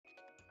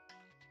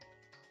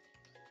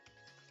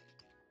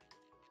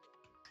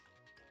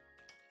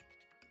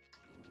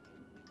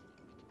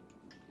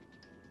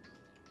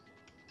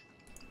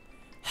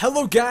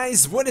Hello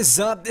guys, what is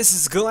up? This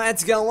is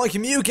GalacticElliot.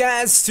 Welcome you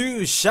guys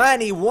to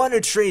Shiny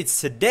Wonder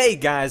Trades today,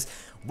 guys.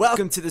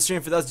 Welcome to the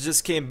stream for those who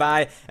just came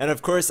by, and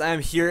of course I'm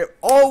here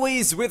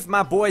always with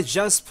my boy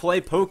Just Play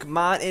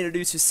Pokemon.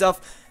 Introduce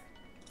yourself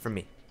from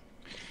me.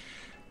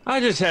 I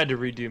just had to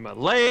redo my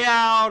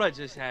layout, I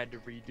just had to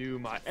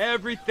redo my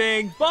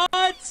everything,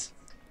 but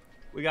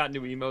we got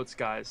new emotes,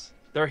 guys.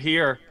 They're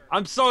here.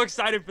 I'm so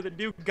excited for the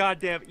new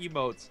goddamn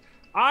emotes.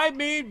 I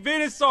mean,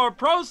 Virizion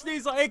Pro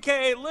Sneasel,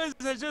 aka Liz,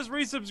 has just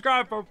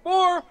resubscribed for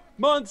 4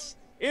 months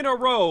in a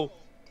row.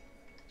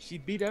 She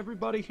beat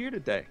everybody here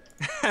today.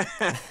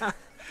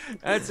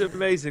 That's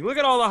amazing. Look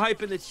at all the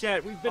hype in the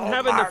chat. We've been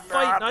having to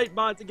fight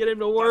Nightbot to get him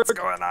to work. What's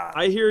going on?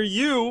 I hear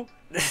you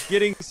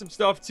getting some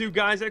stuff too,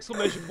 guys.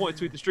 Exclamation point,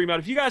 tweet the stream out.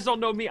 If you guys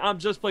don't know me, I'm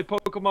Just Play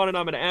Pokemon, and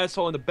I'm an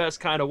asshole in the best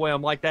kind of way.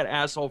 I'm like that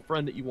asshole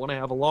friend that you want to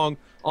have along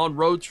on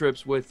road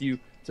trips with you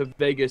to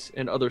Vegas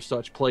and other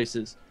such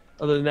places.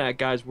 Other than that,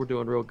 guys, we're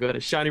doing real good.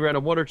 It's Shiny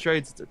Random Wonder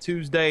Trades. It's a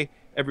Tuesday.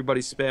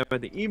 Everybody's spamming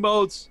the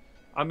emotes.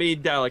 I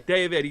mean, like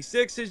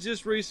Dave86 has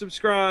just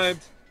resubscribed.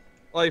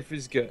 Life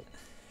is good.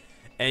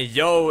 And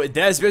yo,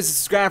 Des been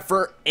subscribed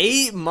for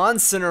 8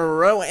 months in a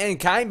row, and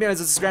Kind Bear has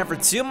subscribed for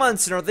 2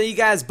 months in a row. Thank you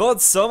guys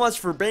both so much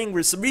for being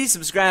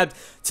resubscribed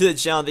to the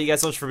channel. Thank you guys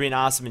so much for being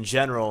awesome in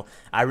general.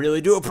 I really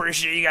do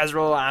appreciate you guys. Are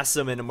all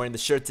awesome, and I'm wearing the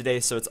shirt today,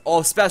 so it's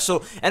all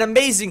special and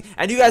amazing.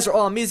 And you guys are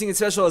all amazing and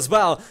special as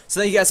well. So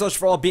thank you guys so much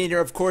for all being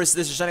here. Of course,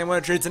 this is Shiny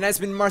Wonder Trades, and that's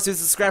been Marcy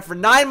subscribed for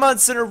 9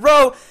 months in a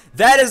row.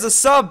 That is a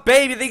sub,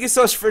 baby. Thank you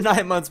so much for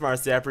 9 months,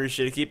 Marcy. I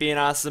appreciate it. Keep being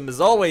awesome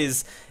as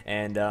always,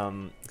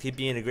 and keep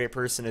being a great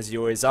person as you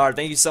always are.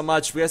 Thank you so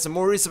much. We have some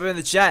more resub in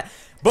the chat.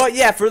 But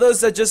yeah, for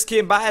those that just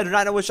came by, I do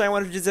not know what Shiny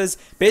Wonder Trades is.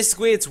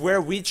 Basically, it's where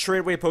we trade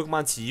away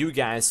Pokemon to you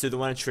guys through the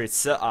Wonder Trade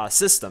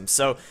system.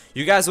 So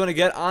you guys want to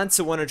get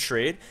onto Wonder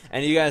Trade,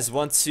 and you guys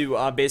want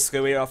to basically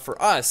wait off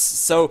for us.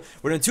 So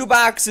we're doing 2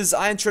 boxes.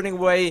 I'm trading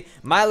away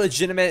my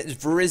legitimate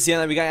Virizion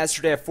that we got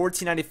yesterday at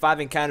 $14.95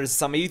 encounters.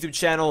 It's on my YouTube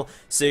channel,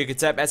 so you can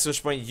type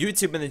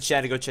 !YouTube in the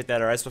chat to go check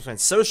that out.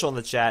 !social in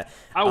the chat.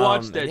 I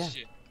watched that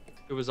shit.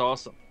 It was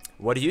awesome.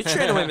 What are you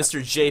trading away, Mr.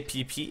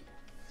 JPP?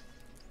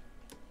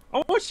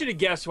 I want you to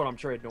guess what I'm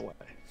trading away.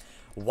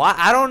 Why?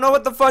 I don't know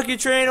what the fuck you're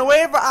trading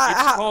away for.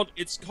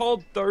 It's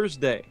called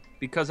Thursday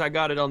because I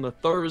got it on the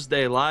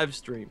Thursday live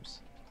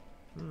streams.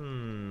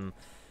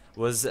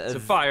 It's a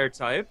fire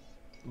type.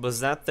 Was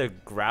that the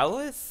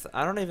Growlithe?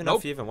 I don't even know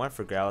if you even went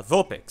for Growlithe.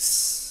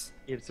 Vulpix.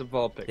 It's a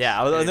Vulpix.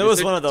 Yeah, it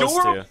was one of those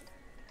two.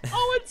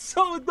 Oh, it's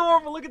so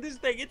adorable! Look at this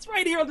thing. It's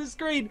right here on the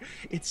screen.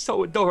 It's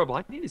so adorable.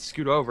 I need to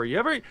scoot over. You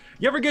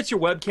ever get your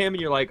webcam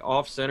and you're like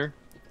off center?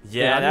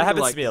 Yeah, that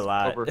happens to me a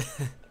lot.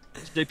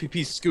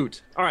 JPP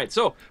scoot. All right,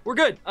 so we're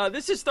good.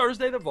 This is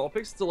Thursday, the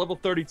Vulpix. It's a level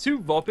 32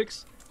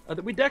 Vulpix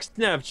that we Dex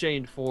Nav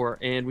chained for,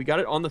 and we got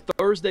it on the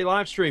Thursday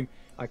live stream.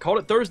 I called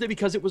it Thursday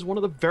because it was one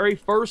of the very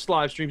first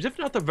live streams, if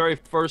not the very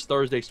first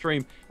Thursday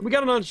stream. And we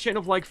got it on a chain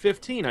of like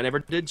 15. I never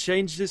did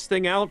change this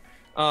thing out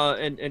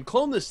and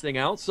clone this thing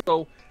out,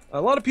 so a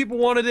lot of people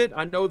wanted it.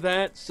 I know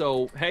that,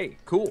 so hey,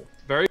 cool.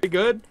 Very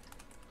good.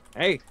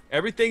 Hey,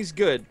 everything's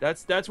good.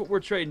 That's what we're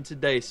trading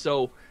today.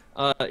 So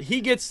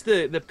he gets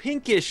the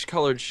pinkish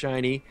colored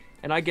shiny,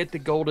 and I get the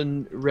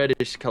golden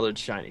reddish colored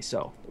shiny.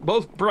 So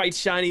both bright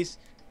shinies.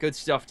 Good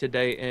stuff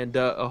today, and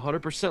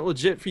 100%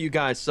 legit for you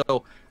guys.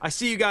 So I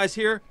see you guys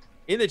here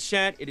in the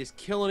chat. It is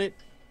killing it.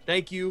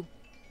 Thank you.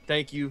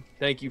 Thank you.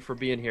 Thank you for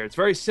being here. It's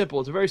very simple.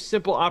 It's a very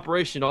simple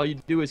operation. All you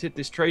do is hit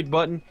this trade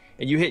button,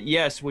 and you hit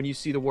yes when you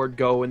see the word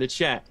go in the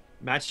chat.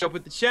 Match up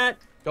with the chat.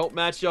 Don't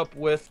match up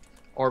with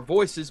our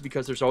voices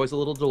because there's always a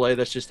little delay.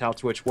 That's just how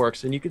Twitch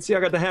works. And you can see I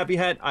got the happy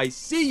hat. I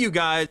see you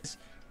guys.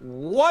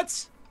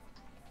 What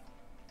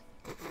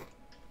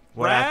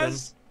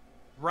happened?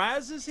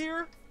 Raz is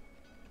here?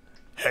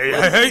 Hey,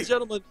 Ladies and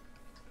gentlemen.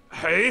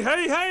 Hey,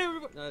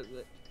 everybody.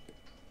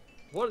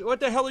 What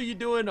the hell are you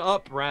doing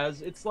up,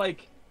 Raz? It's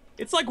like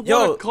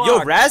 1 o'clock.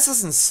 Yo, Raz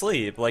doesn't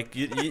sleep. Like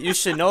you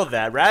should know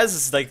that.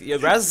 Raz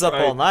is up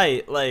all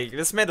night. Like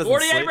this man doesn't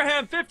 40 sleep.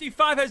 Abraham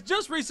 55 has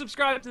just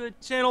resubscribed to the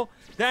channel.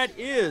 That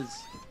is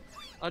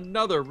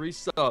another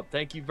resub.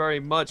 Thank you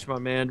very much, my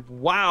man.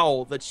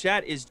 Wow, the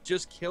chat is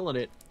just killing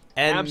it.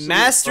 And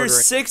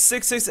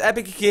Master666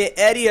 Epic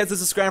Eddie has to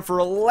subscribe for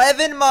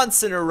 11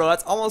 months in a row.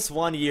 That's almost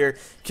 1 year.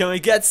 Can we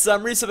get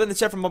some resub in the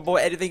chat from my boy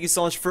Eddie? Thank you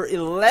so much for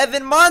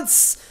 11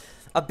 months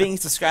of being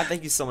subscribed.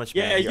 Thank you so much,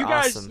 man. Yeah, You're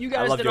awesome. you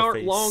guys that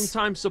aren't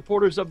long-time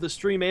supporters of the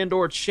stream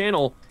and/or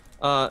channel,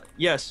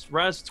 yes,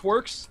 Raz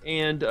twerks,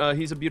 and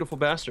he's a beautiful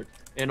bastard,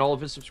 and all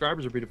of his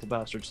subscribers are beautiful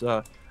bastards.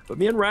 But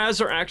me and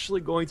Raz are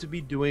actually going to be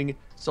doing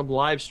some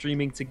live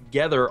streaming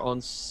together on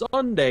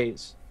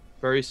Sundays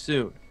very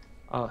soon.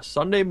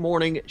 Sunday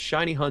morning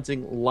shiny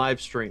hunting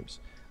live streams.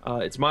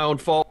 It's my own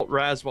fault,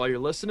 Raz, while you're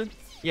listening.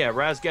 Yeah,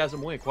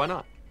 Razgasm wink, why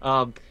not?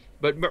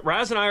 But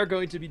Raz and I are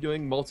going to be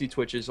doing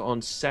multi-twitches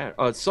on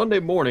Sunday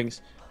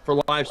mornings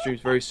for live streams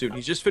very soon.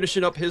 He's just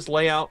finishing up his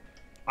layout,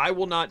 I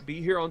will not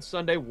be here on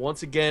Sunday.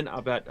 Once again,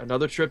 I've got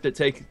another trip that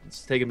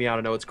it's taking me out.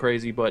 I know it's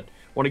crazy, but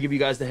want to give you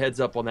guys the heads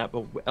up on that.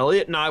 But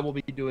Elliot and I will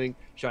be doing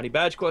Shiny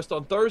Badge Quest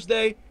on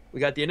Thursday. We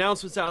got the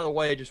announcements out of the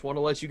way. Just want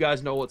to let you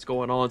guys know what's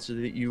going on so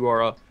that you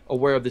are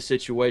aware of the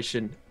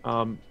situation.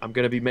 I'm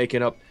going to be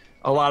making up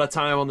a lot of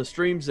time on the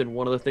streams, and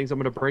one of the things I'm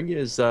going to bring you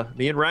is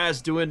me and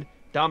Raz doing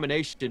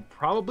Domination,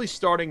 probably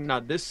starting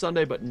not this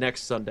Sunday, but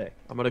next Sunday.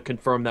 I'm going to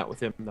confirm that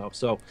with him, though.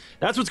 So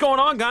that's what's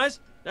going on, guys.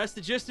 That's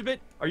the gist of it.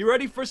 Are you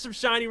ready for some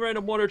shiny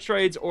random wonder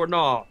trades or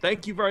no?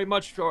 Thank you very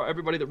much for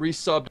everybody that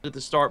resubbed at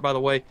the start, by the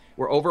way.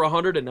 We're over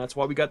 100, and that's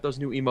why we got those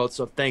new emotes,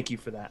 so thank you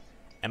for that.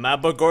 And my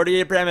boy Gordy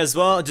Abraham as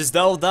well, just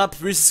doubled up,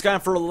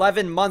 resubscribed for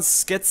 11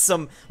 months, get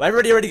some, well,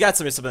 everybody already got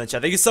some resub in the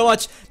chat. Thank you so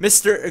much,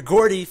 Mr.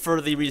 Gordy, for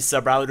the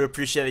resub. I really do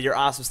appreciate it. You're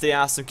awesome. Stay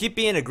awesome. Keep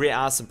being a great,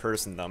 awesome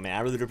person, though, man.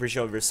 I really do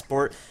appreciate all your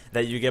support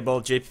that you get,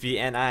 both JPP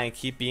and I, and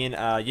keep being,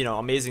 you know,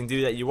 amazing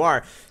dude that you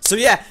are. So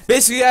yeah,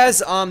 basically,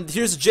 guys,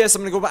 here's the gist.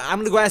 I'm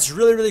gonna go at this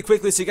really, really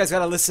quickly, so you guys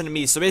gotta listen to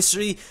me. So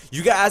basically,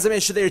 you guys,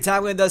 make sure that your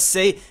tagline does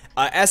say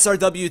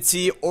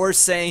SRWT or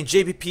saying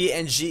JPP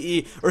and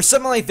GE or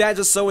something like that,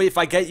 just so if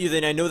I get you,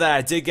 then I know that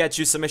I did get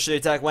you. So make sure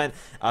your tag went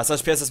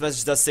slash PSS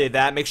message does say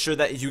that. Make sure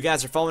that you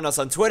guys are following us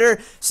on Twitter,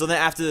 so then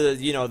after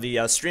the, you know,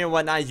 the stream and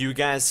whatnot, you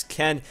guys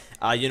can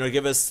you know,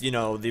 give us, you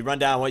know, the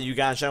rundown on what you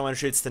got on Channel Wonder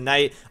Trades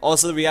tonight.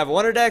 Also, we have a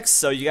Wonder Dex,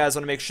 so you guys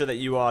want to make sure that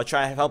you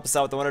try to help us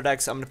out with the Wonder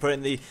Dex. I'm going to put it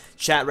in the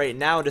chat right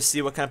now to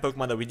see what kind of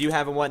Pokemon that we do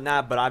have and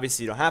whatnot, but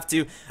obviously you don't have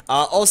to.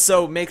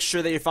 Also, make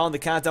sure that you're following the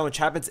countdown, which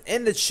happens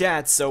in the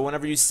chat, so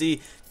whenever you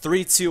see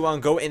 3, 2,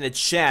 1, go in the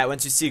chat.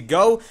 Once you see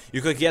go,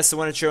 you click yes to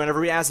Wonder Trade. Whenever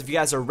we ask if you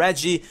guys are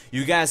Reggie,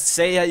 you guys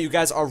say that you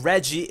guys are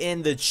Reggie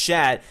in the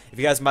chat. If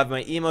you guys have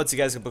my emotes, you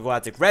guys can put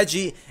Galactic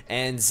Reggie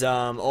and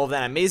all of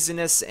that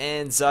amazingness.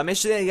 And make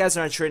sure that you guys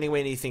aren't trading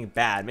away anything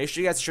bad. Make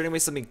sure you guys are trading away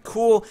something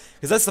cool,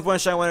 because that's the point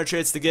of Shiny Wonder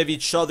Trades, to give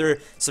each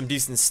other some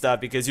decent stuff,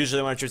 because usually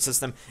the Wonder Trade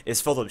system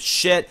is full of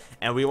shit,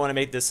 and we want to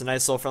make this a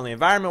nice little friendly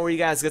environment where you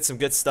guys get some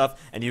good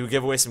stuff and you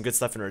give away some good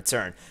stuff in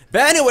return.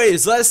 But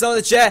anyways, let us know in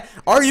the chat,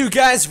 are you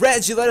guys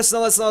Reggie? Let us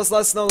know, let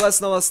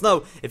us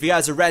know if you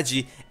guys are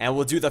Reggie, and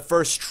we'll do the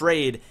first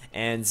trade,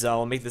 and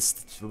we'll make the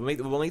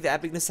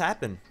epicness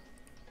happen.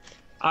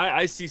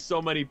 I see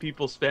so many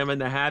people spamming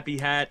the happy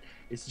hat.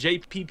 It's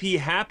JPP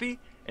happy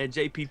and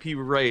JPP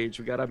rage.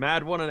 We got a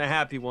mad one and a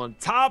happy one.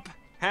 Top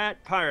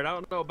hat pirate. I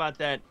don't know about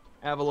that.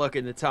 Have a look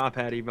in the top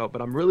hat emote,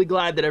 but I'm really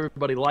glad that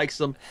everybody likes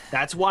them.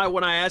 That's why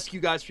when I ask you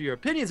guys for your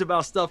opinions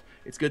about stuff,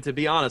 it's good to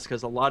be honest,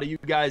 because a lot of you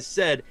guys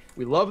said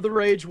we love the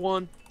rage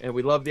one and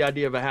we love the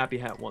idea of a happy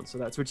hat one. So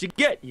that's what you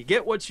get. You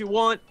get what you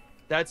want.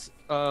 That's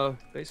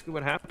basically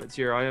what happens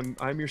here.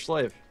 I'm your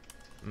slave.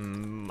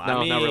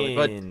 No, not really,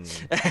 but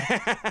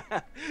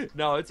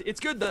no, it's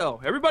good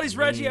though. Everybody's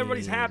Reggie.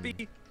 Everybody's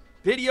happy.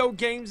 Video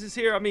games is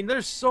here. I mean,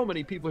 there's so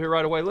many people here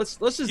right away. Let's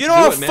just you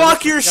know what?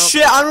 Fuck your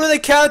shit. I'm gonna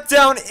count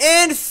down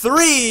in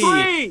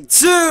 3,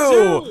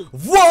 2,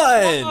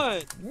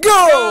 1,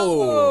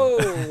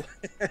 go!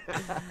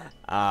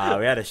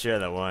 We had to share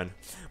that one.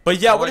 But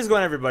yeah, what is going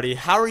on, everybody?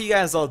 How are you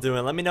guys all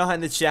doing? Let me know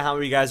in the chat how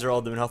you guys are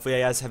all doing. Hopefully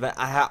you guys have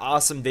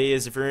awesome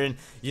days. If you're in,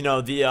 you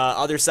know, the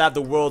other side of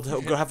the world,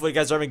 hopefully you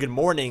guys are having good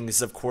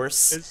mornings, of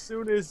course. As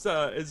soon as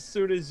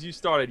you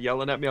started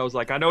yelling at me, I was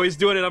like, I know he's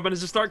doing it. I'm gonna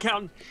just start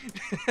counting.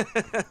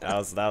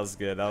 that was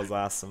good. That was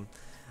awesome.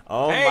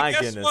 Oh hey, my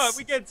guess goodness. What?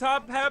 We get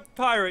top hat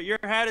pirate. Your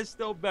hat is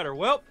still better.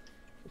 Well,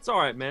 it's all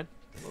right, man.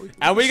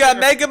 And we got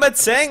Mega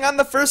Matang on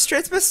the first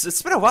trade.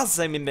 It's been a while since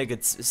I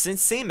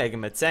seen Mega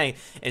Matang.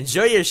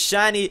 Enjoy your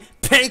shiny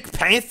pink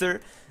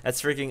Panther.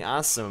 That's freaking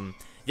awesome.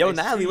 Yo, hey,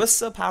 Natalie,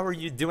 what's up? How are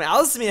you doing?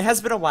 Alice, it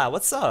has been a while.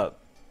 What's up?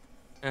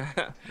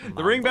 The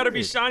ring better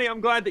be shiny. I'm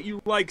glad that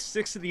you like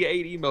 6 of the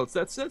 8 emotes.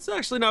 That's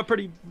actually not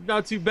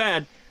too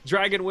bad.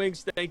 Dragon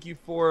Wings, thank you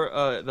for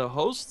the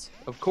host,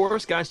 of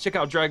course. Guys, check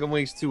out Dragon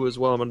Wings too as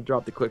well. I'm gonna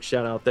drop the quick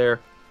shout out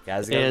there.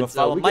 Guys, go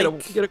follow we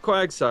get a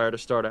Quagsire to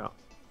start out.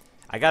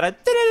 I got a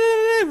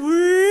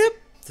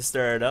to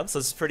start it up, so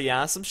it's pretty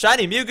awesome.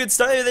 Shiny Mew, good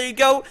start. There you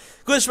go.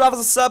 Glitch Raffles,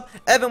 what's up?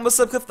 Evan, what's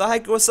up? Cliff the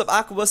Hiker, what's up?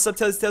 Aqua, what's up?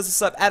 Tails,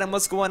 what's up? Adam,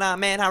 what's going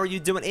on, man? How are you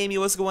doing? Amy,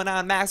 what's going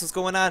on? Max, what's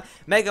going on?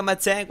 Mega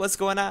Matang, what's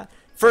going on?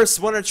 First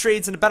Wonder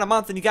Trades in about a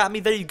month, and you got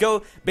me. There you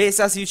go. Base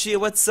Uchiha,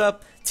 what's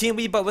up? Team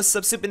Weebot, what's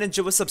up? Super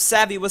Ninja, what's up?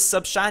 Savvy, what's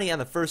up? Shiny on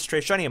the first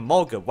trade. Shiny and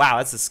Molga. Wow,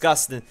 that's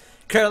disgusting.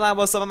 Caroline,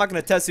 what's up? I'm not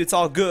gonna test you. It's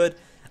all good.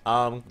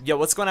 Yo,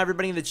 what's going on,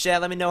 everybody in the chat?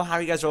 Let me know how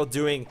you guys are all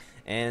doing,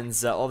 and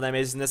all that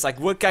amazingness. Like,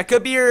 what I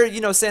could be here, you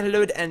know, saying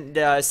hello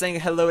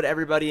to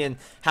everybody, and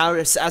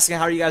asking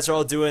how you guys are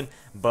all doing.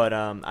 But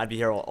I'd be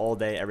here all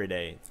day, every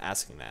day,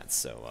 asking that.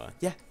 So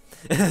yeah.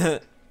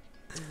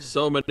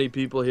 So many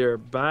people here.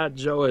 Bad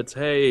Joe, it's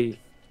hey.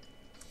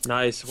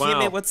 Nice. Wow.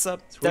 Hey, what's up?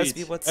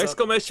 Desby, what's up?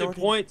 Exclamation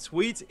point,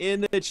 tweet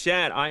in the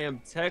chat. I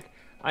am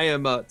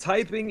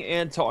typing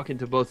and talking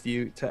to both of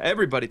you, to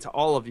everybody, to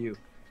all of you.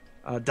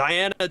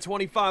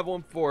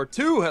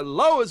 Diana25142,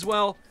 hello as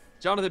well.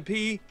 Jonathan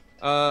P.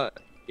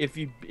 if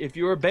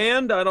you were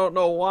banned, I don't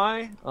know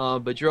why,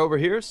 but you're over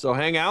here, so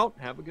hang out,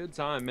 have a good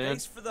time, man.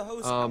 Thanks for the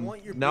host. I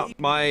want your Not babies.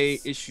 my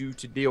issue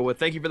to deal with.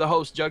 Thank you for the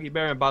host, Juggy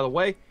Bear. And by the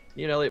way,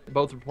 you know, they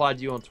both replied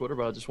to you on Twitter,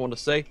 but I just want to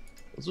say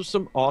those are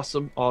some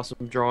awesome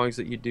drawings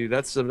that you do.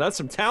 That's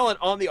some talent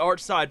on the art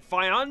side.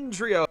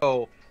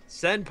 Fiandrio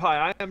Senpai.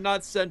 I am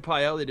not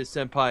Senpai. Elliot is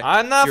Senpai.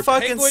 I'm not Your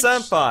fucking penguin-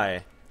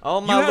 senpai. Oh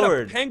my you lord.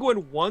 had a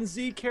penguin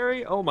onesie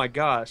carry? Oh my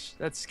gosh,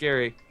 that's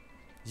scary.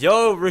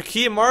 Yo,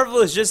 Rakib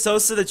Marvelous just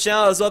hosted the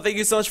channel as well. Thank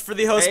you so much for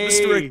the host, Hey.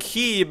 Mr.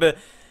 Rakib.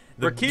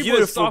 The Rakib was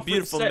beautiful, softly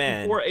beautiful set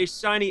man. for a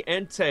shiny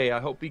Entei.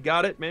 I hope he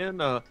got it,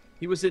 man.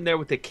 He was in there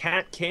with the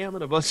cat cam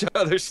and a bunch of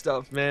other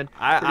stuff, man.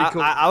 Pretty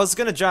cool. I was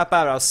gonna drop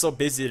out. I was so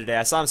busy today.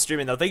 I saw him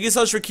streaming though. Thank you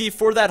so much, Rakib,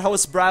 for that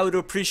host, bro. I would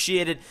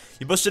appreciate it.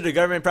 You busted a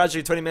government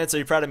project in 20 minutes. Are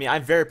you proud of me?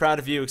 I'm very proud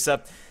of you.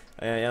 Except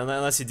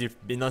unless you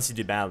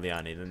do badly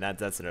on it, then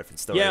that's a different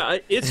story. Yeah,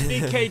 it's me,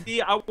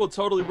 KD. I will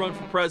totally run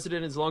for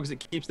president as long as it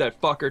keeps that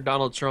fucker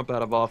Donald Trump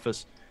out of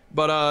office.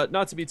 But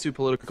not to be too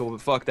political,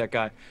 but fuck that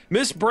guy.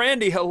 Miss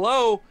Brandy,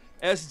 hello.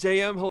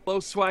 SJM, hello.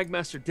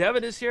 Swagmaster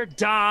Devin is here.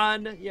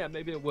 Don, yeah,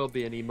 maybe it will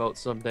be an emote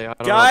someday. I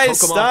don't Guys, know.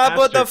 Pokemon stop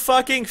with the Master.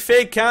 fucking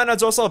fake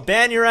countouts. Also,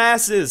 ban your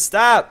asses.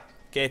 Stop.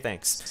 Okay,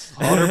 thanks.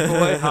 Otter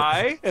boy,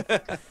 hi.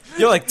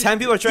 Yo, like 10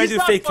 people are trying to He's do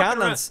not fake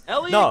fucking countdowns. around.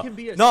 Elliot No, can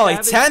be a no,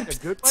 like savage in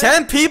a good way.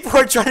 10 people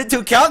are trying to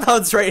do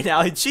countdowns right now.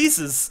 Like,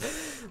 Jesus.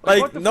 Like,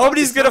 what Like, the fuck?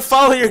 nobody's It's gonna not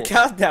follow your simple.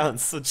 countdowns.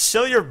 So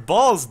show your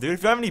balls, dude.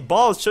 If you have any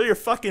balls, show your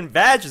fucking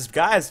badges,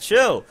 guys.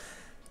 Chill.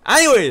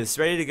 Anyways,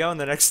 ready to go in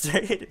the next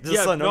trade? Just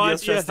Yeah, so no nobody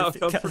else idea tries to how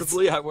fake counts.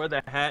 comfortably I wear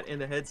the hat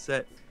and the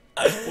headset.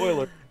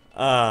 Spoiler.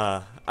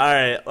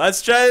 Alright,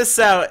 let's try this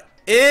out.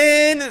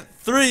 In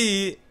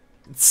 3,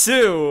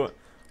 2,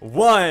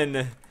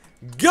 1,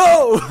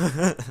 go!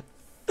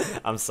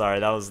 I'm sorry,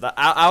 that was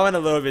I went a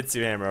little bit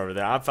too hammer over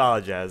there. I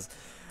apologize.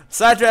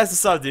 Sidedraft,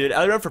 what's up, dude?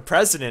 I run for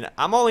president.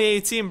 I'm only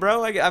 18,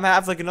 bro. I'm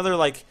have like another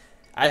like,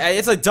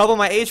 it's like double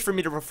my age for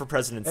me to run for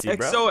presidency,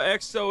 bro.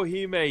 XOXO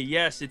Hime.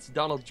 Yes, it's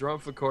Donald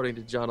Trump according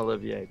to John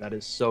Olivier. That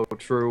is so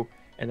true,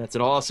 and that's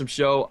an awesome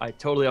show. I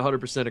totally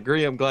 100%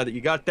 agree. I'm glad that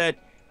you got that.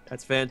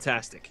 That's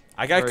fantastic.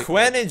 I got Very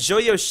Quinn and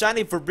Joyo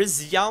Shiny for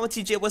Virizion.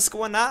 TJ, what's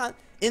going on?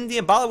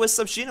 Indian Bala, what's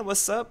up? Sheena,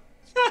 what's up?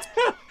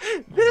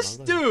 This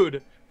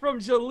dude from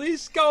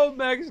Jalisco,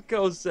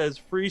 Mexico says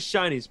free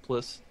shinies,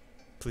 please.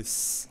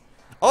 Please.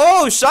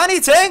 Oh, Shiny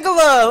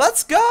Tangela!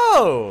 Let's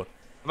go!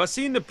 Have I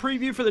seen the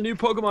preview for the new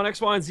Pokemon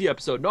X, Y, and Z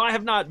episode? No, I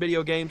have not.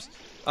 Video games.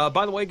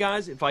 By the way,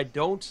 guys, if I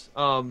don't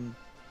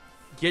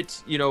get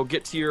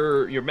to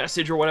your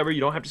message or whatever, you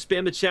don't have to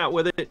spam the chat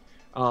with it.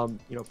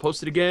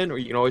 Post it again, or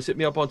you can always hit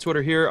me up on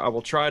Twitter here. I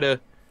will try to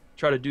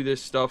do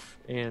this stuff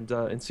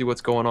and see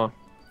what's going on.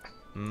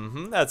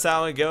 That's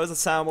how it goes.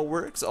 That's how it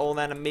works. All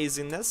that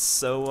amazingness.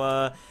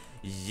 So,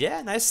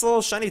 yeah, nice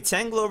little shiny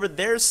Tangela over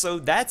there. So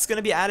that's going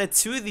to be added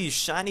to the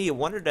shiny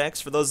Wonder Dex.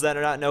 For those that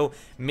do not know,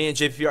 me and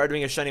JP are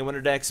doing a shiny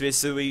Wonder Dex,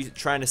 basically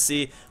trying to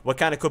see what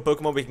kind of cool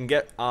Pokemon we can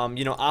get,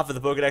 off of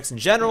the Pokedex in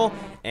general.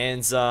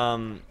 And, it's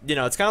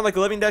kind of like a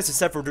living dex,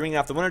 except we're doing it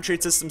off the Wonder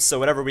Trade system. So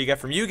whatever we get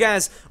from you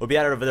guys will be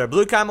added over there.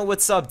 Blue Comment,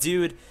 what's up,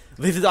 dude?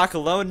 Leave the doc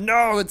alone.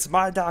 No, it's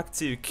my doc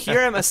too.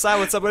 Kieran Asai,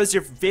 what's up? What is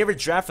your favorite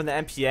draft from the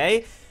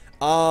MPA?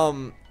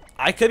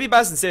 I could be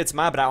biased and say it's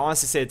mine, but I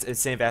honestly say it's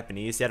St.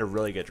 Japanese. He had a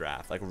really good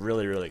draft, like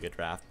really, really good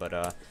draft. But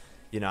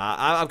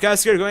I'm kind of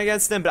scared of going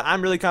against him, but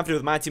I'm really confident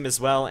with my team as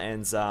well,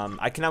 and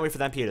I cannot wait for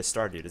the MPA to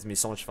start, dude. It's gonna be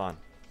so much fun.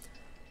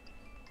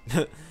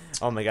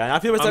 Oh my god! Now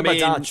people are talking about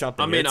Donald Trump.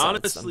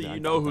 Honestly, you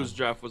know whose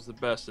draft was the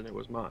best, and it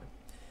was mine.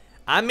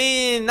 I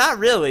mean, not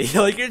really.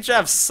 Like your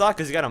draft sucked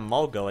because you got a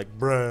Mulga. Like,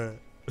 bruh.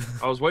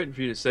 I was waiting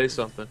for you to say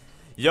something.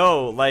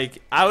 Yo,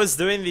 like I was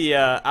doing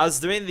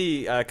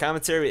the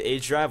commentary with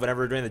Age Drive whenever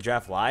we were doing the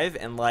draft live,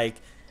 and like,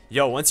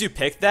 yo, once you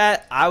picked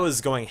that, I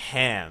was going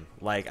ham.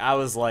 Like I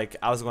was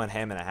going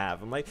ham and a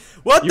half. I'm like,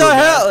 what the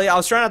hell? Like, I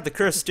was trying not to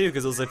curse too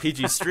because it was a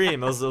PG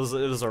stream. It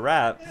was a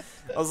rap.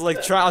 I was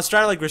trying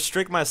to like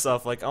restrict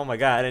myself. Like, oh my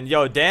god. And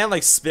yo, Dan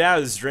like spit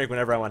out his drink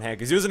whenever I went ham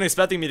because he wasn't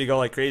expecting me to go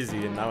like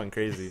crazy, and I went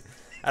crazy.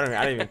 I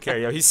didn't even care.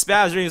 Yo, he spat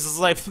out his drink. He was just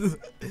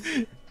like.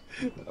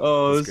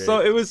 Oh,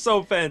 it was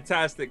so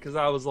fantastic because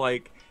I was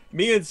like,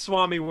 me and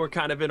Swami were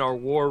kind of in our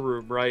war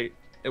room, right?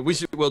 And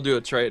we'll do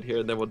a trade here,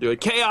 and then we'll do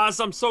it. Chaos,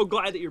 I'm so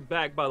glad that you're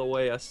back. By the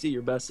way, I see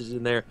your message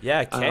in there.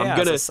 Yeah,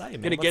 Chaos.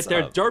 I'm gonna get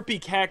there.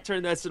 Derpy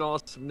Cacturn, that's an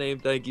awesome name.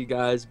 Thank you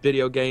guys.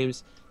 Video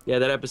games. Yeah,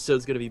 that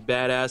episode's gonna be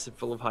badass and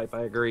full of hype.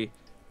 I agree.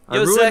 I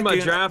ruined my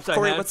draft I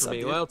had for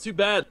me. Well, too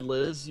bad,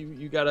 Liz.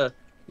 You gotta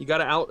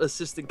out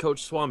assistant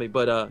coach Swami.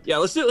 But yeah,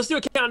 let's do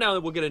a countdown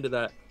and we'll get into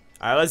that.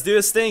 All right, let's do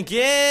this thing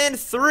in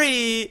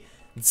 3,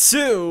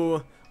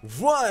 2,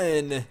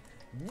 1,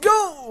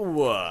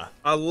 go!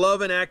 I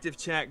love an active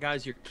chat,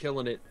 guys. You're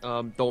killing it.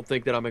 Don't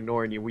think that I'm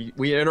ignoring you.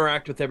 We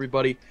interact with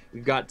everybody.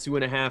 We've got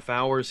 2.5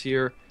 hours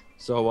here,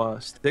 so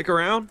stick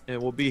around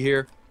and we'll be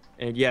here.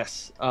 And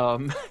yes,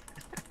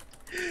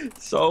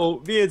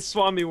 so me and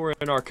Swami were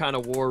in our kind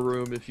of war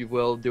room, if you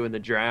will, doing the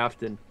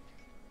draft, and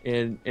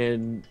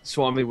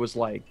Swami was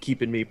like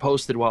keeping me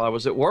posted while I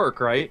was at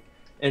work, right?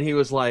 And he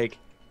was like,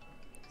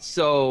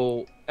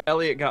 So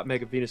Elliot got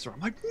Mega Venusaur. I'm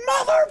like,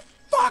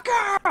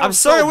 motherfucker! I'm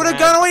sorry, I would have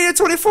gone away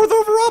to 24th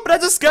overall, but I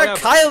just got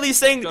Kylie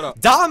saying,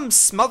 Dom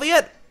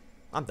Elliot.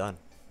 I'm done.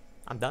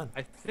 I'm done.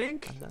 I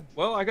think. I'm done.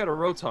 Well, I got a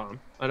Rotom.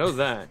 I know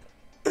that.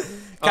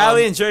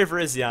 Kylie and Jerry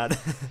Virizion.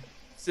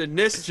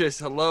 Sinistrous,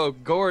 hello.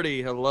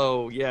 Gordy,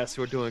 hello. Yes,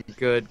 we're doing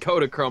good.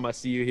 Kodachrome, I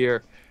see you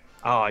here.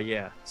 Oh,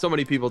 yeah. So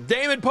many people.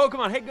 Damon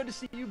Pokemon, hey, good to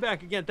see you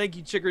back again. Thank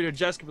you, Chikorita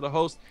Jessica, for the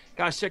host.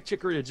 Guys, check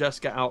Chikorita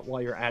Jessica out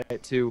while you're at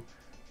it, too.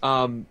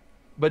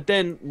 But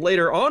then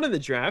later on in the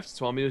draft,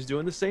 Swami was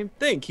doing the same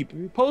thing,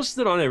 keeping me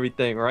posted on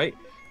everything, right?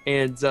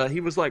 And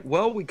he was like,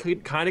 well, we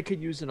kind of could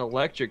use an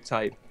electric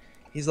type.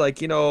 He's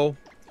like, you know,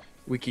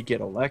 we could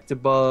get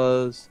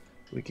Electabuzz.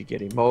 We could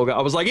get Emolga.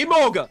 I was like,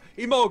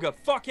 Emolga,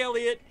 fuck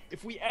Elliot.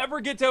 If we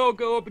ever get to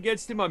go up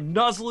against him, I'm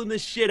nuzzling the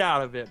shit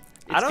out of him.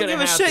 I don't give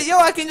a shit. Yo,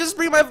 I can just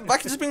bring Lanturn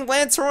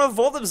with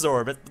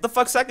Volabzor, but what the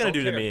fuck's that gonna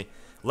do to me?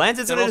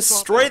 Lantur's gonna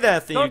destroy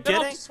that thing, you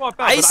kidding?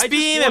 Ice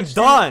Beam and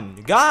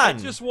gone. I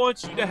just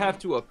want you to have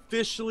to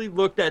officially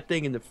look that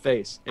thing in the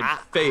face. I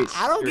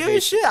don't give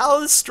a shit. I'll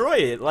destroy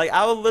it. Like,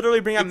 I will literally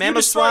bring out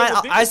Mammothswine,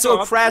 I'll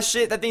ISO crash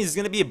it. That thing is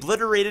gonna be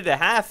obliterated to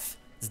half.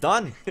 It's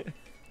done.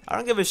 I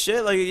don't give a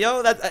shit. Like,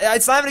 yo,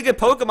 it's not even a good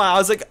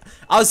Pokemon.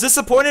 I was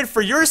disappointed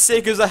for your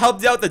sake because I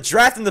helped you out the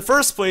draft in the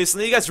first place,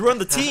 and then you guys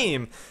ruined the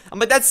team. I'm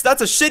like, that's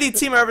a shitty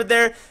team over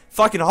there.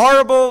 Fucking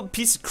horrible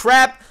piece of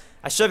crap.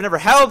 I should have never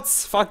helped.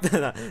 Fuck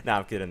that. Nah,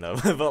 I'm kidding though.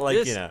 But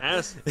like, you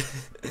know.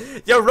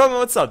 Yo, Roman,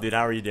 what's up, dude?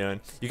 How are you doing?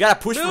 You gotta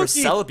push for a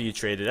Celebi you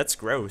traded. That's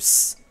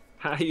gross.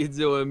 How you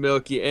doing,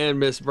 Milky and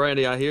Miss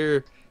Brandy? I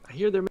hear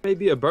there may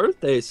be a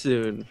birthday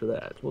soon for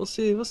that. We'll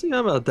see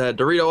how about that.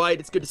 Dorito-ite,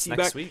 it's good to see you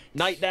back. Week.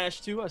 Night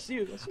Dash 2, I see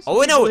you. Oh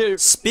wait, no.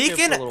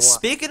 Speaking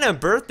of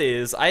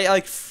birthdays,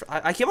 I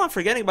keep on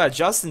forgetting about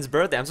Justin's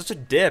birthday. I'm such a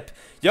dip.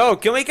 Yo,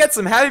 can we get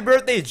some happy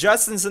birthday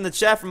Justins in the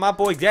chat from my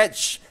boy Get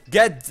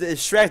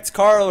Shrek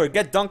Carl or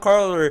Get Dunk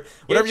Carl or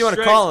whatever you want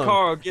to call him.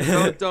 Carl,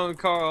 Get Dunk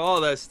Carl,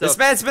 all that stuff. This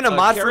man's been a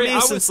mod for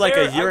me since like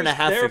a year and a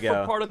half ago. I was there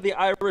for part of the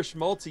Irish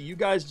multi. You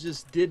guys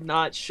just did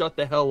not shut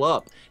the hell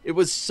up. It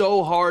was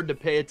so hard to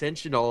pay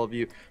attention to all of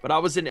you. But I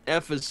was in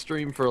Effa's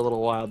stream for a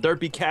little while.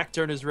 Derpy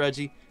Cacturn is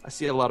Reggie. I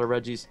see a lot of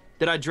Reggies.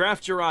 Did I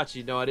draft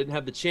Jirachi? No, I didn't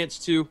have the chance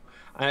to.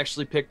 I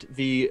actually picked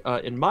the,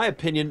 in my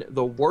opinion,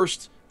 the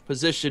worst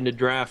position to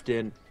draft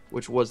in,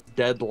 which was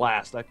dead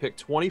last. I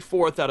picked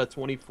 24th out of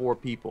 24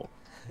 people.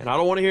 And I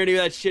don't want to hear any of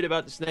that shit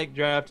about the snake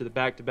draft or the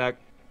back-to-back.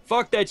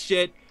 Fuck that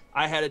shit.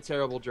 I had a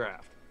terrible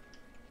draft.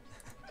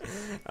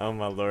 Oh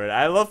my lord.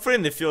 I love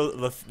putting the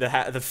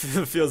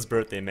Field's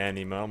birthday, man,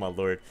 Nemo. Oh my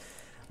lord.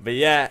 But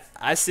yeah,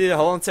 I see the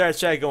whole entire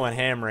chat going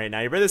ham right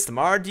now. Your brother's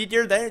tomorrow,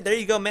 D-Deer. There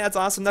you go, man. That's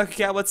awesome. Knuckle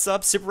Cat, what's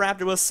up? Super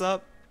Raptor, what's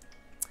up?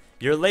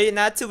 You're late,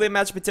 not too late,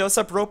 Match Potato. What's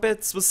up,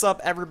 Ropits? What's up,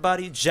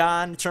 everybody?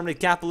 John, Terminated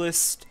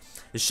Capitalist.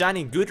 The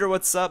Shining Goodra,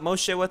 what's up?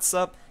 Moshe, what's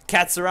up?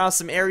 Cats are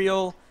awesome.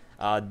 Ariel.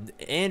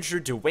 Andrew,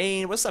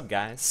 Dwayne, what's up,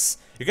 guys?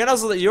 You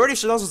already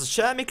should also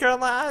chat me,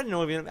 Caroline. I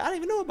don't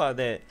even know about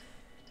that.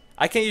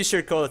 I can't use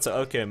shared code. That's an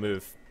okay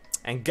move.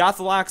 And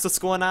Gothalox, what's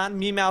going on?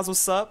 Meows,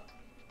 what's up?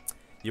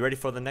 You ready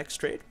for the next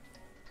trade?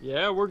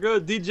 Yeah, we're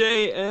good.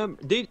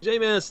 DJ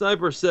Man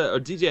Sniper said, or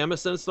DJ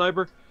MSN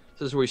Sniper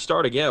says we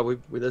start again.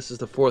 This is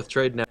the 4th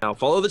trade now.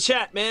 Follow the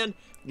chat, man.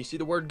 When you see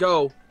the word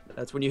go,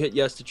 that's when you hit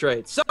yes to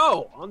trade.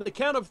 So on the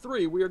count of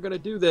 3, we are gonna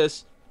do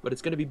this, but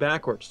it's gonna be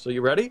backwards. So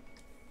you ready?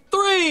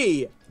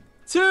 3,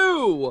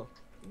 2,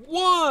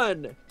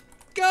 1,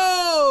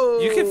 go!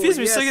 You confused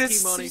me.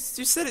 Yes,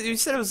 you said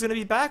it was gonna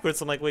be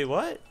backwards. I'm like, wait,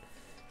 what?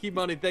 Keep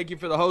Money, thank you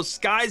for the host.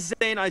 Sky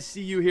Zane, I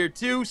see you here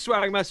too.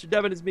 Swagmaster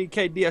Devin is me.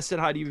 KD, I said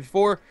hi to you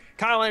before.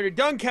 Kyle Andrew,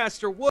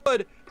 Doncaster,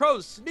 Wood,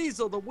 Pros,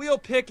 Sneasel, the wheel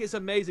pick is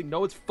amazing.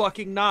 No, it's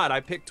fucking not.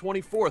 I picked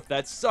 24th.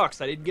 That sucks.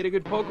 I didn't get a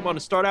good Pokemon to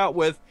start out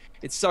with.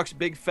 It sucks,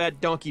 big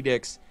fat donkey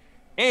dicks.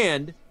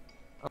 And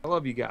I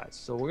love you guys.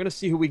 So we're going to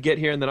see who we get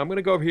here, and then I'm going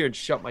to go over here and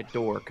shut my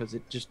door because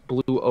it just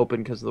blew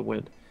open because of the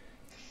wind.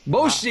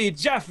 Moshi,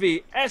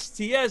 Jeffy,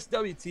 STS,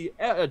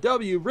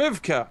 WTW,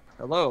 Rivka.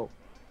 Hello.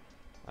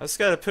 I just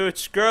got a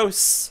pooch.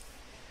 Gross.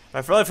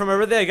 My friend from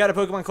over there, I got a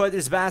Pokemon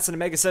Collector's Bass and a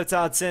Mega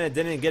Septile 10 and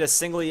didn't get a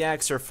single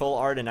EX or full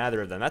art in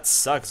either of them. That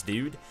sucks,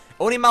 dude.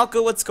 Oni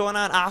Malco, what's going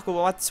on? Aqua,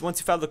 what's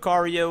 125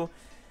 Lucario?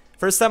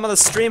 First time on the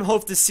stream,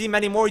 hope to see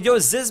many more. Yo,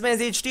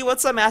 Zizman's HD,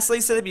 what's up?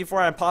 Astley said it before.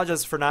 I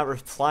apologize for not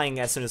replying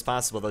as soon as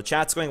possible. The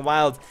chat's going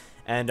wild,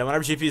 and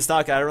whenever GP is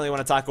talking, I don't really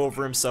want to talk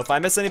over him. So if I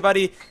miss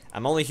anybody,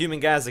 I'm only human,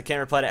 guys. I can't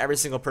reply to every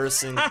single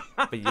person,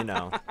 but you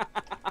know.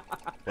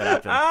 What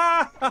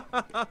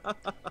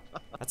happened?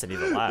 That's an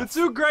evil laugh. The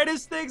 2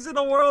 greatest things in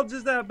the world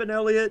just happened,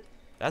 Elliot.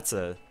 That's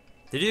a...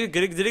 Did you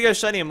get a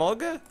shiny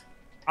Emolga?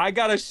 I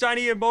got a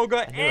shiny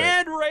Emolga,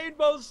 and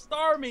Rainbow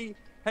Starmie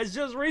has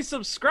just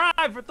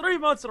resubscribed for 3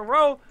 months in a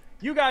row.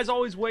 You guys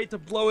always wait to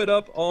blow it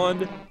up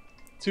on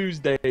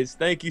Tuesdays.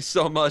 Thank you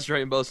so much,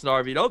 Rainbow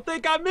Starmie. Don't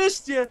think I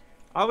missed you.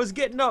 I was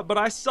getting up, but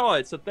I saw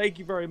it, so thank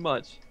you very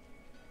much.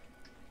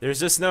 There's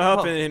just no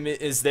help in him,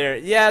 is there?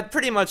 Yeah,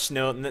 pretty much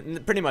no.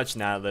 Pretty much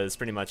not, Liz.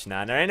 Pretty much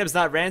not. Our random's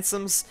not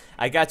ransoms.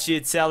 I got you,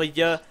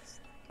 Italia.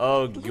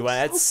 Oh, you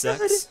that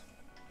sucks.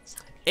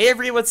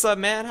 Avery, what's up,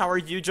 man? How are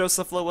you?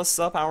 Joseph Lowe, what's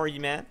up? How are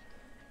you, man?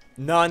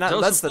 No,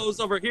 not that's Joseph Lowe's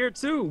over here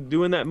too,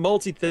 doing that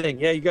multi thing.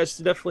 Yeah, you guys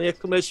should definitely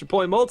exclamation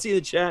point multi in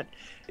the chat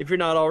if you're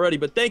not already.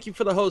 But thank you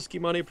for the host key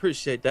money,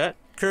 appreciate that.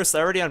 Curse, I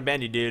already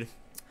unbanned you, dude.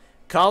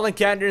 Colin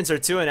Candidates are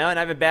 2-0, and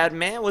I'm a bad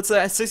man. What's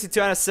that? 62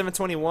 out of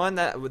 721.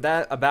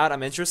 That about?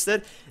 I'm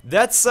interested.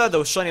 That's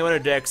the shiny winter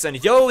decks.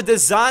 And yo,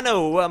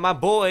 Dezano, my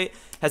boy,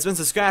 has been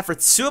subscribed for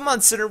 2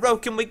 months in a row.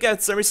 Can we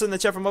get some recently in the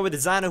chat from over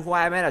Dezano, who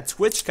I met at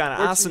Twitch? Kind of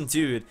awesome,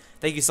 dude.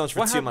 Thank you so much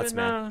for 2 months,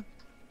 man.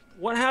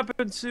 What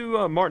happened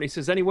to Martin? He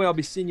says, anyway, I'll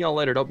be seeing y'all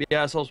later. Don't be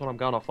assholes when I'm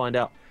gone. I'll find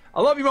out.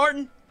 I love you,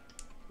 Martin.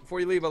 Before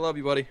you leave, I love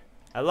you, buddy.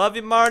 I love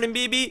you, Martin,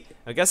 BB.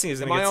 I'm guessing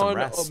he's gonna get some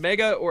rest. Am I on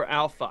Omega or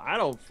Alpha? I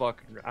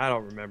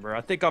don't remember.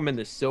 I think I'm in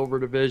the Silver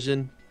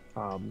division.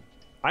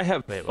 I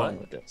have fun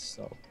with this,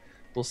 so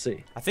we'll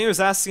see. I think he was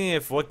asking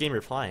if what game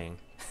you're playing.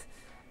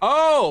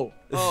 Oh,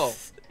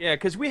 yeah,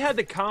 because we had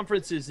the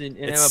conferences in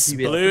MLPB.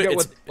 Blue. I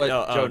forget what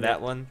Joe named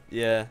that one.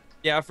 Yeah.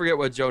 Yeah, I forget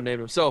what Joe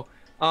named him. So,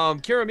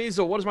 Kira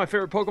Mizo, what is my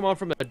favorite Pokemon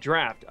from the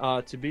draft?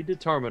 To be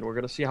determined. We're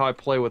gonna see how I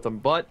play with them,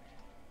 but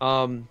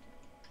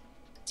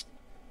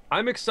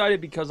I'm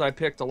excited because I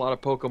picked a lot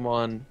of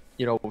Pokemon.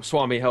 You know,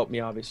 Swami helped me,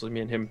 obviously. Me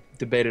and him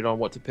debated on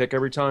what to pick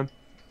every time.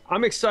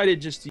 I'm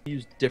excited just to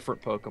use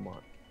different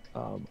Pokemon.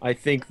 I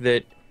think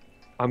that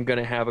I'm going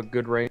to have a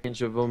good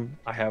range of them.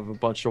 I have a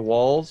bunch of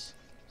walls,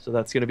 so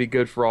that's going to be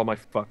good for all my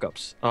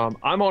fuck-ups. I'm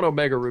on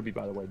Omega Ruby,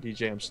 by the way,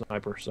 DJM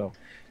Sniper. So,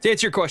 to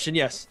answer your question,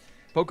 yes.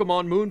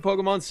 Pokemon Moon,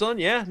 Pokemon Sun,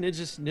 yeah.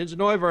 Ninja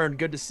Noivern,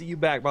 good to see you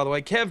back, by the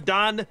way. Kev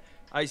Don,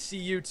 I see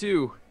you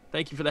too.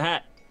 Thank you for the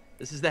hat.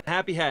 This is the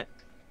happy hat.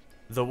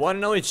 The one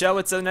and only Joe,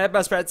 it's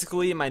Nightbot's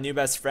practically my new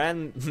best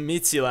friend.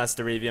 Meets you last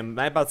Virizion.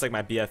 Nightbot's like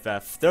my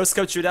BFF. There's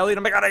Coach Elliot.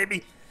 Oh my god,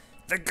 Amy!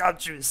 The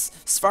Gotchas.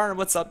 Spartan,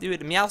 what's up, dude?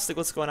 Meowstick,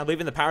 what's going on? I believe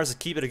in the powers of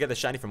keep it to get the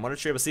shiny from Wonder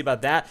Tree. We'll see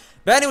about that.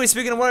 But anyway,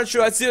 speaking of Wonder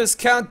Tree, let's do this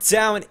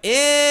countdown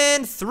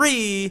in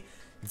 3,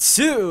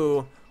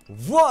 2,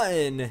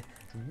 1.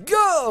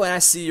 Go! And I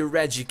see you,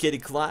 Reggie Kitty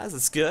Claus.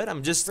 That's good.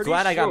 I'm just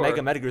glad I got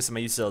Mega Metagross in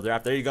my UCL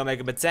draft. There you go,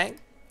 Mega Batang.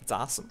 It's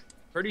awesome.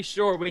 Pretty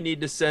sure we need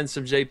to send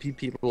some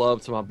JPP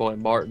love to my boy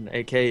Martin,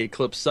 aka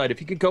Eclipse Sight.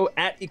 If you could go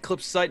at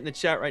Eclipse Sight in the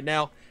chat right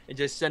now and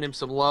just send him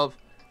some love.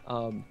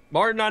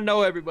 Martin, I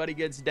know everybody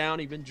gets down,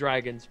 even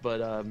dragons,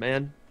 but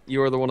man,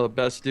 you are one of the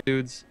best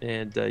dudes,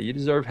 and you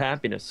deserve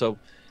happiness. So,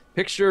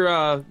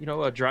 picture, you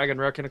know, a dragon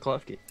wrecking a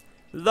Klefki.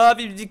 Love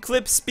you,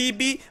 Eclipse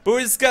BB.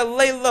 Boys got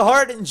Layla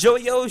Hart and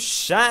Joyo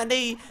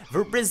Shiny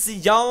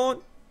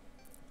Virizion.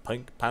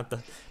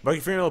 Panther. Marky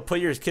Freeman will put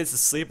your kids to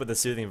sleep with a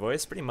soothing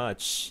voice, pretty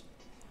much.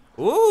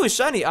 Ooh,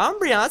 shiny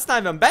Umbreon, that's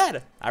not even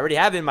bad. I already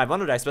have it in my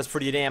bundle decks, but that's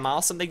pretty damn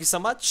awesome. Thank you so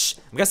much.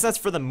 I'm guessing that's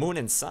for the Moon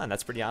and Sun.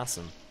 That's pretty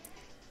awesome.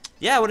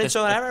 Yeah, I wouldn't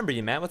show it. I remember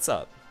you, man. What's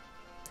up?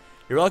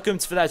 You're welcome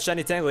for that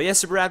shiny Tangle. Yes,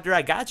 Super Raptor,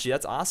 I got you.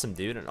 That's awesome,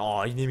 dude. And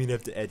oh, you didn't even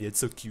have to edit. It's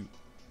so cute.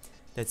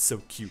 That's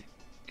so cute.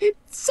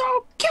 It's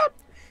so cute.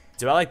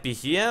 Do I like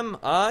Behem?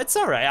 It's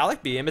alright. I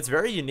like Behem. It's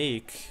very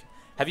unique.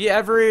 Have you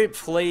ever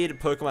played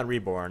Pokemon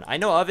Reborn? I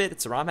know of it.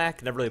 It's a ROM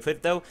hack. Never really played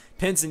it though.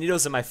 Pins and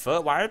needles in my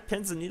foot. Why are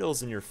pins and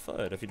needles in your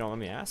foot? If you don't let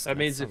me ask. That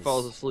means it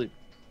falls asleep.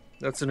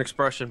 That's an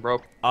expression,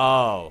 bro.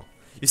 Oh,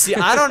 you see,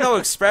 I don't know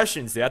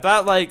expressions, dude. I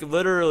thought like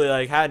literally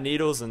like had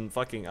needles and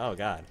fucking. Oh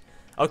god.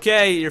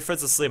 Okay, your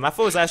foot's asleep. My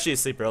foot was actually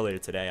asleep earlier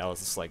today. I was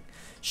just like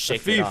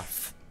shaking it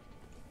off.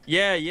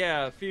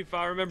 Yeah, Fief.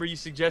 I remember you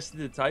suggested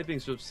the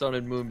typings of Sun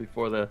and Moon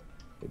before the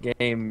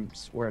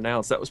games were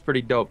announced. That was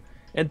pretty dope.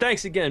 And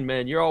thanks again,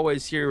 man. You're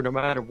always here no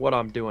matter what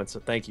I'm doing, so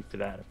thank you for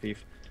that, Afif.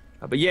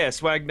 But yeah,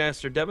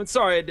 Swagmaster Devin.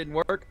 Sorry it didn't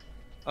work.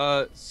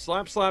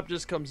 Slap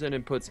just comes in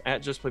and puts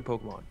at just play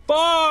Pokemon.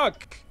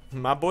 Fuck!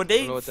 My boy Dave.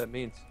 I don't know what that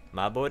means.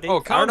 My boy Dave.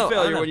 Oh, count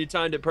failure when you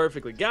timed it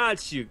perfectly.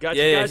 Got you.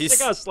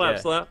 Check out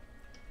Slap.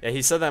 Yeah,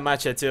 he said that in my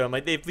chat too. I'm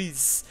like, Dave,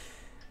 please.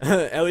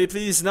 Elliot,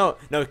 please. No,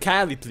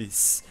 Kylie,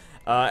 please.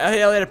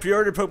 Elliot,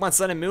 pre-ordered Pokemon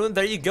Sun and Moon.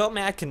 There you go,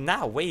 man. I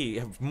cannot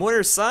wait. Moon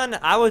or Sun?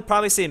 I would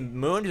probably say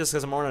Moon just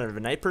because I'm more of a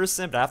night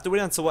person, but I have to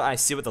wait until I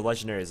see what the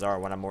legendaries are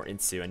when I'm more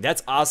into. And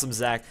that's awesome,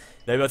 Zach.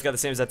 They both got the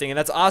same exact thing. And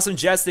that's awesome,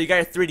 Jess, that you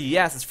got your 3DS.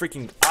 That's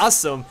freaking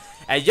awesome.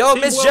 And yo,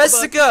 Miss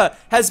Jessica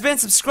has been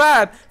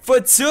subscribed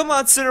for 2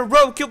 months in a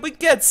row. Can we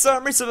get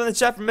some receipt in the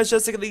chat from Miss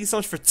Jessica? Thank you so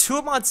much for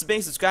 2 months of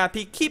being subscribed.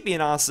 Keep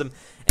being awesome.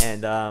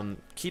 And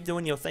keep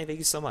doing your thing. Thank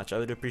you so much. I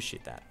really do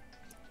appreciate that.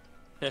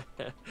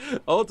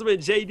 Ultimate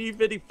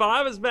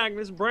JD55 is back.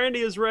 Miss Brandy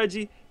is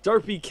Reggie.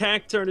 Derpy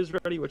Cacturn is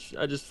ready, which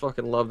I just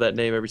fucking love that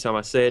name every time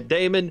I say it.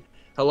 Damon,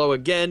 hello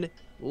again.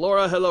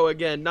 Laura, hello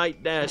again.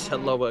 Night Dash,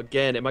 hello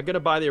again. Am I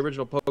gonna buy the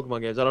original Pokemon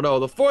games? I don't know.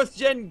 The 4th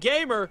Gen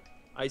Gamer,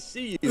 I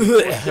see you.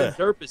 4th Gen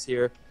Derp is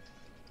here.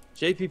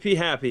 JPP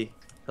Happy,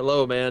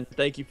 hello man.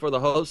 Thank you for the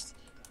host.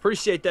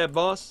 Appreciate that,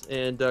 boss.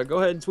 And go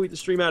ahead and tweet the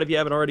stream out if you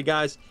haven't already,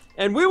 guys.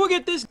 And we will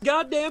get this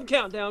goddamn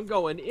countdown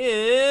going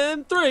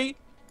in 3,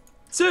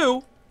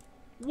 2,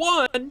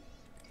 1,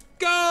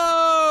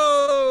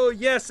 go!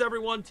 Yes,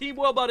 everyone. Team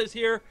Wellbot is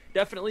here.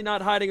 Definitely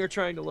not hiding or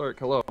trying to lurk.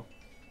 Hello.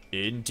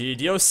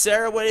 Indeed. Yo,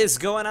 Sarah, what is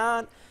going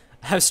on?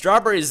 I have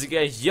strawberries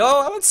again. Yo,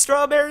 I want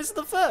strawberries. What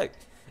the fuck?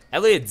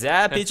 Elliot,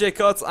 dab, PJ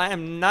Coates. I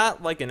am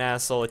not like an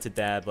asshole to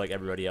dab like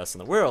everybody else in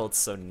the world,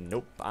 so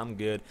nope, I'm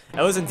good.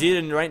 I was indeed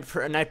a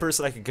night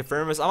person. I can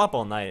confirm this. I'm up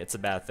all night. It's a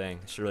bad thing.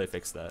 Should really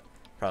fix that.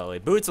 Probably.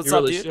 Boots, what's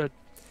up, dude? Should.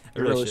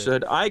 You really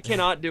should. I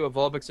cannot do a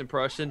Vulpix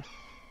impression.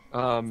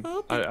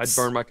 I'd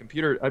burn my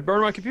computer. I'd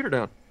burn my computer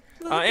down.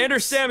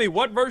 Anders Sammy,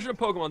 what version of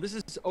Pokemon? This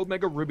is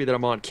Omega Ruby that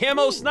I'm on.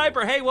 Camo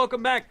Sniper, hey,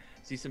 welcome back.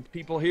 See some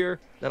people here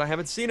that I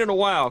haven't seen in a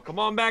while. Come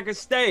on back and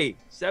stay.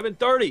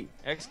 7:30.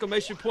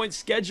 Exclamation point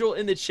schedule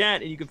in the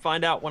chat, and you can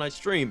find out when I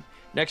stream.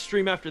 Next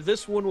stream after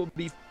this one will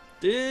be,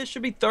 this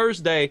should be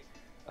Thursday,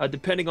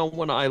 depending on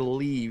when I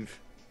leave.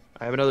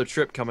 I have another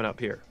trip coming up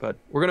here, but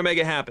we're gonna make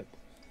it happen.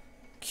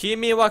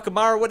 Kimi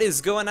Wakamara, what is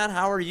going on?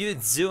 How are you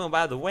doing?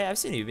 By the way, I've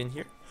seen you in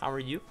here. How are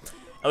you?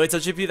 Oh, it's a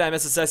GP that I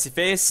miss a sexy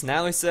face.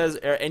 Natalie says,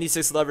 or any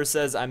six lover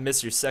says, I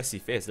miss your sexy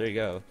face. There you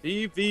go.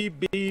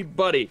 BVB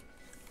buddy.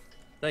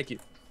 Thank you.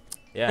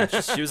 Yeah,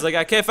 she was like,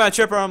 I can't find a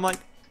tripper. I'm like,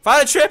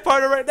 find a trip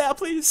partner right now,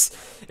 please.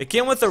 It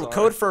came with a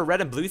code for a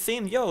red and blue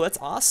theme. Yo, that's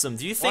awesome.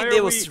 Do you think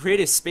they will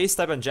create a space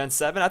type on Gen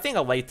 7? I think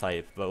a light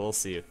type, but we'll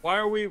see. Why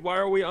are we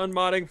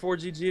unmodding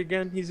 4GG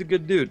again? He's a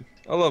good dude.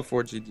 I love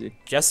 4GG.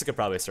 Jessica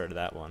probably started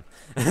that one.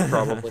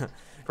 Probably.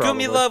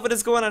 Gumi Love, what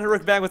is going on?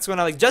 Rook Bag, what's going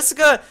on? Like,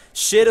 Jessica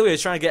shadily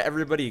is trying to get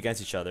everybody against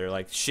each other.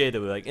 Like,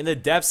 shadily. Like, in the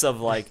depths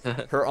of, like,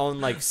 her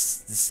own, like,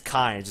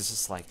 kind.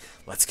 Just like,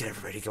 let's get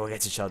everybody going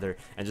against each other.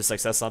 And just, like,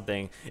 says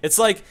something. It's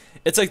like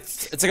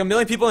a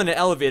million people in an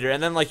elevator.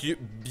 And then, like, you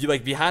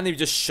like, behind them, you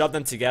just shove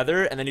them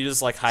together. And then you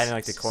just, like, hide in,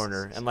 like, the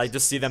corner. And, like,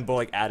 just see them both,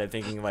 like, at it,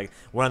 thinking, like,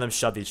 one of them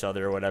shoved each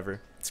other or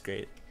whatever. It's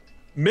great.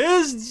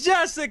 Ms.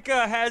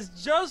 Jessica has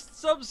just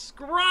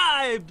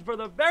subscribed for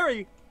the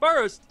very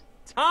first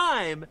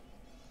time.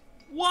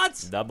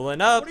 What? Doubling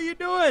up. What are you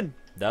doing?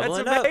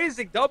 Doubling That's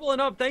amazing. Up. Doubling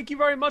up. Thank you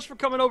very much for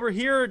coming over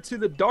here to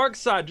the dark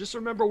side. Just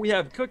remember, we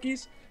have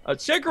cookies.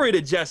 Chicory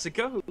to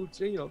Jessica, who,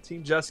 you know,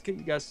 Team Jessica.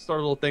 You guys start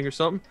a little thing or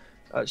something.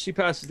 She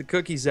passes the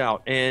cookies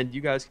out, and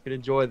you guys can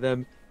enjoy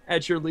them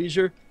at your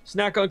leisure.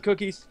 Snack on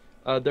cookies.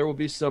 There will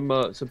be some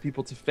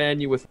people to fan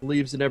you with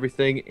leaves and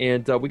everything.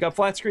 And we got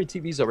flat screen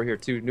TVs over here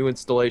too. New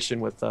installation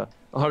with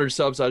 100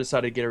 subs. I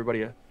decided to get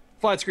everybody a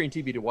flat screen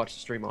TV to watch the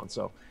stream on.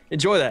 So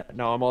enjoy that.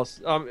 No, I'm all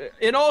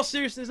in all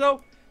seriousness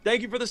though.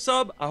 Thank you for the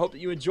sub. I hope that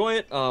you enjoy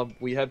it.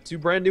 We have 2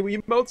 brand new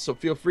emotes, so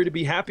feel free to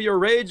be happy or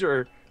rage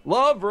or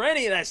love or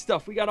any of that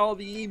stuff. We got all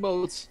the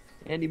emotes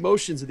and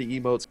emotions of the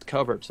emotes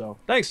covered. So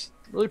thanks.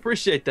 Really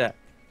appreciate that.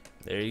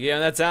 There you go.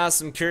 That's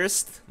awesome,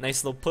 Kirst.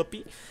 Nice little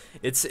puppy.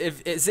 It's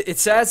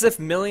as if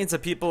millions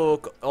of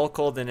people all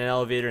called in an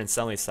elevator and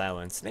suddenly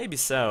silence. Maybe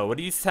so. What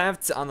do you have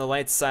on the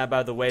light side,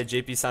 by the way?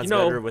 JP sounds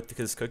better with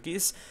his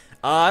cookies.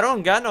 I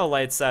don't got no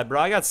light side,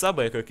 bro. I got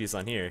Subway cookies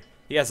on here.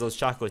 He has those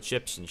chocolate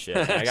chips and shit.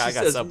 I got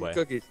Subway.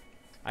 Cookies.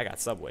 I got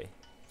Subway.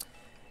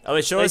 Oh,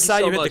 wait, show us how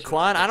you hit the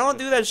Quan. I don't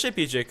do that shit,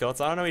 PJ Colts.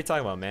 I don't know what you're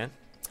talking about, man.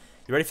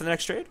 You ready for the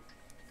next trade?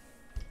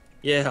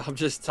 Yeah, I'm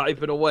just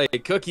typing away.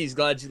 Cookies,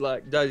 glad you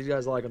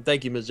guys like them.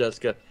 Thank you, Ms.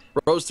 Jessica.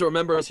 Rose to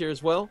remember us here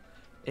as well.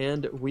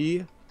 And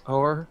we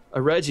are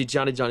a Reggie,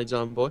 Johnny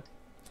John boy.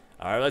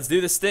 All right, let's do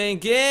this thing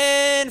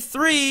in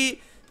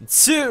 3,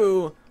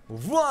 2,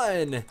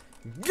 1,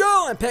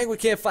 go! And Penguin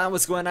can't find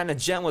what's going on. And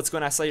Jen, what's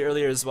going on? I saw you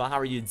earlier as well. How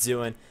are you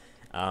doing?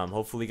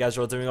 Hopefully you guys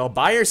are all doing well.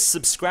 Buy your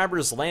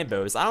subscribers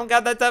Lambos. I don't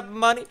got that type of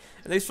money.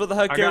 And thanks for the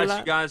hug,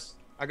 Caroline.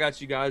 I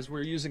got you guys.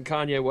 We're using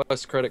Kanye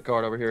West credit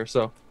card over here,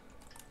 so.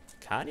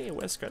 Kanye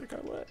West credit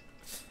card? What?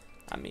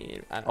 I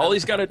mean, all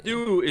he's got to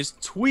do is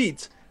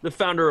tweet the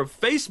founder of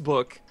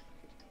Facebook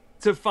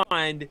to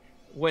find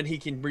when he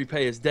can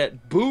repay his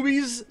debt.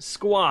 Boobies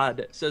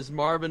Squad, says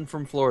Marvin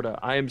from Florida.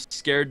 I am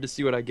scared to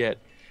see what I get.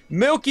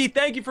 Milky,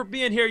 thank you for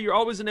being here. You're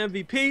always an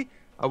MVP.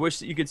 I wish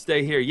that you could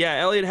stay here. Yeah,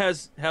 Elliot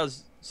has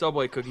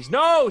Subway cookies.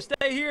 No,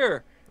 stay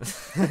here.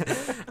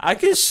 I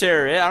can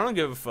share it. I don't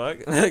give a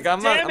fuck. Like,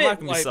 I'm not gonna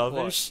be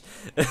selfish.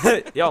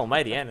 Yo,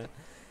 almighty Anna.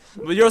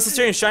 But you're also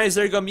sharing shinies.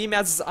 There you go. Meme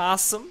ads is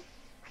awesome.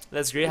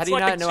 That's great. How do you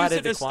not know how to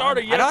decline?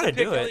 I know how to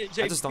do it.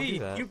 I just don't do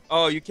that.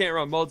 You can't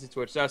run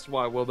multi-twitch. That's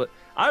why I will. But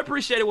I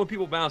appreciate it when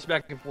people bounce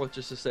back and forth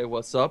just to say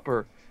what's up,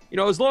 or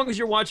as long as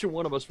you're watching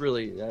one of us,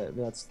 really,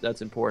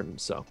 that's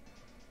important. So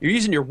you're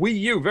using your Wii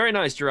U. Very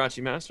nice,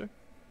 Jirachi Master.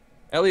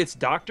 Elliot's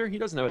doctor. He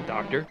doesn't have a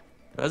doctor,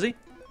 does he?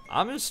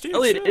 I'm a student.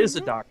 Elliot is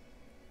a doctor.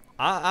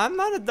 I'm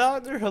not a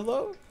doctor.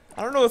 Hello.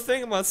 I don't know a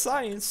thing about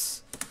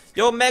science.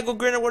 Yo, Mego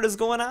Grinner, what is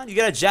going on? You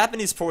got a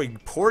Japanese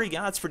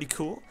Porygon. It's pretty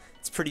cool.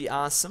 It's pretty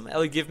awesome.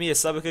 Ellie, give me a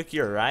sub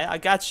cookie, alright? I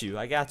got you.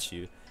 I got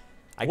you.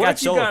 I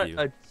got you. What if you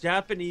got a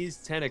Japanese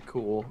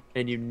Tentacool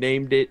and you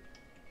named it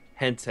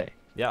Hente?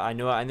 Yeah, I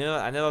knew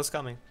that was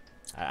coming.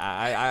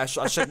 I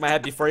shook my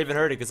head before I even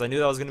heard it because I knew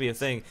that was gonna be a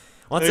thing.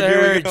 Once I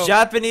heard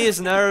Japanese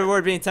and another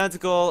word being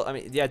tentacle,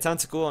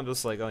 tentacle, I'm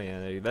just like, oh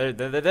yeah, there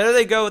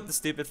they go with the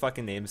stupid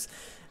fucking names.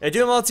 I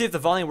do want to see if the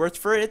volume worked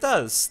for it. It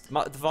does.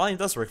 The volume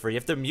does work for it. You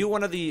have to mute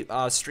one of the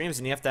streams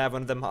and you have to have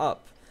one of them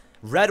up.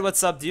 Red,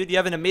 what's up, dude? You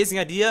have an amazing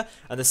idea.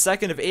 On the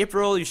 2nd of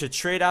April, you should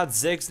trade out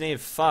Zig's name.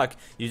 Fuck.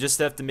 You just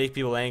have to make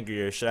people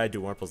angry, or should I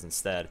do Wurmples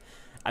instead?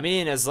 I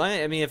mean,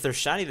 if they're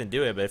shiny, then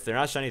do it. But if they're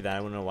not shiny, then I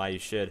don't know why you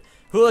should.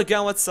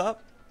 Hooligan, what's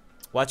up?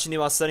 Watching you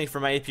while studying for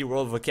my AP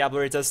World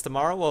Vocabulary test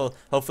tomorrow. Well,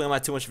 hopefully I'm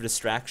not too much of a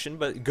distraction,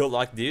 but good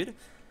luck, dude.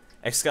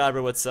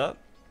 Excalibur, what's up?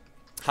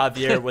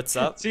 Javier, what's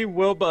up? See,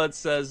 Wilbud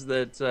says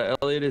that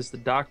Elliot is the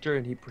doctor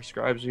and he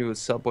prescribes you with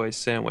Subway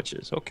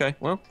sandwiches. Okay,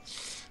 well,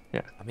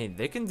 yeah. I mean,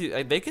 they can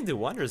do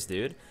wonders,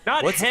 dude.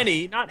 Not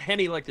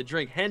Henny like the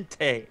drink.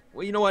 Hente.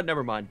 Well, you know what?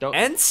 Never mind. Don't.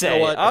 Entei. You know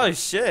what? Oh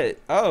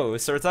shit. Oh,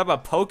 so we're talking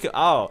about Poke.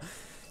 Oh,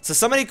 so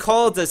somebody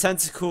called the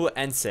tentacle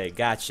Entei.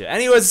 Gotcha.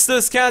 Anyways, let's do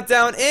this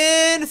countdown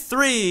in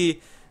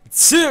 3,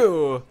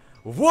 2,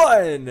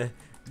 1.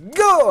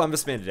 Go! I'm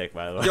just being a dick,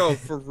 by the way. Yo,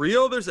 for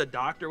real, there's a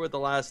doctor with the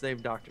last name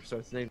Doctor, so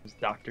his name is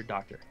Doctor.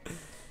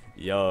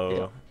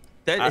 Yo.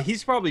 Yeah.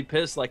 He's probably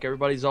pissed. Like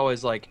everybody's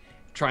always like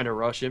trying to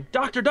rush him,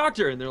 Doctor,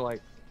 and they're like,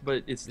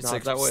 but it's not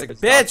like, that way. It's like,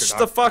 It's bitch,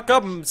 Doctor. the fuck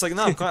up. It's like,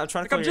 no, I'm trying to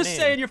Like, call I'm your just name.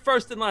 saying your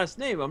first and last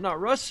name. I'm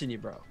not rushing you,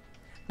 bro.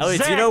 Elliot,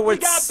 Zach, do you know we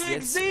what's... got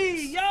Big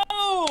Z,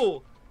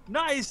 yo!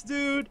 Nice,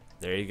 dude.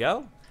 There you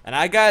go. And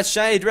I got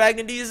Shiny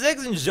Dragon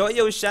D6. Enjoy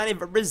your Shiny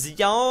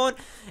Virizion.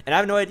 And I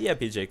have no idea,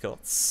 PJ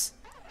Colts.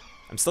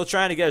 I'm still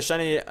trying to get a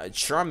Shiny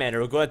Charmander.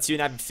 We'll go out to you,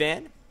 not a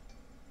fan.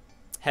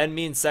 Head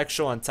means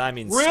sexual and time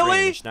means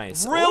strange.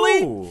 Nice.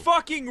 Really? Ooh.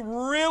 Fucking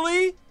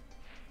really?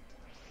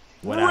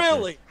 What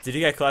Really? happened? Did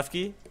you get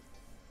Klefki?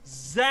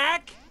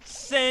 Zach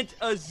sent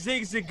a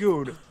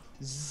Zigzagoon.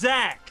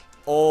 Zach.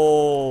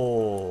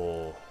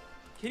 Oh.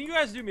 Can you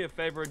guys do me a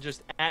favor and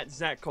just at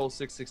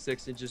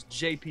ZachCole666 and just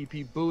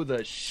JPP boo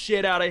the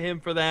shit out of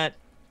him for that?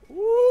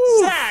 Woo.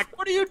 Zach,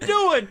 what are you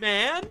doing,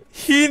 man?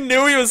 He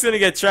knew he was gonna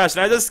get trashed,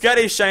 and I just got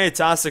a Shiny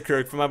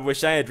Toxicroak from my boy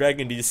Shiny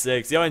Dragon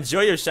D6. Yo,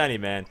 enjoy your Shiny,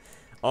 man.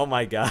 Oh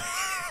my god.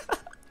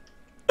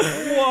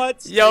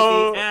 What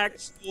Yo, in the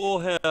actual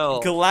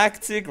hell?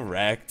 Galactic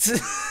wrecked.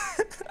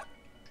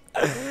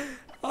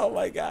 Oh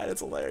my god,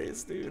 it's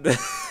hilarious, dude.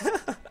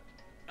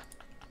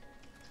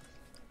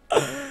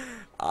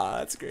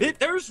 That's great.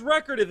 There's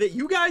record of it.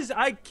 You guys,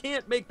 I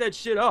can't make that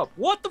shit up.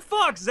 What the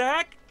fuck,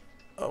 Zach?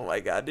 Oh my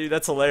god, dude,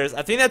 that's hilarious.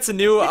 I think that's a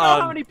new You know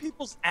how many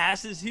people's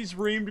asses he's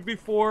reamed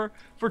before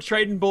for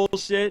trading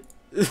bullshit?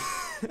 This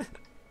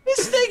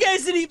thing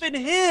isn't even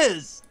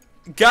his.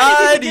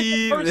 God,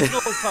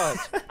 Personal touch.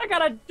 I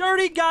got a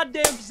dirty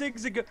goddamn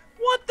zigzag.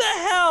 What the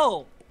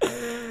hell?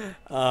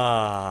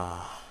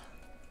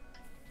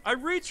 I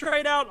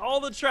retrade out all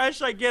the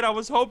trash I get. I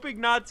was hoping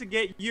not to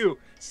get you.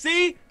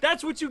 See?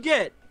 That's what you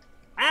get.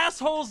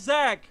 Asshole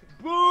Zach.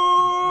 Boo!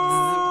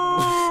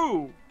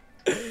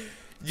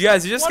 You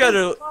guys, you just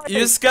gotta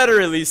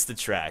release the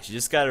trash. You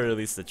just gotta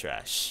release the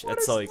trash.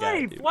 That's all you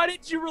gotta do. Why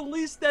didn't you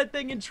release that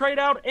thing and trade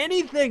out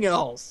anything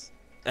else?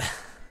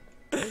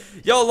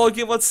 Yo,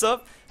 Loki, what's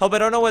up? Hope I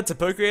don't know what to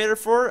poke creator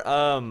for.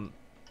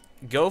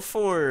 Go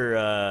for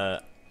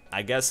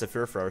I guess a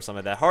Furfur or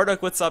something like that.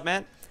 Hardock, what's up,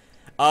 man?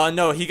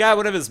 No, he got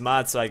one of his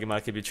mods, so I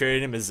could be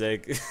trading him a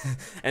Zig.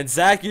 And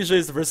Zach usually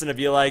is the person to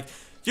be like,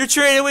 "You're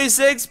trading away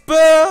Zigs,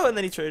 boo!" And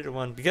then he traded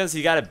one because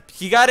he got it,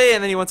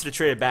 and then he wanted to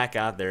trade it back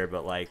out there.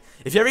 But like,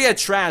 if you ever get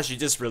trash, you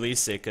just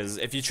release it, because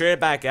if you trade it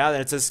back out,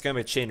 then it's just gonna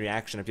be a chain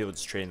reaction of people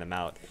just trading them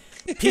out.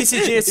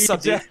 PCG is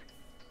something.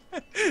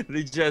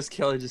 The Jess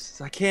Kelly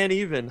just, I can't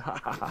even.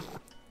 That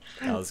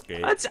was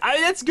great.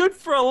 That's good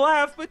for a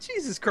laugh, but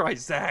Jesus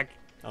Christ, Zach.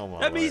 Oh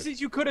my That means Lord.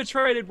 that you could have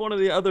traded one of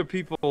the other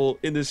people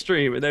in the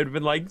stream, and they'd have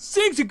been like,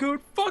 "Zigzagoon,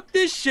 fuck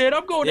this shit.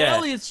 I'm going to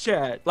Elliot's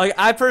chat." Like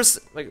I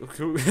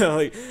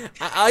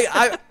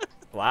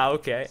wow,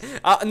 okay.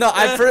 No,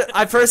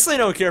 I personally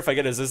don't care if I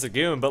get a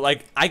Zigzagoon, but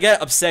like I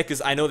get upset because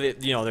I know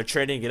that they're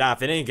trading it off.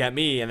 They didn't get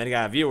me, and then they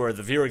got a viewer.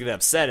 The viewer get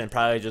upset and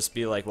probably just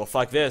be like, "Well,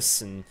 fuck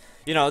this," and.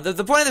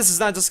 The point of this is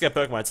not just to get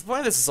Pokemon. The point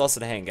of this is also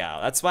to hang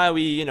out. That's why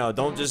we,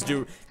 don't just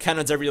do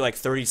countdowns every,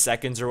 30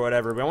 seconds or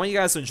whatever. But I want you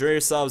guys to enjoy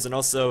yourselves and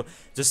also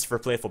just for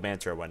playful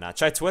banter or whatnot.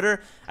 Try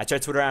Twitter. I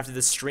tried Twitter after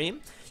this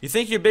stream. You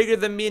think you're bigger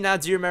than me? Now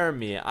do you remember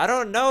me? I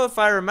don't know if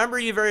I remember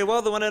you very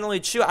well, the one and only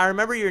Chew. I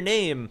remember your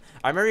name.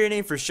 I remember your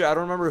name for sure. I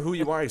don't remember who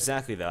you are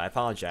exactly, though. I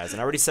apologize. And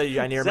I already said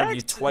I remember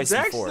you twice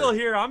Zach's before. still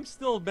here. I'm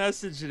still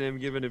messaging him,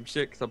 giving him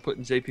shit because I'm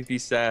putting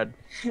JPP sad.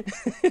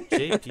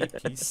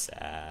 JPP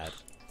sad.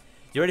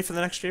 You ready for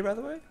the next stream, by the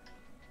way?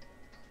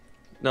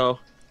 No.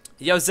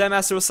 Yo,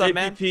 Zenmaster, what's up,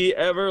 man? JPP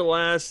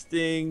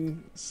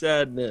everlasting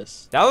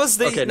sadness. That was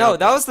the Okay, that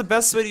was the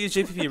best way to use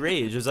JPP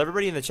Rage. Was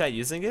everybody in the chat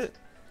using it?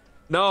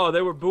 No,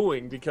 they were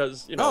booing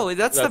because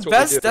that's the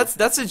best.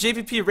 That's a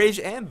JPP Rage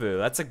and boo.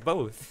 That's like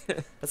both.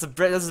 that's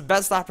the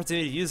best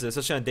opportunity to use it,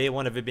 especially on day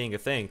one of it being a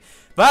thing.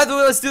 By the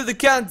way, let's do the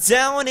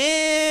countdown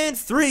in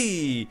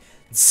 3,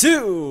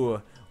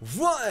 2,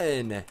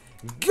 1.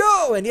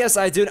 Go! And yes,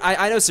 I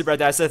know, Super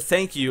Dad. I said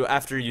thank you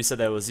after you said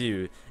that was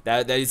you.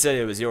 That you said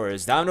it was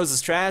yours. Domino's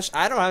is trash.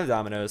 I don't have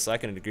Domino's, so I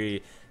can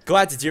agree.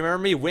 Glad to. Do you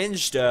remember me?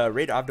 Winged,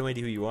 Raid. I have no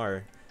idea who you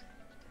are.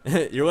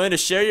 You're willing to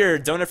share your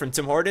donut from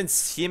Tim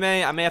Hortons? I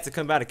may have to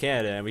come back to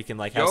Canada and we can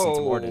like have some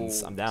Tim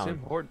Hortons. I'm down. Tim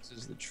Hortons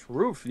is the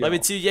truth. Yo. Love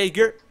it too,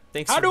 Jaeger.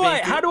 Thanks. How do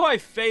I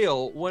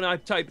fail when I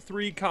type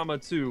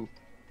 3,2?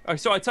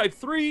 So I type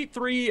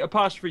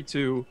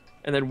 3,3'2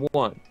 and then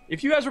 1.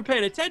 If you guys were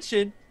paying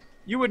attention,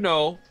 you would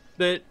know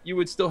that you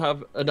would still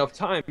have enough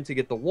time to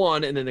get the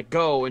 1 and then to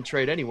go and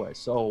trade anyway.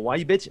 So why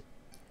you bitching?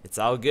 It's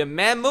all good,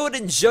 man. Mood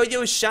enjoy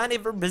your shiny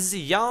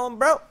Virizion,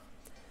 bro.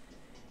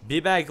 Be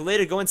back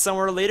later, going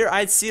somewhere later.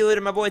 I'd see you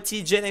later, my boy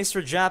TJ. Thanks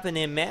for dropping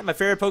in, man. My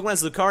favorite Pokemon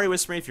is Lucario.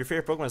 Whisper me if your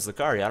favorite Pokemon is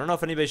Lucario. I don't know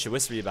if anybody should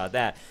whisper you about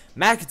that.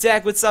 Mac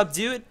Attack, what's up,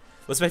 dude?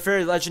 What's my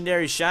favorite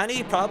legendary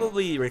shiny?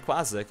 Probably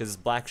Rayquaza, because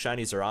black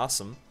shinies are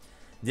awesome.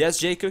 Yes,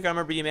 J Cook, I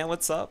remember you, man.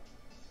 What's up?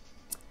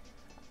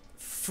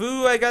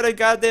 Foo, I got a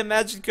goddamn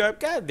Magikarp.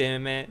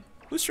 Goddamn, man.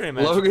 Who's trading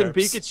Magikarps? Logan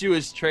Pikachu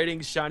is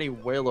trading shiny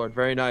Wailord.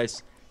 Very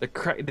nice. The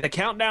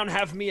countdown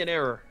have me in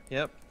error.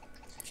 Yep.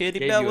 Katie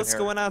Bell, what's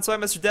going on? Sorry,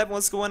 Mr. Devin,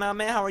 what's going on,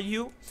 man? How are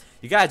you?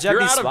 You got a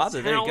Japanese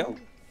Swablu. There you go.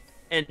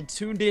 And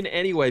tuned in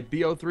anyway.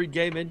 BO3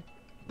 Gaming.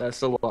 That's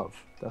the love.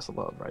 That's the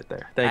love right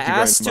there. Thank you very much.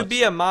 I asked to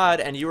be a mod,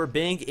 and you were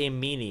being a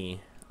meanie.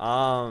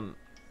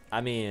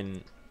 I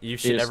mean, you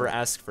should never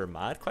ask for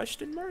mod?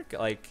 Question mark.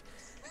 Like,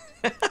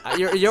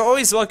 you're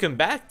always welcome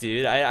back,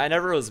 dude. I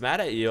never was mad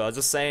at you. I was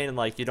just saying,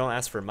 like, you don't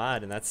ask for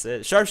mod, and that's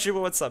it. Sharpshooter,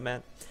 what's up,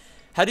 man?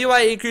 How do I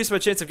increase my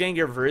chance of getting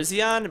your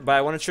Virizion?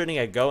 By one trading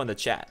a go in the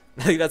chat.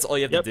 Like, that's all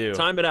you have to do.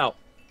 Time it out.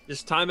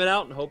 Just time it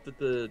out and hope that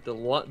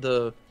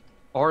the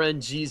RN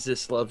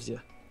Jesus loves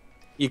you.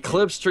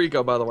 Eclipse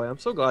Trico, by the way. I'm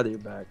so glad that you're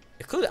back.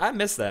 I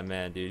miss that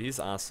man, dude. He's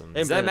awesome.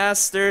 Hey,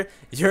 Zenmaster,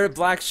 you're a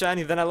black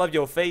shiny. Then I love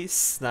your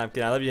face. Nah, I'm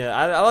kidding. I love you.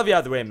 I love you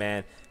out the way,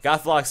 man.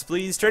 Gothlox,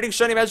 please. Trading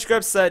shiny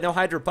Magikarps. No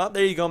Hydro Pump.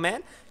 There you go,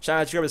 man.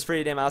 Shiny Magikarp is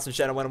pretty damn awesome.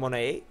 Shadow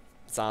 1188.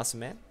 It's awesome,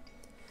 man.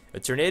 A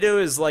tornado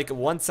is like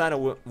one sign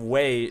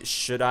away.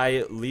 Should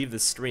I leave the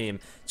stream?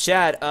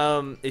 Chad,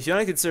 if you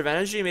want to conserve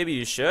energy, maybe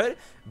you should.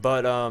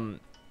 But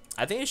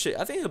I think you should.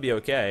 I think it'll be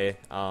okay.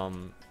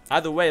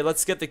 Either way,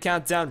 let's get the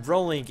countdown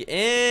rolling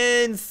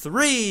in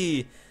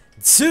 3,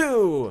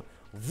 2,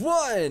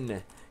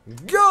 1,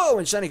 go!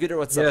 And Shiny Gooder,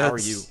 what's up? How are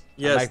you?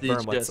 Yes,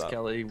 yes,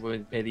 Kelly.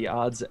 May the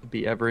odds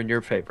be ever in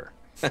your favor.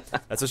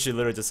 That's what she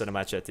literally just said in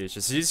my chat too.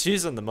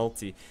 She's on the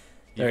multi.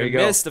 There you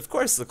go. Missed, of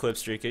course, the clip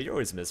streaker. You're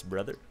always missed,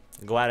 brother.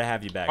 I'm glad to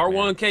have you back.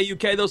 R1K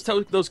UK,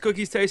 those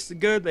cookies tasted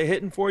good. They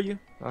hitting for you?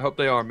 I hope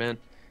they are, man.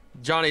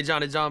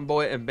 John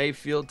Boy, and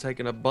Mayfield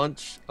taking a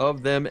bunch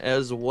of them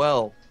as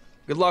well.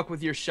 Good luck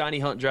with your shiny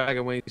hunt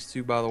dragon wings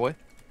too, by the way.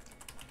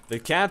 The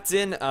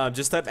captain,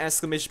 just type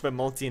exclamation point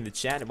multi in the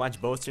chat and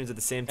watch both streams at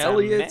the same time.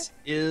 Elliot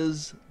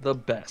is the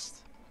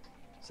best,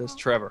 says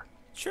Trevor.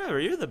 Trevor,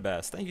 you're the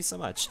best. Thank you so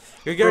much.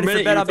 You're getting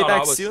ready for bed. I'll be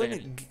back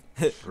soon.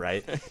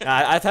 Right.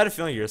 I've had a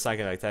feeling you're not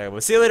gonna like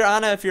we'll see you later,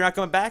 Anna, if you're not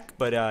coming back.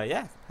 But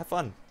yeah, have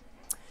fun.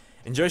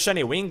 Enjoy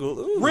shiny Wingull.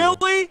 Ooh.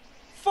 Really?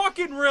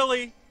 Fucking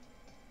really?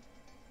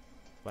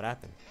 What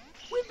happened?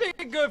 We've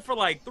been good for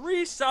like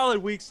 3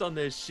 solid weeks on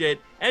this shit,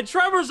 and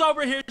Trevor's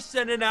over here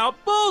sending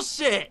out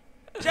bullshit.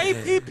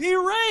 JPP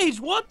Rage,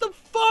 what the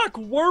fuck,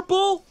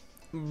 Wurple?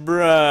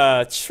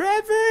 Bruh,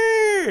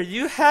 Trevor,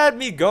 you had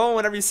me going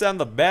whenever you said I'm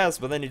the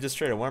best, but then you just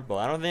traded Wurple.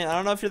 I don't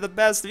know if you're the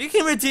best. You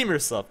can redeem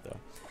yourself though.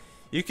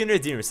 You can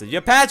redeem yourself. Yo,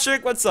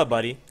 Patrick, what's up,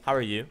 buddy? How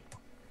are you?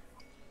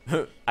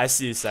 I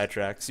see you,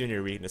 Sidetrack. See you in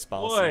your weakness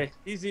policy. Boy,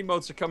 these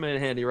emotes are coming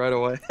in handy right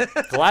away.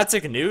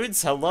 Galactic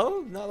Nudes?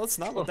 Hello? No, that's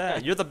not with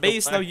that. You're the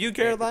base. No, you,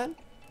 Caroline.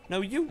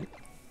 No, you.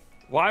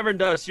 Wyvern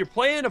Dust, you're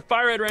playing a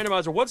Fire Red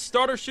Randomizer. What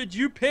starter should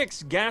you pick,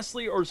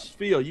 Ghastly or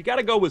Spheal? You got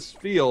to go with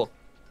Spheal,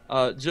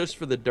 just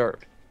for the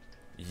derp.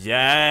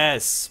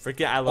 Yes.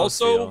 Freaking, I love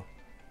Spheal.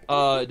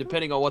 Also,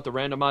 depending on what the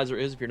randomizer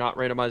is, if you're not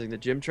randomizing the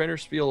gym trainer,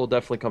 Spheal will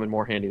definitely come in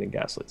more handy than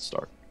Ghastly to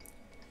start.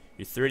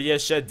 Your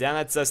 30s shut down.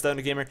 That's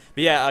Stone Gamer.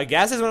 But yeah,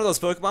 Ghastly is one of those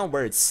Pokemon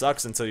where it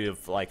sucks until you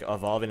like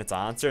evolve into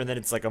Haunter, and then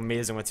it's like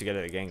amazing once you get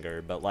it at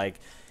Gengar. But like,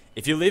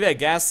 if you leave it at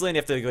Ghastly and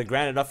you have to like,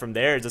 grind it up from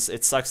there,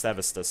 it sucks to have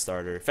a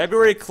starter.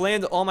 February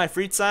claimed all my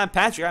free time.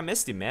 Patrick, I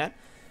missed you, man.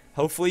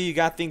 Hopefully you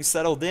got things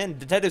settled in.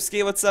 Detective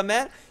Ski, what's up,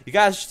 man? You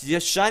got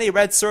your shiny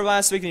red sword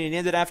last week and you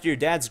named it after your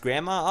dad's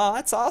grandma. Oh,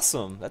 that's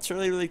awesome. That's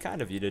really, really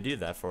kind of you to do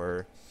that for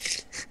her.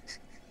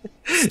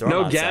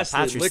 No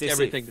Ghastly, lick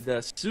everything to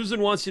death.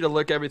 Susan wants you to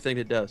lick everything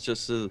to death,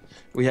 just so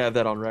we have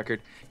that on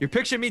record. You're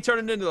picturing me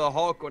turning into the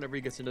Hulk whenever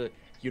he gets into it.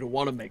 You don't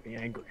want to make me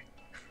angry.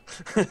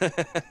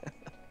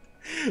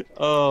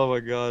 Oh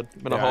my god.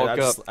 I'm gonna Hulk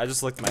up. I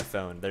just looked at my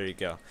phone. There you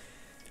go.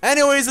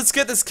 Anyways, let's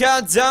get this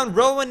countdown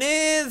rolling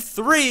in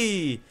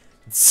 3,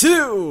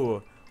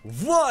 2,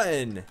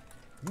 1,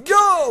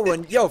 go!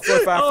 And yo,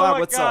 455,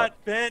 what's God. up?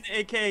 Ben,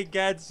 aka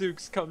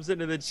Gadzooks, comes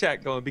into the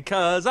chat going,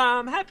 because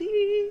I'm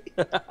happy.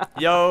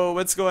 Yo,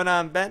 what's going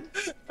on, Ben?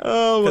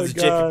 Oh my god.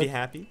 Because JPP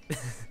happy?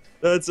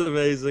 That's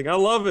amazing. I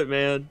love it,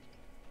 man.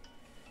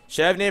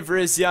 Should I have named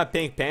Virizion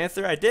Pink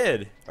Panther? I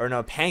did. Or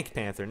no, Pink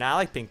Panther. Nah, I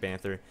like Pink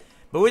Panther.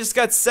 But we just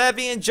got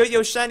Savvy and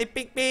Jojo Shiny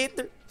Pink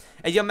Panther.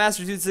 Hey, yo,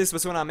 Master 26,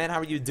 what's going on, man? How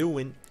are you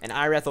doing? And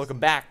Irath, welcome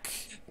back.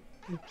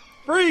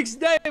 Freaks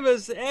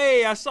Davis.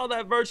 Hey, I saw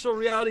that virtual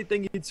reality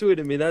thing you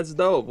tweeted me. That's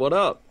dope. What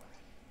up?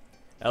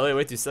 Elliot,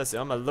 wait, you sassy.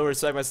 I'm a lower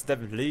side my step,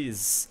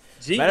 please.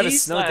 GE Might have a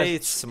snow day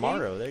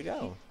tomorrow. There you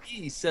go.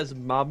 He says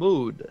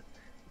Mahmood.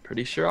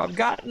 Pretty sure I've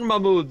gotten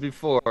Mahmood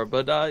before,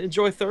 but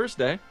enjoy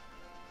Thursday.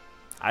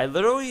 I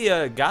literally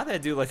got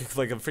that dude like a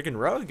freaking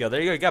row ago.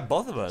 There you go. You got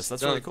both of us.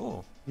 That's really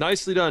cool.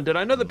 Nicely done. Did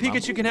I know that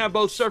Pikachu can have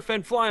both surf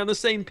and fly on the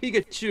same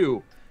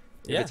Pikachu?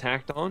 Yeah. If it's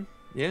hacked on?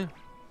 Yeah.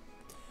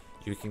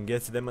 You can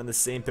get to them on the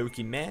same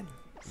Pokemon.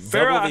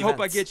 Farrah, I hope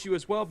I get you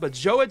as well, but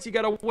Joet, you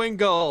got a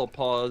Wingull.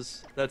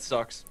 Pause. That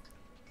sucks.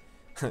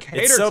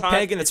 It's so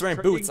pagan, it's wearing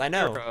boots, I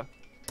know.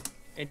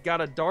 And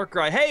got a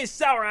Darkrai. Hey,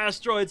 Sour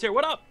Asteroids here.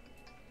 What up?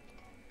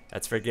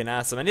 That's freaking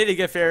awesome. I need to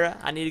get Farrah.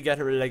 I need to get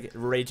her like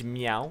Rage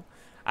Meow.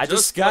 I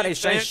just got a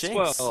shiny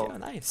Shinx. Well. Yeah,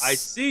 nice. I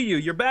see you.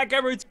 You're back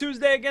every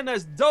Tuesday again.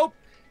 That's dope.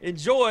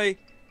 Enjoy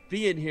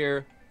being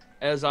here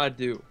as I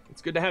do.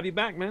 It's good to have you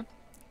back, man.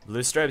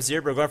 Blue Stripe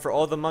Zebra going for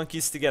all the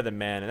monkeys together,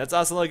 man. And that's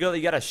awesome. Look,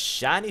 you got a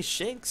shiny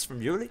Shinx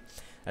from Yuri.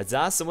 That's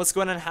awesome. What's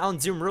going on,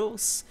 Houndoom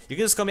Rules? You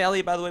can just call me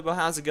Elliot, by the way, but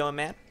how's it going,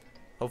 man?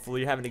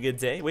 Hopefully you're having a good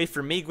day. Wait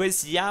for me,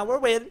 Gwiz. Yeah, we're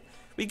waiting.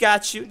 We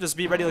got you. Just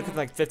be ready looking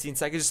like 15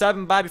 seconds. Just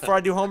stopping by before I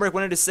do homework.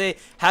 Wanted to say,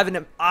 having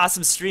an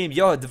awesome stream.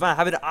 Yo, Devon,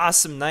 having an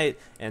awesome night.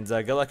 And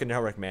good luck in your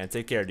homework, man.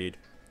 Take care, dude.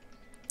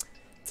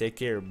 Take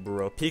care,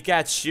 bro.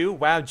 Pikachu.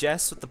 Wow,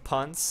 Jess with the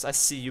puns. I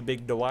see you,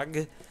 big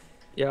dog.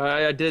 Yeah,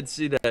 I did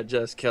see that,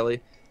 Jess Kelly.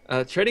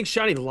 Trading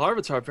shiny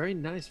Larvitar. Very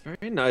nice,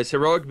 very nice.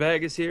 Heroic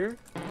Bag is here.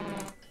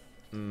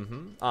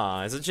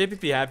 Is it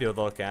JPP happy with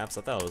all caps?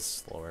 I thought it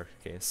was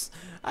lowercase.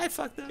 I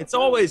fucked up. It's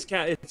always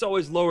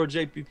lower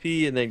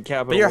JPP and then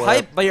capital.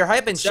 But your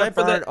hype and Stripe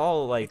aren't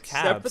all like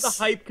caps. Except for the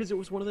hype, because it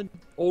was one of the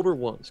older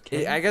ones.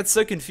 I got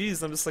so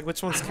confused. I'm just like,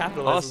 which one's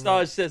capitalized?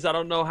 Hostage says, I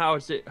don't know how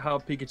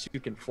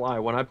Pikachu can fly.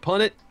 When I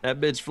punt it,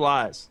 that bitch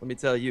flies. Let me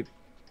tell you.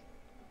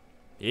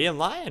 He ain't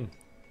lying.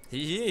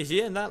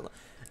 He ain't not.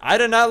 I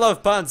do not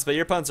love punts, but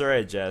your punts are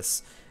right,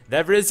 Jess.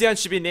 That Virizion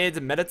should be named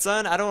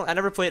Mediton. I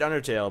never played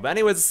Undertale. But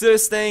anyways, let's do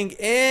this thing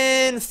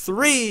in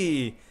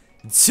 3,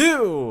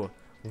 2,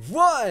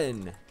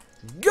 1,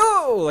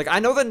 go! Like, I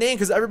know the name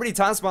because everybody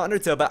talks about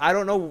Undertale, but I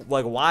don't know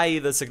like why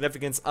the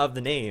significance of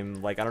the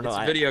name. Like, I don't know. It's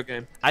a video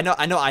game. I know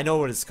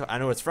what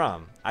it's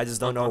from. I just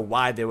don't know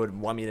why they would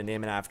want me to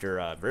name it after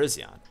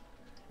Virizion,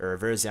 or a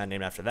Virizion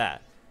named after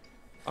that.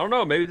 I don't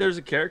know. Maybe there's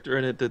a character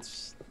in it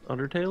that's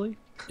Undertale-y?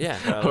 Yeah.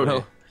 I don't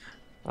know.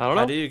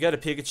 How do you get a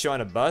Pikachu on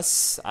a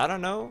bus? I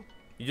don't know.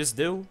 You just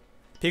do.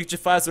 Pikachu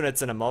flies when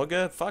it's an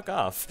Emolga? Fuck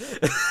off.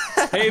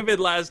 David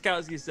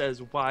Laskowski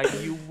says, why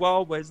you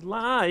always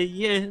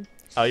lying?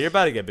 Oh, you're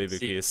about to get Boo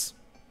Keys.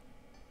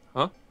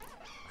 Huh?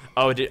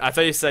 Oh, dude, I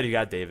thought you said you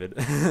got David.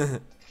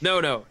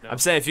 No. I'm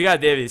saying if you got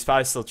David, he's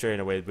probably still trading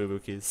away Boo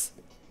Keys.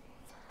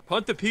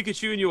 Punt the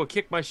Pikachu and you will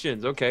kick my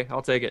shins. Okay,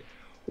 I'll take it.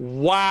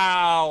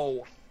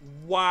 Wow.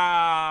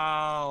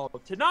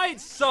 Tonight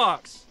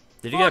sucks.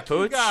 Did you get a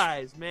Pooch? You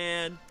guys,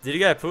 man. Did you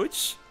get a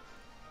Pooch?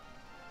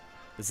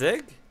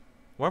 Zig?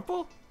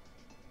 Wurmple?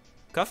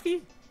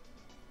 Kufki?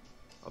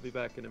 I'll be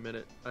back in a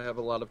minute. I have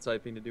a lot of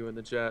typing to do in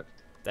the chat.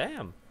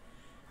 Damn.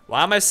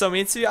 Why am I so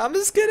mean to you? I'm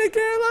just kidding,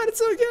 Caroline.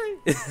 It's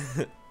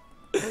okay.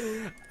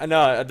 I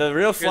know, the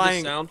real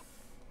flying... You hear the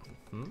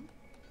sound?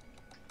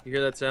 You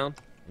hear that sound?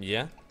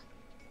 Yeah.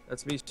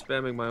 That's me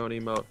spamming my own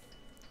emote.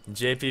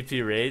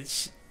 JPP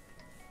Rage?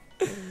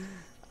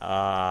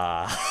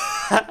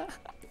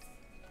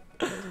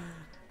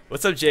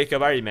 What's up,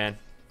 Jacob? How are you, man?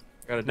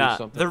 Gotta do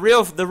something. The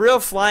real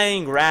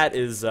flying rat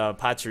is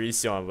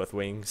Pachirision with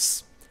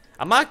wings.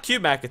 I'm not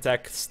cute,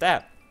 Macatech.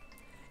 Stat.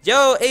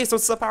 Yo, Ace,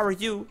 what's up? How are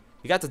you?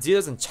 You got the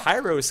deals and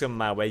Chiros coming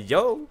my way.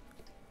 Yo.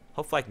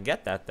 Hopefully I can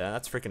get that then.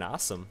 That's freaking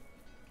awesome.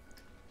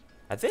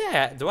 I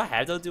think do I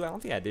have those? I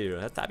don't think I do.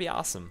 That'd be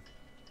awesome.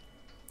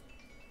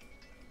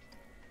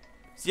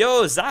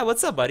 Yo, Zai,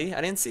 what's up, buddy? I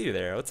didn't see you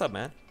there. What's up,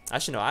 man?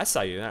 Actually, no, I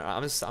saw you.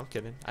 I'm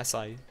kidding. I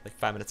saw you like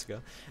 5 minutes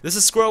ago. This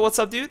is Squirrel. What's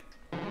up, dude?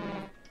 I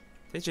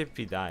think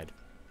JP died.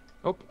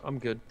 Oh, I'm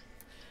good.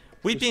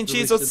 Weeping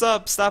Cheese, what's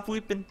up? Stop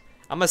weeping.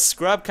 I'm a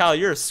scrub, Kyle.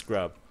 You're a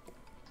scrub.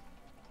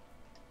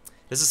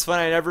 This is fun.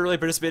 I never really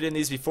participated in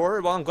these before.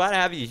 Well, I'm glad to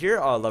have you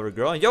here, lover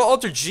girl. Yo,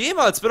 Ultra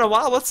Gmo, it's been a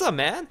while. What's up,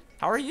 man?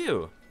 How are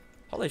you?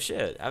 Holy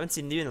shit, I haven't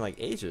seen you in like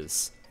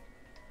ages.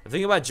 I'm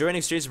thinking about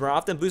joining streams more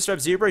often. Blue Stripe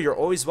Zebra, you're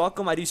always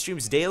welcome. I do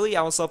streams daily.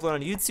 I also upload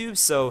on YouTube,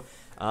 so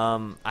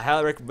I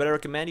highly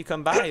recommend you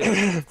come by.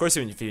 Of course,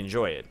 if you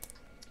enjoy it.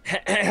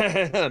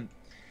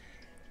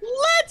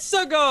 Let's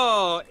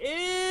go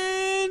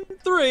in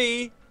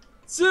 3,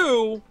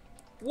 2,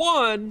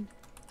 1,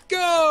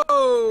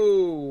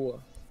 go!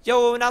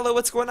 Yo, Nalo,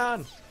 what's going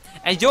on?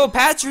 And yo,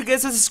 Patrick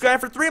gets a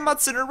subscribe for 3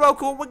 months in a row.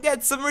 Cool, we'll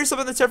get some more stuff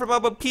on the chat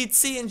from Pete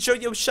C. Enjoy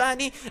your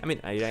shiny. I mean,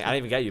 I didn't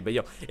even get you, but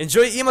yo,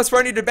 enjoy emotes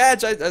for your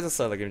badge. I just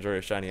said like enjoy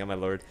your shiny. Oh my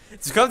lord.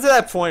 To come to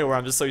that point where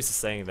I'm just so used to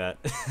saying that.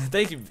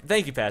 Thank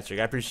you, Patrick.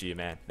 I appreciate you,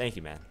 man. Thank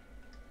you, man.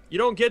 You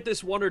don't get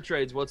this Wonder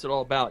Trades. What's it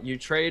all about? You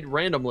trade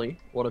randomly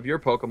one of your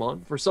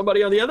Pokemon for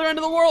somebody on the other end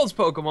of the world's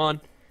Pokemon,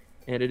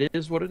 and it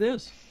is what it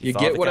is. You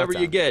Follow get the whatever you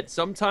countdown. get.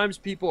 Sometimes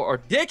people are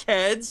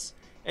dickheads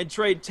and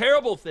trade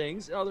terrible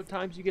things. Other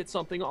times you get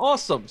something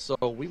awesome. So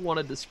we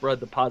wanted to spread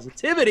the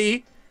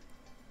positivity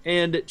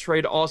and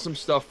trade awesome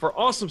stuff for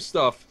awesome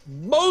stuff.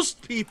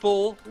 Most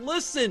people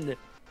listen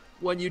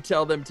when you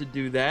tell them to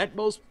do that.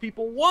 Most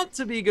people want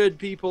to be good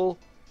people.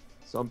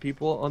 Some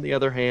people, on the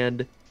other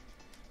hand,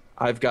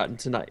 I've gotten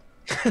tonight.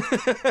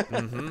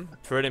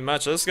 Pretty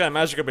much. I just got a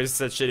magic but he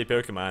said shitty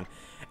Pokemon.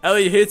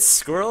 Elliot hates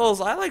squirrels.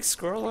 I like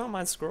squirrels. I don't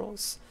mind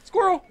squirrels.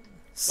 Squirrel.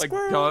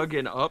 Squirrel. Like Doug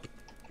and Up.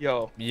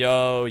 Yo.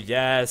 Yo,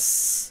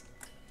 yes.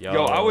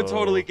 Yo, I would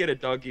totally get a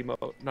Doug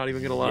emote. Not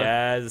even gonna lie.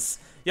 Yes.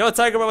 Yo,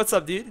 Tiger, what's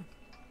up, dude?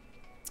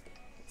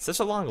 Such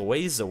a long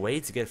ways away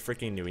to get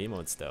freaking new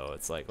emotes, though.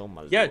 It's like, oh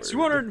my Yeah, lord.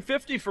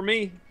 250 for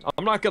me.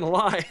 I'm not gonna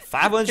lie.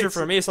 500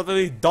 for me, something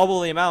like double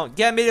the amount.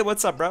 Yeah, made it.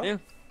 What's up, bro? Yeah.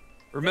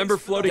 Remember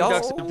Thanks, floating yo.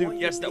 ducks and dude?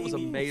 Yes, that was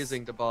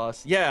amazing to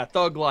boss. Yeah,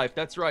 Thug Life.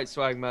 That's right,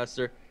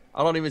 Swagmaster.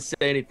 I don't even say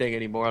anything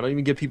anymore. I don't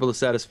even give people the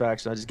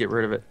satisfaction. I just get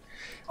rid of it.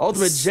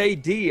 Ultimate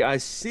JD, I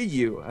see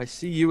you. I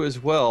see you as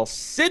well.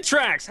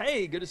 Citrax,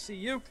 hey, good to see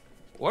you.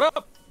 What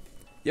up?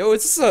 Yo,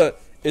 is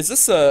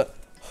this a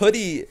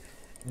hoodie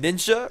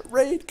ninja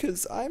raid?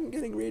 Cause I'm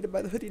getting raided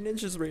by the hoodie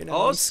ninjas right now.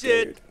 Oh, I'm shit.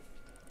 scared.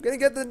 I'm gonna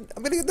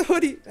get the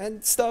hoodie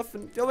and stuff,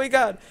 and oh my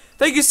god.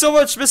 Thank you so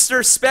much,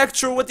 Mr.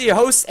 Spectral, with the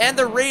host and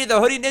the raid, the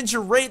hoodie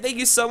ninja raid. Thank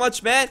you so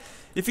much, man.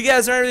 If you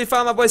guys aren't really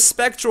following my boy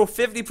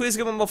Spectral50, please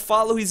give him a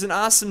follow. He's an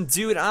awesome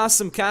dude,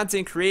 awesome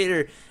content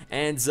creator.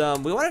 And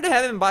we wanted to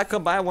have him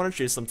come by one or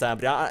two sometime,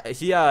 but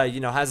he you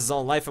know, has his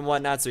own life and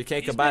whatnot, so he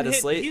can't come by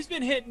this late. He's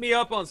been hitting me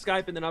up on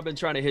Skype, and then I've been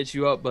trying to hit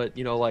you up, but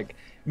you know, like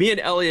me and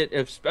Elliot,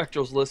 if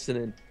Spectral's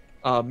listening,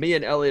 me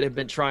and Elliot have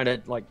been trying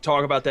to like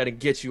talk about that and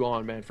get you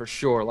on, man, for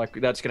sure. Like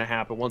that's gonna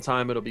happen. One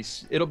time it'll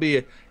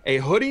be a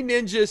hoodie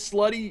ninja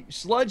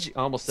sludgy. I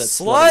almost said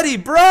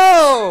slutty,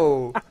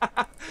 bro.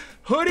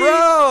 Hoodie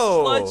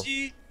Bro.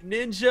 sludgy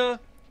ninja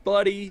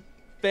buddy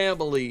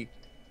family.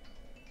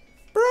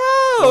 Bro,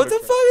 what the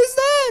fuck is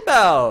that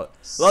about?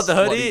 Love the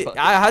hoodie. Slutty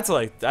I had to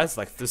like, that's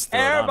like this.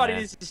 Everybody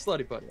needs a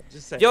slutty buddy.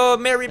 Just saying. Yo,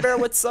 Mary Bear,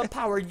 what's up?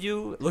 How are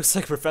you? Looks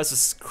like Professor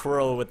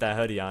Squirrel with that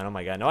hoodie on. Oh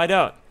my god, no, I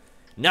don't.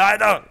 No, I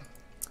don't.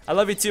 I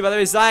love you too, by the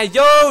way, Zion.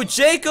 Yo,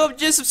 Jacob,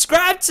 just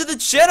subscribe to the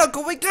channel.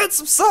 Go and get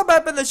some sub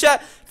up in the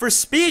chat for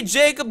Speed.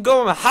 Jacob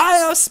going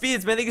high on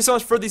speeds, man. Thank you so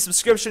much for the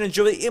subscription.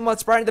 Enjoy the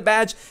emotes, Brian the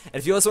badge. And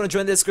if you also want to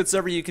join the Discord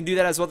server, you can do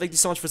that as well. Thank you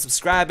so much for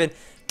subscribing.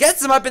 Get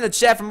some up in the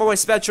chat from my boy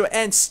Spectral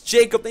and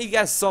Jacob. Thank you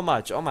guys so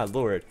much. Oh my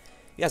lord,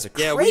 you guys are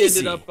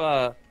crazy.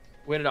 Yeah,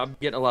 we ended up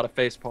getting a lot of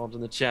face palms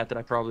in the chat that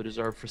I probably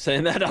deserved for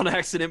saying that on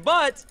accident.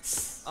 But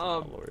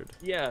Lord.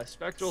 yeah,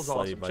 Spectral's Slutty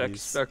awesome. buddies. Check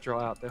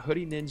Spectral out. The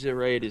Hoodie Ninja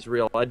raid is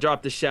real. I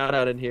dropped a shout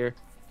out in here,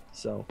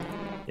 so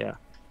yeah,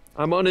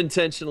 I'm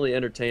unintentionally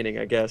entertaining,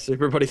 I guess.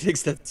 Everybody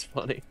thinks that's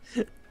funny.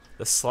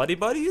 The slutty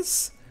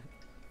buddies,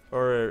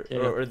 or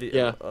the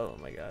yeah. Oh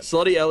my god.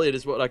 Slutty Elliot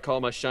is what I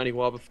call my shiny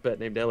Wobbuffet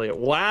named Elliot.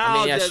 Wow. I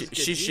mean, yeah,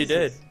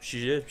 Des,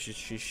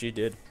 she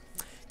did.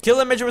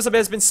 Killer Major, what's up?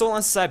 It's been so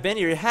long since I've been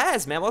here. It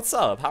has, man. What's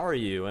up? How are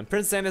you? And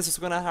Prince Samus, what's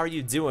going on? How are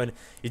you doing?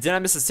 You did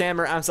not miss a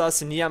Tamer. I'm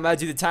Sauce, and yeah, I'm about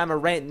to do the timer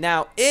right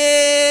now.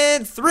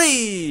 In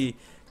 3,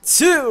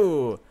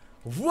 2,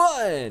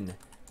 1,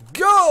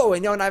 go!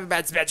 And yo, and I have a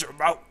bad special,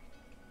 bro.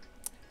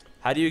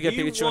 How do you get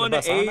Pikachu in the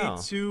bus? I don't know.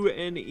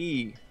 A2 and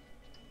E.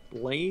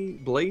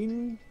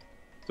 Blaine?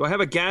 Do I have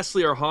a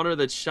Ghastly or Haunter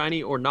that's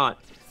shiny or not?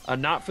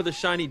 Not for the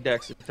shiny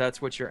decks, if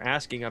that's what you're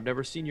asking. I've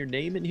never seen your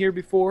name in here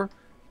before.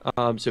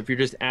 So if you're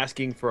just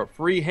asking for a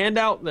free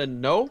handout,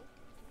 then no.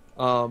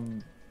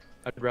 I'd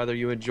rather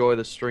you enjoy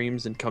the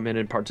streams and come in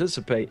and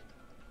participate.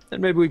 Then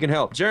maybe we can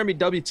help. Jeremy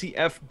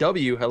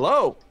WTFW,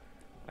 hello.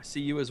 I see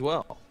you as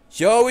well.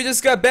 Yo, we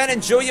just got Ben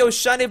and Joyo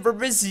Shiny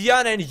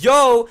Virizion, and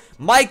yo,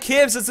 Mike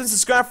Hibbs has been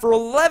subscribed for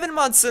 11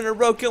 months in a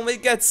row. Can we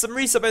get some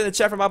resub in the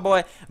chat for my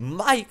boy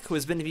Mike, who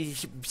has been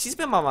he's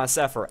been by my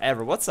side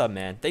forever. What's up,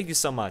 man? Thank you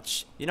so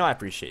much. You know I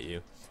appreciate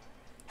you.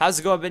 How's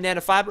it going,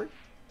 Banana Fiber?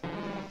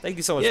 Thank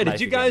you so much. Yeah, Mike,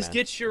 did you again, guys man.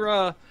 get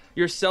your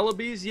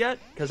Celebies yet?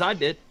 Cause I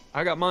did.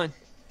 I got mine.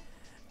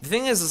 The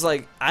thing is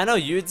like, I know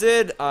you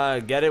did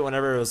get it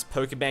whenever it was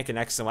Pokebank and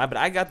X and Y, but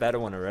I got that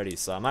one already,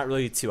 so I'm not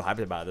really too hyped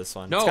about this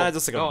one. No, it's kind of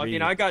just like I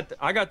mean I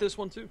got this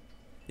one too.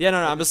 Yeah, no,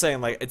 I'm just saying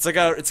like it's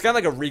kind of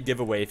like a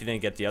re-giveaway. If you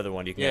didn't get the other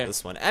one, you can get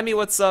this one. Emmy,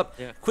 what's up?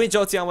 Yeah. Queen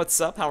Jolteon,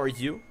 what's up? How are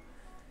you?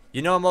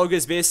 You know, Moga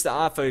is based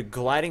off a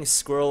gliding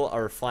squirrel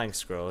or a flying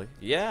squirrel.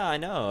 Yeah, I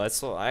know.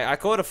 That's what, I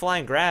call it a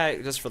flying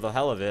grag just for the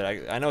hell of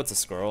it. I know it's a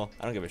squirrel.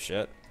 I don't give a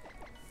shit.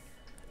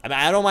 I mean,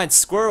 I don't mind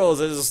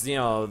squirrels. It's just, you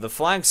know, the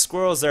flying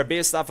squirrels that are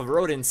based off of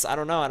rodents. I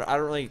don't know. I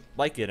don't really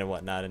like it and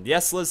whatnot. And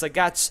yes, Liz, I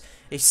got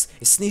a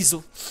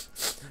Sneasel.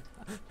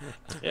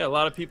 Yeah, a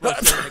lot of people are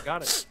saying I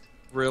got it.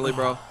 Really,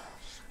 bro?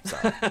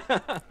 Sorry.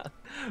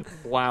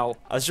 Wow.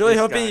 I was really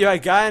This hoping guy. you had a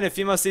guy and a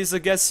female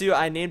Sneasel guess you.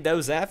 I named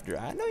those after.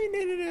 I know you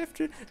named it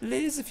after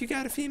Liz if you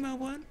got a female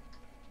one.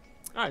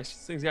 Nice.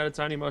 This thing's got a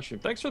tiny mushroom.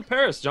 Thanks for the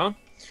Paris, John.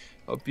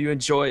 Hope you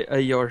enjoy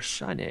your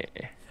shiny.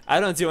 I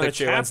don't do want The to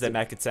trade Wednesday captain.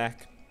 Mac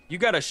Attack. You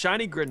got a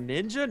shiny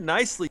Greninja?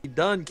 Nicely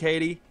done,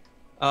 Katie.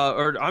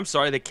 Or I'm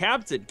sorry, the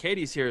captain.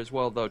 Katie's here as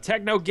well, though.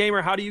 Techno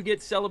Gamer, how do you get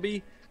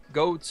Celebi?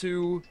 Go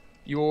to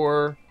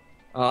your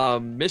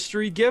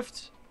mystery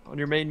gift on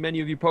your main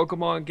menu of your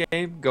Pokemon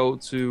game. Go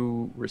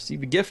to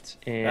receive a gift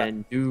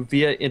and do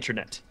via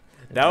internet.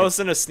 That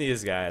wasn't a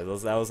sneeze,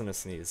 guys. That wasn't a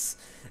sneeze.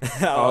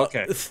 Oh,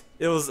 okay.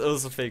 It was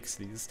a fake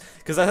sneeze.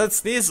 Because I had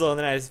Sneasel and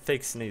then I had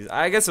fake sneeze.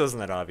 I guess it wasn't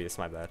that obvious.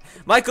 My bad.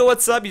 Michael,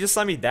 what's up? You just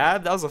saw me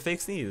dab? That was a fake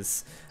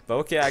sneeze. But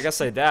okay, I guess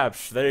I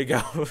dabbed. There you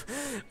go.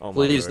 Oh,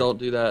 Please don't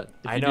do that.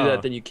 If you do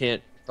that, then you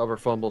can't cover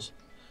fumbles.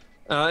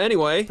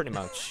 Anyway. Pretty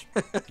much.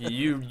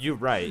 You're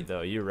right,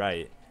 though. You're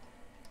right.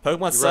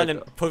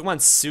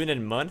 Pokemon Soon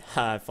and Mun.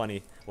 Ha,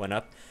 funny. Went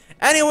up.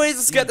 Anyways,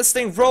 let's get this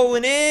thing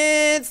rolling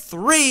in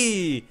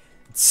 3,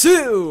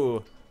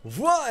 2,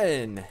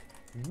 1.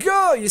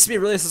 Go! You used to be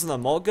really obsessed with the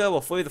Mulga.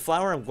 Well, Floy the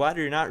Flower, I'm glad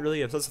you're not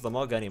really obsessed with the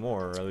Mulga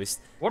anymore, or at least.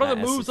 What are the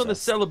moves on the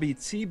Celebi?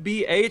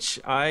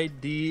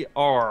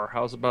 TBHIDR.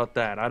 How's about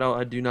that?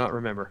 I do not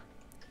remember.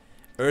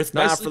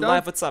 Earthbound for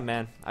life. What's up,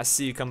 man? I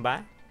see you come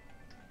by.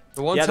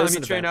 The one time you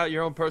train out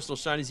your own personal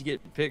shinies, you get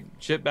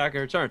shit back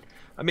in return.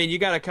 I mean, you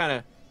gotta kind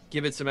of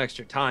give it some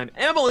extra time.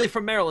 Emily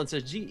from Maryland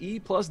says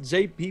GE plus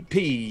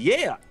JPP.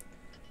 Yeah.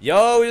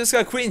 Yo, we just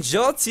got Queen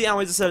Jolty, and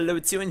we just said hello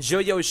to Enjoy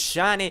Yo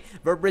Shiny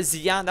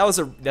Virizion.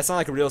 That sounded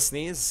like a real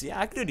sneeze. Yeah,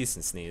 I could do a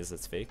decent sneeze.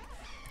 That's fake.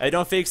 Hey,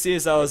 don't fake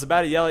sneeze. I was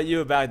about to yell at you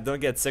about don't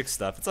get sick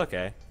stuff. It's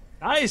okay.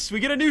 Nice. We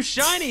get a new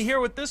shiny here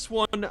with this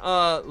one.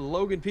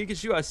 Logan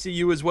Pikachu, I see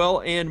you as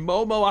well. And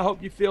Momo, I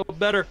hope you feel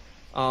better.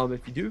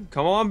 If you do,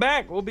 come on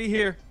back. We'll be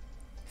here.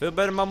 Feel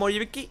better, Momo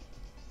Yubiki?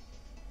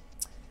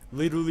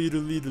 Little.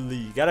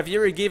 Got a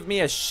viewer give me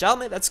a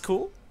Shelmet. That's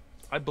cool.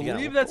 I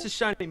believe that's a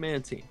shiny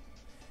Mantine.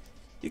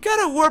 You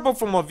got a Warble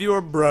from a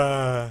viewer,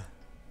 bruh.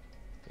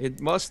 It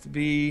must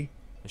be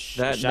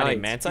that shiny night.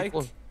 Mantine?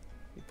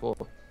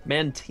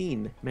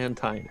 Mantine.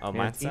 Oh,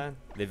 Mantine?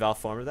 They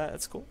Valformed that?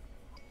 That's cool.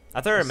 I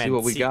thought it was Mantique. See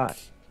what we got.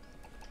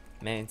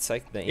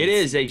 Mantine. It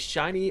is a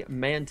shiny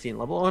Mantine,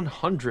 level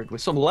 100,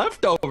 with some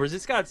leftovers.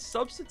 It's got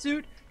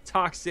Substitute,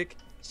 Toxic,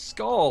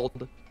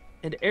 Scald,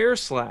 and Air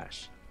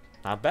Slash.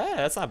 Not bad.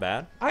 That's not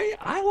bad.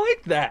 I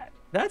like that.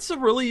 That's a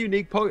really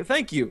unique Pokemon.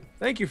 Thank you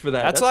for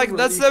that. That's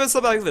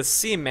something like the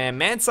C, man.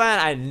 Mantine,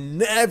 I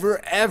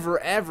never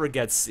ever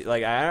get see.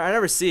 Like I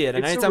never see it,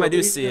 and anytime I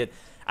do see it,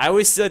 I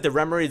always see like the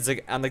Remoraids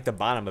like on like the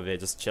bottom of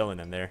it, just chilling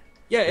in there.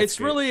 Yeah, it's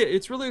really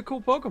a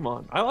cool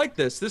Pokemon. I like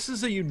this. This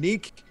is a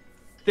unique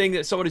thing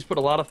that somebody's put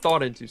a lot of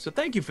thought into. So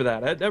thank you for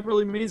that. That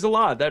really means a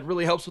lot. That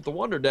really helps with the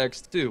Wonder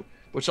Decks too,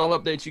 which I'll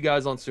update you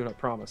guys on soon. I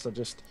promise.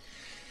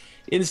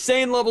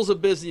 Insane levels of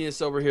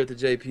business over here at the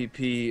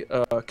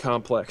JPP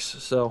complex.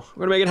 So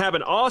we're gonna make it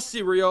happen.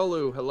 Aussie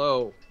Riolu,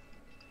 hello.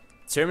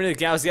 Terminator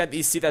Gals got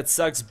DC that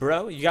sucks,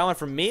 bro. You got one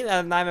from me?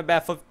 That's not even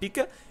bad.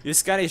 Pika. You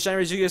just got a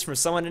shiny Regigigas from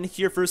someone in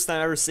here. First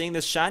time ever seeing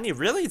this shiny.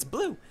 Really? It's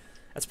blue.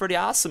 That's pretty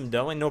awesome,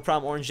 though. And no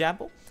problem, Orange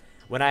Apple.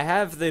 When I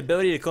have the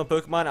ability to clone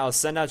Pokemon, I'll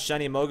send out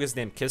shiny Mogas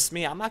named Kiss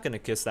Me. I'm not gonna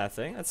kiss that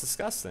thing. That's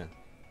disgusting.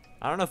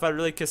 I don't know if I'd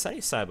really kiss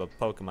any side of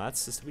Pokemon.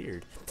 It's just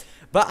weird.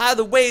 But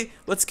either way,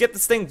 let's get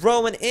this thing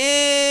rolling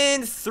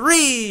in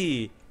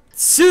 3,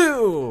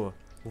 2,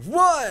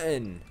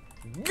 1,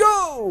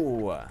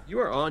 go! You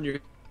are on your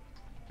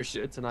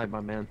shit tonight,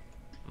 my man.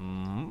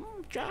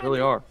 Trying.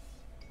 Really are.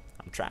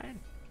 I'm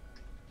trying.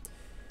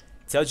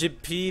 Tell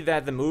GP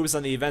that the moves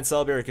on the event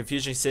celebrate are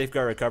Confusion,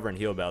 Safeguard, Recover, and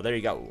Heal Bell. There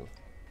you go.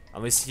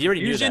 At least he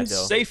already knew that,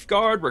 though.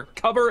 Safeguard,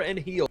 Recover, and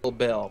Heal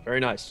Bell.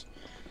 Very nice.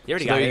 He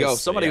already got there you his, go.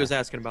 Somebody yeah. was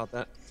asking about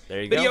that.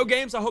 There you Video go.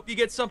 games, I hope you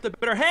get something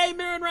better. Hey,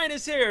 Mirren Rain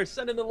is here.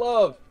 Sending the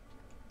love.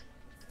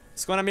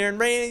 What's going on, Mirren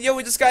Rain? Yo,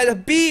 we just got a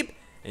beep.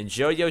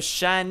 Enjoy your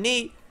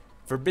shiny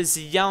for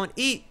Virizion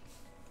eat.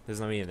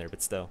 There's no E in there,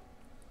 but still.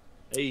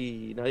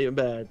 Hey, not even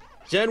bad.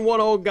 Gen 1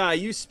 old guy,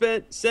 you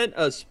sent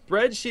a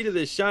spreadsheet of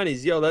the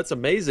shinies. Yo, that's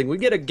amazing. We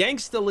get a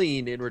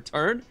Gangstaline in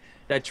return.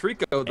 That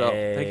Trico, though.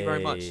 Hey. Thank you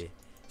very much.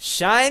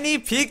 Shiny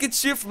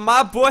Pikachu from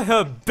my boy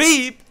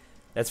Habib.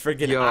 That's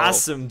freaking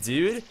awesome,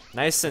 dude.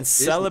 Nice and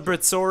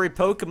celebratory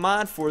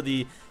Pokemon for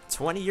the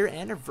 20-year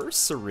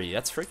anniversary.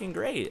 That's freaking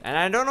great. And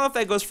I don't know if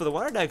that goes for the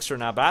Wonder Decks or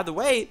not, but either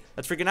way,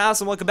 that's freaking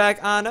awesome. Welcome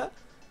back, Anna.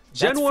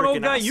 Gen 1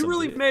 old guy, you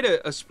really made a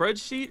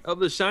spreadsheet of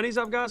the shinies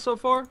I've got so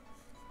far?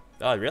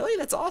 Oh, really?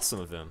 That's awesome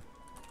of him.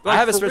 Like, I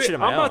have a spreadsheet of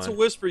my own. I'm about to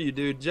whisper you,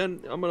 dude. I'm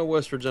going to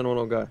whisper Gen 1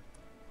 old guy.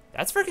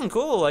 That's freaking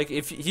cool. Like,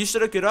 if he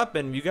should look it up,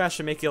 and you guys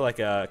should make it like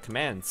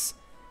commands.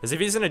 Because if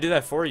he's gonna do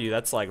that for you,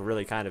 that's like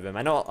really kind of him.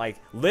 I know, like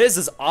Liz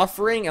is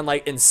offering and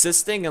like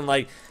insisting and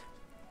like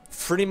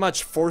pretty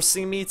much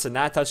forcing me to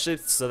not touch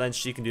it, so then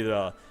she can do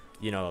the,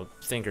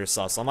 thing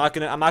herself. So I'm not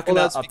gonna update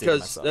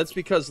myself. That's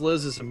because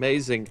Liz is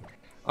amazing.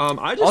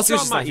 I just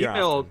got my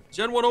email,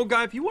 Gen 1 old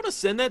guy. If you want to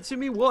send that to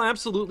me, we'll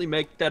absolutely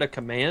make that a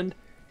command,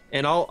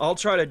 and I'll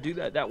try to do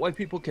that. That way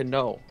people can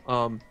know.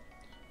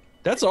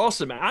 That's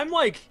awesome.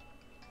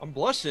 I'm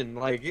blushing,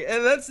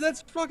 and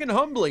that's fucking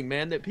humbling,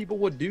 man, that people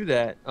would do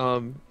that.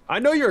 I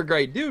know you're a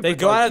great dude. They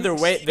go out of their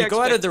way. They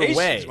go out of their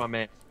way. My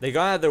man. They go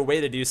out of their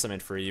way to do something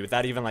for you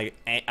without even like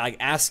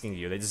asking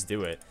you. They just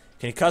do it.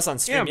 Can you cuss on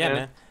stream? Yeah,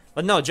 man.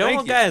 But no, Joe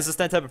Thank you. Guy is just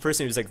that type of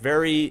person who's like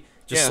very,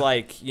 just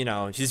like, you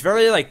know, she's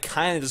very like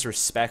kind of just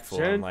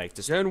respectful and like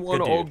just Gen 1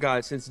 good old dude.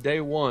 guy since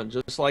day one,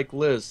 just like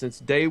Liz. Since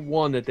day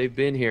one that they've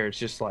been here, it's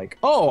just like,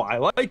 oh, I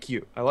like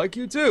you. I like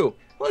you too.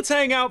 Let's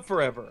hang out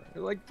forever.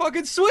 Like,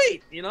 fucking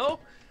sweet, you know?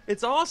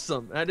 It's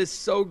awesome. That is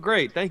so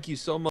great. Thank you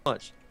so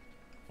much.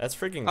 That's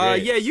freaking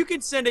great. Yeah, you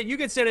can send it. You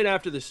can send it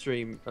after the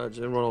stream,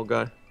 Gen 1 old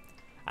guy.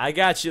 I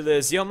got you,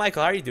 Liz. Yo,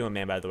 Michael, how are you doing,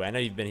 man, by the way? I know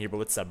you've been here, but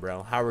what's up,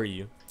 bro? How are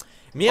you?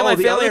 Me and my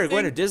the family other are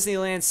going to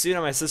Disneyland soon,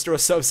 and my sister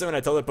was so upset when I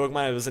told her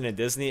Pokemon wasn't in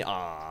Disney.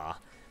 Aww.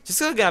 Just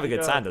gonna have a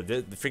good time, though.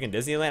 The freaking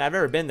Disneyland, I've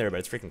never been there, but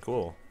it's freaking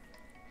cool.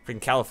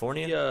 Freaking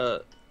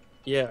California?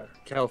 Yeah,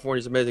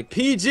 California's amazing.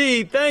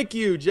 PG, thank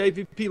you.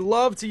 JPP,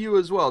 love to you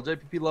as well.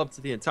 JPP, love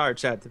to the entire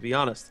chat, to be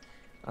honest.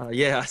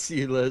 Yeah, I see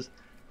you, Liz.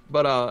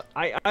 But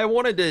I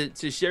wanted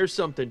to share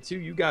something, too.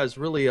 You guys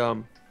really,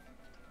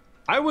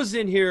 I was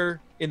in here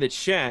in the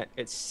chat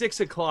at 6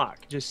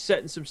 o'clock, just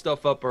setting some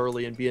stuff up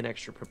early and being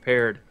extra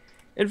prepared.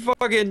 And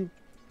fucking,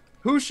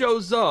 who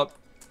shows up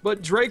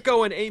but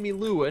Draco and Amy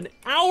Lou? An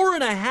hour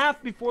and a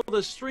half before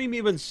the stream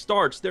even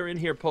starts, they're in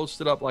here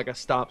posted up like a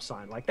stop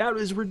sign. Like, that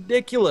is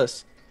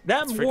ridiculous.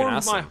 That warmed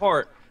awesome. my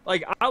heart.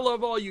 Like, I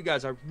love all you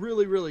guys. I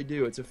really, really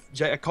do.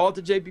 I call it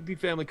the JPP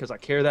family because I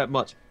care that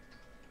much.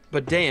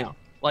 But damn,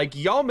 like,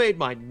 y'all made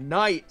my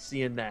night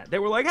seeing that. They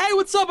were like, hey,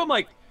 what's up? I'm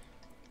like,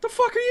 the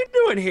fuck are you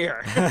doing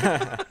here?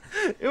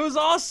 It was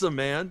awesome,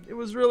 man. It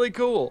was really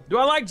cool. Do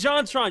I like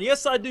JonTron?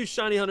 Yes, I do,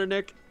 Shiny Hunter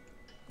Nick.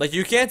 Like,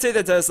 you can't take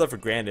that type of stuff for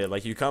granted.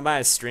 Like, you come by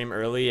a stream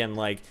early and,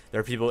 like, there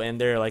are people in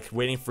there, like,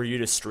 waiting for you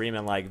to stream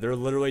and, like, they're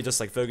literally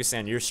just, like, focusing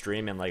on your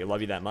stream and, like,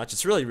 love you that much.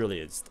 It's really, really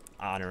is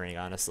honoring,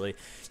 honestly.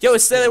 Yo,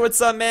 Stellar, what's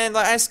up, man?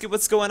 Like, ask you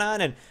what's going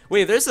on. And,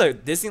 wait, there's a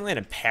Disneyland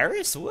in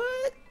Paris?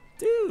 What?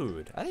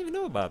 Dude, I didn't even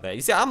know about that.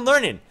 You see, I'm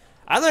learning.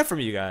 I learned from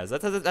you guys.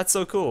 That's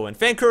so cool. And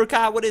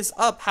Fankurukai, what is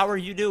up? How are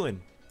you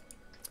doing?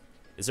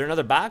 Is there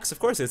another box? Of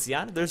course, it's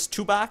Yana. There's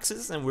 2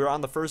 boxes, and we're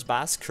on the first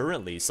box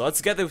currently. So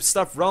let's get the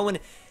stuff rolling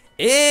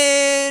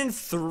in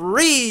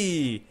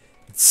 3,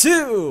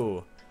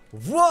 2,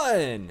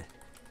 1,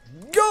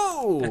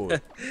 go!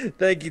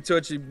 Thank you,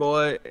 Twitchy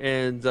boy.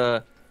 And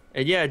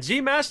yeah,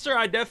 G-Master,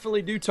 I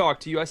definitely do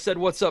talk to you. I said,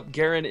 what's up,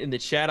 Garen, in the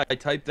chat. I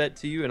typed that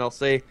to you, and I'll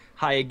say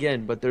hi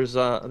again. But there's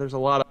a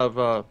lot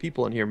of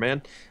people in here,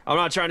 man. I'm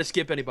not trying to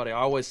skip anybody.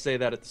 I always say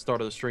that at the start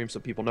of the stream so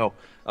people know.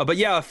 But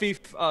yeah,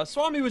 Afif,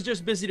 Swami was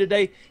just busy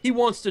today. He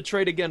wants to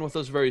trade again with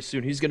us very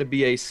soon. He's going to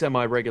be a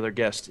semi-regular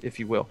guest, if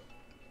you will.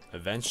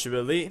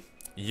 Eventually.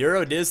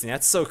 Euro Disney,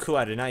 that's so cool.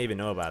 I did not even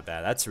know about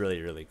that. That's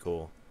really, really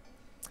cool.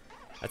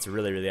 That's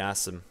really, really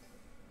awesome.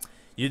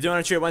 You doing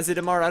a Trade Wednesday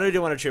tomorrow? I don't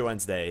do Wonder Trade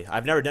Wednesday.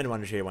 I've never done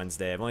Wonder Trade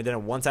Wednesday. I've only done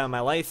it one time in my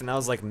life, and that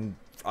was like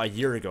a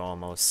year ago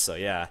almost. So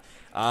yeah.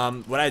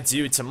 What I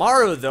do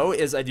tomorrow though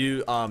is I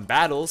do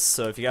battles.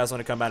 So if you guys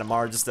want to come by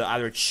tomorrow, just to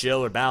either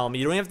chill or battle me,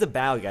 you don't have to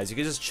battle, guys. You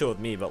can just chill with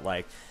me. But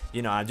like,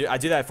 you know, I do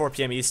that at 4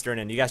 p.m. Eastern,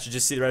 and you guys should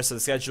just see the rest of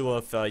the schedule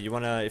if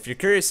if you're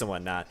curious and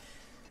whatnot.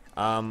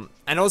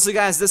 And also,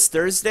 guys, this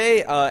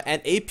Thursday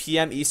at 8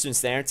 p.m. Eastern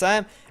Standard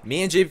Time,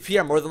 me and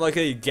JP are more than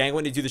likely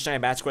going to do the Shiny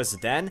Batch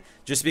Quest then,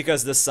 just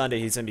because this Sunday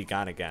he's gonna be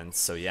gone again.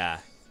 So yeah.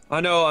 I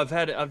know.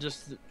 I've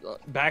just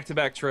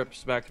back-to-back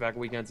trips, back-to-back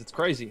weekends. It's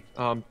crazy.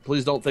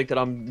 Please don't think that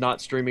I'm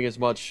not streaming as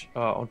much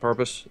on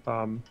purpose.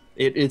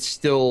 It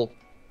still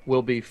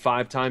will be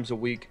 5 times a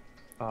week,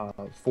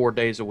 4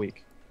 days a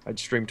week. I'd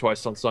stream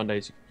twice on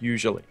Sundays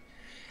usually.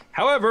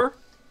 However,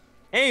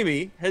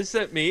 Amy has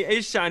sent me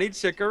a shiny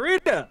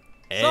Chikorita.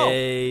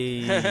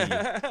 Hey.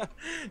 So,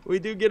 we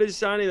do get a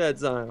shiny that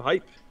time.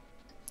 Hype.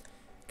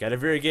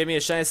 Gadavira gave me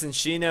a shiny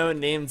Cinchino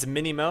named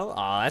Minimo.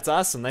 Aw, that's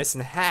awesome. Nice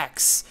and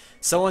hacks.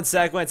 Someone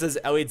Sackline says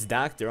Elliot's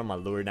doctor. Oh my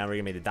lord, now we're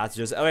gonna make the doctor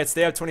just Elliot,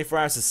 stay up 24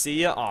 hours to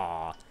see ya.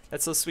 Aw,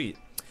 that's so sweet.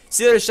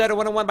 See you later, Shadow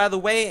 101, by the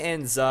way,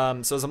 and so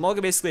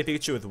Zamolga basically a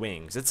Pikachu with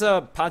wings. It's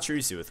a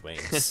Pachirisu with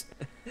wings.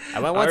 I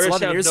went once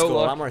 11 years ago, a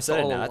lot more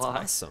excited now. That's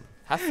awesome.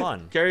 Have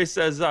fun. Gary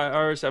says,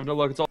 Irish have no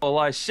luck, it's all a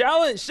lie.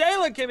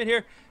 Shayla came in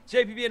here.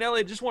 JPP and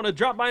Elliot just want to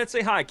drop by and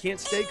say hi. I can't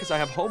stay because I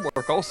have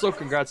homework. Also,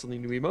 congrats on the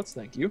new emotes.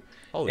 Thank you.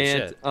 Holy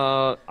shit.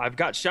 I've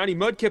got Shiny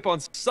Mudkip on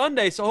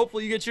Sunday, so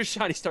hopefully you get your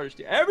Shiny Starters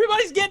too.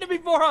 Everybody's getting it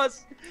before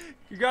us.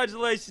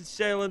 Congratulations,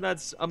 Shaylin.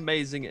 That's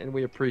amazing, and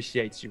we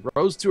appreciate you.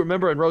 Rose to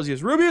remember, and Rosie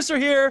is Rubius are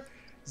here.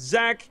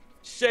 Zach,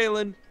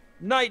 Shaylin,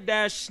 Night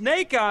Dash,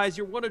 Snake Eyes,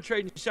 you're Wonder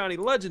Trading Shiny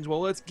Legends. Well,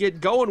 let's get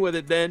going with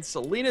it then.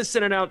 Selena's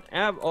sending out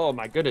oh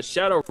my goodness,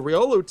 Shadow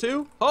Riolu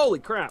too. Holy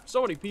crap,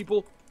 so many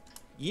people.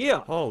 Yeah.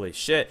 Holy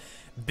shit.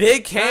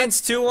 Big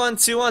Hands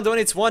 2121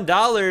 donates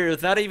 $1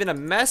 without even a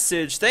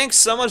message. Thanks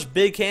so much,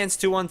 Big Hands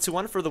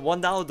 2121, for the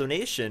 $1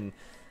 donation.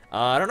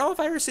 I don't know if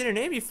I've ever seen your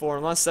name before,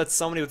 unless that's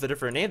somebody with a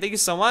different name. Thank you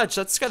so much.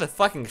 That scared the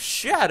fucking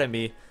shit out of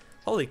me.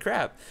 Holy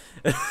crap.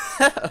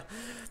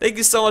 Thank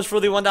you so much for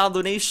the $1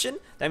 donation.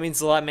 That means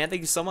a lot, man.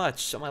 Thank you so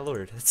much. Oh my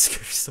lord, that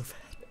scared me so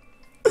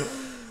bad.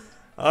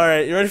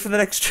 Alright, you ready for the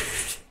next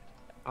trade?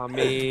 I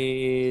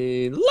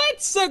mean,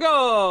 let's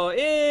go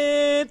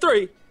in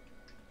 3,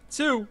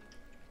 2, 1,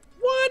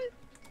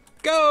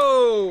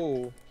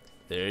 go.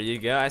 There you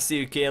go. I see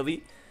you,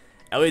 Kaylee.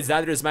 Elliot's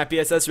not there's my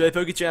PSS really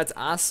Pokechat. That's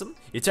awesome.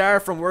 You're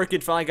tired from work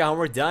and finally got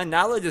homework done.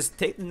 Now let's just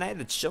take the night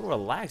to chill and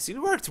relax.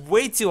 You worked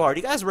way too hard.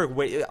 You guys work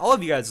way. All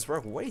of you guys just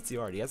work way too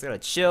hard. You guys gotta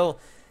chill,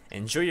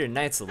 enjoy your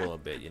nights a little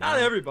bit. You know. Not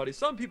everybody.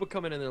 Some people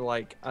come in and they're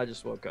like, I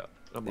just woke up.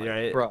 I'm like,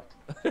 right. bro.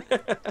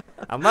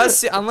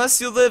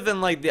 unless you live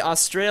in like the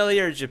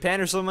Australia or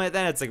Japan or something like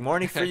that, it's like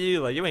morning for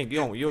you. Like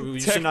you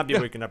should not be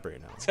waking up right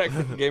now.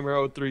 Technical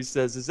Gamer 03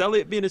 says, is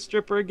Elliot being a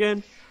stripper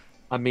again?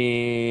 I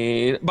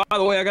mean, by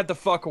the way, I got the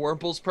fuck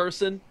Wurmples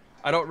person.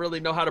 I don't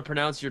really know how to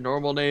pronounce your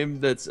normal name.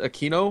 That's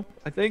Aquino,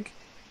 I think.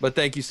 But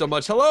thank you so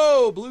much.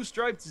 Hello, Blue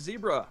Striped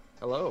Zebra.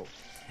 Hello.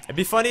 It'd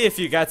be funny if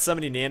you got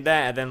somebody named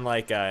that and then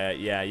like,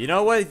 yeah, you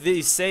know what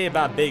they say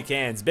about big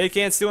hands? Big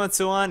hands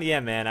 2-on-2-on? Yeah,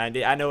 man,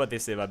 I know what they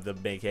say about the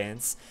big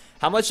hands.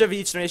 How much of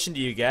each donation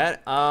do you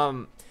get?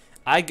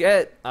 I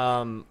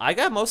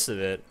got most of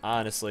it,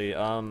 honestly.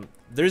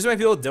 The reason why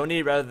people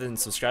donate rather than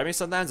subscribing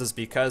sometimes is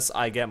because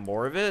I get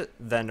more of it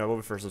than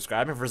for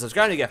subscribing. For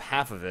subscribing, you get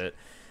half of it.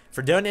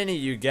 For donating,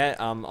 you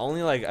get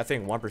only like I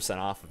think 1%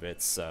 off of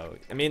it. So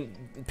I mean,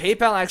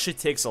 PayPal actually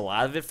takes a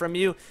lot of it from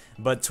you,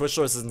 but Twitch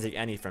Source doesn't take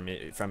any from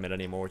it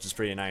anymore, which is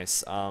pretty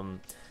nice.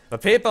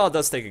 But PayPal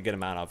does take a good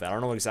amount of it. I don't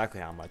know exactly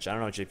how much. I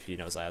don't know if JP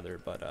knows either,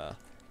 but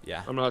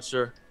yeah. I'm not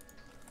sure.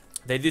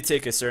 They do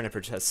take a certain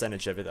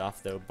percentage of it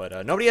off though,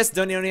 but nobody has to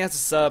donate, nobody has to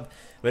sub,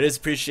 but it is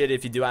appreciated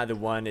if you do either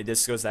one. It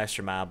just goes the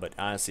extra mile, but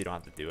honestly, you don't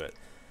have to do it.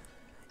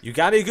 You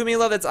got me, Gumi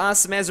Love, that's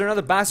awesome, man. Is there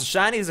another box of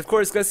shinies? Of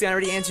course, Gussie, I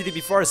already answered you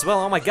before as well.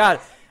 Oh my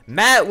god.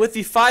 Matt with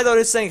the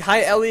 $5 saying,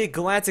 hi, Elliot,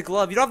 Galactic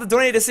Love. You don't have to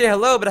donate to say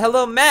hello, but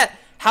hello, Matt.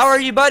 How are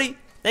you, buddy?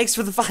 Thanks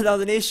for the $5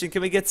 donation.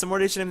 Can we get some more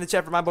donation in the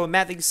chat for my boy,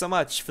 Matt? Thank you so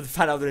much for the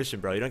 $5 donation,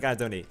 bro. You don't gotta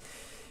donate.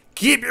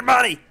 Keep your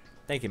money.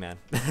 Thank you, man.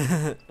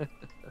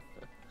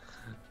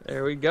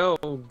 There we go.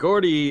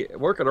 Gordy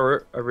working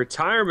a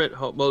retirement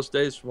home most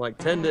days from like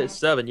 10 to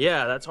 7.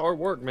 Yeah, that's hard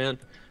work, man.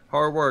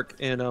 Hard work,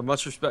 and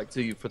much respect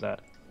to you for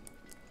that.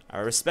 I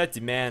respect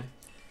you, man.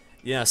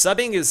 You know,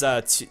 subbing is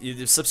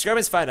subscribing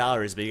is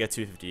 $5, but you get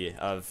 $2.50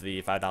 of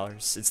the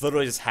 $5. It's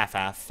literally just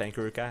half-half. Thank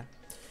you, Rukai.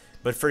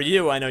 But for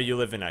you, I know you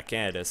live in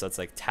Canada, so it's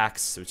like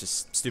tax, which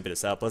is stupid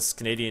as hell. Plus,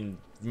 Canadian,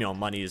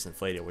 money is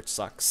inflated, which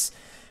sucks.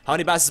 How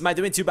many boxes am I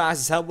doing? 2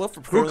 boxes. Help. Well,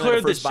 for who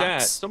cleared the chat?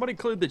 Box. Somebody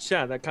cleared the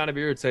chat. That kind of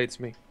irritates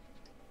me.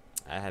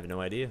 I have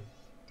no idea.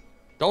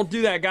 Don't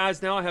do that,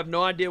 guys. Now I have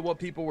no idea what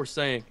people were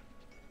saying.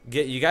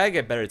 You gotta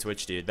get better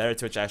Twitch, dude. Better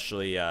Twitch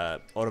actually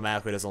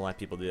automatically doesn't let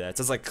people do that. It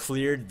says like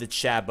cleared the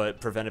chat, but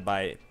prevented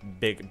by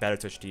Better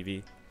Twitch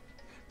TV.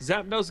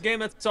 Zapdos game,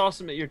 that's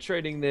awesome that you're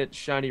trading that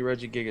shiny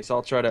Regigigas.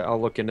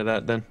 I'll look into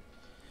that then.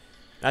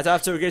 Not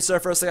after a great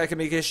start. First, I got a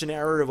communication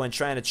error when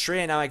trying to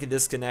trade. Now I can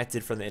disconnect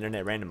it from the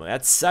internet randomly.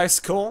 That sucks,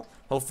 cool.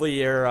 Hopefully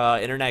your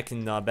internet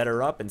can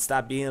better up and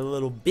stop being a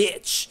little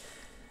bitch.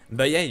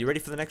 But yeah, you ready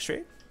for the next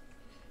trade?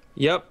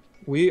 Yep,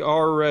 we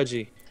are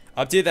Reggie.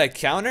 Update that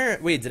counter?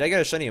 Wait, did I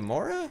get a shiny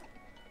Amora?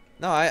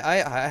 No, I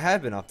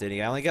have been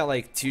updating. I only got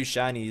like 2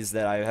 shinies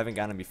that I haven't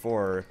gotten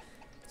before.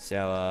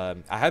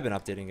 So I have been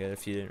updating it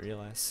if you didn't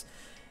realize.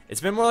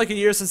 It's been more like a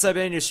year since I've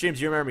been in your streams.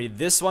 Do you remember me?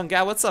 This one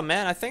guy, what's up,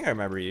 man? I think I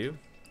remember you.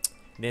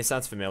 Name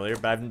sounds familiar,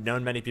 but I've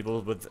known many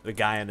people with the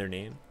guy in their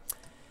name.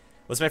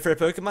 What's my favorite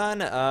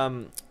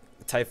Pokemon?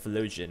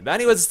 Typhlosion. But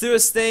anyways, let's do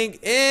this thing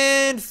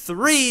in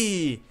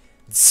 3,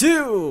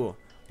 2,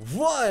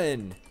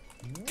 1,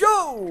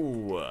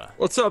 go!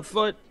 What's up,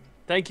 Foot?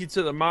 Thank you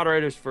to the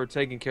moderators for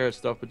taking care of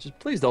stuff, but just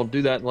please don't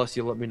do that unless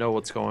you let me know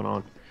what's going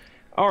on.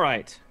 All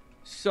right,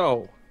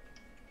 so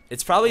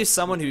it's probably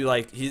someone who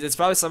it's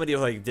probably somebody who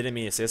like didn't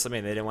mean to say something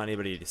and they didn't want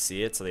anybody to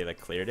see it, so they like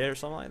cleared it or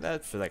something like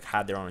that for like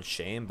had their own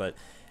shame. But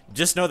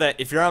just know that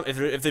if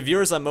the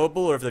viewer's on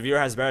mobile or if the viewer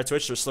has better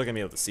Twitch, they're still gonna be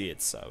able to see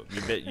it. So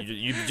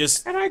you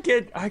just and I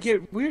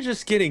get we're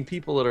just getting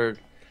people that are,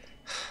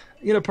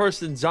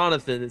 person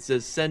Jonathan that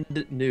says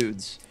send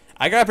nudes.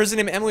 I got a person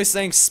named Emily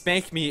saying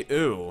spank me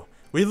ooh.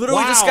 We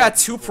literally just got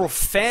 2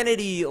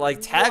 profanity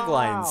like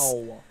taglines.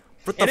 Wow.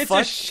 What the and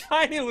fuck? It's a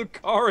shiny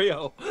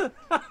Lucario.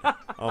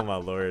 Oh my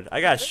lord!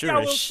 I got sure. I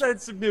will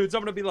send some nudes.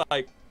 I'm gonna be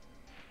like,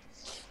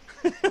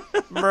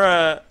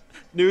 bruh.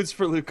 Nudes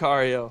for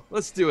Lucario.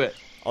 Let's do it.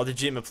 Alder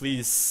Jima,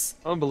 please.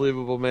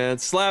 Unbelievable, man.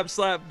 Slap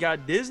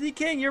got Disney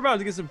King. You're about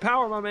to get some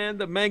power, my man.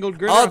 The mangled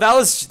grin. Oh, that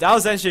was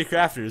MJ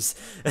Crafters.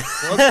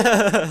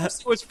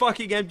 What's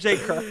fucking MJ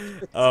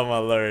Crafters? Oh my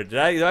lord! Do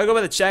I go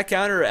by the chat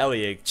counter or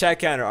Elliot? Chat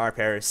counter R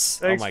Paris.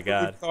 Thanks oh my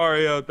god.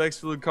 Lucario. Thanks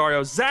for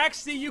Lucario. Zach,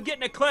 see you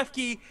getting a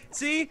Klefki.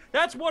 See,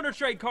 that's Wonder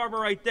Trade karma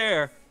right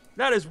there.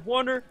 That is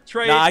Wonder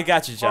Trade. Nah, I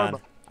got you, John.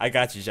 Karma. I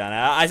got you, John.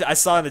 I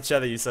saw in the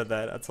chat that you said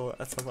that.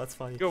 That's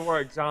funny. Good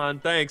work, John.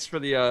 Thanks for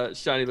the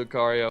shiny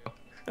Lucario.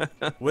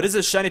 What is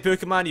a shiny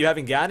Pokemon you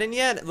haven't gotten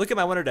yet? Look at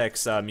my Wonder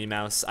Dex,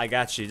 Mouse. I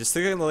got you. Just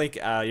look at the link.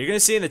 You're gonna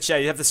see in the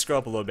chat. You have to scroll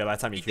up a little bit by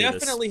the time you hear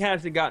this. Definitely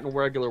hasn't gotten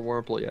regular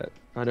Wurmple yet.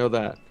 I know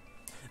that.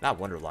 Not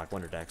Wonderlock,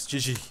 Wonder Dex.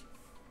 GG.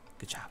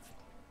 Good job.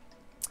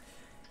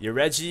 You're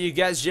Reggie. You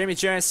guys, Jeremy,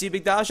 Sharon, C,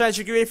 Big Dollar Shines.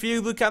 You're great for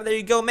you, Blue Cup. There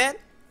you go, man.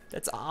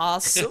 That's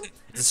awesome. Is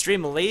the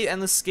stream late on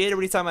the skater?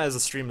 What are you talking about as a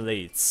stream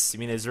late? You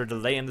mean is there a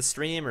delay in the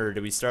stream, or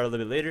do we start a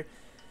little bit later?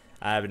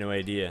 I have no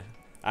idea.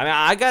 I mean,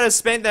 I gotta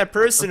spank that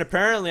person.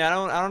 Apparently, I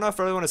don't know if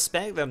I really want to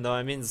spank them though.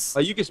 I mean,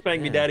 you can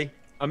spank me, daddy.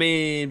 I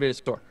mean,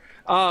 Virizion.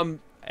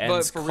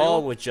 And for Call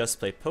real? would just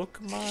play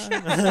Pokemon.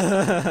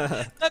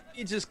 Let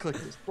me just click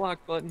this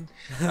block button.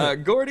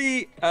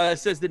 Gordy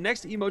says the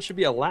next emote should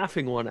be a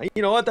laughing one.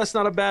 You know what? That's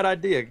not a bad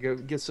idea.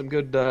 Get some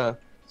good,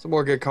 some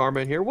more good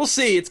karma in here. We'll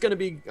see. It's gonna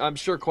be, I'm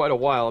sure, quite a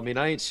while. I mean,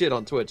 I ain't shit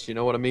on Twitch. You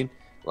know what I mean?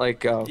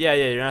 Like, yeah,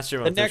 you're not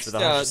sure about the Twitch for the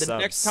 100 subs.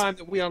 next time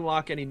that we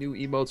unlock any new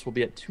emotes, we'll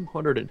be at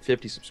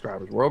 250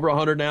 subscribers. We're over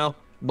 100 now.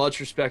 Much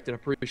respect and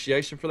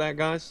appreciation for that,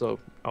 guys. So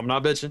I'm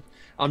not bitching.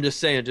 I'm just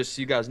saying, just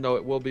so you guys know,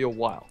 it will be a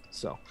while.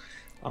 So.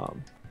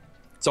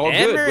 It's all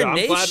good. I'm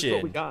glad it's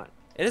what we got.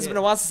 It has been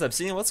a while since I've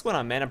seen you. What's going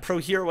on, man? I'm Pro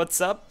here. What's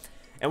up?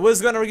 And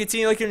what's going on? We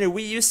continue looking at your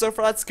Wii U so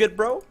far. That's good,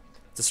 bro.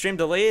 It's a stream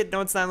delayed.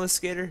 No, it's not, Loose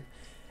Skater.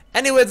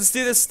 Anyway, let's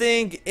do this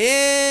thing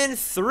in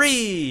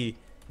 3,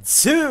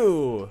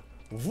 2,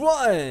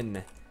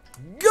 1.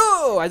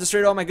 Go! I just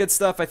traded all my good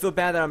stuff. I feel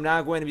bad that I'm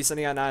now going to be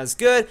sending out not as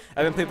good.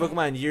 I've been playing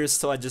Pokemon in years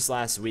till just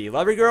last week.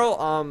 Lovely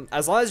girl,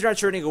 as long as you're not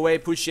trading away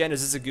Pushian or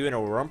Zizzagoon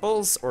or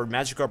Rumples or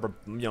Magikarp or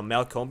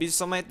Malcombis or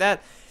something like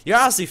that, you're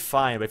honestly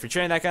fine. But if you're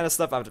trading that kind of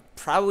stuff, I would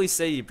probably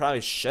say you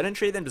probably shouldn't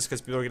trade them just because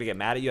people are gonna get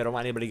mad at you. I don't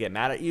want anybody to get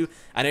mad at you.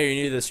 I know you're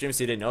new to the stream,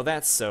 so you didn't know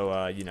that.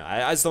 So you know,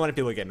 I just don't want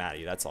people to get mad at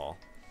you. That's all.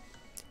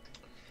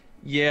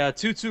 Yeah,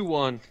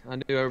 2-2-1. I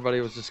knew everybody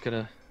was just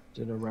gonna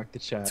wreck the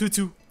chat.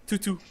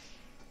 2-2.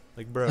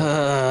 Like, bro.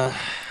 All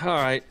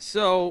right.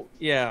 So,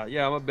 yeah,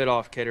 I'm a bit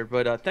off, Cater.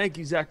 But thank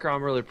you, Zach. I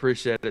really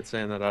appreciate it,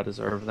 saying that I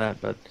deserve that.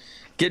 But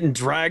getting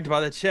dragged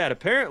by the chat,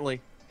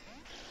 apparently.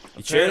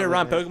 You traded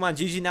around Pokemon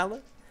GG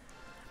Nala?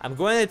 I'm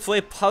going to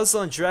play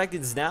Puzzle and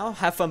Dragons now.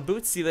 Have fun,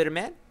 Boots. See you later,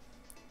 man.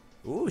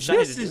 Ooh, shiny.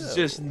 This is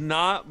just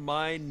not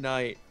my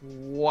night.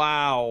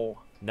 Wow.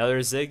 Another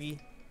Ziggy.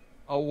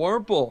 A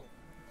Wurmple.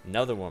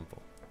 Another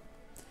Wurmple.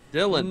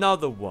 Dylan.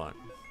 Another one.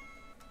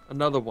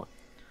 Another one.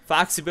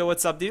 Foxy Bill,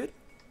 what's up, dude?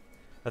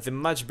 Nothing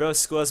much, bro.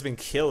 School has been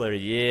killer.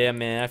 Yeah,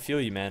 man. I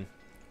feel you, man.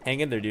 Hang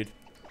in there, dude.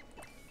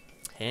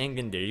 Hang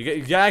in there.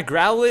 You got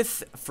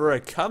Growlithe for a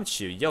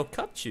Cubchoo. Yo,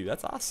 Cubchoo.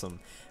 That's awesome.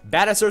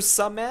 Badass or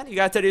sub, man. You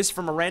got this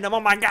from a random.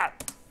 Oh, my God.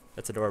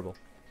 That's adorable.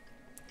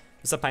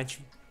 What's up, Pine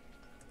Tree?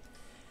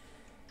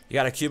 You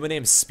got a Cuban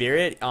named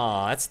Spirit?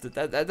 Aw,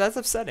 that's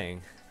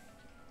upsetting.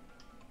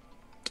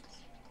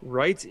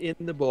 Right in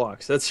the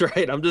box. That's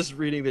right. I'm just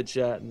reading the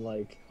chat and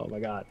like, oh my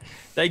God.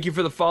 Thank you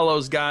for the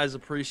follows, guys.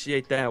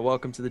 Appreciate that.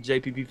 Welcome to the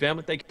JPP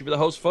family. Thank you for the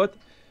host foot.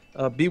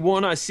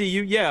 B1, I see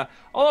you. Yeah.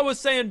 All I was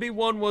saying,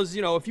 B1, was,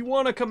 you know, if you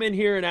want to come in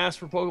here and ask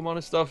for Pokemon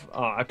and stuff,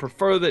 I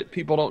prefer that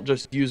people don't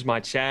just use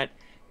my chat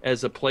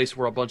as a place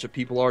where a bunch of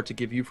people are to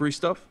give you free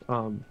stuff.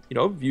 You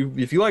know,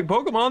 if you like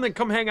Pokemon, then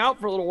come hang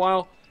out for a little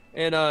while.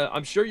 And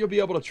I'm sure you'll be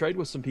able to trade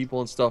with some people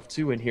and stuff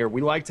too in here.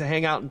 We like to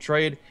hang out and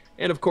trade.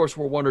 And of course,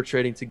 we're Wonder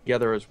Trading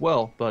together as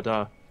well. But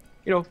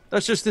you know,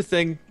 that's just the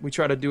thing. We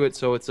try to do it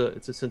so it's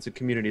a sense of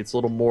community. It's a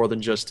little more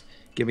than just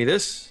give me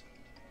this,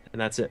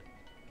 and that's it.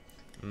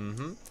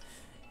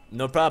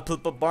 No problem,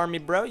 Pulpa Barmy,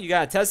 bro. You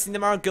got a testing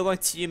tomorrow. Good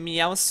luck to you,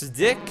 Meowth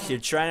Dick. You're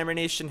trying to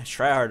nation.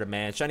 Try harder,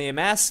 man. Shiny a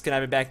mask. Can I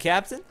have it back,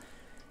 Captain?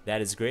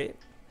 That is great.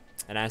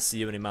 And I see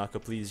you,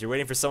 Malco, please. You're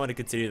waiting for someone to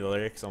continue the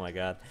lyrics. Oh my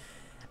God.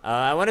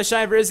 I want to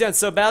shine Virizion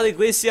so badly,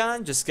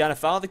 Glaceon. Just gotta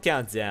follow the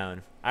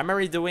countdown. I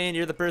remember, Dwayne,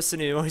 you're the person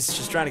who always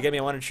just trying to get me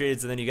on one of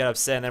trades, and then you got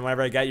upset, and then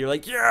whenever I got you, you're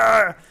like,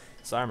 yeah!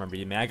 So I remember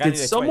you, man. I got Did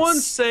you like someone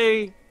twice.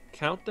 say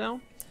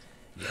countdown?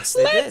 Yes,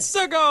 they Let's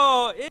did.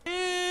 go!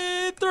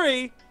 In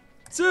 3,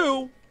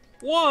 2,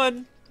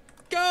 1,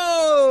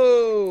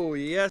 go!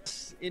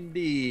 Yes,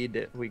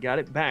 indeed. We got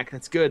it back.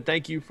 That's good.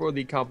 Thank you for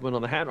the compliment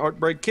on the hat.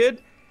 Heartbreak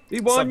Kid.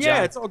 V1,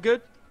 yeah, it's all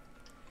good.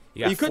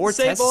 You couldn't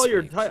save all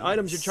your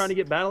items you're trying to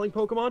get battling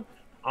Pokemon?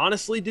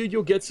 Honestly, dude,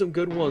 you'll get some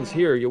good ones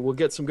here. You will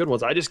get some good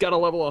ones. I just got a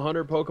level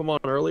 100 Pokemon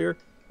earlier,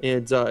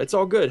 and it's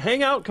all good.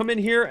 Hang out, come in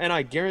here, and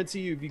I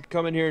guarantee you, if you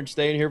come in here and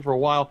stay in here for a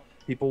while,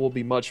 people will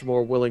be much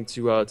more willing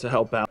to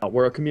help out.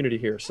 We're a community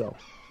here, so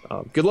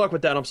good luck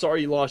with that. I'm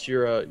sorry you lost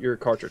your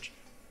cartridge.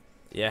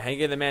 Yeah, hang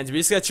in there, man. We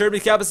just got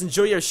Turby Cabas.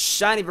 Enjoy your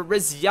shiny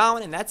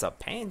Virizion, and that's a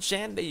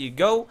Pancham. There you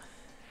go.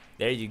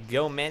 There you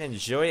go, man.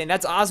 Enjoy it. And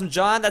that's awesome,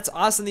 John. That's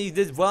awesome that you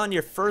did well on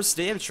your first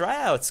day of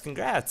tryouts.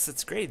 Congrats.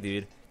 That's great,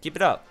 dude. Keep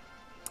it up.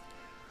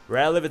 Where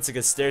I live, it's like a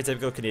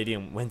stereotypical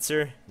Canadian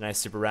winter. Nice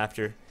Super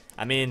Raptor.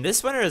 I mean,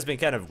 this winter has been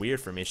kind of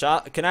weird for me.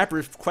 Can I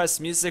request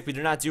music? We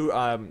do not do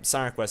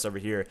song requests over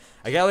here.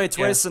 I got laid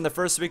twice in the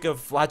first week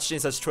of watching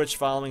such Twitch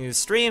following his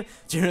stream.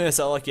 Do you know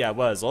how lucky I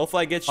was? Well,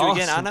 hopefully I get you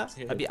again, Anna.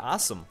 That'd be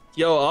awesome.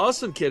 Yo,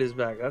 Awesome Kid is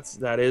back.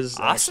 That is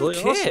awesome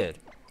kid.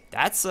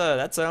 Awesome.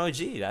 That's an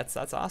OG.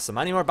 That's awesome.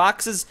 How many more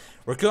boxes?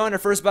 We're going our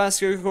first box,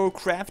 Scarecrow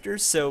Crafter.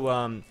 So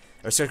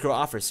or Scarecrow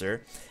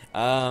Officer.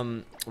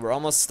 We're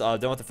almost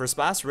done with the first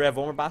boss. We have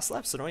one more boss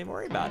left, so don't even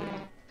worry about it.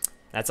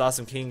 That's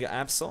awesome, King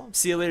Absol.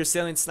 See you later,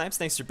 Salient Snipes.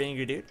 Thanks for being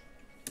here, dude.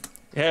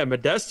 Yeah,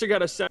 Modesta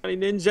got a shiny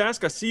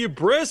Ninjask. I see you,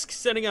 Brisk,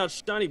 sending out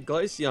shiny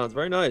Glaceons.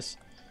 Very nice.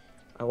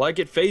 I like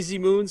it. Phasey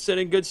Moon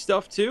sending good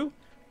stuff too.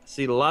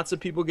 See lots of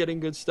people getting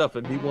good stuff,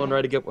 and B1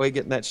 right away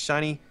getting that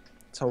shiny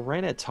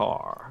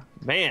Tyranitar.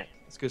 Man,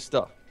 that's good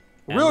stuff.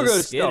 Real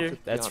good stuff.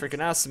 That's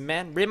freaking awesome,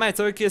 man. Rate my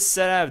Togekiss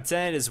set out of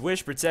 10 is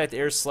Wish, Protect,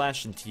 Air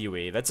Slash, and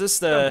T-Wave. That's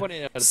just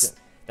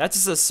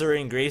a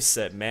Surrey and Grace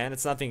set, man.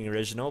 It's nothing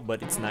original,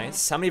 but it's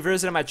nice. How many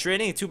Virizion am I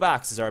trading? 2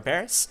 boxes, our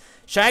Paris.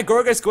 Shiny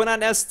Gorgas going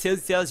on S.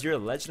 Tails, you're a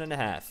legend and a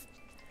half.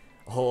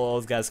 Oh,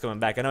 those guys coming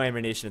back. I know Amber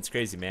Nation, it's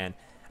crazy, man.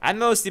 I'm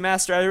mostly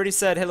Master. I already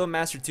said hello,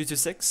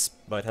 Master226,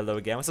 but hello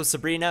again. What's up,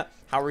 Sabrina?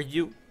 How are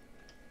you?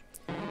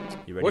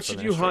 What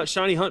should you hunt?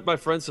 Shiny hunt by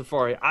Friend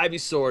Safari.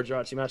 Ivysaur,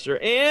 Jirachi Master.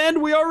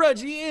 And we are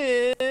Reggie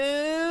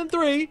in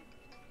 3,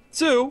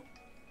 2,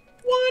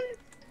 1,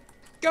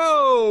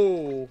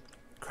 go!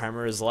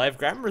 Grimer is live.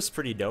 Grimer is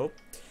pretty dope.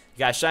 You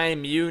got Shiny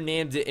Mew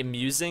named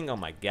Amusing. Oh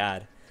my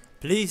god.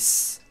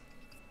 Please.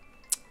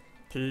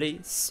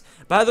 Please.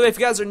 By the way, if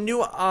you guys are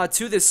new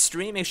to this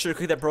stream, make sure to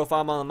click that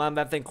profile on the bottom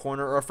left-hand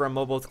corner, or for a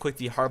mobile, click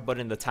the heart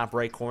button in the top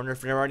right corner.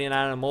 If you're already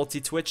on a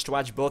multi-Twitch to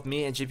watch both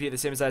me and JP at the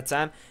same exact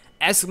time,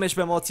 exclamation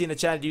by multi in the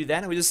chat to do that.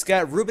 And we just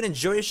got Ruben and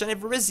Joey Shiny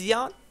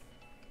Virizion. I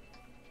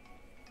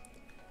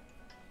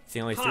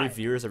think only 3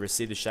 viewers have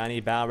received the Shiny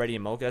Bow Ready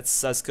and Mocha. That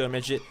sucks, Code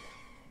Midget.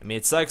 I mean,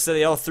 it sucks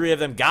that all 3 of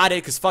them got it,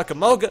 because fucking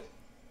Mocha.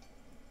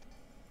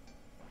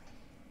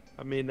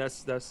 I mean,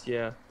 that's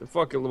yeah. The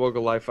fucking Mocha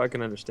life, I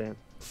can understand.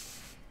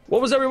 What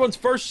was everyone's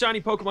first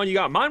shiny Pokemon you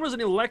got? Mine was an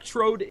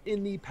Electrode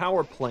in the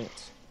Power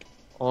Plant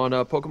on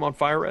Pokemon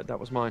Fire Red. That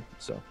was mine.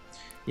 So,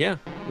 yeah.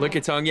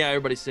 Lickitung. Yeah,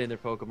 everybody's saying their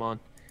Pokemon.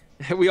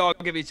 We all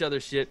give each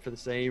other shit for the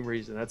same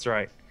reason. That's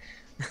right.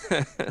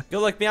 Good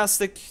luck,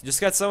 Meowstic.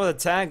 Just got some of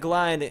the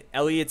tagline,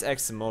 Elliot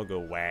X and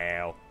Mogo.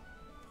 Wow.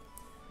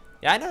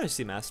 Yeah, I noticed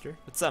you, Master.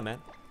 What's up, man?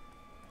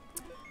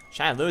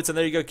 Shine Lunaton,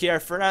 there you go,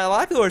 Kiara. For a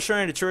lot of people are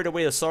trying to trade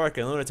away the Sark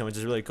and Lunaton, which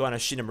is really cool. And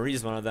Ashina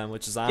Marie's one of them,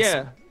 which is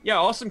awesome. Yeah,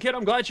 awesome, kid.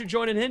 I'm glad you're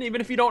joining in.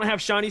 Even if you don't have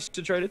shinies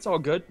to trade, it's all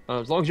good.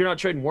 As long as you're not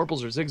trading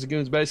Warples or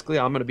Zigzagoons, basically,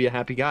 I'm going to be a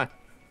happy guy.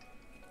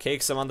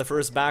 Cakes, I'm on the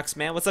first box,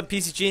 man. What's up,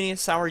 PC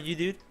Genius? How are you,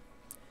 dude?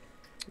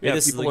 Yeah,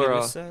 people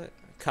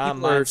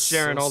are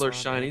sharing all their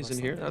shinies in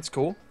here. That's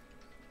cool.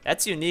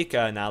 That's unique,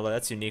 Nala.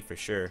 That's unique for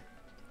sure.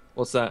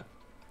 What's that?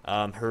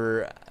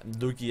 Her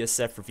Lugia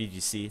set for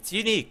VGC. It's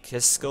unique,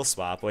 his skill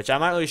swap, which I'm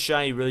not really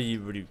sure you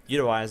really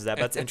utilize that,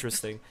 but that's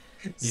interesting.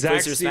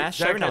 Zach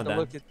had to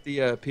look at the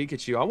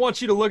Pikachu. I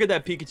want you to look at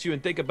that Pikachu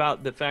and think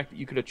about the fact that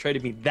you could have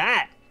traded me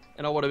that,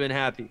 and I would have been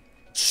happy.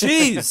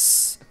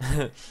 Cheese!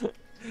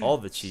 All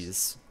the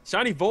cheese.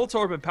 Shiny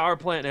Voltorb and Power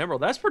Plant and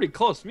Emerald. That's pretty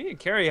close. Me and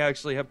Carrie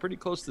actually have pretty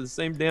close to the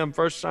same damn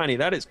first shiny.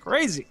 That is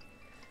crazy.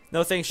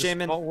 No thanks,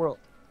 Shaman. Small world.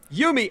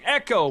 Yumi,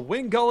 Echo,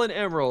 Wingull, and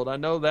Emerald. I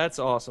know that's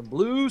awesome.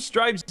 Blue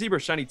Striped Zebra,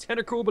 Shiny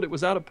Tentacruel, but it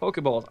was out of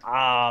Pokeballs.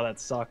 Ah, that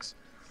sucks.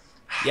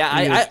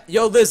 Yeah,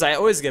 yo, Liz, I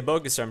always get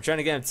Bulbasaur. I'm trying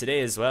to get him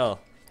today as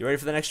well. You ready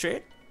for the next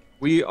trade?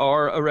 We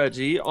are a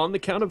Reggie on the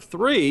count of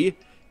 3.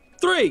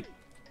 3,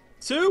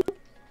 2,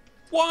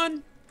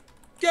 1,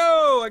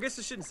 go! I guess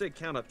I shouldn't say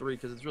count of 3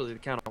 because it's really the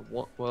count of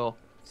 1. Well,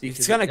 see,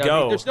 it's gonna go. I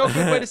mean, there's no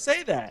good way to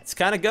say that. It's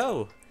kind of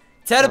go.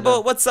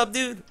 Tedabo, what's up,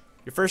 dude?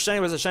 Your first shiny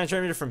was a shiny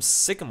Charmander from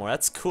Sycamore.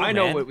 That's cool, I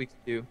know what we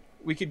could do.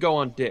 We could go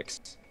on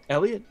dicks.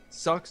 Elliot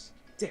sucks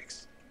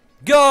dicks.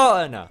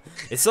 Go! No.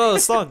 It's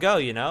slow go,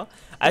 you know?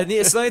 I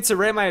still need to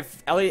rate my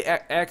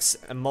Elliot X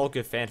and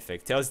Mocha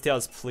fanfic.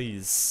 Tails,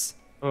 please.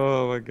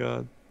 Oh my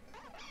god.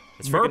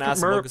 It's freaking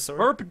awesome,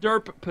 Merp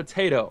Derp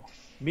Potato.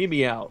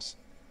 Meows.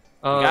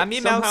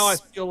 Somehow I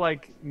feel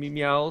like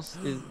Meows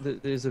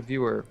is a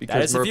viewer. Because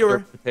that is a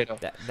viewer.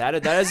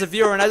 That is a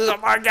viewer, and I just, oh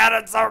my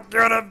god, it's so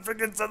good. I'm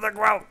freaking to the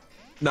ground.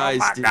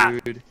 Nice, oh dude.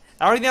 God.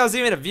 I don't think that was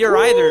even a viewer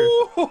either.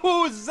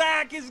 Ooh,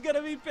 Zach is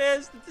gonna be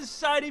pissed. It's a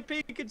shiny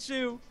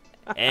Pikachu.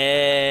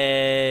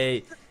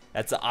 Hey,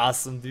 that's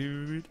awesome,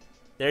 dude.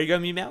 There you go,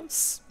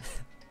 Meows.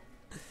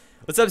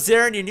 What's up,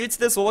 Zarin? You're new to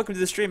this? Well, welcome to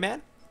the stream,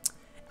 man.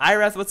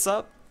 Irath, what's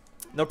up?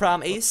 No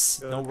problem,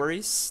 Ace. No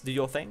worries. Do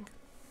your thing.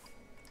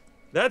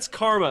 That's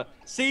karma.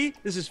 See,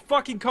 this is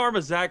fucking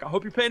karma, Zach. I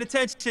hope you're paying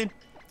attention.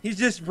 He's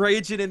just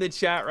raging in the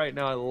chat right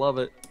now. I love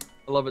it.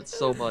 I love it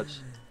so much.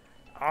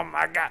 Oh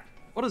my god.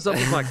 What is up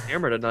with my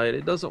camera tonight?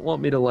 It doesn't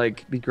want me to,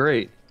 like, be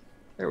great.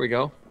 There we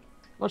go.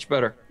 Much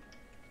better.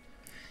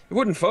 It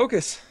wouldn't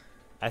focus.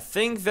 I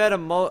think that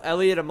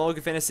Elliot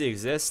Emolga Fantasy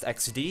exists.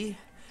 XD.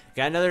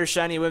 Got another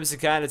shiny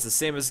Whimsicott. It's the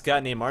same as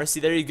Scott named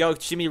Marcy. There you go,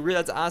 Jimmy.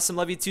 That's awesome.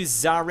 Love you too,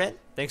 Zaret.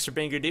 Thanks for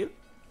being your dude.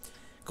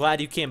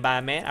 Glad you came by,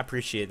 man. I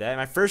appreciate that.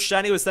 My first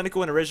shiny was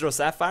Tentacle and Original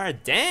Sapphire.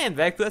 Damn,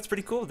 Vecpu, that's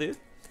pretty cool, dude.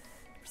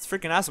 It's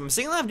freaking awesome. I'm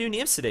seeing a lot of new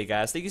names today,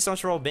 guys. Thank you so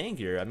much for all being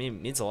here. I mean,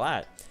 it means a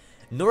lot.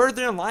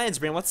 Northern Lions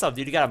Brain, what's up,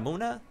 dude? You got a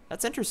Muna?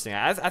 That's interesting.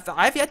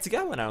 I've yet to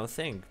get one, I don't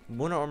think.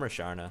 Muna or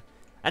Marsharna.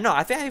 I know,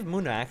 I think I have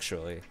Muna,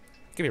 actually.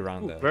 Could be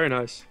wrong, though. Very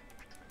nice.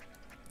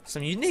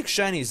 Some unique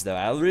shinies, though.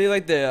 I really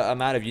like the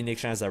amount of unique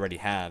shinies I already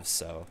have,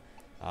 so...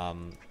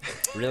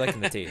 really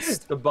liking the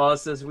taste. The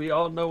boss says, we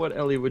all know what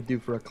Ellie would do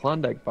for a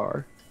Klondike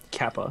bar.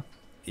 Kappa.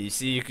 You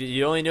see,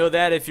 you only know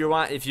that if you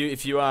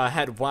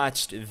had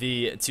watched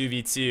the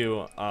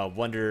 2v2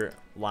 Wonder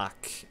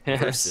Lock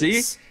versus.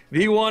 See,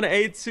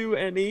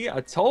 V1A2NE.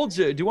 I told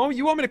you. You want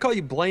me to call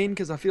you Blaine?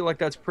 Because I feel like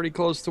that's pretty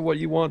close to what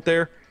you want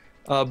there.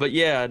 But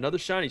yeah, another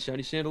shiny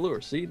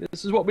Chandelure. See,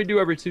 this is what we do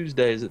every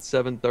Tuesdays at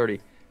 7:30.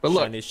 But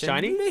look,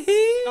 shiny,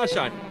 not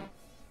shiny,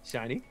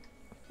 shiny,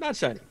 not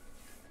shiny,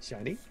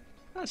 shiny,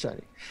 not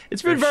shiny.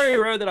 It's been very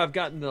rare that I've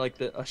gotten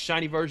a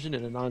shiny version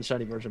and a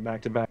non-shiny version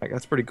back to back.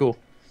 That's pretty cool.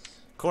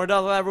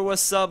 Corndog Lever,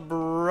 what's up,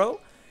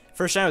 bro?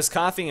 First shiny was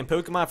Coughing in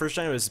Pokemon. First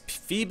shiny was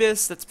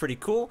Phoebus. That's pretty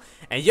cool.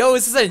 And yo,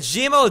 this is a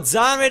Gmo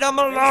Don right on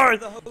my lord.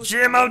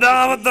 Gmo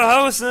Don with the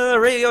host of the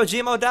radio.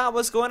 Gmo Don,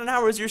 what's going on?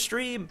 How was your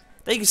stream?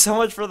 Thank you so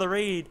much for the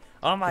raid.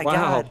 Oh my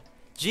god.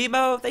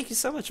 Gmo, thank you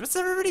so much. What's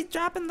everybody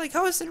dropping like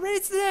hosts and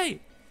raids today?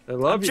 I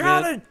love you,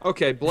 man.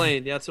 Okay,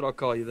 Blaine. Yeah, that's what I'll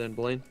call you then,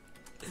 Blaine.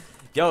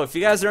 Yo, if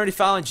you guys are already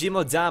following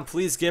Gmo Don,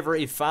 please give her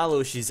a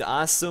follow. She's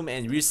awesome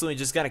and recently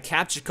just got a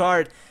capture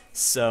card.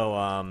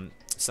 So,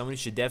 someone you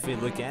should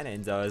definitely look at,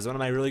 and is one of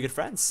my really good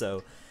friends.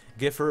 So,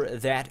 give her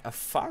that a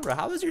follow.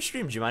 How was your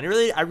stream,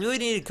 Jimon? I really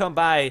need to come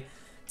by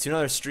to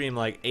another stream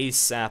like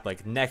ASAP,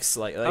 like next,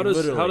 like how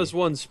does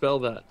one spell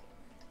that?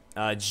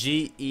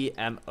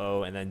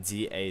 Gemo and then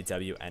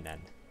DAWNN.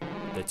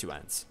 The two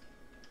N's.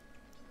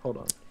 Hold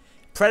on.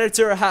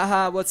 Predator,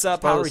 haha, what's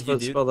up? How are you,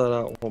 dude? Spell that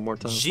out one more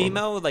time.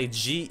 Gemo, like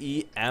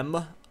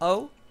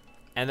GEMO,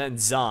 and then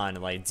Zon,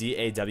 like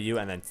DAW,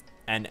 and then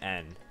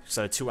NN.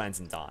 So two N's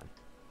in Dawn.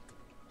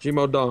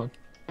 Gmo Dawn.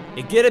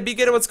 Hey, get it, be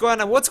good at what's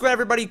going on. What's going on,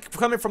 everybody?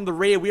 Coming from the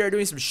raid, we are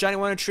doing some shiny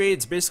Wonder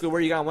trades. Basically,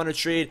 where you got Wonder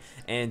trade,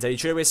 and you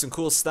trade away some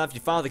cool stuff. You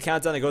follow the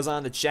countdown that goes on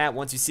in the chat.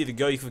 Once you see the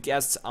go, you click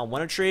yes on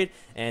Wonder trade,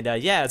 and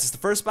yeah, it's just the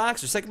first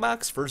box or second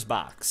box, first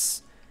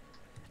box.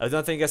 I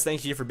don't think guys.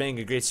 Thank you for being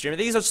a great streamer.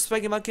 Thank you so much for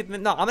speaking about.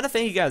 No, I'm gonna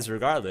thank you guys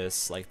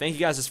regardless. Like, thank you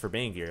guys just for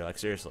being here. Like,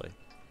 seriously,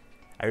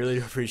 I really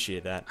do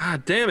appreciate that. Ah,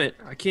 damn it!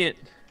 I can't.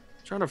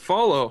 I'm trying to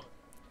follow.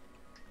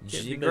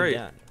 Be great.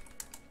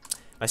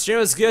 My stream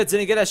was good.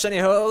 Didn't get that shiny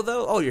Ho-Oh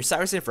though. Oh, you're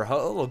Cyrus for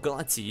Ho-Oh? Well, good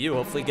luck to you.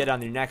 Hopefully get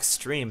on your next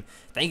stream.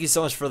 Thank you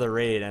so much for the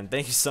raid, and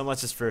thank you so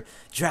much just for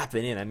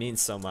dropping in. That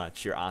means so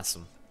much. You're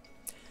awesome.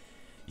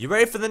 You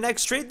ready for the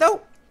next trade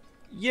though?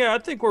 Yeah, I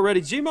think we're ready.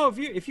 Gmo,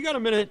 if you got a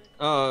minute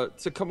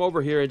to come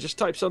over here and just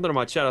type something in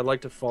my chat, I'd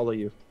like to follow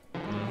you.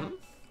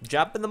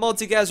 Drop in the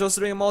multi, guys. We're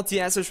also doing a multi.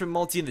 Answers from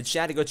multi in the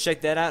chat to go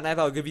check that out, and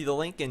I'll give you the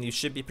link, and you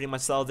should be pretty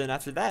much solved in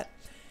after that.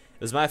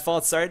 It was my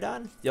fault. Sorry,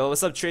 Don. Yo,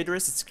 what's up,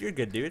 Traderist? You're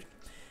good, dude.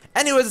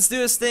 Anyways, let's do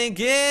this thing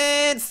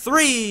in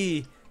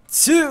 3,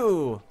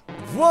 2,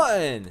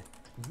 1,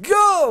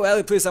 go!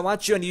 Elliot, please, I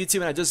want you on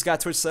YouTube, and I just got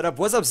Twitch set up.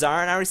 What's up,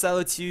 Zara? And I already said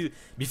hello to you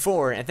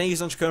before, and thank you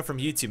so much for coming from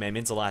YouTube, man. It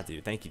means a lot,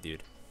 dude. Thank you,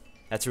 dude.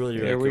 That's really,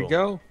 really cool. There we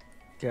go.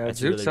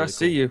 Gadzooks, I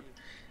see you.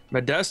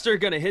 Modester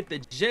gonna hit the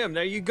gym.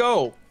 There you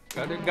go.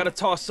 Gotta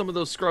toss some of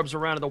those scrubs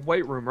around in the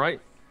weight room,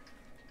 right?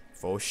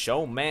 For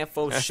sure, man.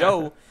 For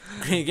sure.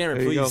 Green Gamer,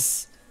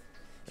 please.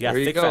 You got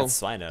thick fat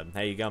swine up.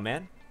 There you go,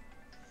 man.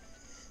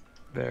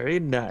 Very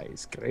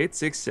nice. Great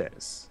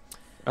success.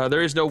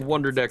 There is no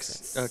Wonder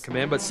Dex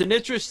command, but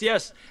Sinitrus,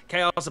 yes.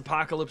 Chaos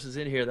Apocalypse is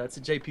in here. That's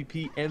a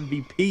JPP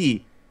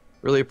MVP.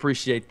 Really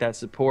appreciate that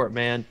support,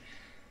 man.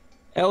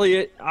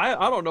 Elliot,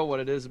 I don't know what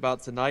it is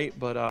about tonight,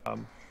 but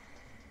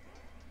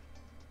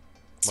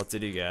what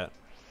did he get?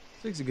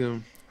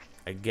 Zigzagoon.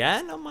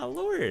 Again? Oh my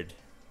lord.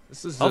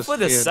 This is hopefully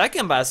the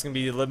second boss can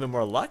be a little bit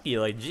more lucky.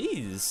 Like,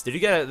 jeez. Did you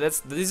get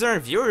these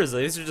aren't viewers,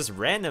 these are just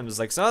randoms.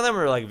 Like, some of them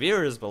are like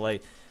viewers, but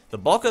like the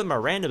bulk of them are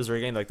randoms where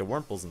you're getting like the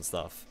Wurmples and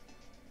stuff.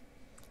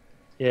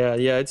 Yeah,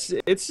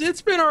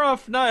 it's been a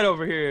rough night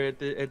over here at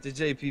the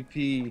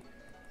JP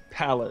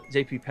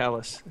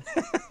Palace.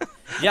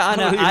 Yeah,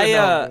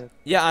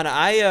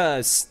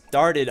 I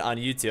started on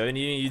YouTube. I've been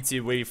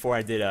using YouTube way before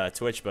I did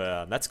Twitch,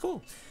 but that's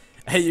cool.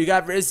 Hey, you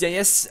got Virizion?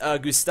 Yes,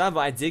 Gustavo,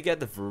 I did get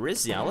the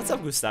Virizion. What's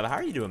up, Gustavo? How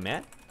are you doing,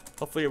 man?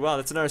 Hopefully you're well.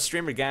 That's another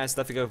streamer guy and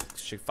stuff to go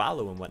should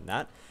follow and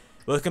whatnot.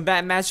 Welcome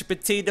back, Magic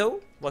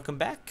Potato. Welcome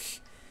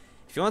back.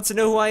 If you want to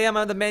know who I am,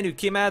 I'm the man who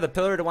came out of the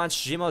pillar to watch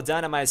Gmo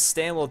Don, and my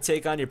stand will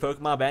take on your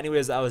Pokemon. But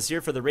anyways, I was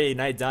here for the raid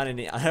night, Don, and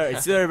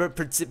it's either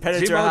Predator.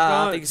 Thank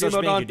you so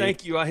much, Don.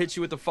 Thank you. I hit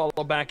you with the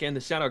follow back and the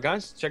shout out,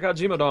 guys. Check out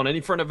Gmo Don. Any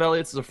friend of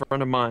Elliot's is a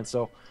friend of mine,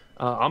 so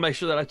I'll make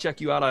sure that I check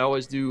you out. I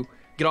always do.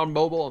 Get on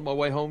mobile on my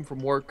way home from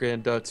work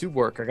and to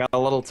work. I got a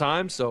little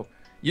time, so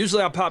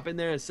usually I'll pop in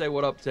there and say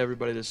what up to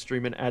everybody that's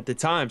streaming at the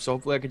time. So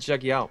hopefully I can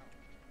check you out.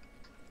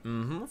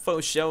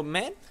 Faux show,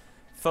 man.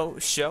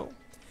 Faux show.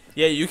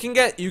 Yeah, you can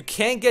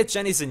get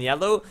Jennies in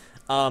yellow,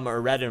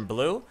 or red and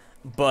blue,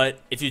 but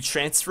if you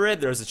transfer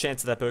it, there's a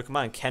chance that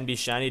Pokemon can be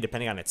shiny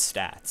depending on its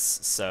stats.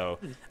 So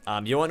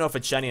you won't know if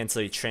it's shiny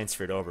until you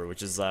transfer it over,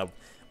 which is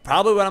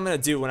probably what I'm gonna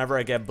do whenever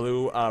I get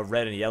blue,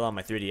 red, and yellow on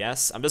my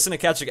 3DS. I'm just gonna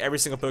catch like every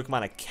single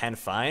Pokemon I can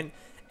find,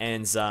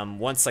 and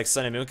once like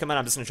Sun and Moon come out,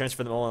 I'm just gonna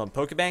transfer them all on the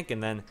Pokebank,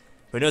 and then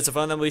who knows if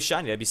one of them will be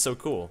shiny? That'd be so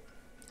cool.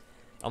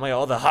 Oh my god,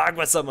 all the hog!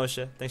 What's up,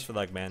 Moshe? Thanks for the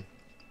like, man.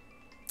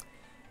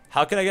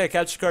 How can I get a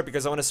capture card?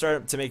 Because I want to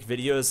start to make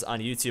videos on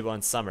YouTube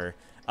on summer.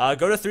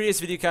 Go to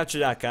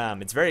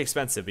 3dsvideocapture.com. It's very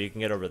expensive, but you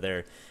can get over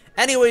there.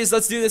 Anyways,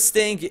 let's do this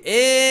thing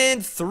in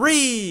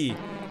 3,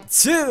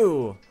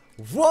 2,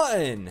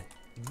 1,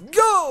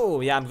 go!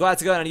 Yeah, I'm glad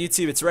to go on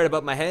YouTube. It's right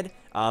above my head.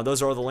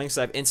 Those are all the links.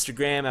 I have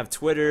Instagram, I have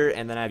Twitter,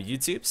 and then I have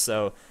YouTube.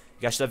 So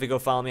you guys should definitely go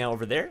follow me out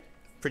over there.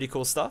 Pretty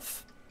cool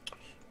stuff.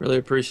 Really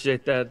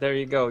appreciate that. There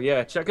you go.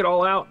 Yeah, check it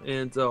all out,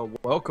 and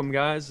welcome,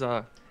 guys.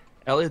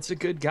 Elliot's a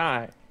good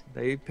guy.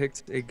 They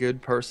picked a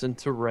good person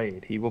to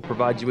raid. He will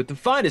provide you with the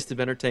finest of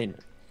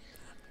entertainment.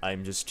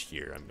 I'm just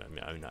here.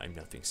 I'm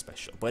nothing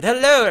special. But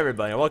hello,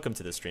 everybody. Welcome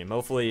to the stream.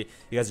 Hopefully,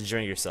 you guys are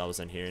enjoying yourselves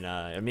in here.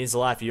 And it means a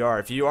lot if you are.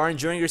 If you are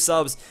enjoying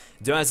yourselves,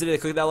 don't hesitate to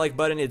click that like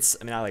button.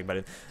 Not like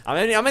button. I'm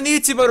in the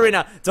YouTube mode right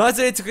now. Don't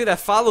hesitate to click that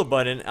follow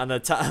button on the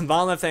top,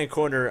 bottom left-hand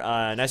corner.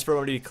 Nice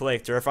program to be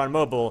clicked. Or if on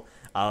mobile,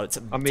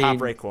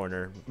 top right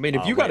corner. I mean,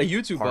 if you got a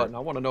YouTube button, I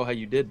want to know how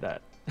you did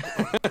that.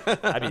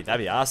 that'd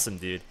be awesome,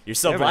 dude. You're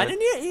so blind,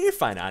 and you're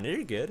fine on it.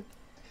 You're good.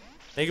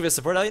 Thank you for the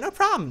support, Elliot. No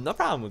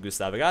problem,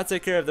 Gustavo. I gotta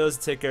take care of those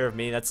that take care of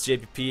me. That's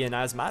JPP and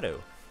Asmato.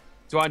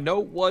 Do I know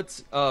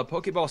what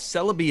Pokeball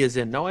Celebi is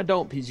in? No, I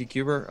don't, PG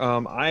Cuber.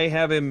 I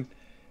have him.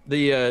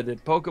 The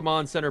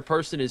Pokemon Center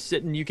person is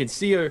sitting. You can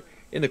see her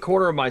in the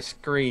corner of my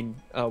screen,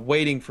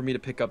 waiting for me to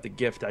pick up the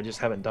gift. I just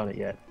haven't done it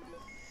yet.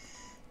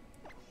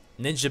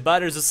 Ninja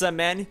Butters, what's up,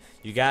 man?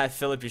 You got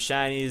fill up your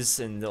shinies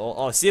and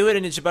see you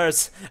later, Ninja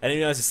Butters. I didn't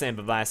realize you're saying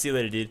bye-bye. See you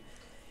later, dude.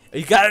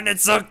 You got it.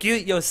 It's so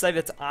cute, yo, Snipe.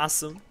 That's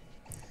awesome.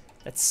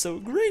 That's so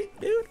great,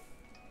 dude.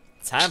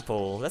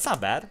 Temple, that's not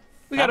bad.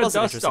 We got a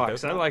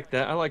Dustox. I like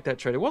that. I like that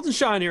trade. It wasn't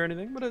shiny or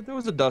anything, but there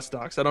was a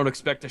Dustox. I don't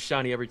expect a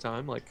shiny every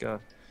time. Like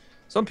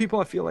some people,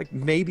 I feel like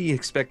maybe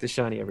expect a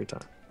shiny every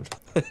time.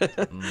 I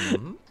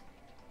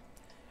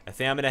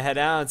think I'm gonna head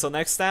out until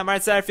next time. All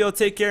right, Satterfield,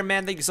 take care,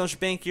 man. Thank you so much for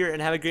being here, and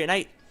have a great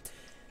night.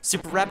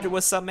 Super Raptor,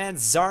 what's up, man?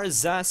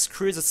 Zarzas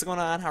Cruz, what's going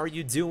on? How are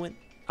you doing?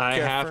 I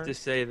have to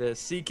say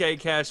this. CK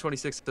Cash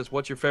 26 says,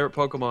 "What's your favorite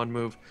Pokemon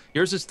move?"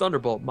 Yours is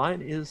Thunderbolt.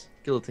 Mine is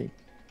Guillotine.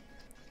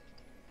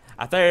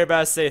 I thought you were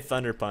about to say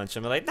Thunder Punch.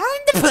 I'm like,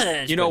 Thunder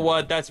Punch! You know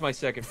what? That's my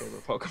second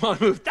favorite Pokemon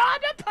move.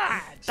 Thunder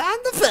Punch!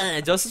 Thunder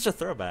Punch! That was such a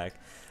throwback.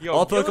 Yo,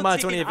 all Pokemon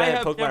 20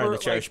 event, Pokemon are in the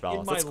Cherish Ball.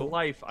 In my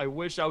life, I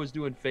wish I was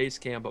doing face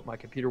cam, but my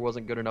computer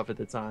wasn't good enough at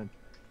the time.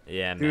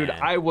 Yeah, dude, man.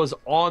 I was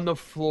on the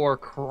floor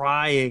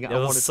crying. It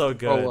was so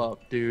good. Throw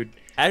up, dude.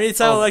 Every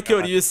time I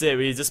would use it,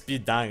 we'd just be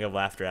dying of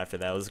laughter after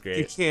that. It was great.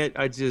 You can't.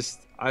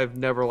 I've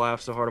never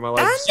laughed so hard in my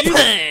life. Thunder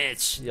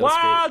Punch! Yeah,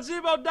 wow,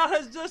 Gmo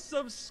has just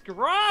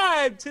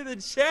subscribed to the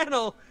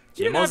channel.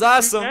 Gmo's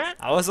awesome.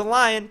 I wasn't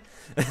lying.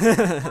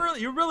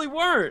 You really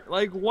weren't.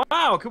 Like,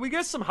 wow. Can we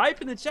get some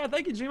hype in the chat?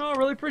 Thank you, Gmo. I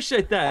really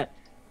appreciate that.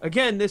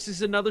 Again, this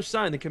is another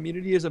sign. The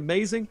community is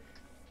amazing.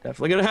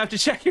 Definitely going to have to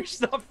check your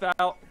stuff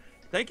out.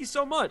 Thank you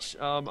so much.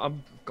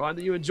 I'm glad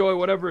that you enjoy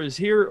whatever is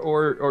here,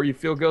 or you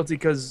feel guilty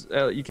because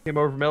you came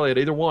over from Elliot.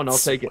 Either one, I'll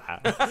take it.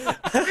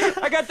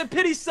 I got the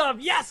pity sub.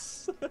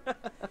 Yes.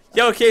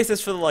 Yo, Case, that's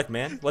for the luck,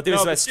 man. What do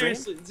is my stream?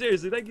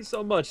 Seriously, thank you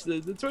so much.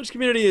 The Twitch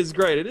community is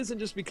great. It isn't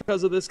just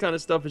because of this kind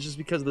of stuff. It's just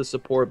because of the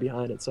support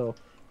behind it. So,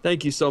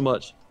 thank you so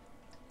much.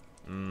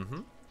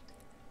 You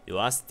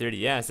lost 30.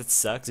 Yes, that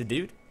sucks,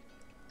 dude.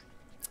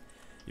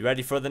 You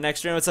ready for the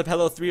next round? What's up,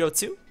 Hello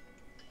 302?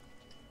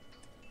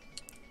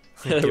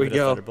 There we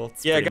go.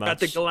 Yeah, I got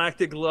the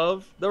galactic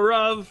love. The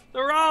Rov.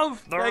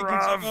 Thank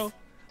you,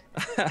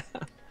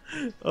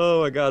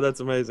 oh my god,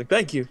 that's amazing.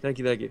 Thank you.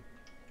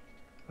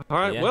 All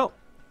right, well.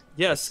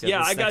 Yes,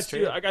 yeah, I got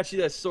you. I got you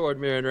that sword,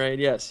 Mirren Rain.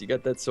 Yes, you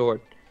got that sword.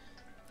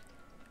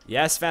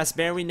 Yes, Fast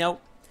Bear, we know.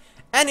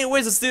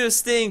 Anyways, let's do this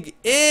thing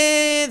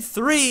in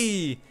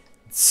 3,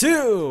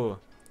 2,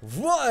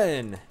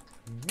 1.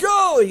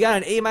 Go! You got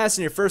an A-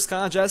 in your first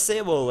contest.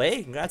 Say, well,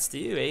 hey, congrats to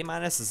you. A-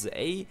 is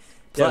A+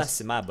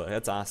 in my book.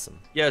 That's awesome.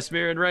 Yes,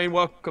 Mirren Rain,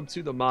 welcome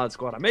to the mod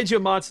squad. I made you a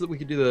mod so that we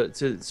could do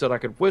so that I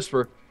could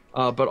whisper,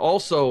 but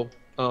also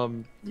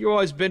you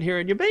always been here,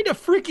 and you made a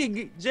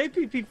freaking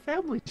JPP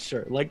family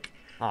shirt. Like,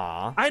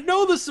 aww. I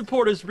know the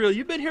support is real.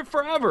 You've been here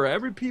forever. All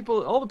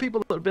the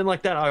people that have been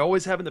like that, I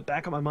always have in the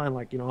back of my mind,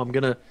 like, you know, I'm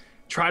gonna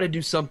try to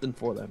do something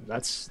for them.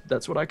 That's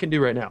what I can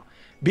do right now.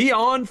 Be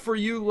on for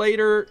you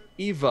later,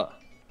 Eva,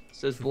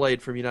 says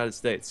Blade from United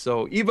States.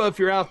 So Eva, if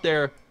you're out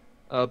there,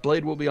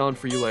 Blade will be on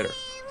for you later.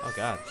 Oh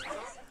god.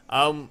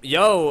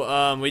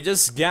 We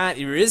just got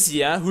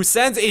Virizion, who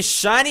sends a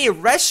shiny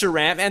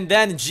Reshiram, and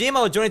then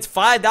Gmo donates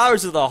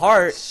 $5 to the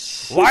heart.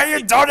 Why are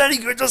you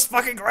donating? You just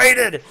fucking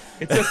graded.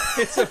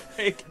 It's a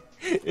fake.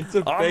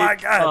 Oh my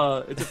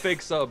god. It's a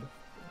fake sub.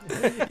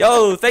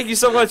 Yo, thank you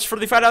so much for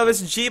the $5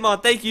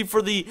 Gmo. Thank you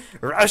for the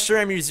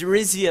Reshiram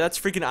Virizion. That's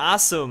freaking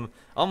awesome.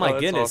 Oh my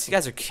goodness, awesome. You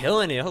guys are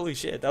killing it. Holy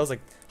shit, that was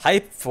like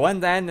hype for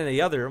one end and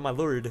the other. Oh my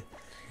lord.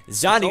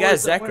 John, you got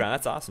his background.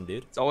 That's awesome,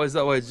 dude. It's always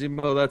that way,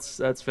 Gmo.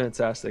 That's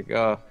fantastic.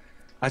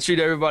 I treat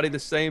everybody the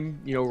same,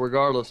 you know,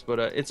 regardless. But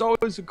it's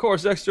always, of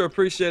course, extra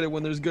appreciated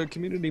when there's good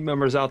community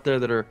members out there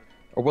that are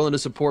willing to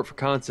support for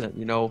content.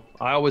 You know,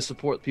 I always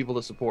support people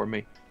that support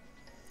me.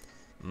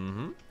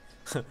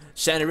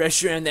 Shiny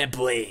restaurant and that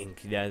bling.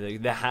 Yeah, the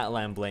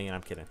hotline bling. And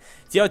I'm kidding.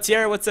 Yo,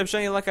 Tiara, what's up,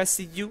 shiny luck? I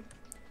see you.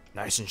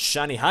 Nice and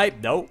shiny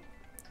hype. Nope.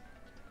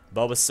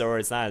 Bulbasaur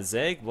is not a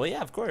Zig. Well,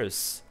 yeah, of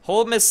course.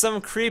 Hold miss.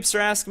 Some creeps are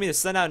asking me to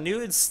send out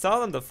nudes.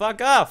 Tell them to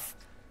fuck off.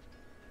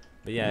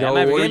 But yeah, No,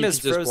 my or game you is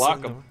can just frozen.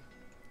 block 'em.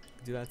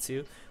 Do that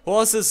too. Who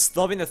else is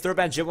loving the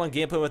Throwback Gen 1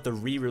 gameplay with the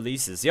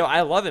re-releases? Yo,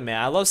 I love it,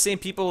 man. I love seeing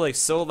people like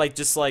so like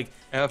just like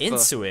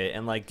into it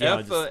and like you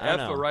know, just, I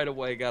don't know. right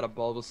away got a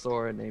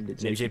Bulbasaur and named it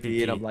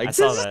JPP, and I'm like, I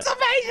saw this that. is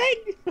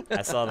amazing.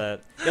 I saw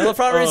that. Yo, the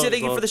problem is, Oh, thank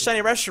you for the awesome.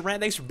 shiny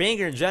restaurant. Thanks for being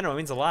here in general. It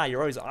means a lot.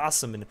 You're always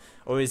awesome and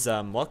always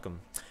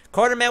welcome.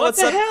 Carter, man, What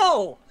what's the up?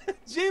 hell?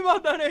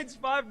 Gmo donates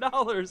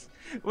 $5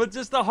 with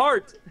just a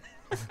heart.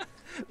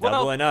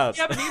 Doubling up.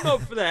 You have an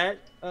emote for that.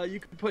 You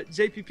can put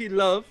JPP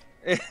love,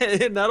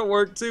 and that'll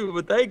work too.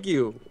 But thank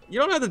you. You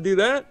don't have to do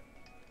that.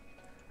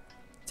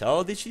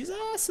 Told you she's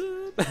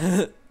awesome.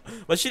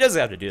 Well, she doesn't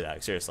have to do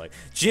that. Seriously,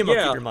 GMO,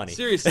 keep your money.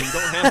 Seriously, you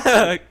don't have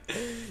to.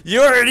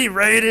 You already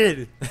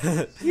rated,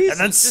 and then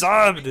just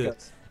subbed,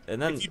 and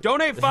then If you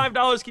donate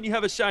 $5, can you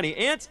have a shiny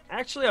ant?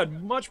 Actually,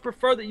 I'd much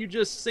prefer that you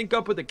just sync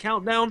up with the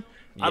countdown.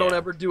 I don't Yeah.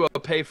 ever do a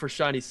pay for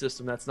shiny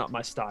system. That's not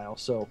my style.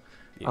 So,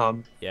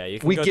 yeah, you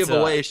can we go give to,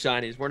 away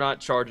shinies. We're not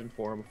charging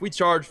for them. If we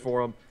charge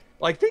for them,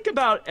 like think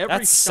about every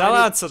That's shiny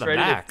sellout to the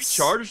traded. If we max.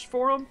 charged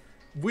for them,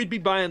 we'd be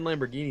buying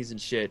Lamborghinis and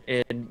shit,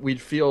 and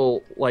we'd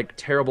feel like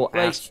terrible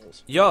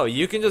assholes. Yo,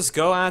 you can just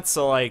go out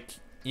to like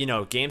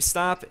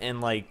GameStop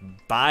and like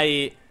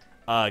buy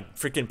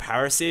freaking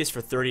power saves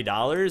for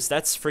 $30.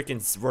 That's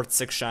freaking worth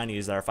 6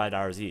 shinies that are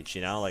 $5 each.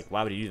 You know, like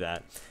why would you do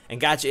that? And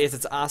gotcha, Ace,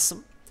 it's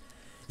awesome.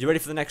 You ready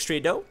for the next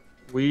trade, though?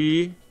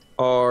 We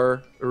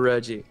are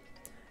Reggie.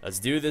 Let's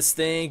do this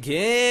thing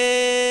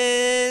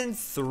in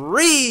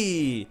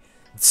 3,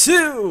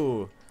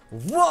 2,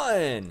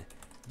 1,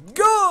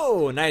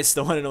 go! Nice,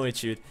 the one and only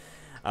truth.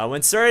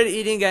 When started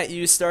eating got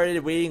you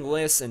started waiting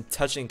lists and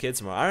touching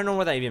kids more. I don't know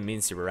what that even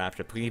means, Super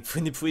Raptor.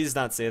 Please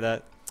not say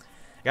that.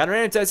 Got a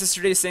random text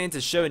yesterday saying to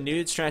show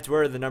nudes, trying to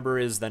where the number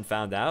is, then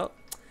found out.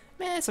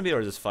 Man, some people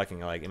are just fucking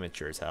like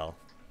immature as hell.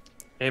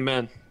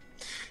 Amen.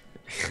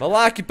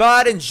 Malaki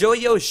Bot, enjoy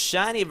your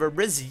shiny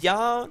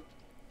Virizion.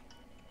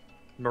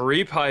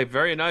 Marie Pie,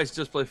 very nice.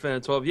 Just play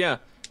Fan 12. Yeah.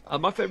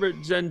 My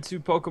favorite Gen 2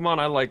 Pokemon,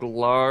 I like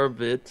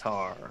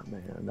Larvitar.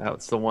 Man,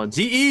 that's the one.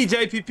 GE,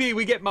 JPP,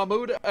 we get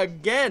Mahmoud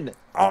again.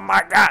 Oh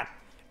my god.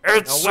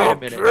 It's Now,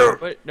 wait a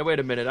minute. No, wait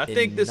a minute. I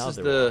think this is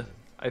Another the,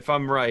 if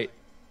I'm right.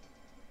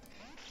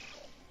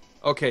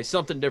 Okay,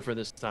 something different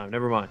this time.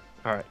 Never mind.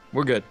 All right,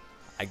 we're good.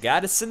 I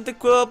got a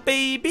Cyndaquil,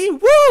 baby.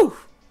 Woo!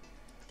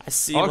 I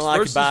see Hawks Malaki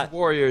versus Bot.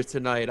 Warriors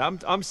tonight.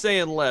 I'm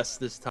saying less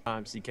this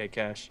time, CK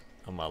Cash.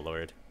 Oh my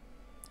lord.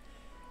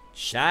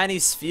 Shiny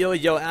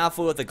Spheal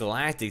Alpha with the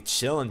Galactic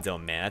chillin' though,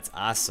 man. That's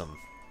awesome.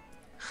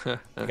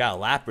 We got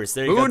Lapras.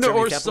 There you Moon go.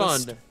 or Turkey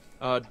sun?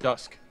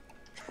 Dusk.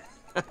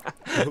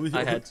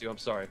 I had to. I'm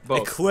sorry.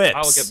 Both. Eclipse.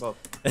 I will get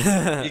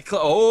both.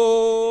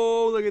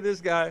 Oh, look at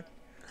this guy.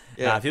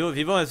 Yeah. Nah,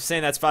 people are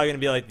saying that's probably gonna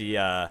be like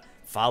the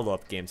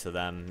follow-up game to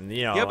them.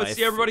 You know. Yeah, but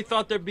see, everybody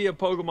thought there'd be a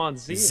Pokemon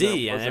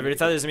Z. And everybody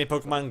thought there was gonna be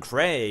Pokemon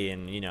Gray,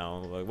 and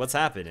like, what's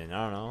happening?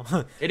 I don't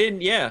know. It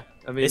didn't. Yeah.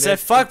 I mean, They said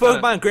fuck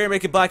Pokemon Gray,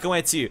 making Black and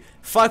White too.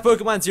 Fuck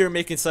Pokemon Zero,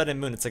 making Sun and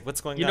Moon. It's like, what's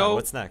going on?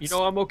 What's next? You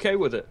know, I'm okay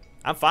with it.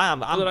 I'm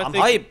fine. I'm What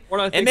hyped.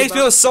 I It think makes me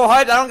about- feel so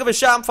hyped. I don't give a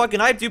shit. I'm fucking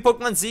hyped. Dude,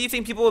 Pokemon Z, you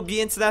think people will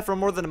be into that for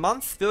more than a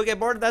month? People get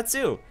bored of that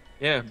too.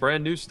 Yeah,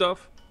 brand new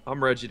stuff.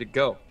 I'm ready to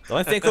go. The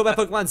only thing cool about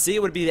Pokemon Z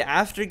would be the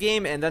after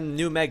game and then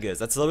new Megas.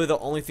 That's literally the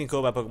only thing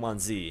cool about Pokemon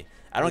Z.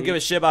 I don't give a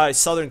shit about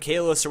Southern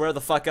Kalos or where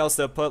the fuck else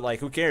they'll put. Like,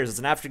 who cares? It's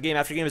an after game.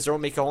 After games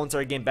don't make a whole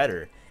entire game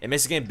better. It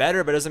makes a game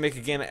better, but it doesn't make a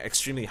game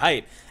extremely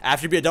hype.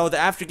 After you're done with the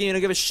after game, you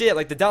don't give a shit.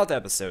 Like the Delta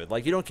episode.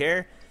 Like, you don't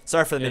care.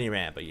 Sorry for the mini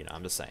rant, but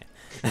I'm just saying.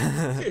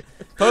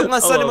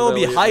 Pokemon Sun and Moon will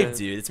be Elliot, hyped, man.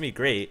 dude. It's gonna be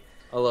great.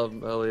 I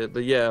love Elliot,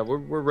 but yeah, we're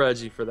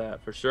Reggie for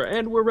that for sure,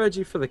 and we're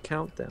Reggie for the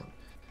countdown.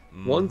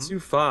 1, 2,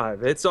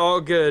 5. It's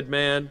all good,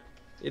 man.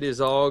 It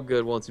is all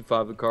good. 1, 2,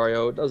 5,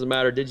 Lucario. It doesn't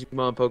matter,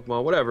 Digimon,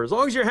 Pokemon, whatever. As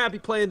long as you're happy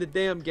playing the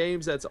damn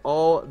games, that's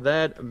all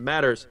that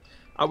matters.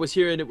 I was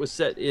hearing it was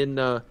set in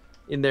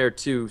there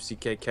too,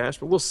 CK Cash,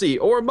 but we'll see.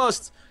 Or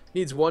Must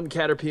needs 1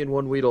 Caterpie and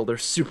 1 Weedle. They're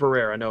super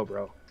rare, I know,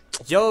 bro.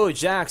 Yo,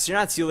 Jax, you're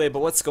not too late, but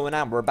what's going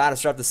on? We're about to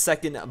start the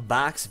second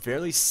box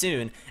fairly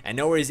soon. And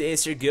no worries,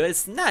 Ace, you're good.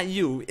 It's not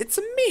you, it's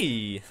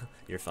me.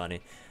 You're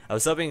funny. I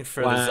was hoping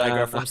for the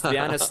Zygarde forms, to be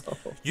honest.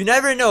 You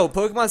never know.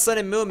 Pokemon Sun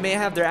and Moon may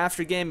have their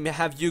after game, may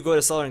have you go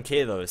to Southern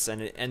Kalos, and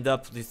it end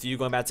up with you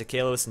going back to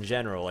Kalos in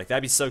general. Like,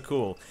 that'd be so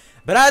cool.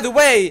 But either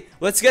way,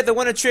 let's get the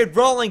winner trade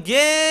rolling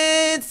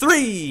in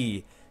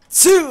 3,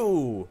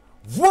 2,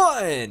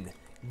 1,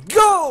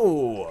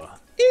 go!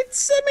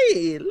 It's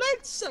me.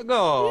 Let's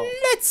go.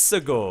 Let's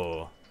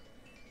go!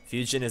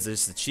 Fusion is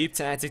just a cheap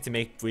tactic to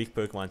make weak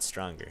Pokemon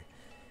stronger.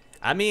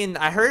 I mean,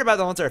 I heard about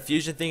the whole entire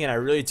fusion thing, and I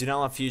really do not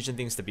want fusion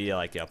things to be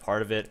like a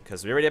part of it,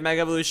 because we already have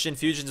Mega Evolution.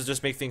 Fusions will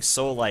just make things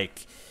so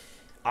like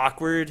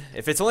awkward.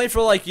 If it's only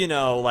for like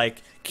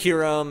like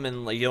Kyurem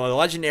and like the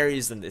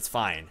legendaries, then it's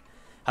fine.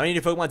 How many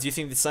new Pokemon do you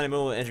think the Sun and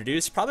Moon will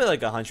introduce? Probably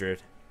like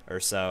 100 or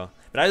so.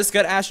 But I just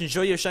got Ash.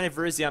 Enjoy your shiny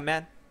Virizion,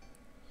 man.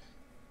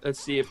 Let's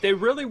see. If they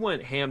really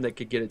went ham, they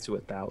could get it to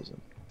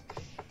 1,000.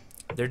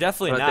 They're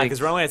definitely not,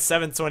 because we're only at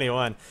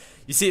 721.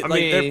 You see, I like,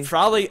 mean, they're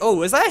probably...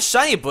 Oh, is that a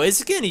shiny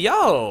Blaziken?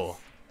 Yo!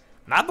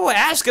 My boy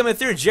Ash coming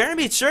through.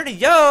 Jeremy Churney,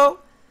 yo!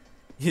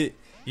 You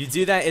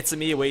do that It's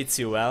Me way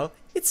too well.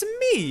 It's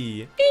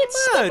me!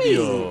 It's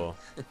Mario!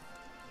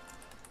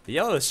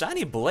 Yo,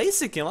 shiny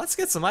Blaziken. Let's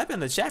get some hype in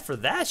the chat for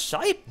that.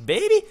 Hype,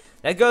 baby!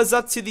 That goes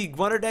up to the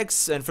Wonder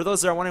Decks, and for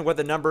those that are wondering what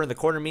the number in the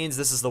corner means,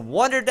 this is the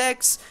Wonder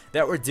Decks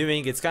that we're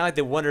doing. It's kind of like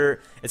the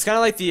Wonder... It's kind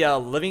of like the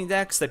Living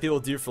Decks that people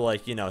do for,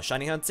 like, you know,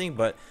 shiny hunting,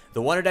 but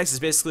the Wonder Decks is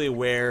basically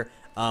where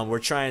we're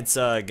trying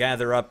to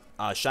gather up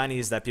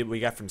shinies that we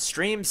got from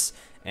streams,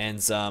 and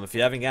if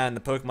you haven't gotten the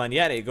Pokemon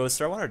yet, it goes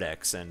to our Wonder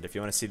Decks, and if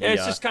you want to see the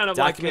it's just kind of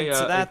document like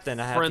to that, then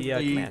I have the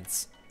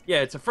commands.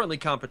 Yeah, it's a friendly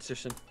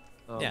competition.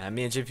 Yeah,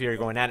 me and JP are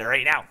going at it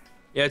right now.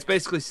 Yeah, it's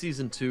basically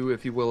season 2,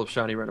 if you will, of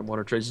Shiny Random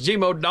Wonder Trades.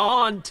 Gmo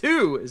Dawn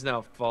 2 is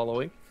now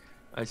following.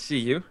 I see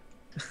you.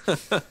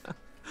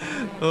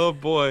 Oh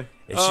boy.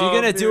 Is she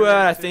gonna do what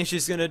I think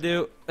she's gonna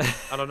do?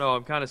 I don't know.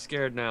 I'm kind of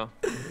scared now.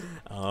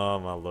 Oh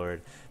my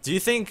lord. Do you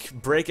think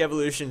break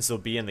evolutions will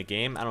be in the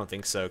game? I don't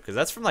think so, because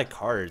that's from like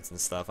cards and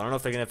stuff. I don't know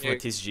if they're gonna have like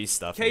TCG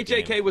stuff.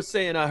 KJK was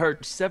saying I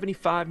heard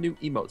 75 new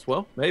emotes.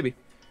 Well, maybe.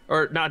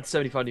 Or not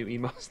 75 new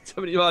emotes.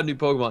 75 new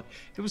Pokemon.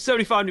 If it was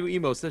 75 new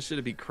emotes, that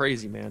should be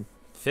crazy, man.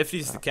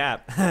 50's the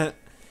cap.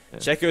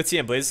 Check OT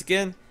and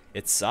Blaziken.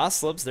 It's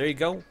Sauce Lips. There you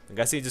go. I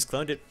guess he just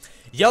cloned it.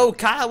 Yo,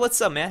 Kyle, what's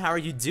up, man? How are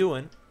you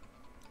doing?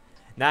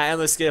 Nah,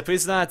 Endless Skid,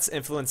 please not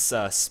influence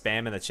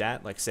spam in the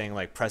chat, like saying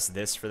like press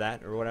this for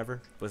that or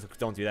whatever.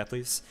 Don't do that,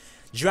 please.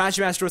 Jirachi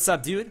Master, what's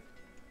up, dude?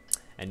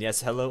 And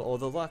yes, hello, all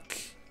the luck.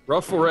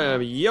 Ruffle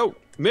Ram, yo.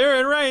 Mirror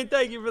and Rain,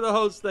 thank you for the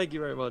host. Thank you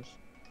very much.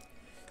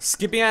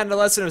 Skipping out of the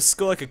lesson of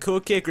school like a cool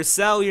kid,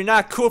 Griselle. You're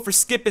not cool for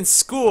skipping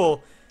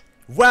school.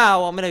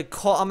 Wow, I'm gonna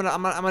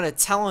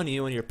tell on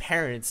you and your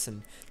parents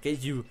and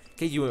get you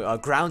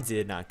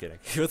grounded. Not good.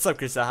 What's up,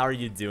 Griselle? How are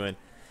you doing?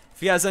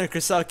 If you guys know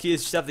Griselle Keys, you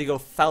should definitely go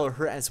follow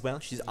her as well.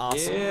 She's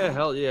awesome. Yeah,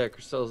 hell yeah,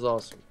 Griselle's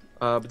awesome.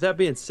 But that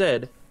being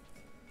said,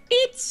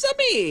 it's a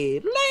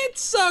me.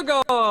 Let's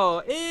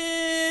go.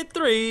 In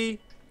 3,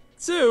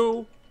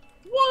 2,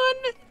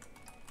 1.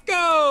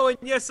 Go! And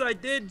yes, I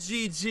did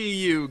GG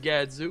you,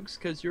 Gadzooks,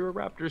 because you're a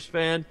Raptors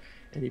fan.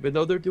 And even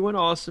though they're doing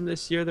awesome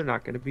this year, they're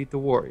not going to beat the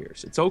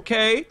Warriors. It's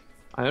okay.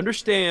 I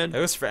understand. That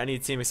goes for any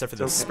team except for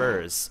the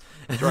Spurs.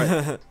 That's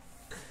right.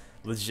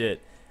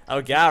 Legit.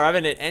 Oh, God, we're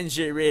having an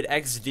NJ Raid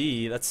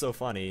XD. That's so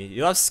funny.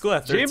 You left school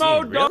at 13.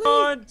 Gmo really?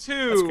 Dawn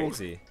 2. That's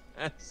crazy.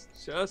 That's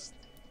just...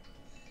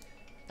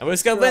 And we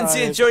just got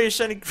Lindsay. Enjoy your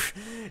shiny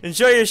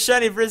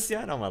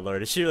Virizion. Oh, my lord.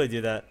 Did she really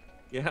do that?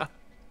 Yeah.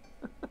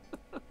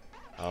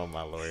 Oh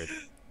my lord.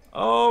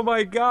 Oh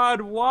my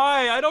god,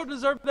 why? I don't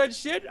deserve that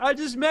shit. I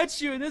just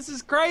met you and this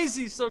is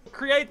crazy. So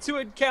create 2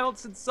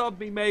 accounts and sub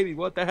me maybe.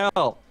 What the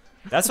hell?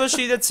 That's what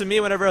she did to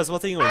me whenever I was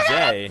multing with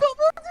Jay.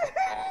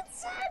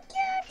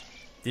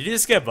 Did you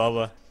just get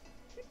Bubba?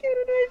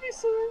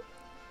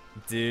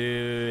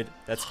 Dude,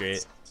 that's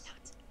great.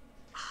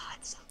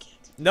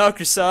 No,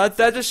 Crisel,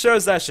 that just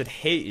shows that I should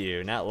hate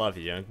you, not love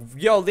you.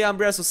 Yo, Leon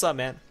Bress, what's up,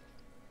 man?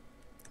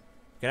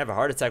 You can have a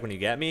heart attack when you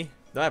get me?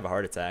 Don't have a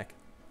heart attack.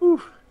 Whew.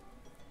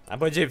 My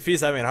boy JP's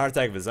having a heart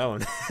attack of his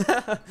own.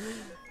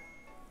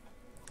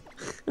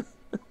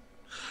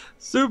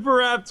 Super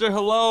Raptor,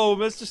 hello.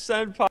 Mr.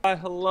 Senpai,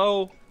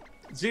 hello.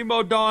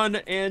 Gmo Dawn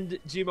and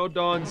Gmo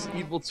Dawn's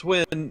evil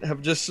twin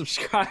have just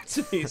subscribed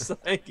to me, so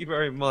thank you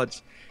very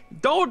much.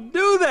 Don't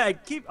do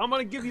that. I'm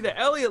gonna give you the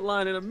Elliot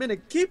line in a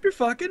minute. Keep your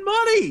fucking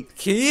money.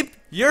 Keep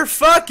your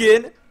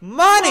fucking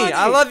money.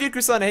 I love you,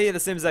 Crisel, and I hate you at the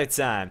same exact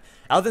time.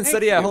 I didn't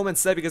study at home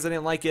instead because I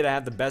didn't like it. I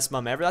have the best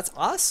mom ever. That's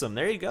awesome.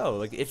 There you go.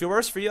 Like, if it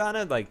works for you,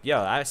 Anna, like, yo,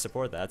 I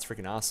support that. That's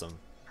freaking awesome.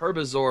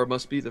 Herbivore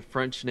must be the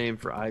French name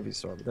for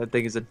Ivysaur, but that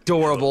thing is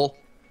adorable.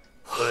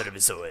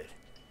 Herbivore.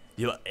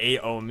 You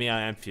A-O me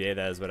on MPA,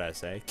 that is what I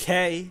say.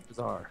 K.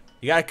 Bizarre.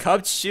 You got a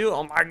cub shoe?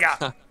 Oh my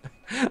god.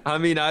 I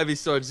mean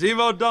Ivysaur.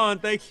 Gmo Dawn,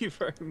 thank you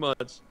very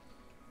much.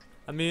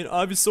 I mean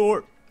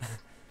Ivysaur.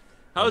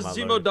 How's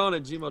Gmo Dawn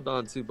and Gmo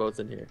Dawn 2 both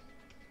in here?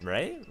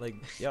 Right? Like,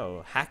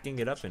 yo, hacking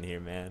it up in here,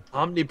 man.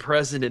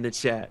 Omnipresent in the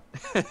chat.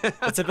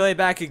 What's up, Billy?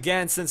 Back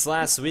again since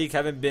last week.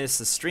 Haven't missed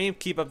the stream.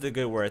 Keep up the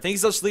good work. Thank you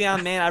so much,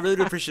 Leon, man. I really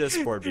do appreciate the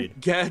support,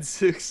 dude.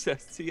 Gadzooks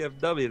says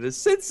TFW. The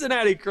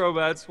Cincinnati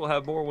Crowbats will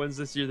have more wins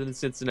this year than the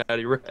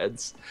Cincinnati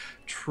Reds.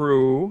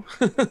 True.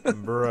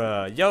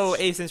 Bruh. Yo,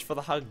 Ace, thanks for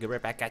the hug. Get right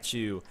back at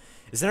you.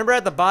 Is the number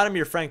at the bottom of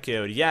your friend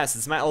code? Yes,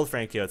 it's my old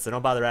friend code, so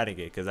don't bother adding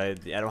it because I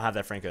don't have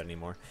that friend code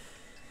anymore.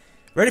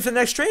 Ready for the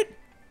next trade?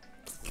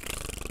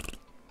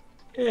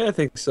 Yeah, I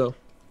think so.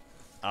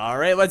 All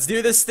right, let's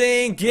do this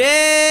thing.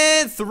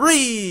 In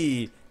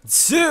 3,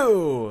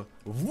 2,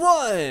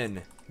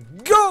 1,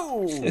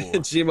 go!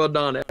 Gmo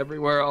Dawn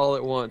everywhere all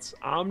at once.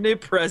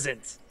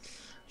 Omnipresent.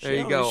 There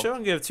you go. She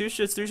don't give 2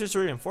 shits, 3 shits,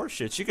 or even 4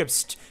 shits. She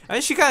gives. I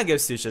mean, she kind of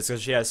gives 2 shits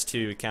because she has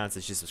 2 accounts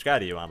that she's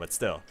subscribed to you on, but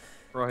still.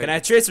 Right. Can I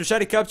trade some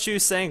Shiny Cupchew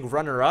saying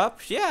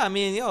runner-up? Yeah, I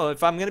mean,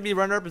 if I'm going to be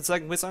runner-up in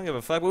second place, I don't give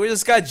a fuck. But we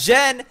just got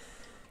Jen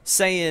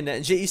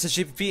saying J-Issa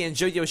GPP and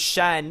Jojo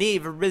Shiny,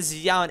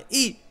 Virizion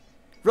E,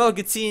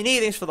 Rogatini.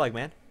 Thanks for the like,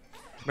 man.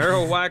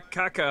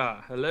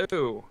 Merawakaka,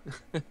 hello.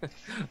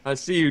 I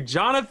see you.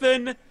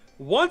 Jonathan,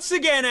 once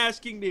again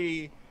asking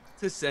me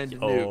to send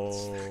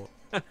nukes.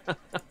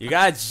 You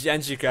got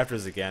Genji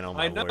Crafters again, oh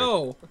my word.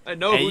 I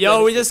know. Hey,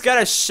 yo, we just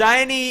got a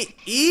shiny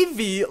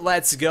Eevee,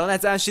 let's go.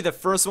 That's actually the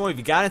first one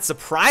we've gotten,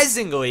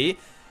 surprisingly.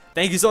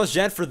 Thank you so much,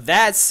 Jen, for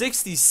that.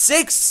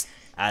 66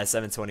 out of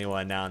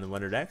 721 now in the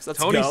Wonder Decks. Let's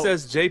Tony go.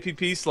 says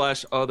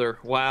JPP/other.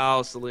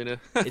 Wow, Selena.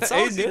 It's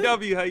all AZW,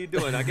 good. how you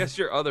doing? I guess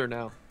you're other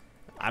now.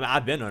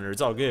 I've been under,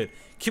 it's all good.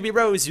 QB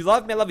Rose, you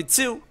love me, I love you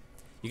too.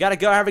 You gotta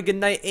go, have a good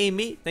night,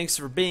 Amy. Thanks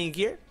for being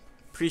here.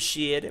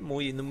 Appreciate it.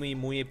 Muy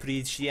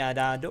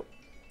apreciado.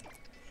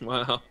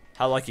 Wow.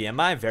 How lucky am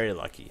I? Very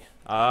lucky.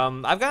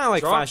 I've gotten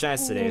like 5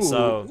 shines today,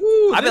 so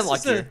I've been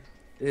lucky.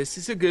 This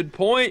is a good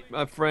point,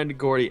 my friend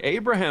Gordy.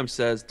 Abraham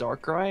says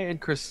Darkrai and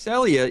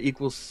Cresselia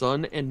equals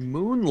Sun and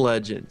Moon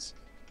Legends.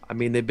 I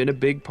mean, they've been a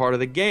big part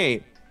of the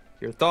game.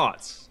 Your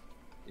thoughts?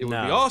 It would be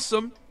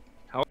awesome.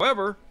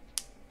 However,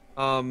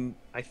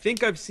 I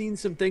think I've seen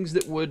some things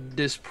that would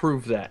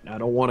disprove that. I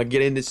don't want to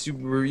get into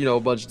super, a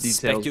bunch of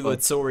details.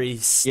 Speculatory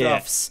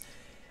stuffs.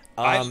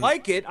 Yeah. I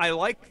like it.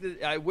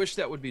 I wish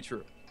that would be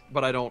true,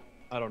 but I don't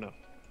know.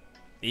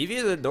 Eevee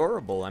is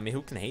adorable. I mean,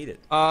 who can hate it?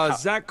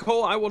 Zach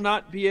Cole, I will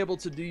not be able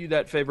to do you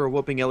that favor of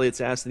whooping Elliot's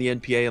ass in the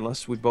NPA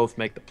unless we both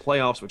make the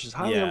playoffs, which is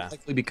highly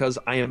unlikely because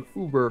I am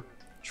uber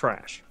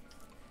trash.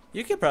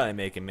 You could probably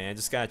make it, man.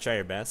 Just gotta try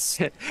your best.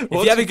 If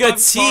you have a good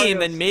team,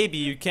 then maybe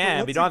you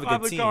can. But you don't have a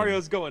good team.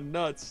 Lucario's going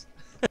nuts.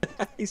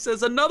 He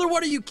says, another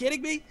one? Are you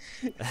kidding me?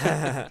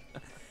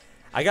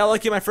 I got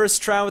lucky my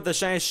first try with the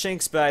shiny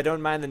Shinx, but I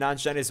don't mind the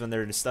non-shinies when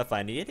they're the stuff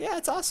I need. Yeah,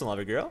 it's awesome,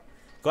 lover girl.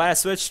 Glad I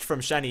switched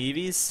from shiny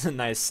Eevees.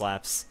 Nice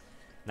slaps.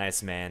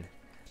 Nice, man.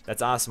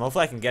 That's awesome.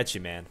 Hopefully I can get you,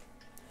 man.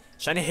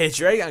 Shiny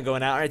Hydreigon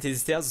going out. Alright,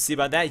 these tails. We'll see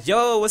about that.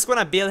 Yo, what's going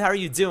on, Bailey? How are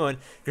you doing?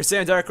 Crusader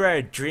and Darkrai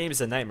are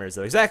dreams and nightmares,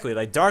 though. Exactly.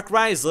 Like,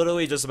 Darkrai is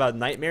literally just about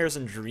nightmares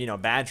and,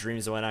 bad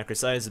dreams and whatnot.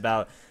 Crusader is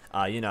about,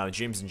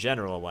 dreams in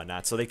general and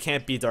whatnot. So they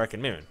can't be Dark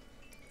and Moon.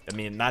 I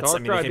mean, they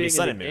can't be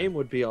Sun and Moon. Game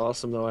would be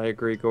awesome, though. I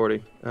agree,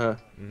 Gordy. You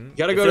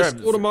gotta go to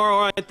school tomorrow.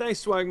 All right, thanks,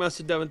 Swag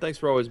Master Devin. Thanks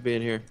for always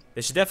being here.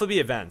 There should definitely be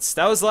events.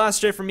 That was the last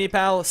trade from me,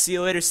 pal. See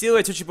you later. See you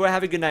later, Twitchy boy.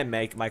 Have a good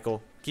night,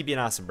 Michael. Keep being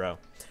awesome, bro.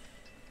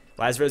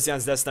 Why is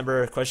Virision's death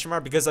number ?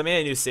 Because I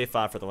made a new save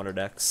file for the Wonder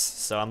Decks.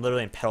 So I'm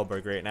literally in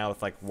Petalburg right now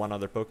with like one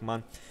other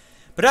Pokemon.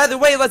 But either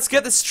way, let's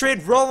get this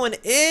trade rolling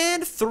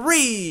in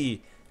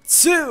 3,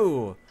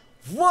 2,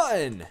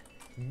 1.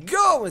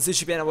 Go! And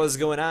Sushi Panda, what is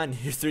going on?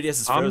 Your 3DS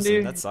is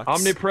frozen. That sucks.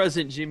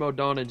 Omnipresent,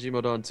 Gmodon, and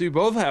Gmodon 2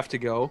 both have to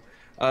go.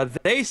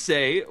 They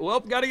say, well,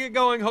 gotta get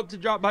going. Hope to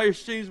drop by your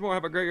streams more.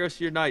 Have a great rest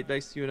of your night.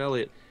 Thanks to you and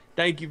Elliot.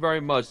 Thank you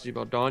very much,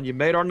 Gmodon. You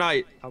made our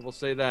night. I will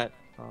say that.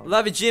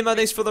 Love you, Gmo.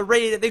 Thanks for the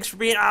raid. Thanks for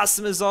being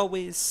awesome as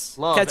always.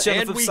 Love. Catch you on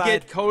the flip and we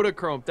side. get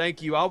Kodachrome.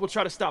 Thank you. I will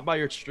try to stop by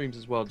your streams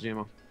as well,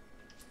 Gmo.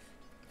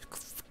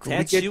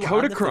 Catch you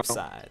on the flip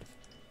side.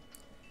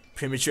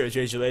 Premature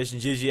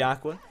ejaculations. GG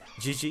Aqua.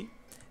 GG.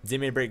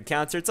 Didn't mean to break a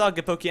counter. It's all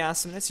good Poke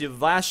awesomeness. Your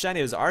last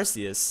shiny was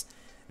Arceus.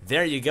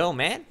 There you go,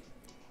 man.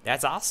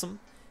 That's awesome.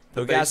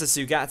 Poke awesomeness,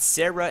 you got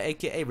Sarah,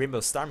 aka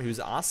Rainbow Storm, who's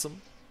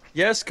awesome.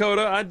 Yes,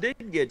 Coda, I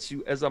did get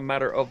you, as a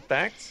matter of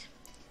fact.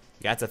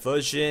 You got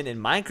Typhlosion in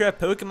Minecraft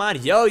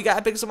Pokemon. Yo, you got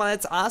Epic Pokemon.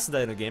 That's awesome,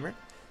 Dino Gamer.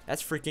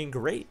 That's freaking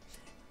great.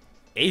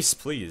 Ace,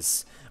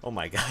 please. Oh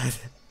my god.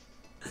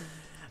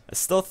 I'm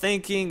still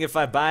thinking if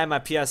I buy my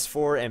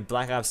PS4 and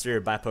Black Ops 3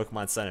 or buy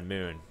Pokemon Sun and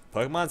Moon.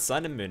 Pokemon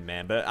Sun and Moon,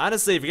 man. But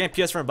honestly, if you're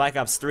getting PS4 and Black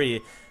Ops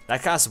 3,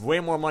 that costs way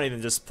more money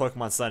than just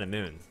Pokemon Sun and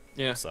Moon.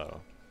 Yeah. So,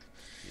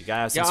 you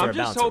gotta have some sort of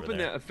balance over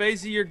there. I'm just hoping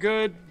that, Fazy, you're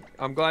good.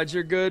 I'm glad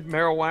you're good.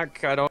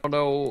 Marowak, I don't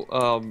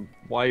know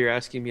why you're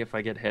asking me if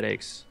I get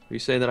headaches. Are you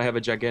saying that I have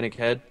a gigantic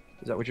head?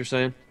 Is that what you're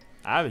saying?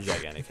 I have a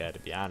gigantic head, to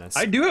be honest.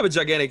 I do have a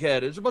gigantic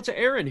head. There's a bunch of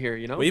air in here,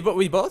 you know? We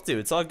both do.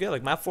 It's all good.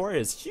 Like, my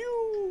forehead is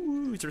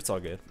huge. It's all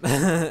good.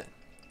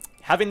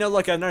 Having no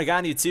luck, I've never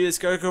gotten you too. This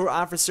Goku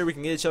officer, we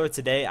can get each other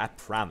today. I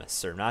promise,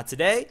 sir. Not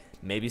today.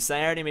 Maybe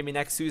Saturday. Maybe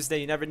next Tuesday.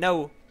 You never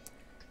know.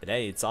 But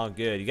hey, it's all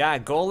good. You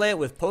got Golett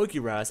with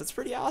Pokéras. That's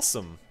pretty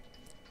awesome.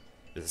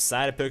 There's a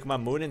side of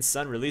Pokemon Moon and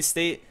Sun release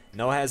date.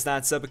 No, it has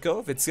not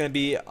Subacove. It's going to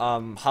be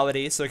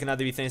holidays, so it can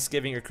either be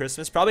Thanksgiving or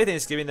Christmas. Probably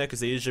Thanksgiving, though,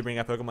 because they usually bring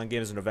out Pokemon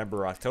games in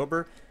November or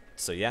October.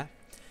 So, yeah.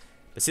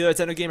 But see you later,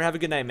 Techno Gamer. Have a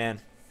good night, man.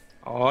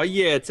 Oh,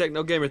 yeah,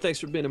 Techno Gamer. Thanks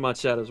for being in my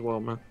chat as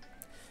well, man.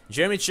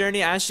 Jeremy Cherney,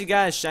 I actually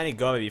got a shiny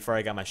Gomi before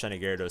I got my shiny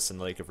Gyarados in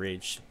the Lake of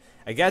Rage.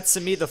 I got to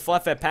meet the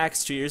Fluff at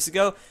PAX 2 years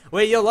ago.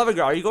 Wait, yo, Lover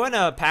Girl, are you going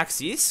to PAX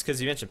East? Because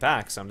you mentioned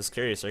PAX, so I'm just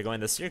curious. Are you going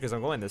this year? Because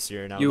I'm going this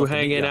year. And you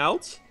hanging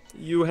out?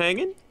 You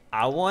hanging?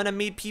 I want to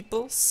meet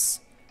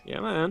peoples. Yeah,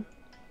 man.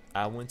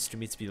 I want to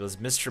meet peoples.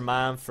 Mr.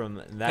 Mom from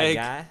that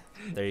guy.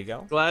 There you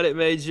go. Glad it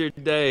made your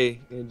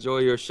day. Enjoy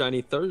your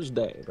shiny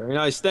Thursday. Very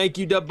nice. Thank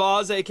you,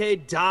 Dabaz, a.k.a.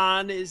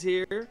 Don is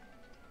here.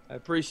 I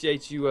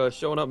appreciate you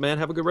showing up, man.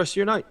 Have a good rest of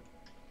your night.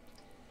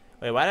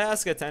 Wait, why did I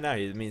ask a 10 out?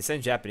 I mean,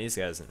 same Japanese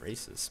guy isn't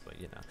racist, but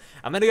you know.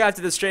 I'm gonna go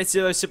after this trade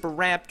stealer Super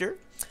Raptor.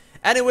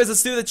 Anyways,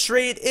 let's do the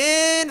trade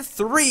in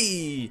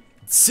 3,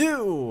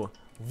 2,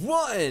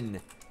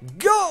 1,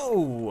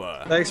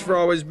 go! Thanks for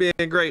always being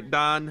great,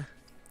 Don.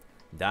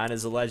 Don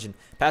is a legend.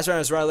 Past around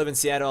is where I live in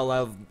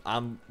Seattle.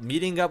 I'm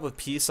meeting up with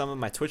some of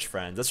my Twitch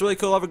friends. That's really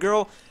cool, Love a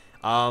Girl.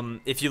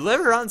 If you live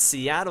around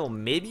Seattle,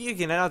 maybe you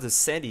can head out to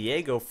San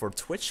Diego for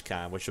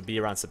TwitchCon, which will be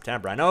around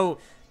September. I know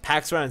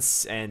PAX Run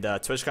and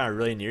TwitchCon are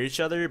really near each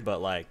other, but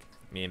like,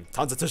 I mean,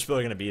 tons of Twitch people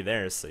are gonna be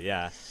there, so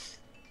yeah.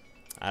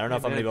 I don't know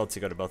if I'm gonna be able to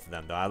go to both of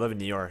them though. I live in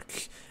New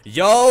York.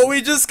 Yo,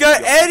 we just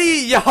got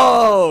Eddie.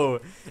 Yo,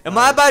 am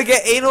I about to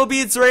get anal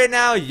beads right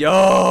now?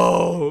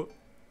 Yo.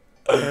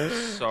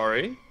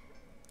 Sorry.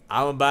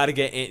 I'm about to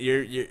get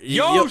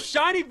yo,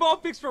 shiny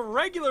Vulpix for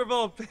regular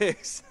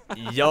Vulpix.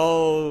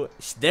 Yo,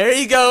 there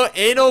you go.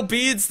 Anal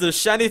beads, the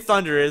shiny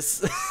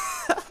Thunderous.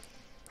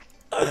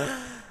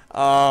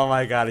 Oh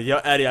my god, yo,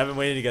 Eddie, I've been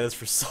waiting to get this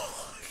for so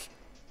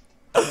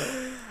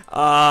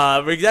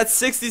long. We got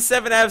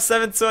 67 out of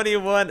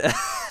 721.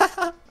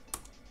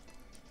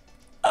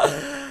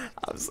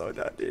 I'm so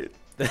done, dude.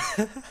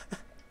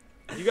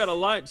 You got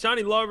a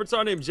shiny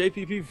Larvitar named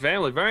JPP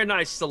Family. Very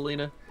nice,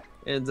 Selena.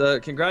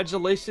 And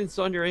congratulations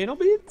on your anal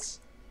beads.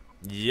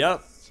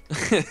 Yep.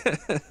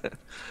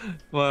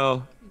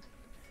 Well,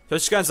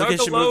 TwitchCon's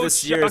location moved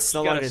this year. It's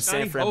no longer in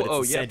San Fran, but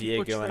it's in San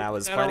Diego, and I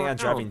was planning on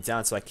driving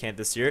down, so I can't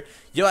this year.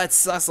 Yo, it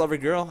sucks, Lover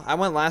Girl. I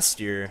went last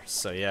year,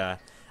 so yeah.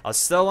 I'll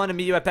still want to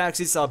meet you at PAX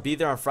East, so I'll be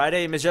there on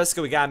Friday. Miss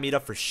Jessica, we gotta meet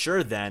up for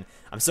sure then.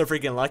 I'm so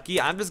freaking lucky.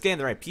 I'm just getting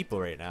the right people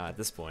right now at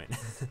this point.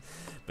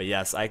 But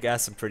yes, I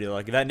guess I'm pretty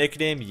lucky. That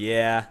nickname,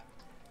 yeah.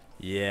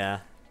 Yeah.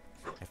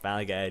 I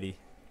finally got Eddie.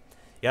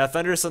 Yeah,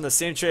 Thunderous on the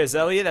same trade as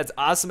Elliot. That's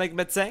awesome, Mike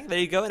Metzang. There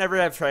you go. Never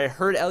have I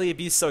heard Elliot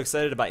be so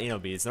excited about anal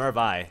beads, nor have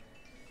I.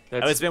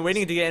 I've been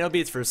waiting to get anal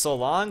beads for so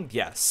long.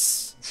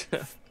 Yes.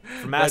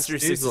 For Master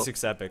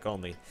 66 Epic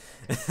only.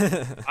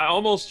 I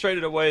almost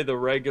traded away the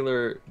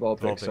regular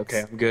Vulpix.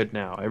 Okay, I'm good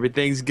now.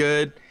 Everything's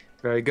good.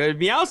 Very good.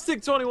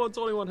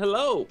 Meowstick2121.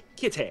 Hello,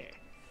 kitty.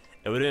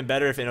 It would have been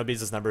better if anal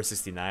beads was number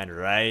 69,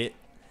 right?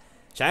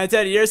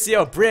 Chinatown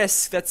Yercio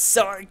Brisk. That's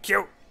so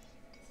cute.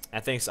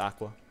 And thanks,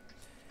 Aqua.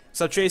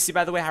 Sup, Tracy,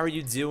 by the way, how are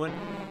you doing?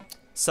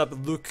 Sup,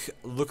 Luke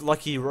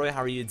Lucky Roy,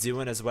 how are you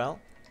doing as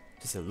well?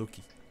 Just a Lukey.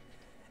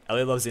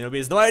 Elliot loves anal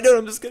beads. No, I don't.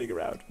 I'm just kidding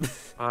around.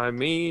 I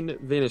mean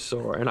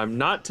Venusaur, and I'm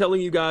not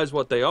telling you guys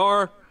what they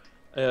are.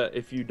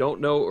 If you don't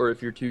know or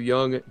if you're too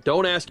young,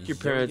 don't ask your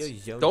parents.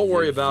 Don't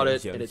worry about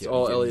it, and it's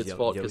all Elliot's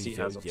fault because he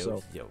has them.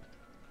 So.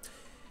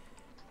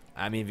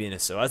 I mean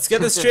Venusaur. Let's get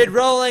this trade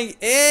rolling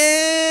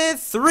in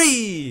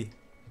 3,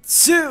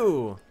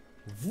 2,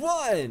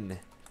 1.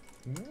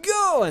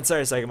 Go! And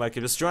sorry a second, Mike.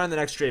 Just join the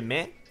next trade,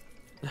 man.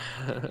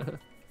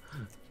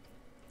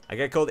 I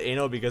got called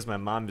Anal because my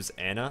mom is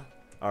Anna.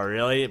 Oh,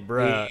 really?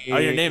 Bruh. Oh,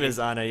 your name is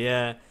Anna,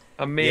 yeah.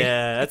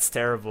 Yeah, that's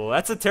terrible.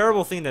 That's a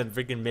terrible thing to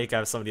freaking make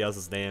out of somebody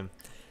else's name.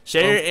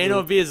 Share your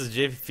anal B as a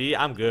JPP.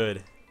 I'm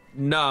good.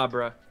 Nah,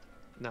 bruh.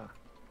 Nah.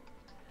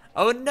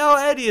 Oh, no,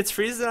 Eddie. It's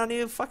freezing on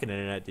you. Fucking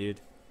internet, dude.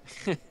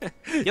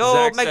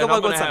 Yo, Mega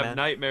Bug, what's up, man?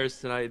 Nightmares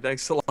tonight.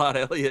 Thanks a lot,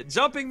 Elliot.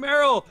 Jumping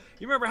Meryl,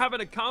 you remember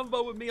having a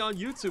convo with me on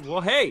YouTube?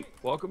 Well, hey,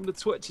 welcome to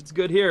Twitch. It's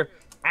good here.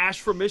 Ash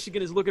from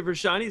Michigan is looking for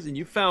shinies, and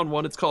you found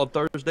one. It's called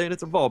Thursday, and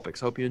it's a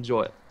Vulpix. Hope you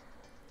enjoy it.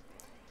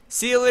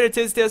 See you later,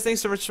 Tizdales. Thanks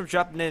so much for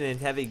dropping in,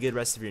 and have a good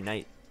rest of your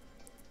night.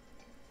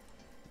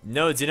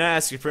 No, do not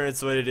ask your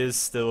parents what it is.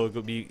 Still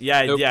will be.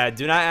 Yeah, nope. Yeah.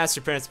 Do not ask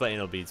your parents about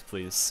anal beads,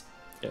 please.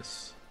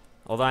 Yes.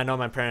 Although I know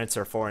my parents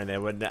are foreign, they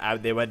would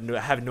have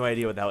no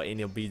idea what the hell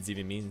anal beads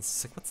even means.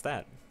 It's like, what's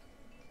that?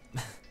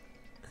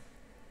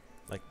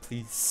 Like,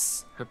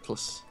 please.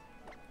 Plus.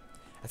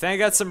 I think I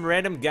got some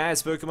random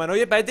guy's Pokemon. Oh,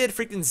 yep, I did.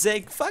 Freaking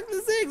Zig. Fuck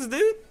the Zigs,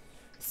 dude.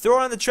 Throw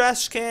it on the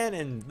trash can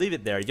and leave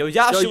it there. Yo,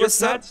 Yashi,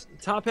 what's up?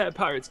 Top Hat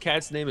Pirate's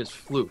cat's name is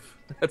Floof.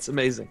 That's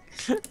amazing.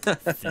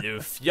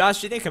 Floof.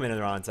 Yashi, you didn't come in at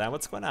the wrong time.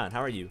 What's going on?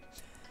 How are you?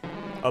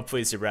 Oh,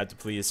 please, you're to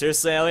please.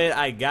 Seriously, Elliot,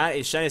 I got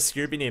a shiny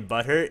Scooby named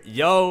Butthurt.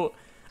 Yo.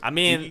 I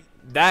mean,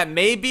 that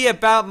may be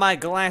about my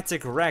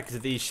Galactic Wreck,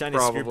 the shiny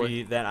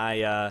Scooby that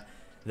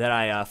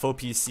I full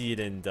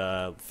PC'd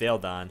and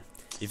failed on.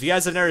 If you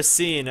guys have never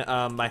seen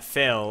my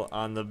fail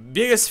on the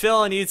biggest fail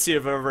on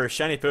YouTube over a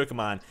shiny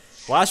Pokemon,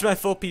 watch my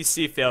full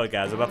PC fail,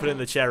 guys. I'm about to put it in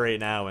the chat right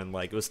now, and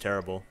like it was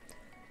terrible.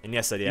 And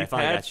yes, I did. I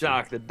finally got you.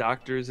 Doc, the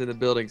doctor's in the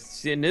building.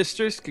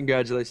 Sinistris,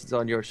 congratulations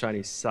on your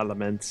shiny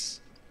Salamence.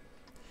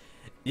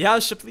 Yeah,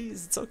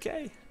 please. It's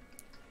okay.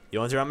 You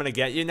wonder I'm gonna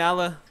get you,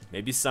 Nala?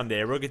 Maybe someday.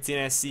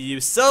 Rogatina, I see you.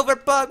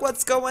 Silverbug,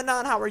 what's going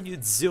on? How are you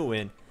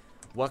doing?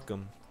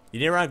 Welcome. You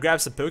need to run and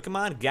grab some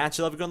Pokemon?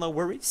 Gotcha, love, no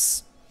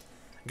worries.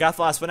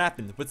 Gothloss, what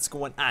happened? What's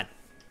going on?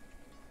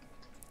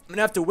 I'm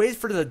gonna have to wait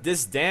for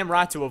this damn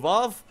rock to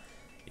evolve?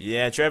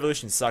 Yeah,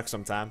 Trevolution sucks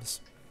sometimes.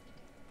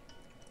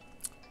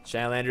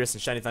 Shiny Landorus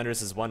and Shiny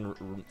Thunderous is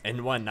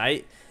in one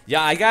night.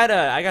 Yeah, I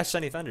got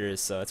Shiny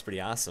Thunderous, so that's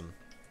pretty awesome.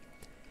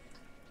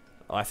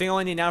 Oh, I think all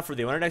I need now for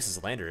the winter next is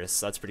Landorus,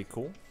 so that's pretty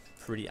cool.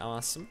 Pretty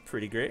awesome.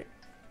 Pretty great.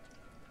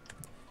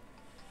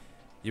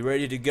 You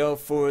ready to go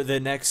for the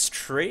next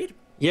trade?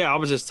 Yeah, I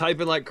was just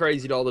typing like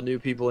crazy to all the new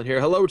people in here.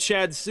 Hello,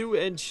 Chad Sue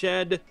and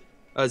Chad,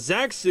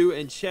 Zach Sue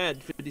and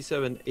Chad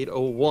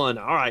 57801.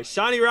 All right,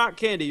 Shiny Rock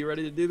Candy, you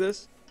ready to do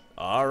this?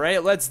 All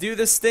right, let's do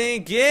this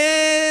thing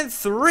in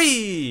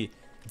 3,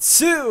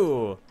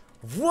 2,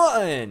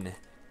 1,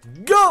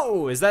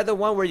 go! Is that the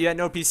one where you had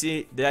no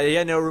PC? You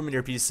had no room in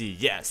your PC?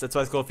 Yes, that's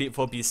why it's called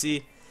full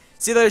PC.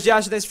 See you later,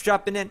 Josh. Thanks for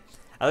dropping in.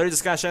 I literally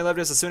just got Shiny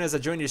Leverage as soon as I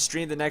joined your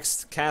stream. The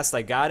next cast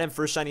I got him,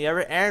 first shiny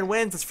ever. Aaron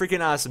wins. That's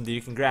freaking awesome,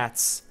 dude.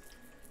 Congrats.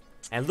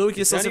 And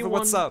Lucas,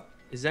 what's up?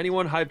 Is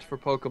anyone hyped for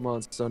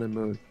Pokemon Sun and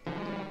Moon?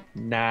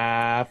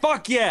 Nah.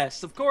 Fuck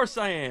yes. Of course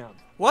I am.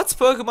 What's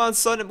Pokemon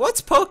Sun?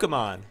 What's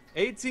Pokemon?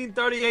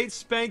 1838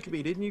 Spank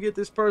Me. Didn't you get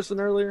this person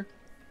earlier?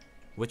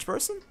 Which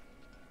person?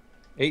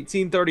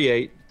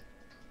 1838.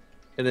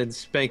 And then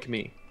Spank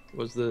Me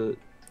was the...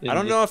 I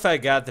don't know if I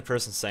got the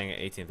person saying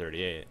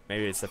 1838.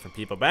 Maybe it's different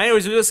people. But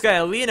anyways, we just got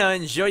Alina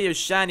and Joyo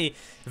Shiny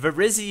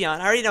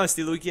Virizion. I already know it's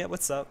Lugia.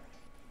 What's up?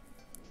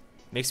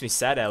 Makes me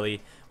sad, Ellie.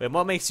 Wait,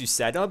 what makes you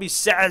sad? Don't be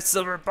sad,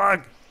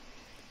 Silverbug.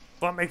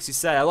 What makes you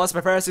sad? I lost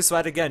my parasite, so I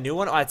had to get a new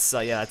one. Oh,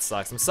 yeah, that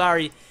sucks. I'm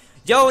sorry.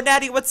 Yo,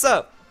 Natty, what's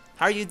up?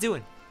 How are you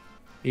doing?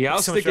 Yeah, I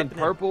was thinking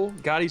purple.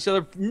 Got each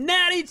other.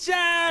 Natty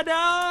Chad!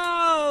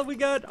 Oh, we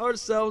got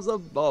ourselves a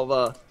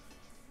Bulba.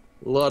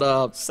 What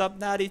up? What's up,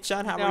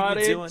 Natty-chan? How are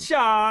you doing?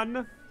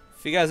 Natty-chan!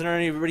 If you guys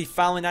aren't already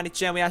following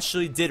Natty-chan, we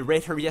actually did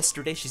rate her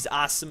yesterday. She's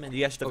awesome, and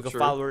you guys should go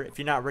follow her if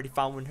you're not already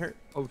following her.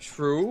 Oh,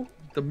 true.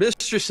 The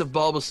mistress of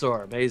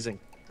Bulbasaur. Amazing.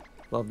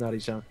 Love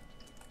Natty-chan.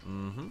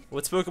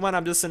 What's Pokemon?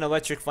 I'm just an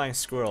electric flying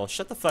squirrel.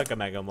 Shut the fuck up,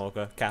 Mega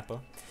Mocha Kappa.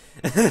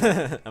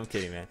 I'm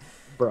kidding, man.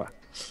 Bruh.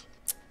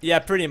 Yeah,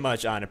 pretty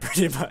much, Anna.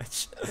 Pretty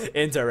much.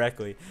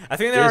 Indirectly. I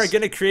think they are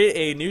going to create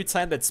a new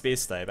type that's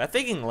space type. I'm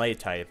thinking light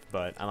type,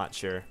 but I'm not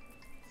sure.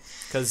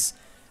 Because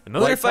the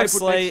Miller fights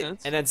light,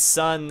 and then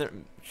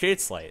Sun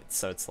creates light,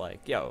 so it's like,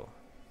 yo.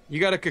 You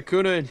got a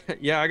Kakuna, and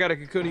yeah, I got a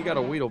Kakuna, you got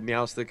a Weedle,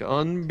 Meowstic,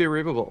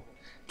 unbelievable.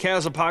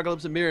 Chaos,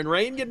 Apocalypse, and Mirror and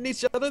Rain getting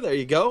each other, there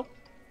you go.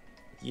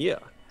 Yeah.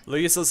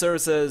 Lucas Silver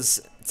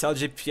says, tell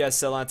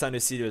GPS a long time to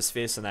see to his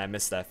face, and I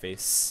missed that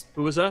face.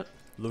 Who was that?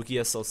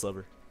 Lucas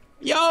Silver.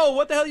 Yo,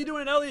 what the hell are you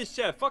doing in Elliot's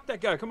chat? Fuck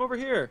that guy, come over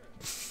here.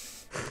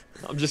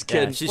 I'm just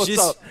kidding.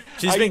 Yeah,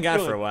 she's been gone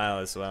for a while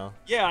as well.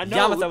 Yeah, I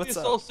know. Lucas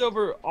Soul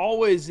Silver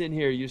always in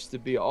here. Used to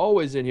be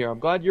always in here. I'm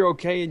glad you're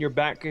okay and you're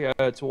back to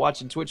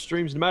watching Twitch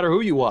streams, no matter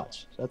who you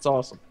watch. That's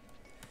awesome.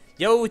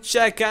 Yo,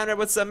 check Conrad.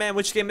 What's up, man?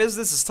 Which game is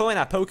this? It's totally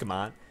not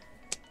Pokemon.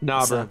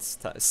 Nah, bro.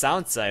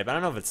 Sound type. I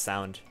don't know if it's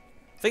sound.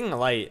 Thinking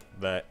light,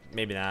 but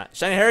maybe not.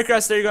 Shiny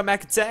Heracross. There you go,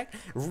 Mac Attack.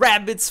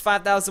 Rabbits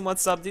 5000.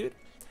 What's up, dude?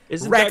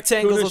 Isn't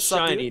Rectangles. What's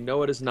up, shiny? Dude?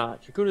 No, it is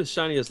not. Kakuna's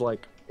shiny is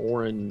like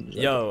orange.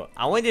 Yo,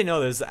 I want you to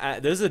know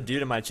there's a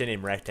dude in my chat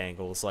named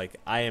Rectangles. Like,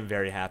 I am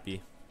very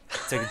happy.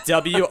 It's like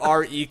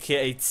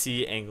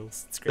WREKT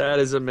angles. It's great. That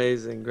is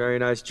amazing. Very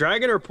nice.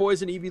 Dragon or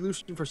Poison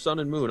Evolution for Sun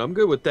and Moon. I'm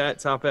good with that.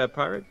 Top Hat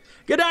Pirate.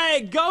 Good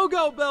day.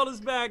 Go-Go Belt is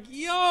back.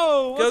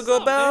 Yo, what's Go-Go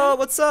up, Belt, man?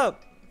 what's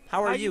up?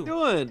 How are you?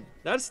 How you doing?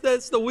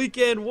 That's the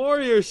Weekend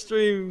Warrior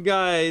stream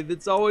guy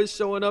that's always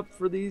showing up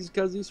for these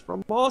because he's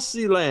from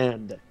Aussie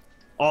Land.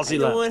 Aussie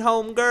Land. How you doing,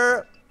 home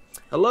girl?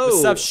 Hello.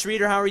 What's up,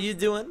 Streeter? How are you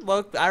doing?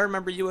 Well, I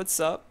remember you. What's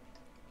up?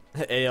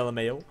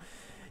 ALMAO.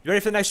 You ready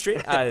for the next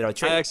street? I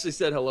actually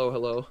said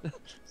hello.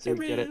 So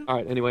we get it. All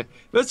right, anyway.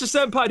 Mr.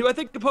 Senpai, do I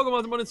think the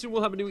Pokemon Monday soon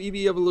will have a new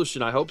EV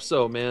evolution? I hope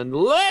so, man.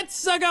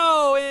 Let's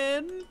go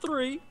in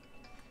 3,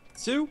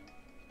 2,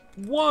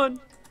 1,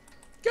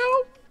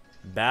 go.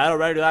 Battle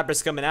Ready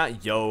Lapras coming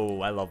out.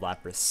 Yo, I love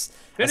Lapras.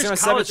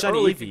 Finished college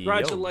early.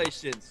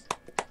 Congratulations.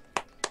 Yo.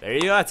 There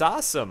you go. That's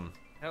awesome.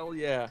 Hell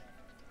yeah.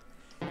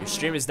 Your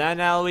stream is down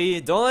now, Lee.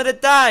 Don't let it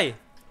die.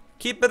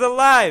 Keep it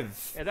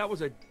alive. Yeah, that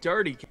was a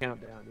dirty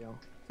countdown, yo.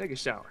 Take a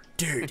shower.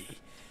 Dirty.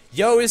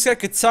 Yo, we just got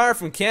Qatar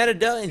from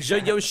Canada and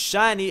Yo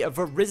Shiny of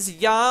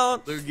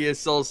Virizion. Lugia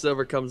Soul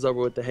Silver comes over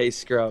with the Hey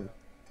Scrub.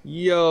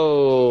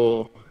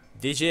 Yo.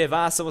 DJ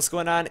Avasa, what's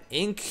going on?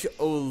 Ink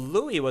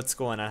Louie, what's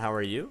going on? How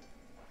are you?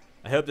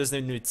 I hope there's no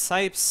new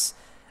types.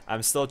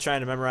 I'm still trying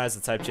to memorize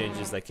the type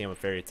changes that came with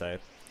Fairy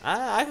type.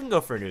 I can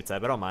go for a new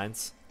type. I don't mind.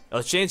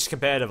 It'll change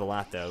competitive a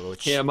lot though.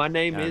 Which, yeah, my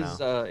name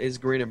is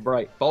Green and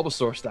Bright,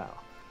 Bulbasaur style.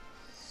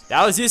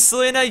 That was you,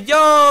 Selena.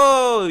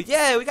 Yo,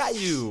 yeah, we got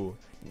you.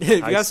 We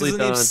got his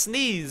name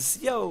Sneeze.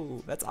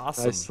 Yo, that's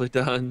awesome. Nicely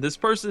done. This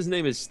person's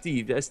name is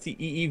Steve.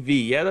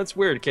 S-T-E-E-V. Yeah, that's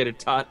weird, Cater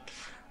Tot.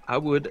 I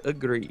would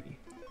agree.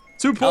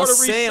 Two-porter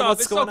resub.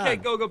 It's okay,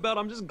 Go-Go Belt.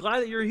 I'm just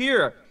glad that you're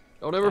here.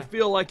 Don't ever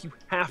feel like you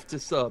have to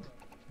sub.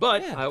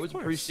 But I always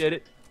appreciate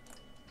it.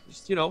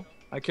 Just, you know,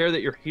 I care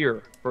that you're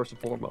here, first and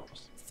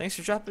foremost. Thanks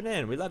for dropping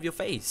in. We love your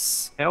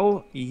face.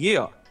 Hell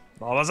yeah.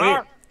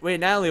 Wait,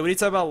 Natalie, what are you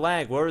talking about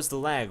lag? Where was the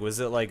lag? Was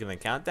it like in the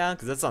countdown?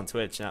 Because that's on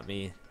Twitch, not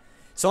me.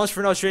 So much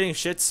for no trading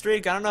shit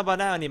streak. I don't know about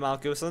that,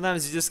 Animalco.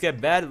 Sometimes you just get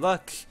bad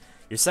luck.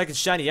 Your second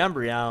shiny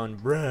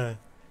Umbreon, bruh.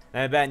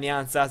 And bad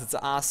Neon Stats, it's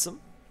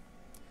awesome.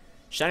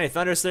 Shiny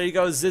Thunder, so there you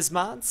go,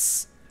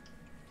 Zizmods.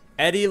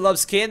 Eddie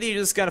loves candy. You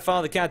just gotta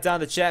follow the countdown in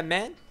the chat,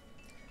 man.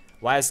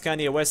 Why is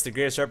Kanye West the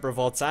greatest rapper of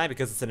all time?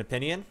 Because it's an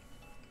opinion.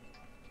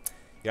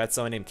 You got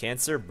someone named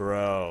Cancer?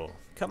 Bro.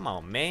 Come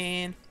on,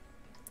 man.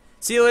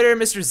 See you later,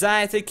 Mr.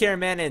 Zai. Take care,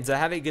 man, and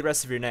have a good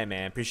rest of your night,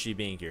 man. Appreciate you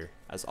being here,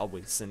 as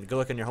always. And good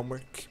luck on your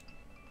homework.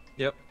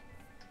 Yep.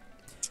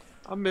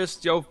 I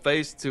missed your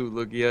face too,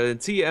 Lugia. And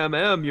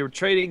TMM, you're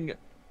trading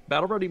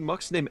Battle Ready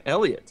Mucks named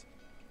Elliot.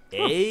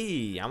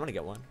 Hey, I want to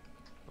get one.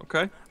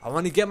 Okay. I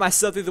want to get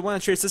myself through the one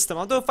trade system.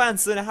 I'm doing fine,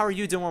 Selena. How are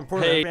you doing? More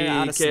importantly,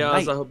 Hey,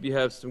 Chaos, I hope you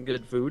have some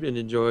good food and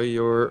enjoy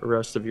your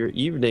rest of your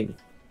evening.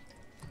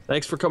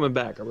 Thanks for coming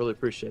back. I really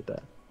appreciate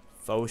that.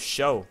 Faux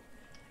show.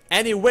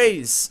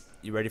 Anyways,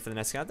 you ready for the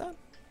next countdown?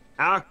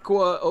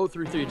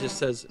 Aqua033 just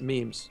says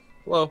memes.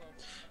 Hello.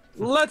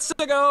 Let's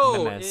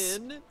go Memes.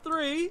 in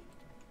 3,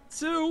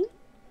 2,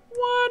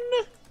 1,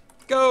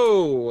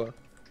 go.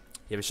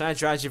 You have a shiny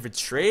strategy for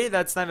trade?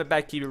 That's not even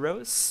bad, Kiwi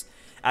Rose.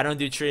 I don't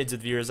do trades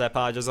with viewers, I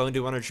apologize. I only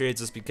do 100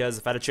 trades just because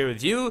if I had to trade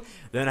with you,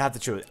 then I have to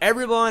trade with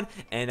everyone,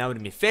 and that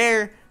wouldn't be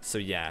fair. So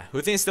yeah, who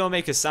thinks they'll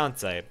make a sound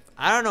type?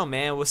 I don't know,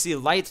 man. We'll see.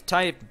 Light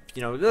type,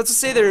 you know, let's just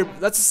say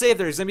if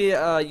there's gonna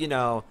be you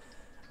know,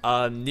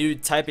 new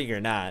typing or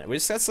not. We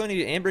just got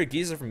Sony Amber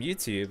Geezer from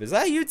YouTube. Is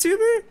that a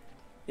YouTuber?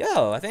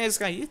 Yo, I think I just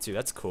got YouTube.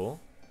 That's cool.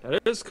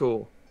 That is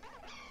cool.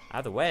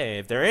 Either way,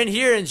 if they're in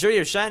here, enjoy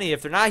your shiny.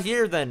 If they're not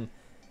here, then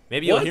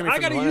maybe you'll hear me I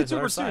from got a the other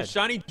YouTuber too, side.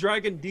 Shiny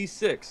Dragon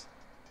D6.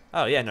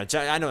 Oh yeah, no,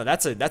 I know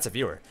that's a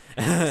viewer.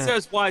 It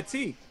says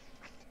YT.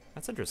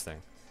 That's interesting.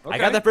 Okay. I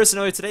got that person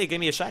earlier today. He gave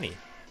me a shiny.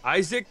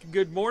 Isaac,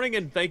 good morning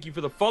and thank you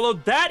for the follow.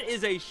 That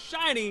is a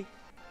shiny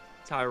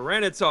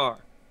Tyranitar.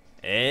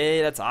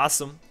 Hey, that's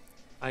awesome.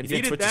 I You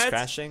think needed Twitch is that.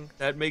 crashing?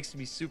 That makes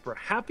me super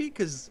happy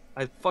because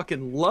I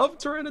fucking love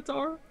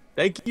Tyranitar.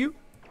 Thank you.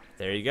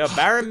 There you go.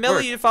 Baron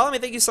Millie, you follow me.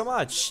 Thank you so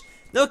much.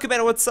 No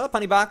Commander, what's up?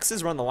 Honey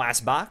boxes. We're on the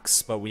last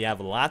box, but we have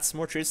lots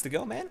more trades to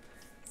go, man.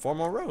 4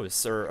 more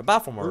rows, or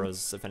about 4 more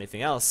rows, if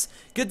anything else.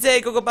 Good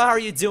day, Gogo Ba. How are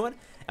you doing?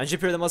 I'm sure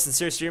the most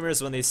sincere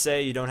streamers when they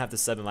say you don't have to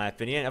sub, in my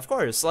opinion. Of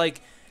course, like,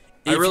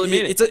 I really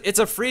mean it. It's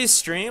a free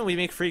stream. We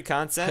make free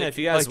content. If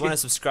you guys want to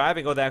subscribe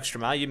and go the extra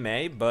mile, you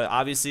may. But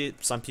obviously,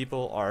 some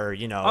people are,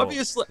 you know,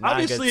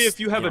 Obviously, if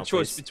you have a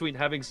choice between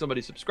having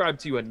somebody subscribe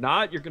to you and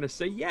not, you're gonna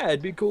say, yeah,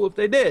 it'd be cool if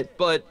they did.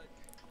 But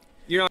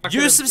you're not.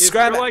 You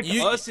subscribe. If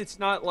you're like us, it's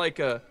not like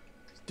a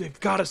they've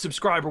got to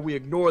subscribe or we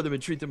ignore them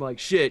and treat them like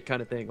shit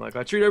kind of thing. Like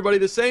I treat everybody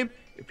the same.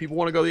 If people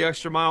want to go the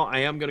extra mile,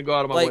 I am gonna go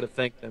out of my way to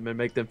thank them and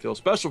make them feel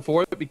special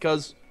for it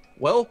because,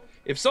 well.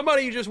 If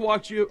somebody just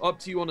walked up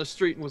to you on the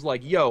street and was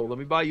like, yo, let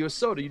me buy you a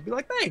soda, you'd be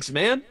like, thanks,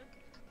 man.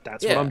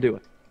 That's what I'm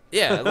doing.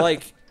 Yeah,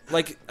 like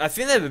I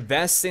feel that the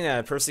best thing that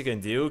a person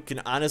can do can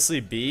honestly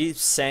be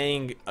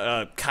saying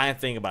a kind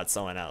thing about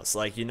someone else.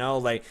 Like, you know,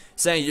 like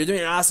saying you're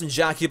doing an awesome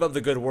job, keep up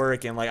the good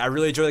work, and like I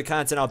really enjoy the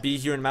content, I'll be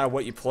here no matter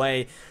what you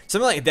play.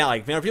 Something like that.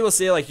 Like, whenever people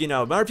say, like, you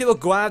know, whenever people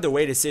go out of their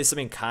way to say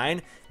something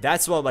kind,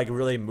 that's what like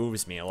really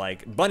moves me.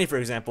 Like Bunny, for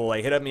example,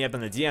 like hit me up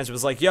in the DMs,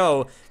 was like,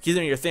 yo, keep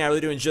doing your thing, I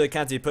really do enjoy the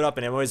content you put up,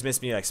 and it always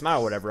makes me like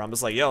smile or whatever. I'm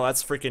just like, yo,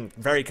 that's freaking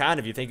very kind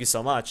of you, thank you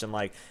so much. And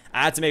like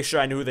I had to make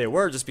sure I knew who they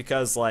were just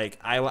because like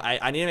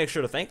I need to make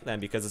sure to thank them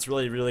because it's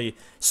really, really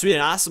sweet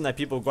and awesome that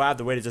people go out of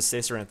their way to just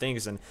say certain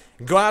things and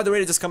go out of their way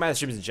to just come out of the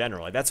streams in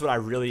general. Like that's what I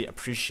really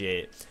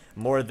appreciate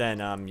more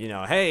than you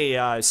know,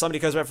 hey, somebody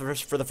comes back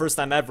for the first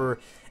time ever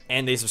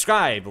and they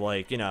subscribe.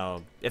 Like, you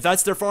know, if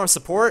that's their form of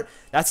support,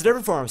 that's a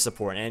different form of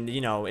support, and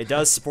you know, it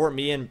does support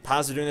me and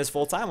possibly doing this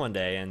full time one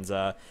day, and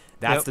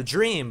that's the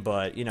dream.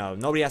 But you know,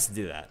 nobody has to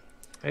do that.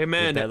 Hey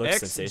man,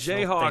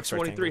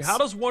 XJHawk23, how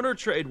does Wonder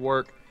Trade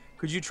work?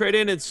 Could you trade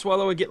in and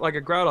Swallow and get like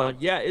a Groudon?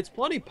 Yeah, it's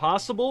plenty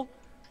possible,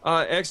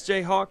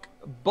 XJHawk,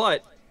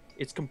 but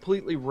it's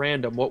completely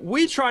random. What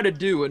we try to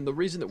do, and the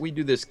reason that we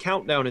do this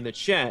countdown in the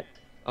chat,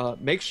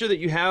 make sure that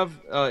you have,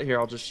 here,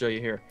 I'll just show you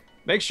here.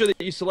 Make sure that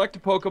you select a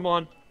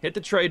Pokemon, hit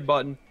the trade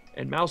button,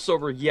 and mouse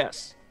over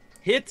yes.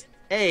 Hit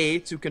A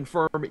to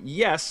confirm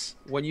yes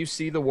when you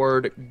see the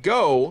word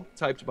go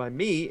typed by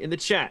me in the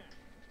chat.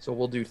 So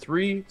we'll do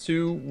 3,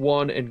 2,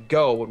 1, and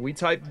go. When we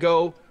type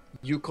go,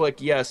 you click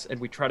yes,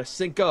 and we try to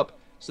sync up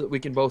so that we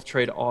can both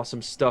trade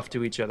awesome stuff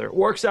to each other. It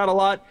works out a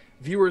lot.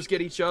 Viewers get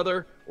each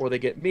other, or they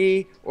get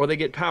me, or they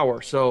get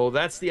power. So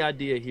that's the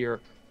idea here.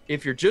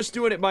 If you're just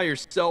doing it by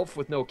yourself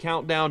with no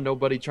countdown,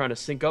 nobody trying to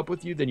sync up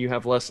with you, then you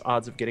have less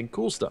odds of getting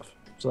cool stuff.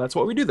 So that's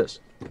why we do this.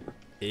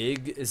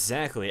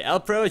 Exactly.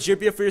 El Pro, it's your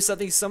beer for yourself.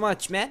 Thank you so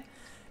much, man.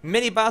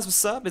 Mini Boss,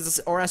 what's up? Is this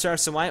ORAS or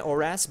X and Y?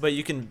 ORAS, but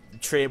you can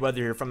trade whether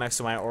you're from X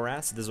and Y or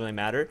ORAS. It doesn't really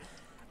matter.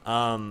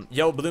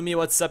 Yo, Bloomy,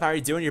 what's up? How are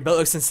you doing? Your build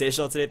looks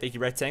sensational today. Thank you,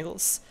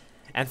 Rectangles.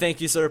 And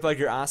thank you, Solarplug.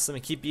 You're awesome,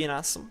 and keep being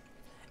awesome.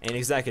 And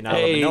exactly now,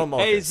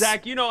 hey,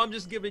 Zach, you know I'm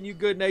just giving you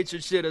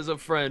good-natured shit as a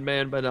friend,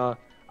 man, but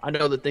I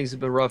know that things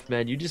have been rough,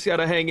 man. You just got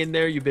to hang in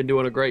there. You've been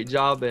doing a great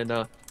job, and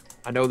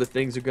I know that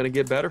things are going to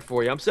get better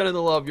for you. I'm sending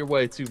the love your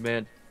way, too,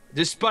 man.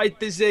 Despite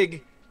the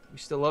zig, we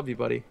still love you,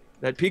 buddy.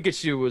 That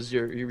Pikachu was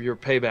your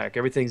payback.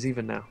 Everything's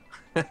even now.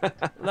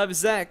 Love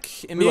Zach.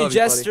 And We me, love you,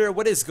 Jester.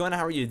 What is going on?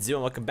 How are you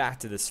doing? Welcome back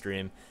to the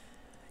stream.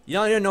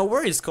 No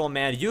worries, Cole,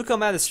 man. You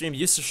come out of the stream.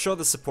 You used to show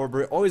the support,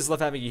 bro. Always love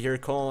having you here,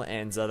 Cole.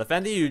 And the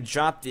fact that you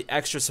dropped the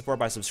extra support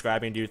by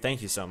subscribing, dude,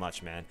 thank you so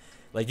much, man.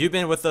 Like, you've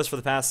been with us for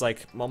the past,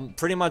 like,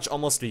 pretty much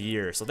almost a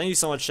year. So thank you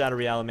so much, Shadow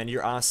Reality, man.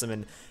 You're awesome.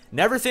 And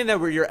never think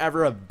that you're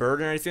ever a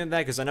burden or anything like that,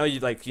 because I know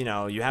you, like, you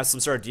know, you have some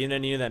sort of demon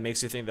in you that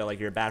makes you think that, like,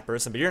 you're a bad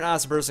person. But you're an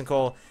awesome person,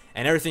 Cole.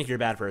 And never think you're a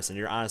bad person.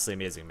 You're honestly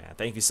amazing, man.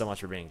 Thank you so much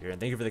for being here. And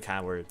thank you for the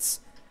kind words.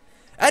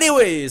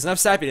 Anyways, enough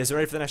sappiness. We're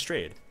ready for the next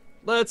trade.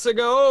 Let's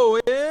go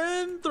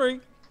in 3,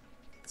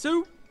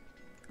 2,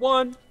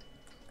 1,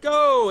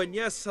 go. And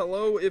yes,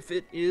 hello. If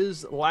it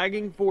is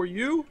lagging for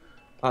you,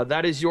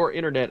 that is your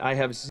internet. I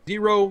have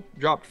 0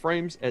 dropped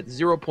frames at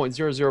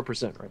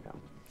 0.00% right now.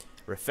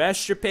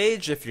 Refresh your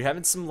page if you're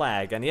having some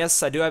lag. And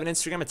yes, I do have an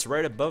Instagram. It's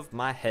right above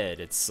my head.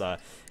 It's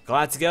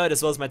GalacticElliot,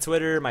 as well as my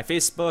Twitter, my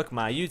Facebook,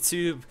 my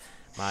YouTube,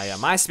 my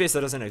MySpace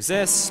that doesn't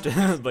exist.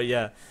 But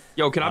yeah.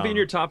 Yo, can I be in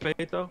your top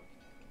 8 though?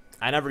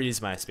 I never use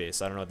MySpace,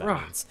 so I don't know what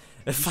that means.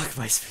 Fuck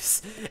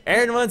MySpace.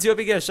 Aaron Ones, you hope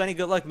you get a shiny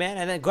good luck, man.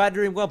 And then glad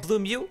to well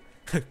Bloom you.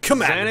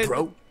 Come on,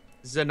 bro.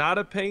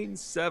 Zanata Payne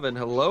 7,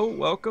 hello,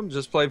 welcome.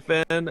 Just played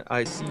Fan.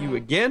 I see you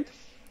again.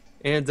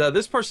 And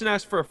this person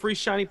asked for a free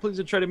shiny. Please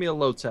don't trade me a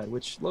Lotad,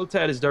 which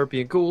Lotad is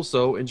derpy and cool,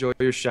 so enjoy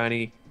your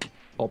shiny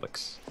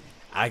Vulpix.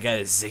 I got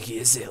a Ziggy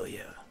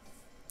Azalea.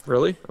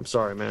 Really? I'm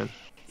sorry, man.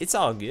 It's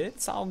all good.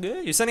 It's all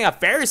good. You're sending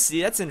out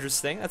Pharisee. That's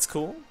interesting. That's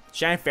cool.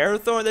 Shiny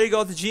Ferrothorn. There you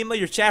go, Tajima.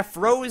 Your chat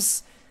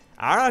froze.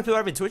 I don't know if people are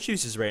having Twitch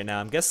users right now.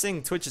 I'm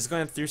guessing Twitch is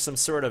going through some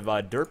sort of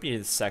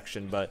derpy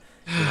section, but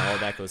you know, all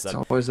that goes up.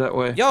 It's always that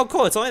way. Yo,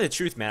 cool. It's only the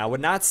truth, man. I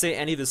would not say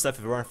any of this stuff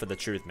if it weren't for the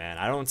truth, man.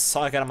 I don't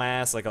talk out of my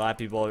ass like a lot of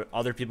people,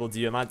 other people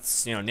do. I'm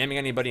not, you know, naming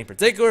anybody in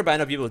particular, but I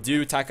know people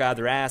do talk out of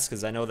their ass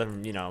because I know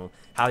them, you know,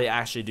 how they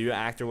actually do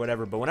act or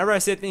whatever. But whenever I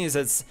say things,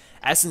 it's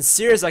as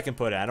sincere as I can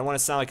put it. I don't want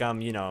to sound like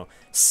I'm, you know,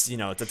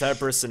 the type of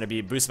person to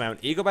be boosting my own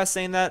ego by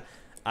saying that.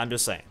 I'm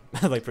just saying,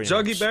 like pretty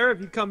Juggy much. Bear, if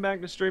you come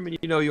back to stream and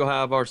you know you'll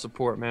have our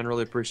support, man,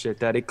 really appreciate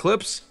that.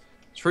 Eclipse,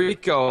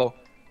 Trico,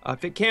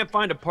 if it can't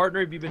find a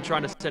partner, if you've been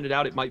trying to send it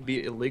out, it might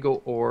be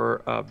illegal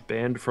or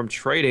banned from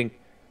trading.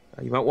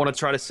 You might want to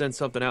try to send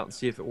something out and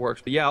see if it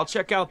works. But yeah, I'll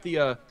check out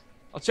the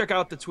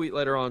tweet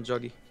later on,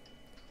 Juggy.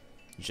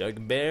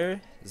 Jug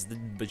Bear is the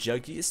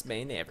juggiest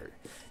man ever.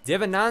 Do you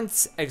have a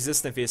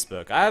non-existent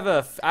Facebook?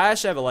 I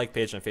actually have a like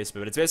page on Facebook,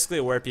 but it's basically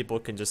where people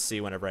can just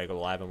see whenever I go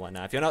live and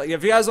whatnot.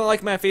 If you guys don't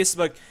like my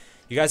Facebook,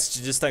 you guys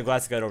should just type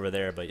GalacticElliot over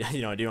there. But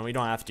you know, you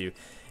don't have to.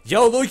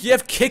 Yo, look, you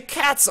have Kit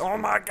Kats. Oh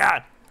my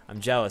God, I'm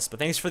jealous. But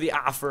thanks for the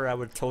offer. I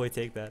would totally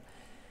take that.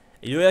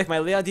 You like my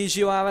Leo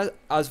DGO?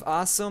 I was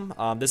awesome.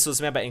 This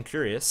was made by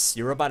Incurious.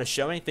 Your robot is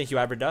showing. Thank you,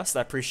 Iverdust.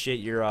 I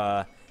appreciate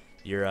your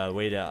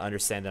way to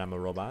understand that I'm a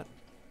robot.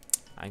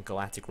 I'm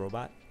Galactic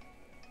Robot.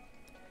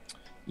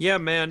 Yeah,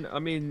 man. I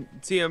mean,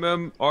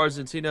 TMM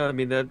Argentina. I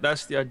mean,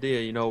 that's the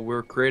idea. You know,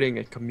 we're creating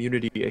a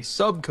community, a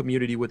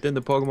sub-community within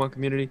the Pokemon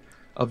community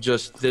of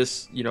just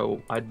this, you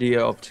know,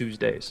 idea of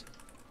Tuesdays,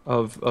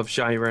 of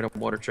shiny random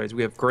water trades.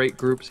 We have great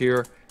groups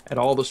here at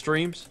all the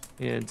streams,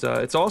 and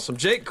it's awesome.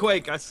 Jake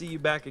Quake, I see you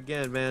back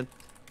again, man.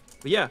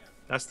 But yeah,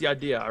 that's the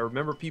idea. I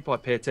remember people. I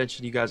pay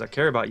attention to you guys. I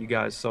care about you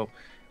guys. So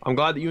I'm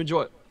glad that you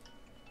enjoy it.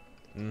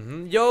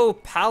 Yo,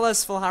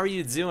 Palaceful, how are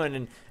you doing?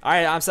 And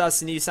alright, I'm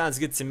Saucing you. Sounds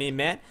good to me,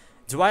 man.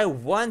 Do I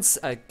want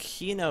a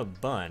Kina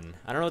Bun?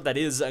 I don't know what that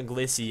is, a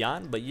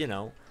Glaceon, but you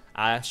know,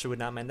 I actually would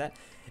not mind that.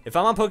 If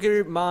I'm on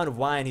Pokemon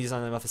Y and he's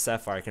on the Muffin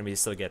Sapphire, can we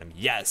still get him?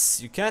 Yes,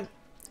 you can.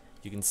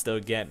 You can still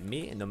get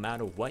me, no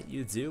matter what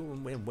you do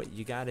and what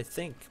you gotta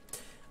think.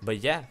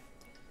 But yeah.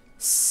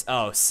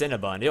 Oh,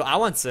 Cinnabon. Yo, I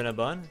want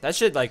Cinnabon. That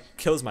shit, like,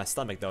 kills my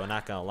stomach, though,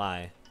 not gonna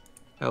lie.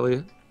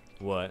 Elliot.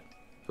 What?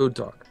 Food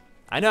talk.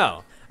 I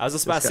know. I was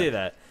just about to say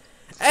that.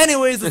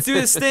 Anyways, let's do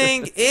this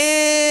thing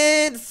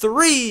in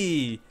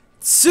 3,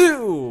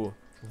 2,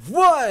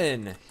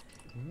 1,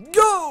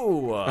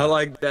 go! I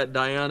like that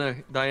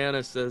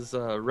Diana says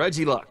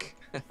Reggie Luck.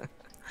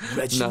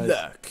 Reggie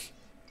Luck.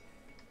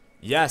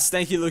 Yes,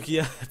 thank you,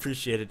 Lukia.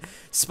 Appreciate it.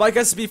 Spike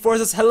SB4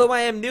 says, hello,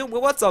 I am new.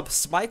 Well, what's up,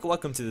 Spike?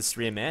 Welcome to the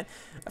stream, man.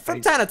 From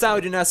time to time,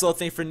 we do a nice little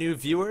thing for new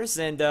viewers,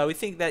 and we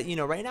think that, you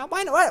know, right now,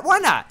 why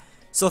not?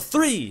 So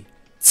 3,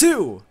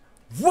 2,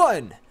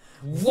 1.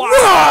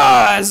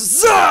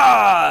 What's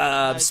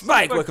up?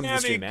 Spike, welcome to the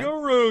stream, man.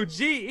 Guru,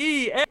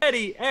 GE,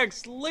 Eddie,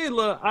 X,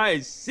 Leela,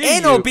 I see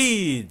Anal you.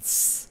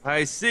 beads.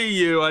 I see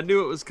you. I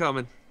knew it was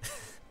coming.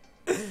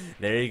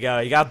 There you go.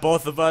 You got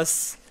both of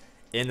us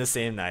in the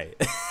same night.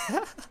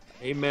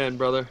 Amen,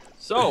 brother.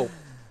 So,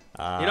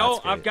 you know,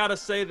 I've got to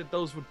say that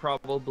those would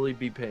probably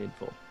be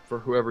painful for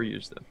whoever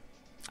used them.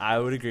 I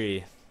would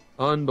agree.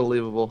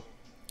 Unbelievable.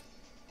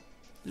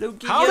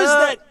 Lugia. How does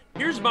that...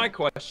 Here's my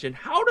question.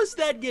 How does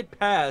that get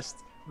past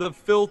the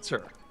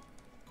filter?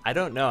 I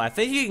don't know. I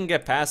think you can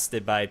get past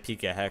it by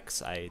Pika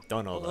Hex. I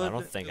don't know. I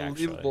don't think,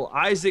 actually.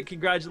 Isaac,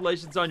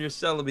 congratulations on your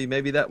Celebi.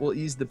 Maybe that will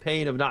ease the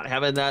pain of not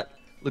having that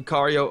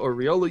Lucario or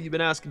Riolu you've been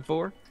asking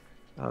for.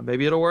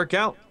 Maybe it'll work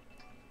out.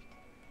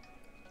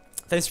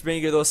 Thanks for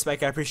being a little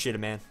spec. I appreciate it,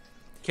 man.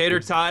 Cater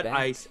Tot,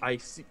 back. I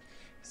see.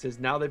 Says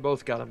now they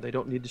both got them. They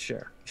don't need to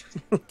share.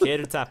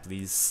 Cater top,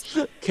 please.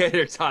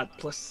 Cater Tot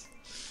plus.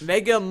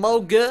 Mega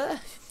Moga,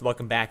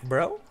 welcome back,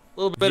 bro.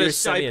 A little bit You're of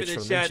sending shipe in it the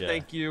from chat. Ninja.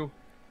 Thank you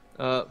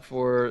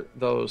for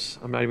those.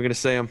 I'm not even gonna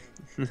say them.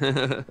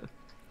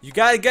 You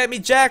gotta get me,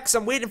 Jax.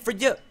 I'm waiting for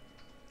you.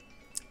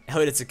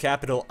 Oh, it's a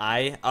capital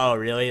I. Oh,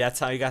 really?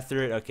 That's how you got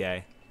through it?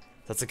 Okay.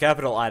 So it's a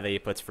capital I that you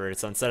put for it.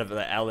 So instead of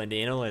the L and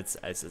anal, it's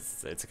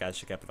a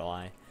capital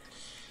I.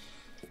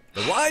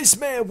 The wise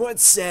man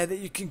once said that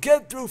you can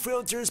get through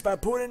filters by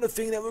putting in a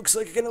thing that looks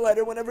like a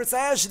letter whenever it's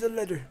actually the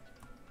letter.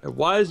 A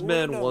wise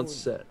man once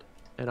said,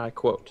 and I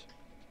quote,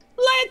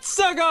 "Let's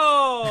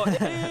go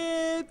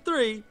in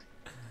 3,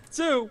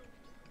 2,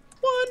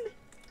 1,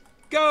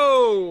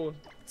 go."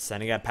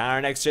 Sending out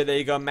power next year. There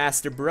you go,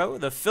 Master Bro.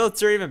 The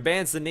filter even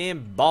bans the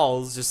name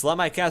Balls. Just let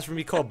my cast from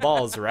be called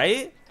Balls,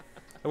 right?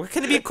 What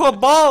can it be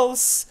called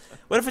Balls?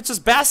 What if it's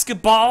just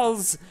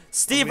basketballs?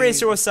 Steve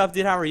Racer, what's up,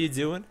 dude? How are you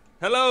doing?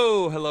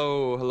 Hello,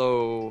 hello,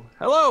 hello,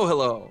 hello,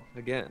 hello,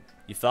 again.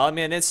 You follow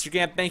me on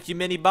Instagram, thank you,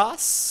 Mini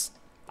Boss.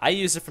 I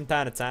use it from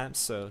time to time,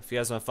 so if you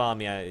guys want to follow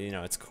me, you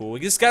know, it's cool. We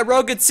just got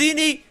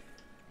Rogatini,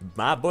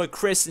 my boy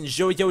Chris, and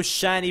Yo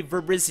Shiny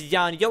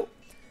Virizion, yo.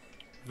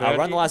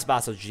 Run the last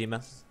boss,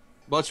 Ojima.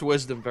 Much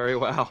wisdom, very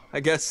well.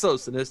 I guess so,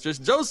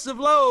 Sinisters. Joseph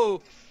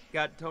Lowe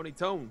got Tony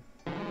Tone.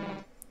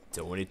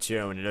 Tony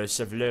Tone,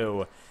 Joseph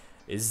Lowe.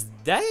 Is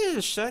that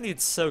a shiny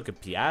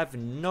Togepi? I have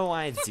no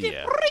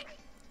idea.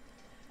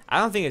 I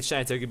don't think it's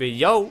shiny Togepi.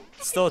 Yo,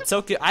 still a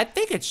Togepi. I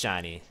think it's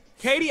shiny.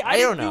 Katie, I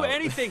didn't don't know. do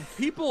anything.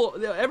 People,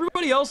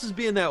 everybody else is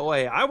being that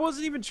way. I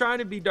wasn't even trying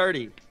to be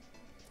dirty.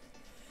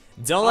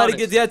 Don't let it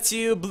get that to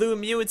you, Blue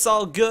Mew. It's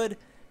all good.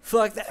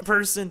 Fuck that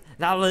person.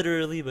 Not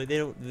literally, but they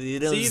don't See,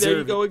 deserve there you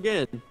it. go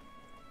again.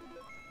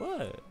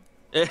 What?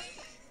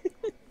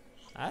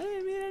 I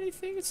didn't mean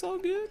anything. It's all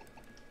good.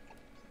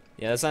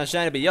 Yeah, that's not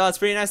shiny, but yo, it's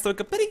pretty nice. I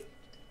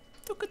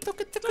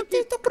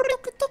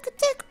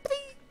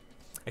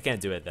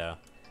can't do it though.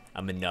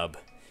 I'm a nub.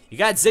 You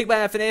got Zig by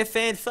FNA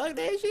fan. Fuck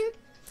that shit.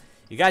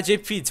 You got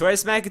JP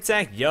twice Smack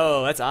Attack.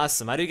 Yo, that's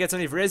awesome. How do you get so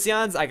many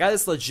Virizions? I got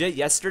this legit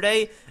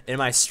yesterday in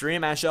my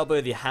stream. I actually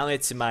uploaded the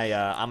highlight to my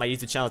on my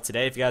YouTube channel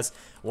today. If you guys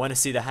want to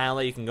see the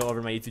highlight, you can go over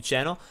to my YouTube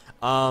channel.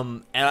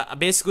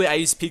 Basically, I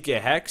use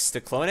PK Hex to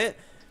clone it.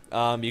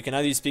 You can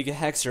either use PK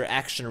Hex or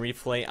Action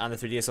Replay on the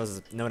 3DS,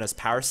 also known as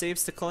Power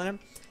Saves, to clone him.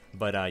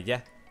 But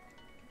yeah,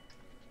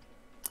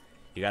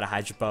 you got a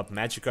Hydro Pump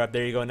Magikarp.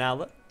 There you go. Now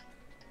look.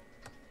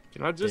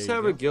 Can I just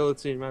have a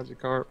guillotine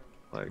Magikarp?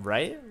 Like,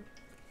 right?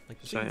 Like,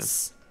 just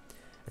saying.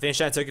 I think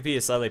Shiny Togepi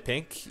is slightly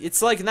pink.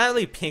 It's like not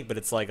really pink, but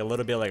it's like a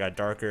little bit like a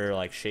darker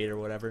like shade or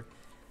whatever.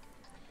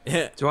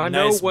 Do I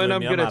Nice, know when Blue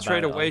I'm Mew. gonna not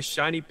trade bad at away all.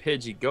 Shiny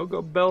Pidgey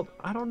Go-Go Belt?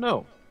 I don't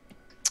know.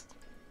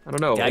 I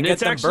don't know. Gotta And get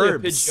it's them actually a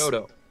burbs.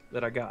 Pidgeotto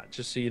that I got,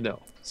 just so you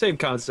know. Same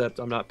concept.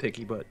 I'm not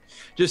picky, but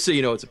just so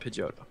you know, it's a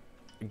Pidgeotto.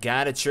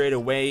 Gotta trade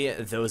away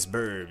those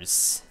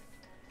burbs.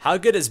 How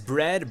good is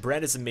bread?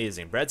 Bread is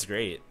amazing. Bread's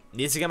great.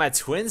 Need to get my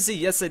Twinsy?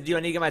 Yes, I do. I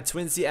need to get my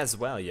Twinsy as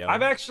well, yo.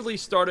 I've actually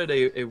started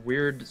a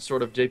weird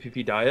sort of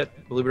JPP diet,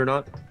 believe it or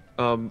not.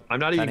 I'm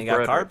not eating Cutting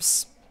out bread.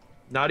 carbs?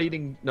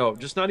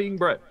 Just not eating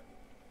bread.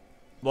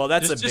 Well,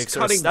 that's Just a big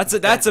cutting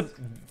source. That's a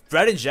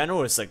bread in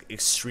general is like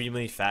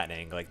extremely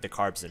fattening, like the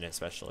carbs in it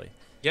especially.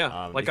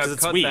 Yeah, like because I've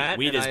it's cut wheat. that,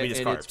 Wheat and, is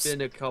and carbs. it's been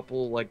a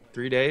couple, like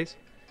 3 days.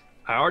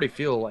 I already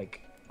feel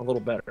like a little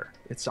better.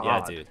 It's Yeah,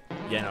 odd. dude.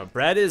 Yeah, no,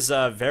 bread is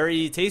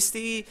very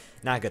tasty.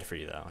 Not good for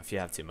you though, if you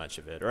have too much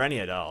of it or any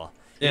at all.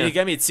 You Yeah. need to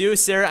get me two,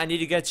 Sarah. I need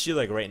to get you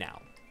like right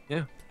now.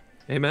 Yeah.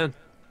 Amen.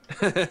 Have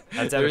to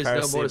have There a is no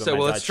parasite, more to but say. my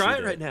Well, dad let's try it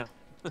cheated. right now.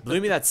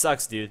 Believe me, that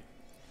sucks, dude.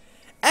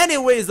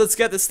 Anyways, let's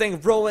get this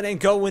thing rolling and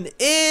going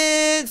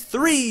in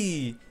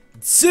 3,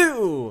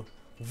 2,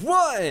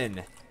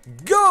 1.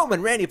 Go,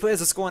 man. Randy Plays,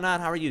 what's going on?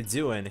 How are you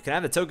doing? Can I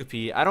have a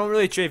Togepi? I don't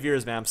really trade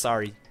viewers, man. I'm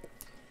sorry.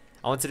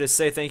 I wanted to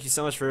say thank you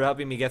so much for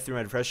helping me get through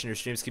my depression. Your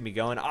streams keep me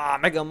going. Ah,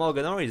 Mega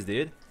Moga, no worries,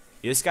 dude.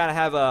 You just gotta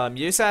have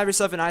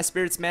yourself in high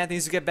spirits, man.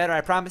 Things will get better,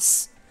 I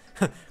promise.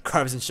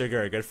 Carbs and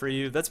sugar are good for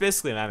you. That's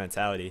basically my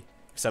mentality.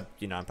 Except,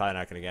 you know, I'm probably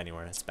not gonna get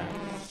anywhere. That's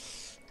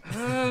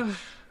bad.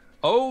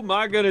 Oh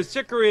my goodness,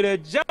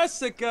 Chikorita,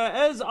 Jessica,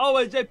 as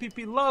always,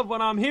 JPP love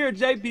when I'm here.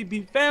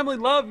 JPP family,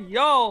 love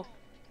y'all.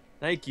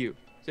 Thank you,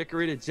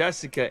 Chikorita,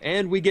 Jessica,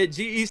 and we get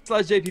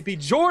GE/JPP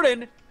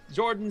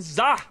Jordan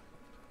Zah.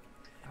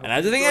 And I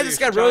think I just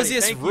got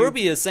Rosius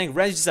Ruby is saying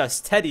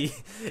Regis Teddy.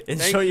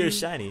 Enjoy your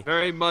shiny.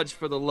 Very much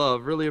for the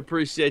love. Really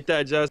appreciate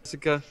that,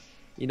 Jessica.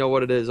 You know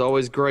what it is.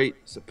 Always great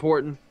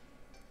supporting.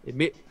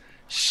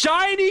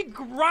 Shiny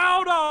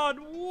Groudon.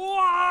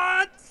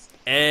 What?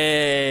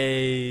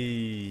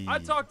 Hey. I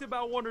talked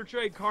about Wonder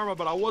Trade Karma,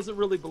 but I wasn't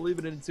really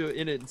believing in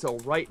it until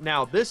right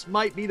now. This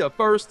might be the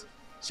first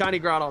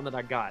shiny Groudon that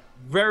I got.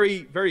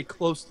 Very, very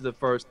close to the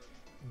first.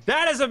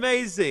 That is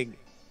amazing.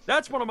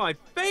 That's one of my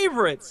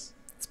favorites.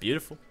 It's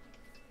beautiful.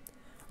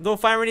 Don't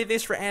fire any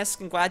thanks for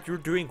asking. Glad you're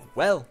doing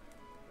well.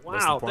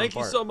 Wow, thank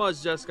you so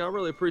much, Jessica. I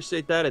really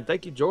appreciate that. And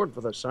thank you, Jordan,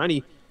 for the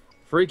shiny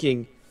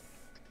freaking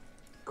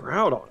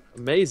Groudon.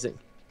 Amazing.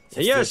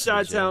 And yeah,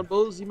 Chi-Town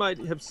Bulls, you might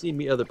have seen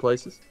me other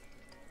places.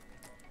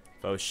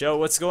 Oh, show,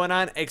 what's going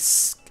on?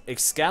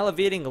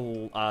 Excavating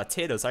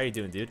Tatos, how you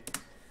doing, dude?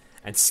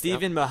 And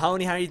Steven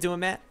Mahoney, how you doing,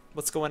 Matt?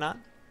 What's going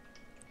on?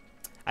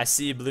 I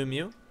see you, Blue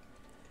Mew.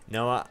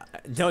 No,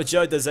 no,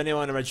 Joe, does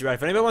anyone want to Regirock?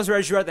 If anybody wants to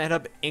Regirock, they head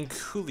up in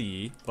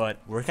Cooley, but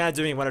we're kind of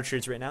doing one of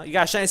trades right now. You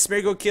got Shiny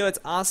Smeargle Kill, it's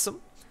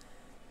awesome.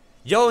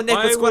 Yo, Nick,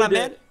 what's going on,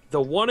 man?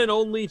 The one and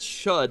only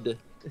Chud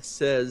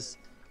says,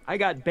 I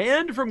got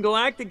banned from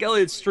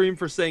GalacticElliot's stream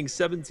for saying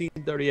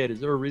 1738. Is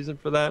there a reason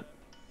for that?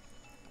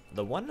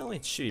 The one and only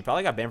Shoot, he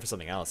probably got banned for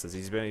something else. Cause he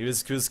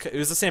was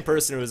the same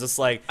person who was just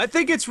like. I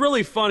think it's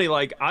really funny.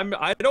 Like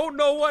I don't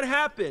know what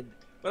happened,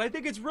 but I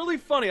think it's really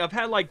funny. I've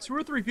had like 2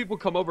 or 3 people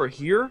come over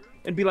here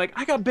and be like,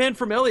 I got banned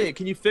from Elliot.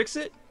 Can you fix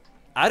it?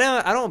 I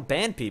don't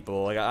ban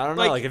people. Like I don't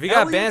know. Like if you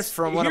got banned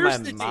from one of my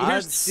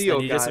mods, then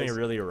you did something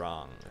really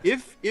wrong.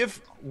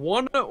 If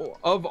one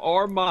of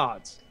our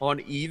mods on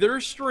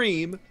either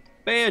stream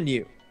ban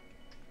you,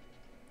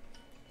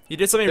 you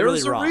did something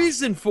really wrong. There's a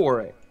reason for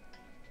it.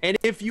 And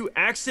if you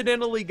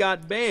accidentally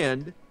got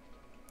banned,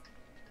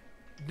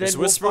 then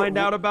we'll find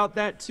out about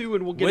that too,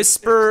 and we'll get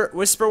whisper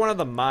one of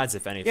the mods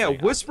if anything. Yeah,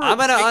 whisper. I'm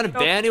gonna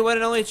unban you when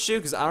it only shoot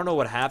because I don't know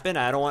what happened.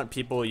 I don't want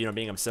people,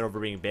 being upset over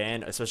being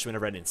banned, especially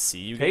whenever I didn't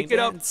see you. Take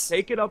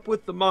it up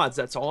with the mods.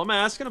 That's all I'm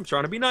asking. I'm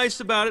trying to be nice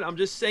about it. I'm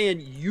just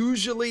saying.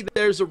 Usually,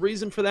 there's a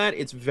reason for that.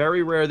 It's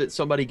very rare that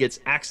somebody gets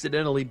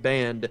accidentally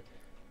banned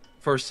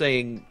for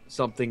saying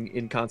something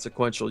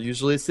inconsequential.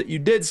 Usually, it's that you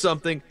did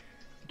something.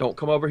 Don't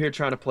come over here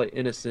trying to play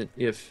innocent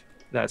if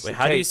that's the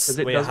case.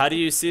 How do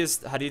you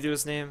do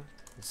his name?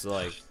 It's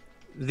like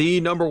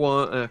the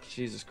 #1.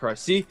 Jesus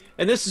Christ! See,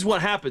 and this is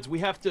what happens. We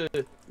have to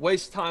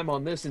waste time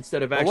on this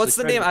instead of actually. What's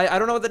the name? I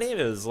don't know what the name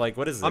is. Like,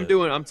 what is it?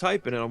 I'm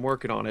typing it. I'm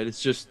working on it.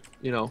 It's just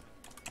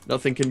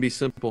nothing can be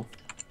simple.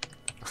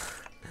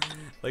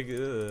 Like,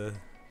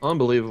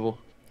 unbelievable.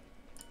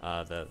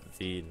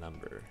 The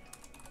number.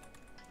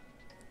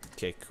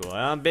 Okay, cool.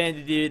 I'm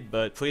banned, dude,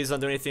 but please don't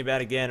do anything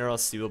bad again, or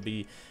else you will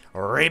be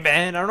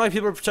rebanned. I don't know why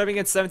people are typing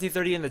in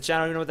 1730 in the chat. I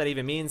don't even know what that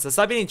even means. So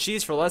stop eating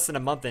cheese for less than a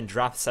month and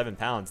drop 7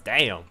 pounds.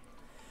 Damn.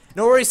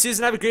 No worries,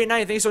 Susan. Have a great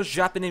night. Thanks so much for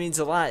dropping. It means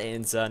a lot.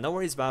 And no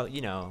worries about,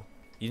 you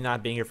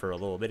not being here for a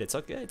little bit. It's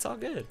okay. It's all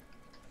good.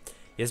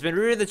 He has been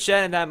rude in the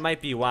chat, and that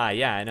might be why.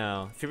 Yeah, I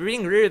know. If you're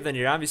being rude, then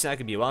you're obviously not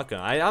gonna be welcome.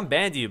 I'm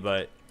banned you,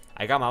 but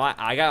I got my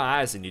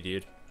eyes on you,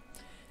 dude.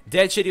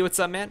 Dead Shitty, what's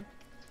up, man?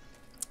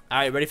 All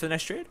right, ready for the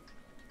next trade?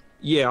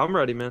 Yeah, I'm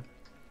ready, man.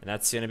 And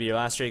that's gonna be your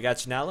last trade.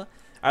 Got you, Nala.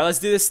 All right, let's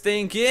do this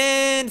thing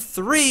in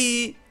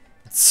 3,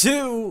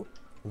 2,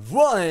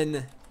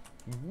 1,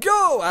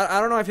 go!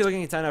 I don't know if you're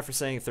looking at time out for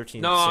saying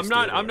 13. No, I'm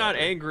not. I'm not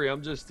angry.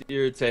 I'm just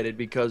irritated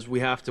because we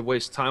have to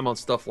waste time on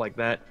stuff like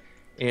that,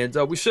 and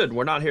we shouldn't.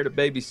 We're not here to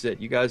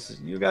babysit. You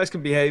guys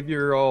can behave.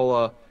 You're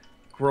all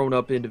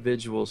grown-up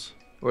individuals,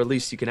 or at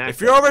least you can act.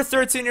 If you're over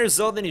 13 years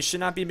old, then you should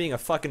not be being a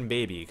fucking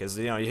baby, because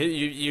you're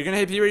gonna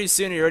hit puberty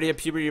soon. You already hit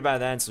puberty by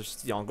then, so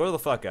go the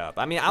fuck up.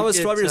 I mean, I was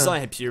 12 years old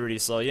and hit puberty,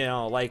 so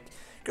like.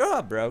 Grow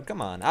up, bro.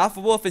 Come on. Alpha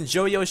Wolf and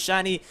Joyo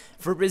Shiny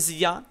for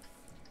Virizion.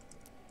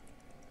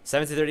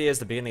 1730 is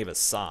the beginning of a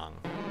song.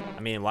 I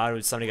mean, why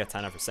would somebody get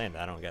time out for saying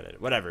that? I don't get it.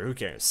 Whatever. Who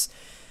cares?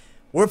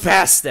 We're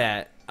past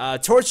that.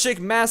 Torchic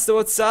Master,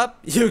 what's up?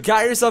 You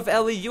got yourself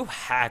Ellie. You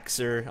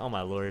hackser. Oh,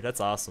 my lord.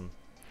 That's awesome.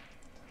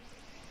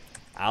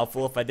 Alpha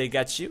Wolf, I did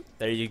get you.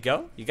 There you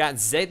go. You got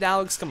Zed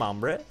Alex. Come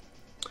on, bro.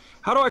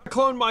 How do I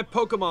clone my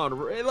Pokemon?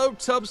 Raylo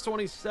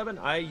Tubbs27.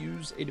 I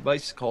use a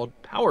device called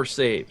Power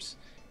Saves.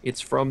 It's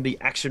from the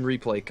Action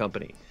Replay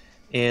Company.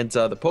 And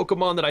the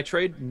Pokemon that I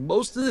trade,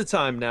 most of the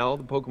time now,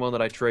 the Pokemon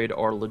that I trade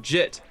are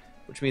legit,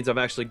 which means I've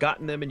actually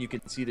gotten them, and you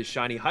can see the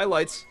shiny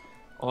highlights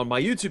on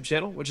my YouTube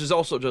channel, which is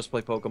also Just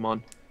Play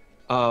Pokemon.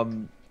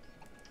 And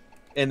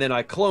then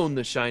I clone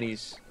the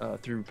shinies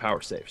through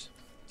Power Saves.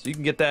 So you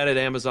can get that at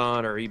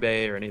Amazon or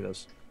eBay or any of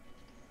those.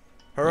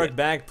 Hurry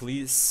back,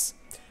 please.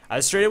 I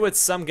was traded with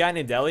some guy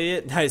named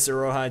Elliot. Nice,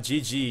 Aroha.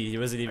 GG. He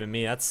wasn't even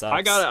me. That sucks.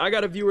 I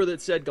got a viewer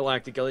that said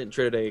GalacticElliot and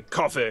traded a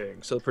coffee.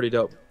 So pretty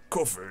dope.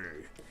 Coffee.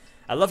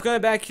 I love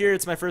coming back here.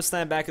 It's my first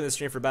time back in the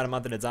stream for about a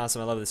month, and it's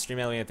awesome. I love the stream,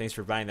 Elliot. Thanks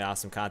for providing the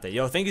awesome content.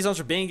 Yo, thank you so much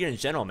for being here in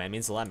general, man. It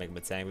means a lot, Mega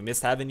Tang. We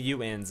missed having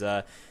you, and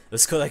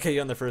let's go like you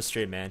on the first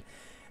stream, man.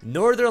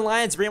 Northern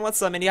Lions, Brain,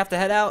 what's up, man? You have to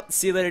head out.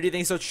 See you later, dude.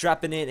 Thanks so much for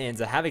dropping in, and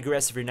have a great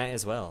rest of your night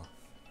as well.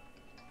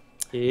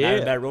 Yeah. Not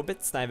even bad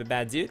robots, not even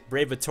bad dude.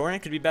 Brave Victorian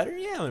could be better.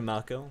 Yeah, when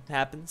Malco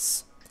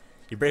happens.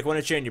 You break one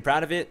chair and you're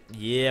proud of it.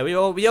 Yeah, we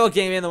all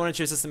game in the one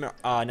chair system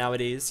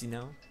nowadays.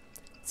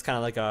 It's kind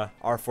of like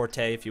our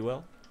forte, if you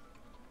will.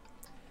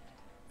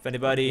 If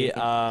anybody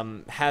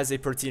has a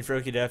protein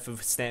froki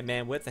to stand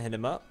man with, hit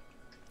him up,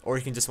 or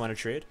you can just want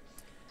to trade.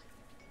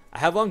 I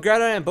have one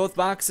Groudon in both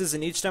boxes,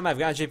 and each time I've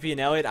got JP and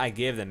Elliot, I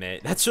gave them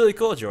it. That's really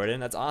cool, Jordan.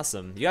 That's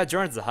awesome. You got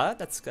Jordan's the hut.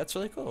 That's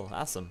really cool.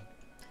 Awesome.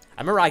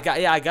 I remember I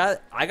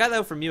got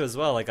that from you as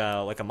well, like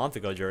a month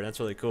ago, Jordan. That's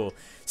really cool.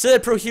 So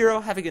Pro Hero,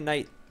 have a good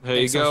night. There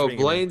you go.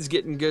 Blaine's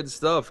getting good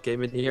stuff.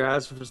 Came in here,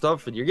 asked for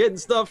stuff, and you're getting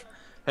stuff.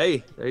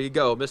 Hey, there you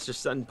go, Mr.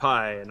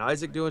 Senpai. And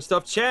Isaac doing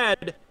stuff.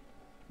 Chad.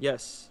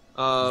 Yes.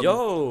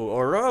 Yo,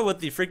 Aurora with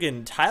the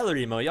freaking Tyler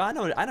emo. Yo, I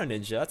know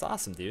Ninja. That's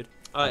awesome, dude.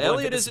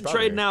 Elliot isn't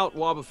trading out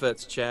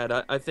Wobbuffets, Chad.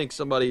 I think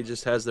somebody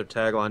just has their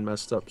tagline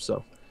messed up.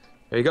 So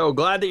there you go.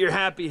 Glad that you're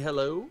happy.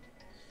 Hello.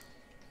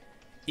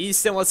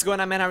 Easton, what's going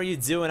on, man? How are you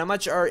doing? How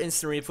much are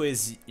instant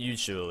replays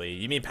usually?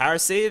 You mean power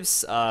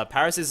saves?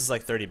 Power saves is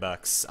like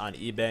 $30 on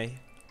eBay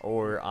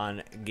or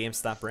on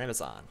GameStop or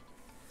Amazon.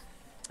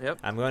 Yep.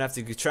 I'm going to have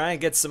to try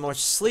and get some more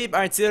sleep. All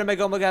right, see you later, my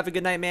go. Have a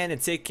good night, man,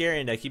 and take care,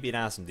 and keep being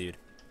awesome, dude.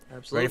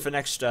 Absolutely. Ready for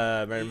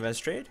next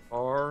trade?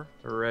 Or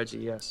Reggie,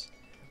 yes.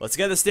 Let's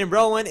get this thing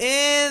rolling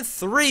in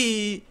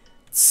 3,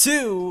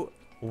 2,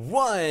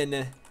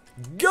 1,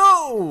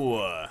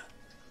 go!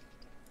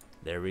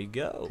 There we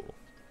go.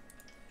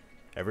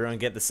 Everyone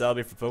get the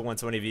Celebi for Pokemon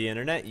 20 via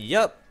internet?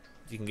 Yup.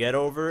 You can get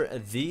over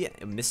the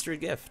mystery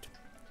gift.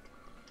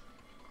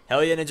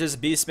 Hell yeah, Ninja's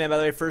Beast, man. By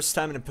the way, first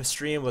time in a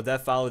stream. Will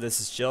that follow?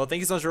 This is chill. Thank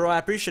you so much, Roy. I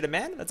appreciate it,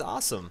 man. That's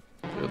awesome.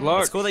 Good luck.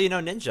 It's cool that you know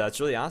Ninja.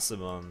 That's really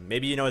awesome.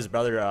 Maybe you know his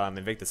brother,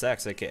 Invictus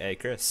X, aka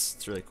Chris.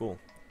 It's really cool.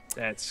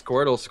 That's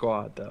Squirtle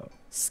Squad, though.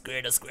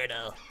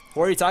 Squirtle.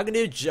 Who are you talking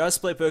to?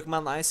 Just play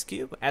Pokemon Ice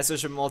Cube. Ask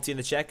us for multi in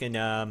the check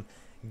and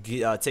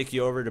take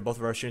you over to both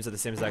of our streams at the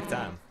same exact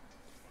time.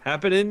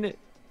 Happening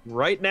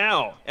right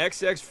now.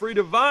 XX Free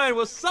Divine,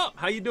 what's up?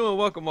 How you doing?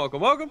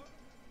 Welcome.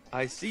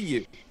 I see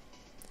you.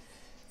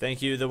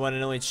 Thank you, the one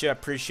and only Chip. I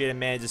appreciate it,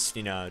 man. Just,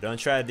 don't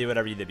try to do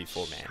whatever you did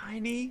before, man.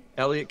 Shiny.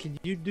 Elliot, can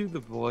you do the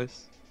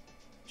voice?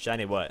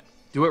 Shiny what?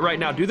 Do it right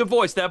now. Do the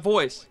voice, that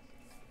voice.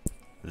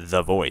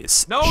 The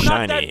voice. No, Shiny.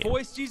 not that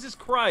voice, Jesus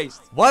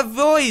Christ. What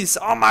voice?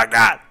 Oh my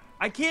god.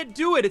 I can't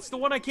do it. It's the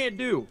one I can't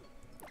do.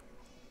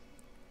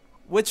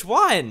 Which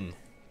one?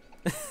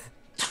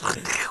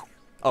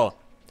 Oh.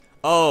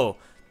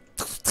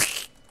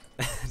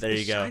 There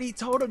you go. Shiny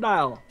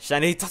Totodile.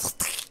 Shiny.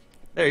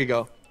 There you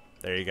go.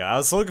 There you go. I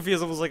was so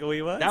confused. I was like,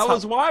 wait, what? That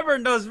was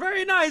Wyvern Dust.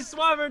 Very nice,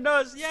 Wyvern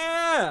Dust.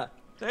 Yeah.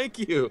 Thank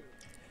you.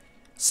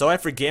 So I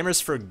for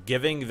Gamers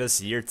Forgiving this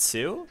year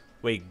too?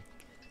 Wait,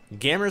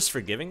 Gamers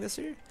Forgiving this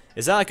year?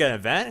 Is that like an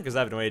event? Because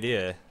I have no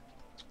idea.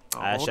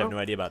 I actually have no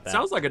idea about that.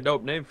 Sounds like a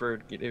dope name for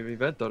an event,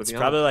 though, to be honest. It's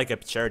probably like a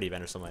charity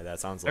event or something like that.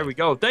 Sounds like. There we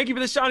go. Thank you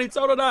for the shiny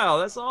Totodile.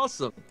 That's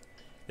awesome.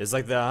 There's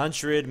like the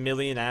 100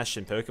 million Ash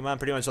in Pokemon,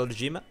 pretty much all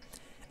Jima.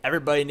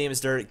 Everybody names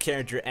their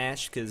character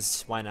Ash,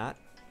 because why not?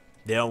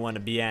 They don't want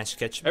to be Ash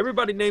Ketchum.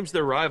 Everybody names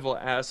their rival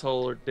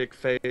asshole or dick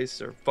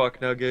face or fuck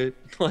nugget.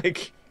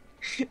 Like,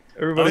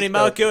 everybody.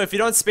 Malco, if you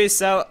don't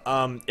space out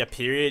a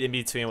period in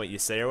between what you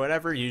say or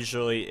whatever,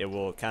 usually it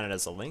will count it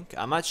as a link.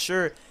 I'm not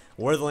sure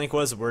where the link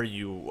was of what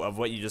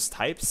you just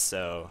typed,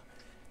 so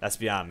that's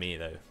beyond me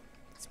though.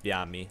 It's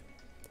beyond me.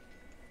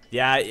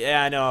 Yeah,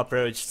 I know,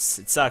 approach.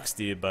 It sucks,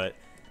 dude, but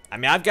I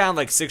mean, I've gotten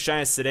like 6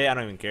 shinies today. I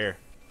don't even care.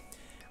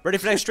 Ready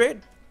for next trade?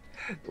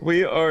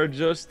 We are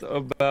just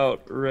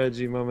about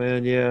Reggie, my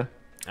man. Yeah.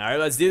 All right,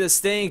 let's do this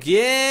thing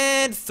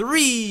in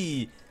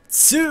 3,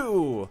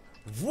 2,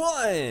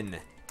 1,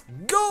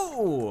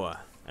 go!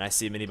 And I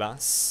see a mini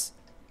boss.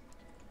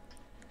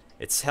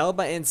 It's held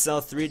by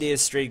Incel, 3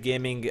 days straight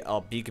gaming.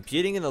 I'll be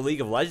competing in the League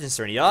of Legends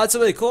tourney. Oh, that's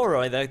really cool,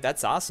 Roy.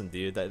 That's awesome,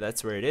 dude.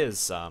 That's where it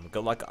is.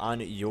 Good luck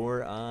on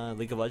your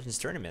League of Legends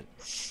tournament.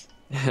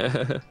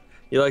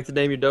 You like to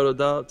name your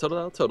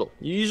Totodile?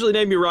 You usually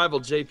name your rival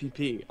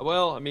JPP.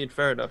 Well, I mean,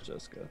 fair enough,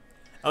 Jessica.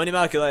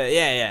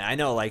 Yeah, I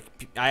know. Like,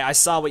 I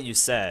saw what you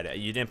said.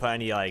 You didn't put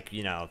any, like,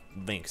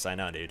 links. I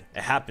know, dude.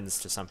 It happens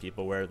to some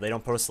people where they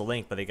don't post the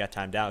link, but they got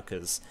timed out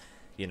because,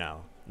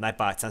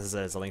 Nightbot senses it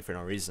as a link for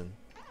no reason.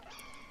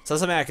 It's not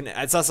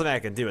something I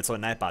can do. It's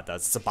what Nightbot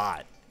does. It's a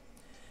bot.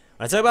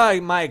 When I talk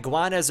about my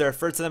iguanas or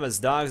refer to them as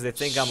dogs, they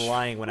think I'm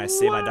lying when I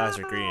say my dogs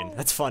are green.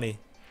 That's funny.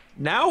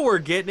 Now we're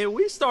getting it.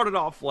 We started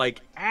off like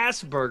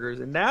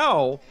Asperger's, and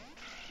now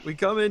we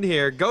come in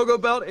here. Go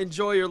Belt,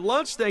 enjoy your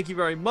lunch. Thank you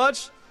very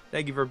much.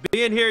 Thank you for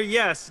being here.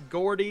 Yes,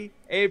 Gordy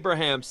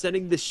Abraham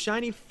sending the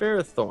shiny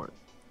Ferrothorn.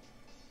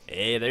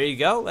 Hey, there you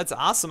go. That's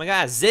awesome. I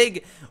got a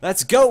Zig.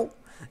 Let's go.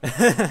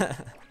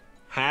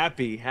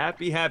 Happy.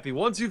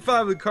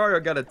 125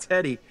 Lucario got a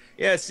Teddy.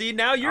 Yeah, see,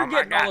 now you're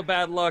getting all the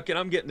bad luck, and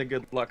I'm getting the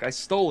good luck. I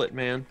stole it,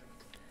 man.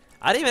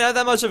 I didn't even have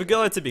that much of a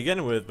go to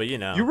begin with, but You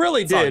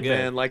really did,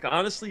 man. Like,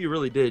 honestly, you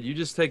really did. You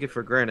just take it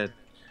for granted.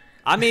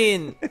 I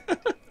mean,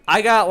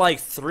 I got like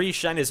 3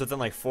 shinies within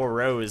like 4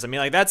 rows. I mean,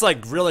 like, that's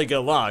like really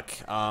good luck.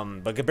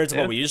 But compared to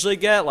what we usually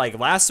get, like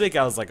last week,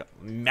 I was like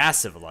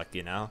massive luck,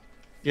 Yeah,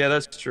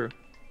 that's true.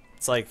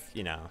 It's like,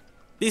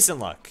 decent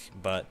luck,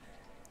 but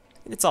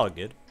it's all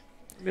good.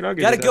 I mean, I'll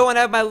Gotta go and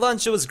have my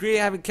lunch. It was great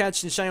having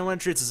catching shiny one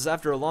treats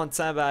after a long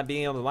time about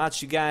being able to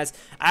watch you guys.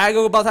 I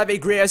go about have a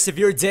great rest of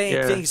your day.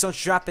 Yeah. Thank you so much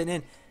for dropping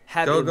in.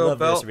 Have a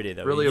lovely rest of your day,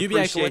 though. Really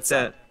appreciate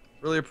that.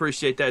 Really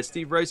appreciate that.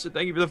 Steve Racer,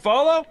 thank you for the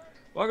follow.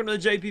 Welcome to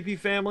the JPP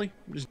family.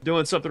 I'm just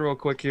doing something real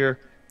quick here.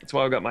 That's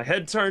why I got my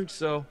head turned,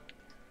 so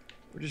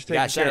we're just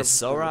taking care of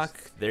Solrock.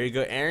 There you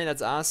go, Aaron.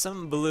 That's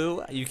awesome.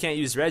 Blue, you can't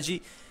use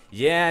Reggie.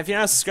 Yeah, if you're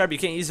not subscribed, you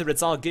can't use it, but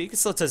it's all good. You can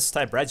still just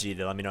type Reggie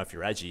to let me know if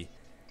you're Reggie.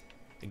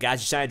 I got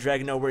you, Shiny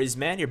Dragon. No worries,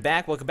 man. You're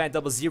back. Welcome back,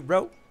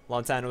 00.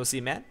 Long time no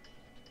see, man.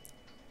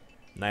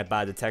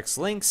 Nightbot detects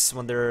links.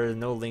 When there are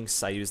no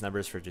links, I use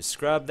numbers to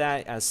scrub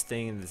that as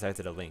thing and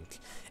detected a link.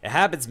 It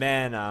happens,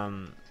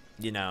 man.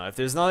 You know, if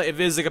there's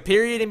like a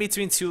period in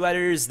between 2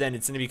 letters, then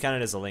it's gonna be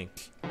counted as a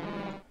link.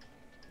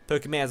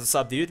 Pokemans, what's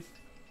up, dude?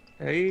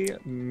 Hey,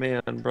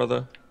 man,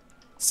 brother.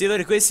 See you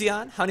later,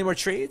 Virizion. How many more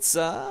trades?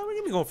 We're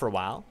gonna be going for a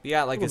while. We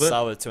got like a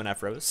solid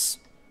 2.5 rows.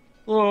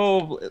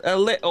 Oh, a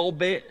little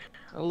bit.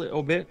 A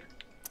little bit.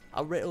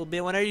 A little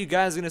bit. When are you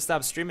guys gonna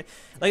stop streaming?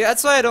 Like,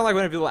 that's why I don't like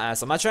when people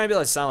ask. I'm not trying to be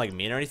like sound like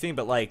mean or anything,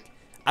 but like,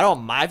 I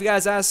don't mind if you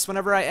guys ask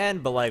whenever I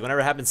end, but like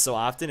whenever it happens so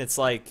often, it's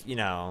like, you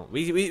know,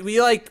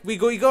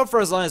 we go for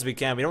as long as we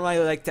can. We don't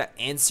really like to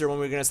answer when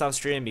we're gonna stop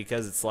streaming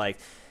because it's like,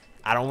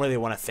 I don't really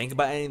want to think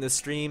about ending the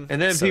stream.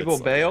 And then so people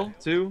bail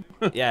too.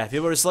 Yeah,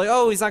 people are just like,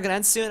 oh, he's not gonna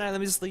end soon. All right,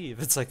 let me just leave.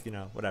 It's like, you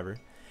know, whatever.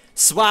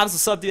 Swabs,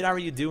 what's up, dude? How are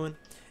you doing?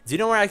 Do you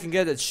know where I can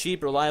get a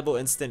cheap, reliable,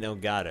 instant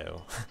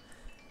Elgato?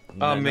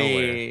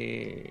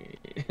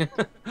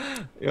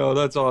 Yo,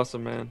 that's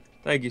awesome, man.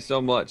 Thank you so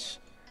much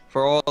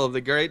for all of the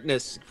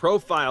greatness.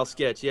 Profile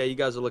sketch. Yeah, you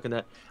guys are looking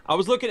at. I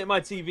was looking at my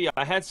TV.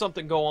 I had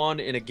something go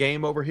on in a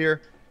game over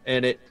here,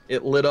 and it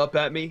lit up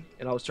at me,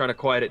 and I was trying to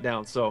quiet it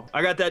down. So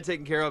I got that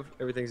taken care of.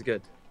 Everything's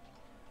good.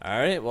 All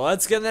right, well,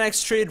 let's get the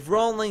next trade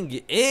rolling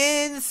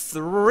in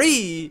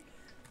 3,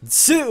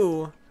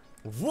 2,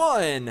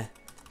 1,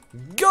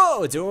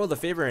 go! Do a world a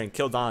favor and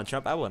kill Donald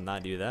Trump. I would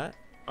not do that.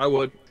 I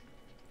would.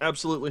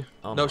 Absolutely.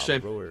 Oh, no my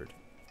shame. Lord.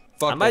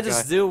 Fuck I might that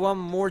just guy. do one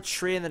more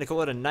trade and then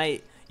call it a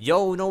night.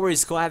 Yo, no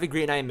worries, Cole. Have a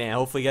great night, man.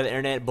 Hopefully, you get the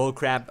internet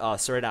bullcrap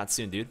sorted out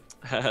soon, dude.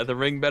 The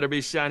ring better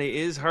be shiny.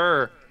 Is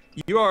her.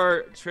 You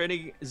are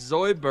trading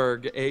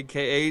Zoidberg,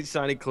 aka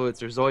Shiny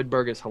Klutzer.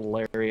 Zoidberg is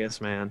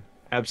hilarious, man.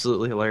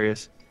 Absolutely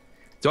hilarious.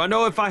 Do I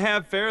know if I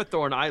have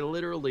Ferrothorn? I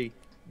literally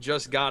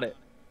just got it.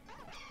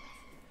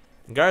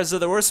 Garza,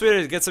 the worst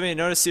way to get somebody to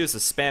notice you is to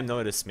spam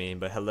notice me,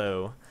 but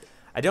hello.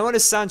 I don't want to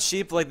sound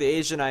cheap like the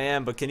Asian I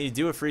am, but can you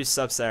do a free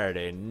sub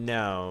Saturday?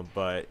 No,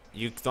 but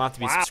you don't have to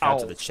be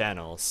subscribed to the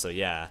channel, so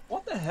yeah.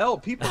 What the hell?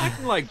 People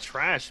acting like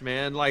trash,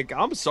 man. Like,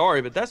 I'm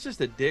sorry, but that's just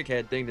a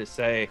dickhead thing to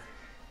say.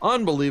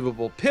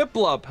 Unbelievable.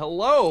 Piplup,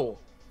 hello.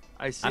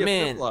 I see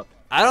Piplup.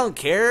 I don't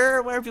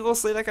care where people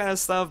say that kind of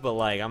stuff, but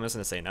like, I'm just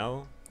gonna say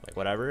no. Like,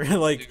 whatever.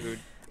 Like, Dude.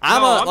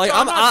 I'm not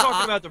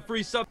talking about the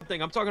free sub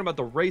thing. I'm talking about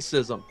the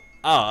racism.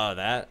 Oh,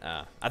 that?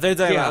 I thought you were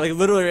talking about, like,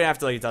 literally right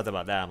after like, you talked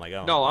about that, I'm like,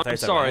 oh. No, I'm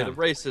sorry, the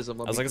racism.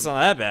 I was like, it's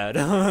not that bad.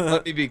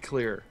 Let me be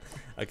clear.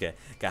 Okay,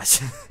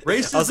 gotcha.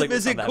 Racism like,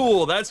 isn't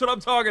cool. That's what I'm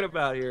talking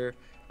about here.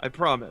 I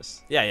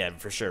promise. Yeah, yeah,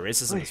 for sure.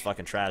 Racism is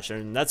fucking trash,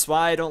 and that's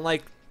why I don't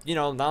like, you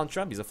know, Donald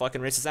Trump. He's a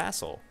fucking racist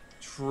asshole.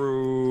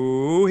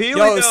 True. Here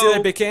Yo, we go. see you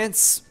later, Big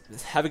Cans.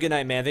 Have a good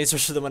night, man. Thanks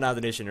for the one out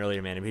donation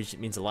earlier, man. It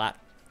means a lot.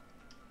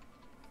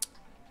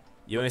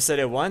 You only said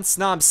it once?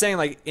 No, I'm saying,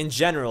 like, in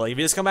general. If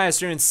you just come by and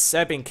start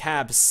stepping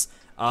caps,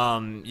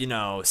 you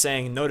know,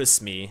 saying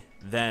notice me,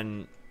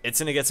 then it's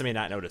gonna get somebody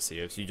not notice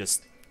you if you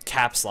just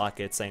caps lock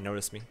it saying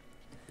notice me.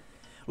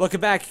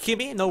 Welcome back,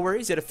 Kimmy. No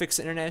worries, you had to fix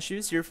the internet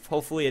issues.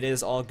 Hopefully it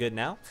is all good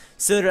now.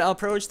 Sitter L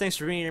Proge, thanks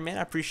for being here, man.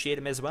 I appreciate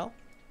him as well.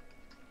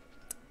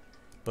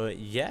 But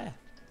yeah,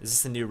 is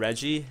this the new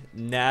Reggie?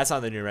 Nah, that's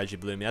not the new Reggie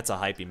Bloomy. That's a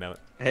hype emote.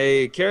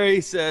 Hey,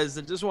 Carrie says,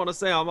 I just want to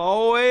say I'm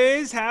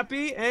always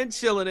happy and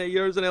chilling at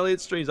yours and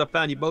Elliot's streams. I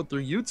found you both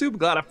through YouTube.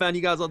 Glad I found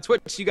you guys on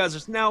Twitch. You guys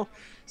are now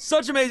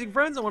such amazing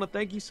friends. I want to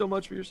thank you so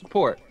much for your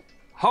support.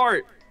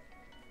 Heart.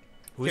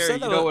 Who Carrie, said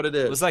that? you know what it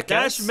is. Was that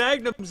Dash Kaz?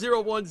 Magnum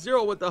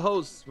 010 with the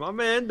host. My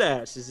man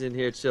Dash is in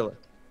here chilling.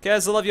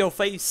 Kaz, I love your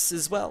face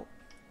as well.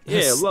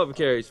 Yeah, love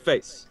Carrie's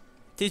face.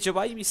 Teacher,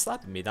 why you be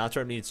slapping me? Donald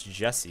Trump needs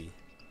Jesse.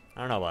 I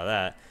don't know about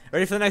that.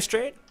 Ready for the next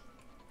trade?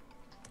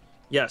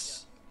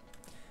 Yes.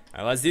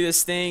 Alright, let's do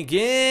this thing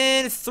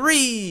in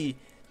 3,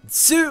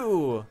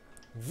 2,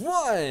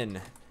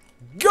 1.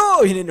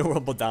 Go! You didn't know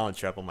Rumble Donald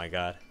Trump. Oh my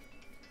god.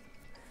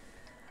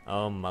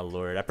 Oh my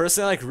lord. I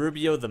personally like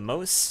Rubio the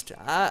most.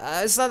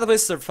 It's not the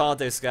place for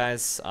politics,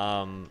 guys.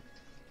 My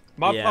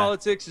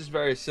politics is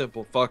very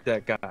simple. Fuck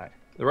that guy.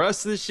 The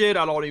rest of the shit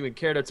I don't even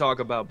care to talk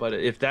about, but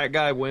if that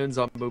guy wins,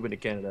 I'm moving to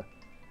Canada.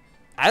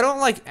 I don't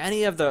like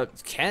any of the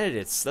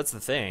candidates. That's the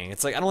thing.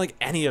 It's like I don't like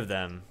any of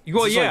them.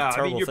 Well, it's yeah, like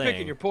I mean, you're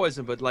picking your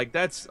poison, but like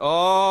that's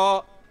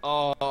R1KUK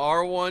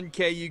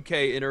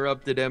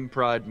interrupted M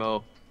Pride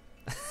Mo.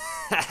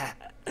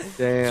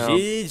 Damn.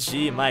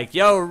 GG, Mike.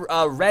 Yo,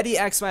 ready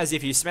XYZ.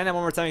 If you spam that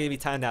one more time, you're gonna be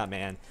timed out,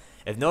 man.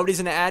 If nobody's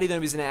gonna add you,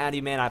 nobody's gonna add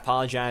you, man. I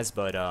apologize,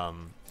 but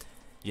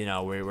you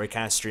know, we're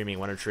kind of streaming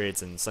Wonder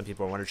Trades, and some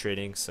people are Wonder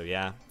Trading, so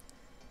yeah.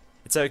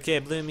 It's okay,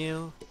 Blue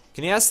Mew.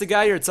 Can you ask the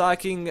guy you're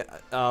talking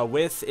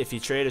with if he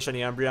traded a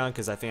Shiny Umbreon?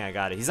 Because I think I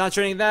got it. He's not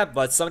trading that,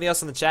 but somebody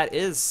else in the chat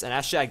is, and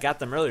actually I got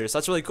them earlier, so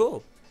that's really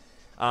cool.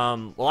 A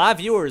lot of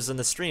viewers in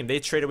the stream, they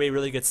trade away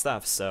really good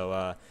stuff,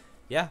 so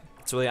yeah,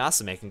 it's really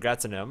awesome, man.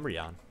 Congrats on the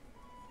Umbreon.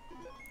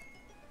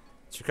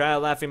 To cry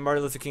out laughing,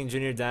 Martin Luther King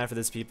Jr. died for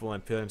this people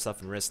and put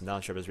himself in risk, and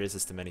Donald Trump is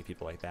racist to many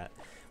people like that.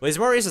 Well, he's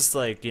more racist to,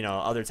 like, you know,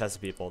 other types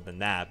of people than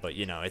that, but,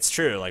 you know, it's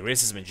true. Like,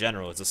 racism in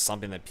general is just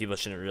something that people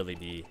shouldn't really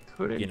be,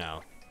 you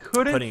know,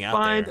 putting out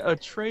find there. a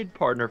trade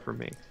partner for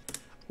me.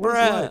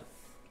 Bruh.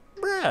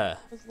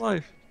 What's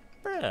life?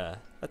 Bruh.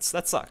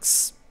 That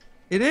sucks.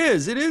 It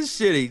is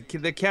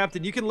shitty. The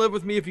captain, you can live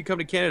with me if you come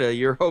to Canada.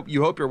 You hope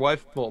your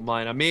wife won't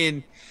mind. I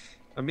mean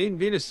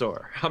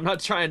Venusaur. I'm not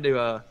trying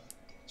to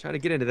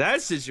get into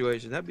that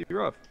situation. That'd be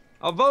rough.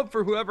 I'll vote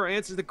for whoever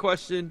answers the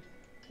question.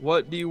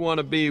 What do you want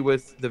to be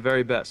with the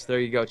very best? There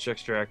you go,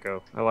 Checkster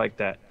Echo. I like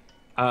that.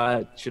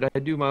 Should I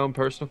do my own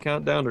personal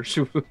countdown, or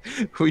should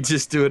we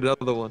just do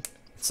another one?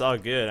 It's all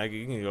good.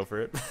 You can go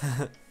for it.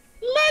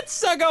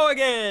 Let's go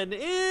again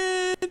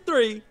in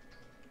 3,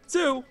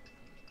 2,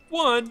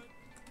 1,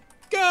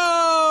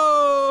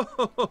 go!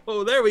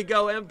 There we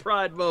go. M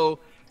Pride Mo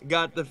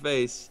got the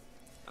face.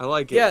 I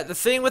like it. Yeah, the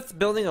thing with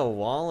building a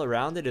wall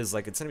around it is,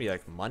 like, it's gonna be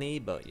like money,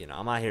 but, you know,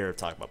 I'm not here to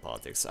talk about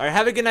politics. All right,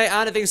 have a good night,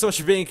 Anna. Thanks so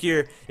much for being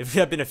here. If you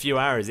have been a few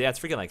hours, yeah, it's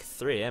freaking like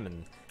 3 a.m.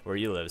 and where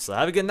you live. So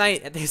have a good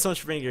night, and thanks so much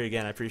for being here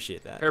again. I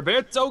appreciate that.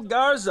 Herberto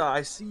Garza,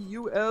 I see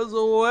you as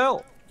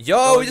well.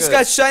 Yo, we just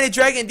got Shiny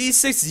Dragon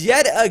D6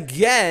 yet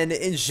again.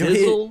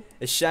 Enjoy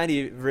a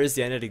Shiny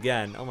Virizion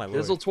again. Oh my lord.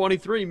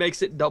 Dizzle23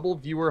 makes it double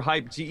viewer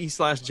hype.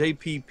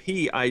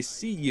 GE/JPP, I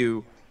see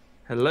you.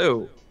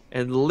 Hello.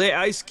 And Le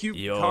Ice Cube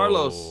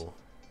Carlos.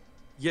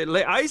 Yeah,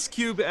 Le Ice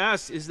Cube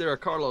asks, is there a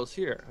Carlos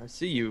here? I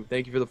see you.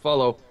 Thank you for the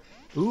follow.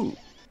 Ooh,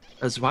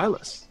 as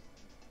wireless.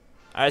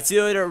 Alright, see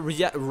you later,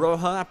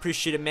 Roha. I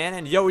appreciate it, man.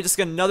 And yo, we just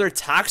got another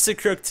Toxic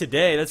Crook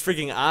today. That's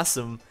freaking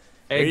awesome.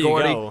 Hey,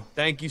 Gordy,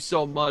 thank you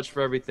so much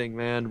for everything,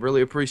 man.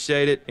 Really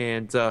appreciate it.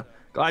 And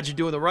glad you're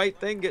doing the right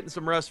thing, getting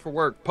some rest for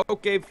work.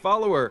 Poke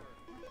follower.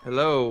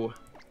 Hello.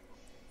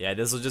 Yeah,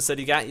 Dizzle just said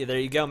he got you. There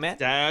you go, man.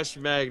 Dash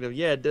Magnum.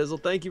 Yeah,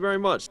 Dizzle, thank you very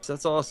much.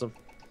 That's awesome.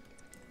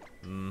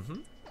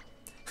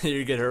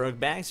 You're good, heroic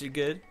bags. You're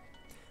good.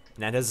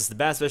 Ninetales is the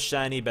best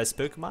shiny, best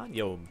Pokemon.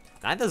 Yo,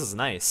 Ninetales is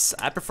nice.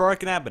 I prefer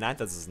Arcanine, but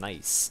Ninetales is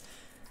nice.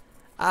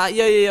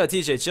 Yo,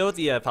 TJ, chill with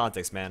the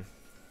politics, man.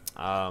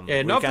 Yeah,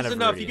 enough is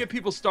enough. You get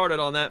people started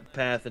on that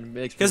path and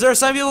makes. Because there are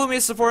some people who may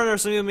support him, there are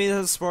some people who may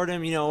not support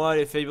him. You know what?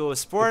 If people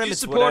support him,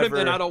 it's whatever. If you support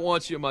him, then I don't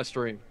want you in my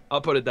stream.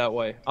 I'll put it that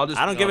way. I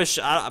don't give a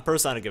shit.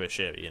 Personally, I don't give a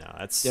shit. You know,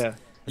 that's yeah.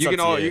 You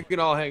can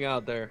all hang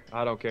out there.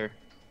 I don't care.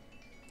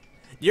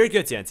 You're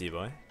good, TNT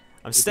boy.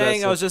 I'm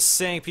staying. I was just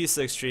saying peace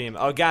to extreme.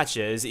 Oh,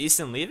 gotcha. Is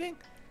Easton leaving?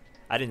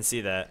 I didn't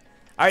see that.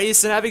 All right,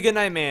 Easton. Have a good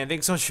night, man.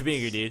 Thanks so much for being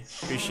here, dude.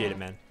 Appreciate it,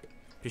 man.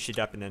 Appreciate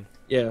dropping in.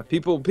 Yeah,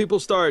 people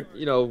start,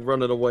 you know,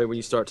 running away when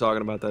you start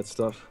talking about that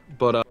stuff.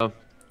 But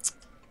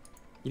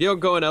you don't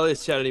go in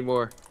Elliot's chat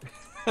anymore.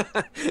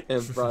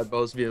 And Pride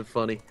Bo's being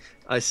funny.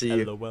 I see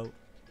you. LOL.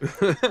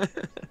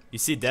 You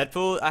see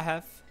Deadpool? I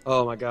have.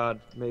 Oh my God,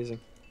 amazing.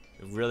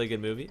 Really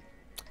good movie.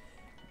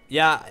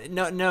 Yeah,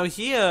 no,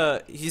 he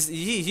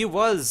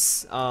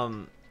was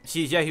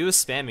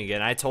spamming it.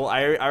 And I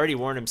already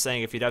warned him,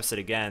 saying if he'd upset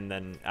again,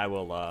 then I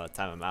will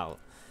time him out.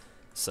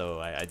 So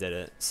I did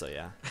it. So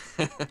yeah.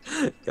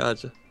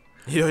 Gotcha.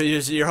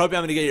 You're hoping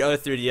I'm gonna get your other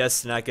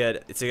 3DS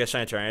to get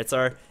Shiny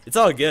Tyranitar. It's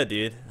all good,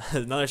 dude.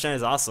 Another Shiny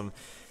is awesome.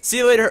 See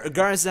you later,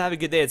 Gardens. Have a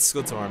good day at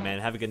school tomorrow, man.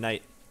 Have a good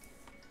night.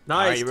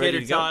 Nice,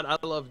 Tater Tot. I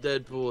love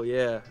Deadpool.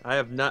 Yeah,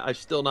 I've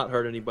still not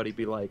heard anybody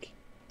be like,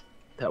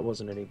 that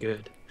wasn't any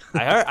good.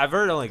 I've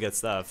heard only good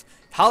stuff.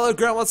 Hollow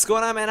Grunt, what's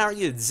going on, man? How are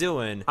you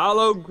doing?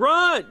 Hollow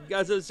Grunt. You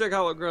guys gotta check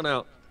Hollow Grunt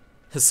out.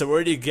 So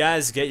where do you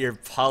guys get your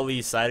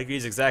poli side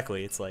degrees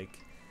exactly? It's like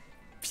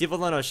people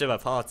don't know shit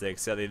about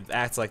politics, so they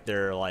act like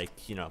they're like,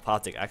 you know,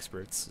 politic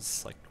experts.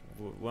 It's like,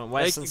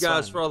 thank you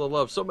guys for all the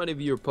love. So many of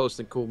you are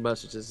posting cool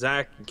messages.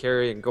 Zach and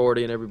Carrie and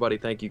Gordy and everybody.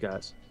 Thank you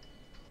guys.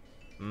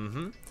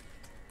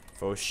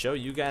 For sure,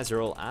 you guys are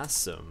all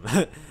awesome.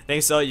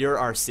 Thanks, so you're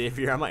our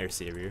savior. I'm not your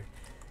savior.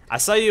 I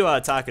saw you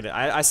talking to.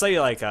 I saw you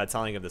like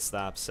telling him to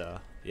stop. So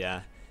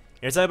yeah.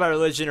 You're talking about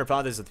religion or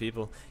politics with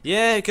people.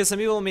 Yeah, because some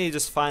people may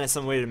just find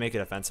some way to make it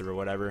offensive or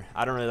whatever.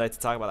 I don't really like to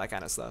talk about that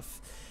kind of stuff.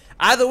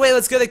 Either way,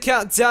 let's get the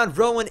countdown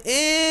rolling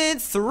in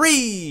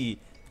 3,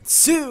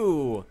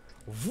 2,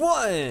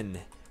 1,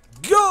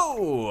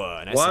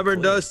 go! Nice.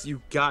 Wyvern Dust,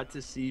 you got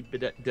to see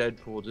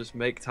Deadpool. Just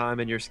make time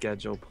in your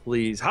schedule,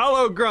 please.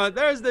 Hollow Grunt,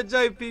 there's the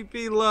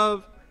JPP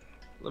love.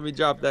 Let me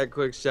drop that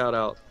quick shout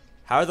out.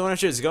 How are the winter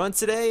shows going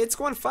today? It's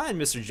going fine,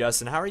 Mr.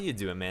 Justin. How are you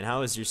doing, man?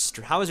 How was your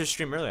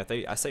stream earlier?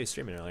 I saw you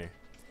streaming earlier.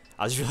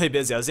 I was really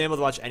busy. I wasn't able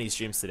to watch any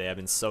streams today. I've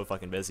been so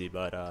fucking busy,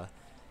 but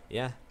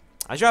yeah.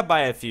 I dropped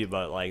by a few,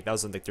 but like that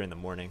was like during the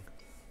morning.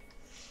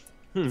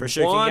 For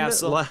sure, One King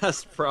Castle.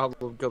 last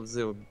problem comes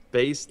in with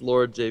base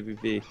Lord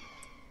JPP. You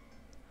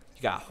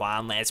got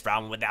one last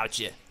problem without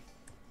you.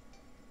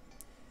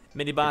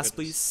 Mini boss,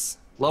 please.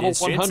 Level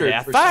 100.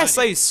 I thought I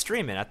saw you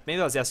streaming. Maybe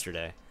that was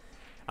yesterday.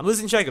 I'm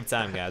losing track of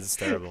time, guys. It's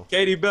terrible.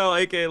 Katie Bell,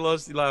 aka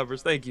Lusty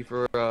Livers, thank you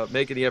for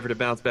making the effort to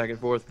bounce back and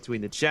forth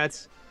between the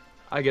chats.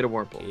 I get a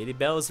Wurmple. Katie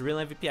Bell is the real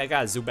MVP. I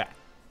got a Zubat.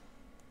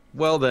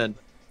 Well then,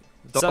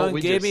 Someone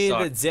we gave just me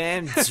suck. the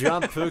damn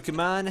jump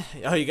Pokemon.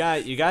 Oh, you got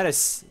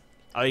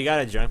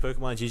a junk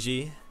Pokemon.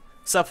 GG.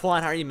 What's up,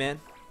 Juan? How are you, man?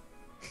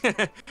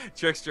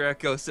 Trickster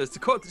Echo says, to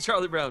quote the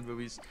Charlie Brown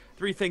movies,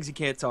 3 things you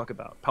can't talk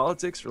about: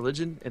 politics,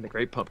 religion, and the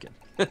Great Pumpkin.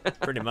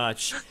 Pretty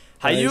much. Nice.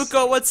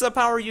 Hayuko, what's up?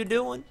 How are you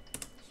doing?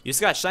 You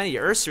just got shiny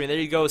Ursary, and there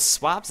you go.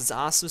 Swaps. It's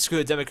awesome. Screw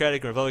the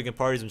Democratic and Republican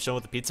parties. I'm chilling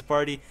with the pizza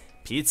party.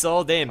 Pizza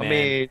all day,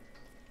 man.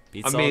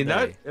 Pizza all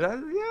day.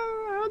 Yeah,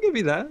 I'll give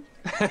you that.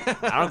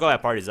 I don't go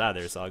at parties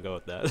either, so I'll go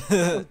with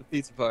that.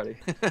 Pizza party.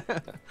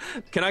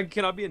 Can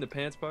I be in the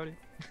pants party?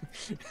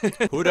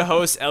 Who to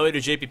host, Elliot or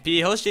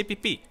JPP? Host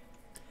JPP.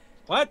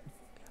 What?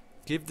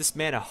 Give this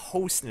man a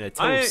host and a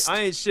toast.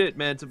 I ain't shit,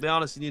 man. To be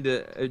honest, you need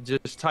to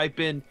just type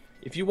in.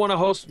 If you want to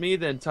host me,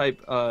 then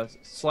type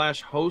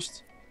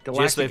 /host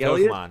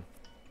GalacticElliot.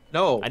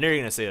 No. I knew you were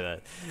going to say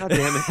that. God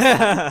damn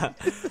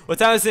it. What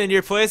time is it in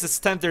your place? It's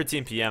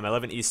 10:13 p.m.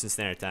 11 Eastern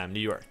Standard Time, New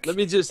York. Let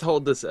me just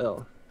hold this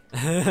L.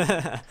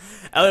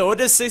 Elliot, what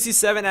does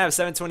 67 out of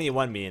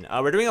 721 mean?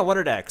 We're doing a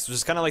Wonder Dex, which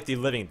is kind of like the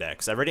living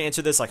Dex. I've already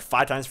answered this like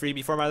 5 times for you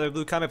before my other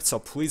blue comment, so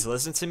please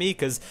listen to me,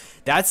 because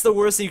that's the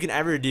worst thing you can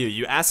ever do.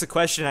 You ask a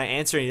question, I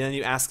answer, and then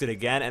you ask it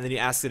again, and then you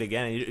ask it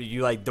again, and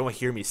you like don't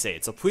hear me say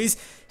it. So please,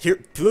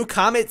 blue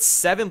comment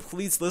 7,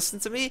 please listen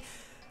to me.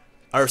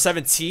 Or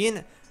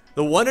 17.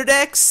 The Wonder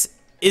Dex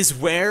is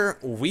where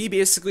we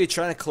basically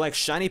try to collect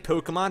shiny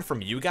Pokemon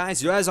from you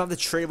guys. You guys don't have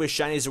to trade with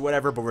shinies or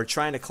whatever, but we're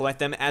trying to collect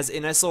them as a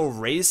nice little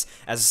race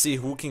as to see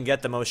who can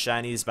get the most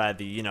shinies by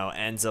the,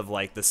 ends of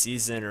like the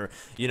season, or,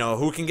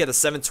 who can get a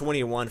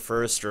 721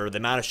 first, or the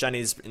amount of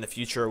shinies in the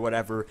future or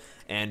whatever.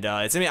 And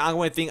it's gonna be an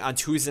ongoing thing on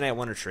Tuesday Night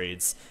Wonder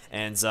Trades.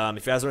 And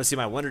if you guys want to see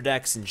my Wonder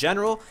Decks in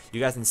general, you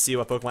guys can see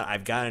what Pokemon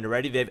I've gotten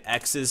already. They have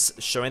X's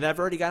showing that I've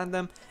already gotten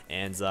them.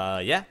 And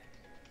yeah.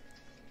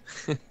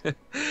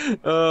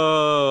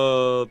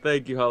 Oh,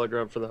 thank you,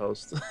 Hologram, for the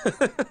host.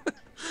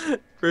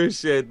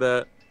 Appreciate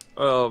that.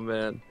 Oh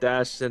man,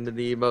 Dash sending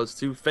the emotes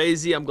too.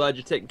 Phasey, I'm glad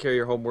you're taking care of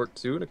your homework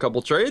too in a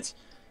couple trades.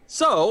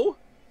 So,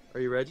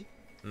 are you ready?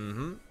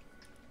 Mm-hmm.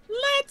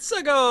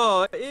 Let's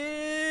go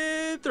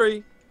in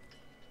 3,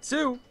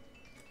 2,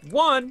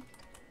 1,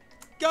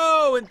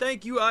 go! And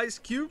thank you, Ice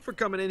Cube, for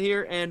coming in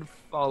here and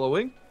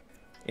following.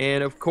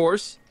 And of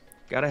course,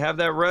 gotta have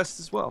that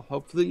rest as well.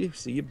 Hopefully,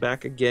 see you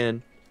back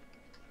again.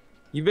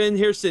 You've been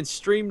here since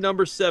stream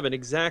number 7,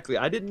 exactly.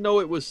 I didn't know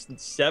it was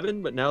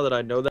 7, but now that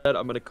I know that,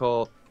 I'm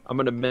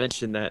gonna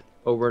mention that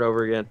over and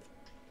over again.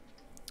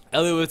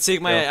 Elliot would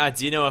take my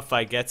Dino if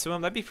I get to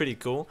him. That'd be pretty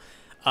cool.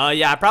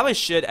 Yeah, I probably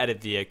should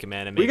edit the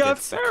command and make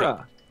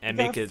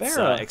it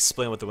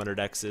explain what the Wonder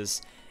Dex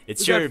is.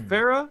 It's your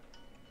Farah.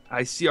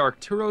 I see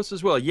Arcturus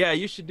as well. Yeah,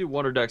 you should do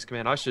Wonder Dex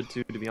command. I should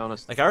too, to be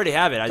honest. Like I already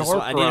have it.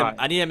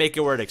 I need to make it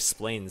where it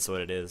explains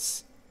what it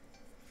is.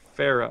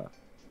 Farah.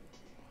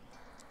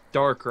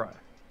 Darkrai.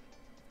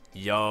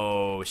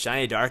 Yo,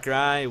 shiny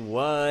Darkrai,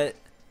 what?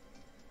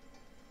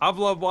 I've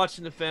loved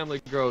watching the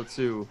family grow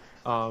too,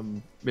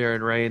 Mirror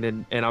and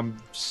Rain, and I'm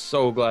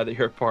so glad that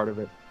you're a part of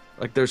it.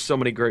 Like, there's so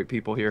many great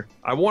people here.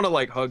 I want to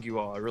like hug you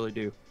all, I really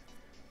do.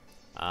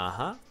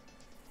 Uh-huh.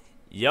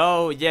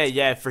 Yo,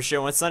 yeah, for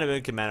sure. Once Sun and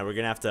Moon Commander, we're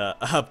gonna have to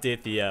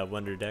update the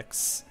Wonder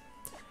Dex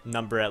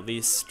number at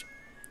least.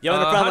 Yo,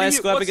 no problem.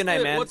 Have a good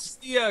night, man. What's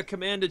the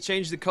command to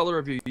change the color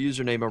of your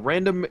username? A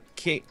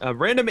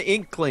random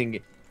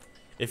inkling.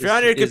 If you're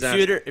on your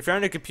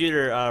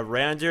computer,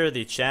 right under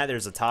the chat,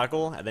 there's a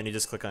toggle, and then you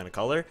just click on a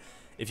color.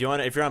 If you're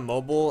on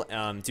mobile,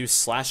 do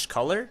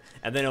 /color,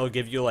 and then it'll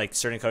give you like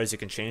certain colors you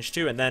can change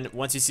to. And then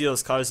once you see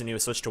those colors, and you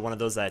switch to one of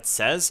those that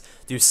says,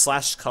 do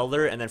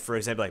 /color, and then for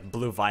example like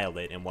blue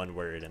violet in one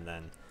word, and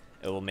then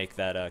it will make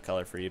that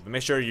color for you. But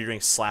make sure you're doing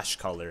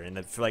 /color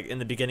in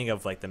the beginning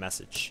of like the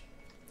message.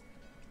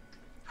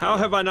 How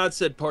have I not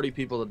said party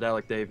people to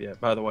Dalek Dave yet,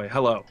 by the way?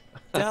 Hello.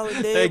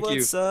 Dalek Dave,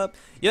 what's up?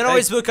 You don't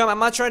always become, I'm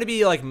not trying to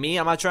be like me.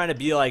 I'm not trying to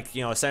be like,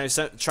 trying to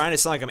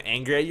sound like I'm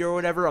angry at you or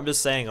whatever. I'm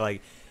just saying,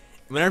 like,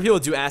 whenever people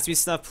do ask me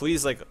stuff,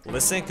 please, like,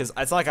 listen, because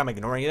it's not like I'm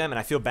ignoring them, and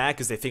I feel bad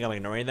because they think I'm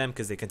ignoring them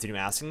because they continue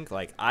asking.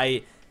 Like,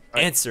 I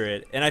answer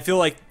it, and I feel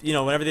like,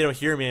 whenever they don't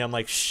hear me, I'm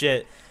like,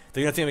 shit.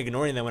 They're gonna think I'm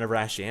ignoring them whenever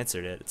I actually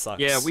answered it. It sucks.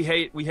 Yeah, we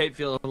hate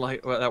feeling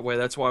like that way.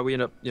 That's why we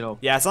end up,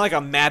 Yeah, it's not like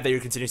I'm mad that you're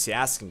continuously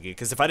asking it,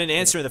 because if I didn't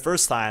answer it the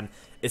first time,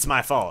 it's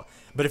my fault.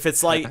 But if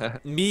it's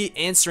like me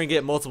answering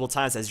it multiple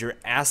times as you're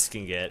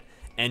asking it,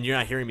 and you're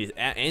not hearing me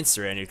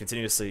answer it, and you're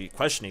continuously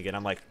questioning it,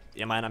 I'm like,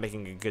 am I not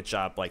making a good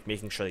job, like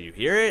making sure that you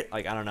hear it?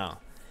 Like, I don't know.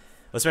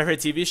 What's my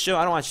favorite TV show?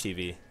 I don't watch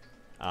TV.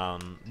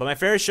 But my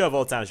favorite show of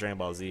all time is Dragon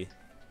Ball Z.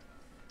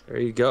 There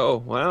you go.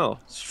 Wow.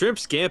 Shrimp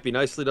Scampy,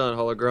 nicely done,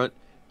 Hologrunt.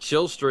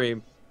 Chill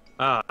stream.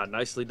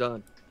 Nicely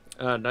done.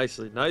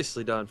 Nicely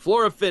done.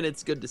 Florafin,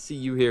 it's good to see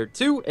you here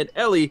too. And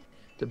Ellie,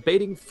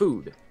 debating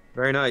food.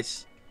 Very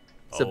nice.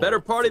 It's a better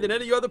party than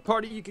any other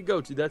party you could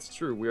go to. That's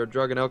true. We are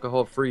drug and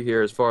alcohol free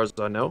here as far as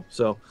I know.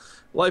 So,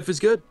 life is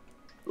good.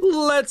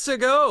 Let's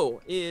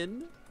go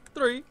in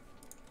 3,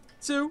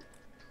 2,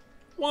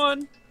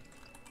 1,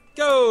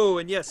 go.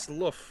 And yes,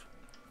 Loof.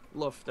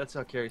 Love. That's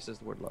how Carrie says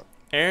the word love.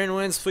 Aaron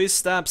wins. Please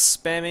stop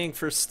spamming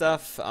for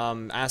stuff,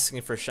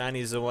 asking for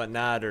shinies and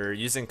whatnot, or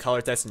using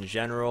color text in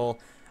general.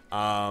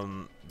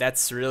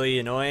 That's really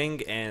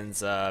annoying, and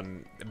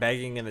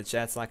begging in the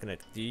chat's not gonna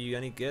do you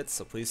any good.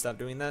 So please stop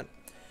doing that.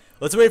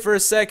 Let's wait for a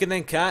sec and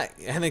then cut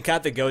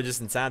the go just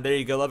in time. There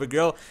you go, lover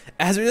girl.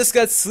 As we just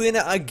got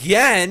Selena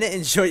again.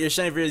 Enjoy your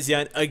shiny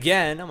Virizion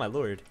again. Oh my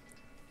lord.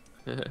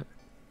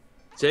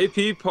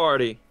 JP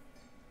party.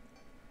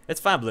 It's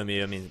fine,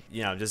 Bloomy. I mean,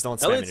 you know, just don't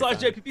spam Elliot slash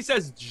JPP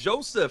says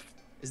Joseph.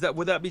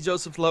 Would that be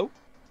Joseph Lowe?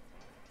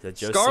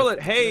 Joseph?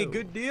 Scarlett, hey,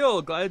 good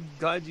deal. Glad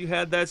you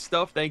had that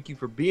stuff. Thank you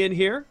for being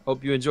here.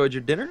 Hope you enjoyed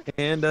your dinner,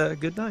 and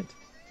good night.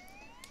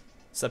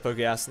 Sup,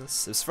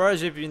 Pokeasness? As far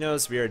as JP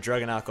knows, we are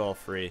drug and alcohol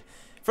free.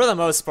 For the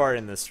most part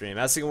in this stream.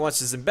 Asking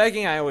watches and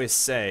begging, I always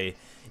say.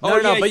 No,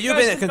 yeah, but you've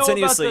been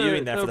continuously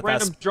doing that for the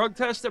random past... drug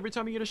test every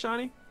time you get a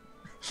shiny?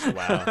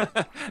 Wow.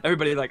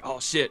 Everybody like, oh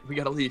shit, we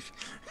gotta leave.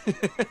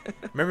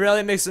 Remember,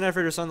 Elliot makes an effort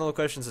to respond to little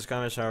questions as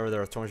comments. However,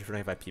 there are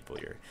 225 people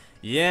here.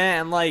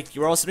 Yeah, and like,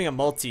 you're also doing a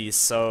multi,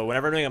 so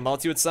whenever I'm doing a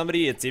multi with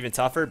somebody, it's even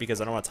tougher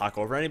because I don't want to talk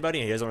over anybody,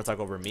 and he doesn't want to talk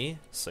over me,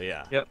 so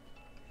yeah. Yep.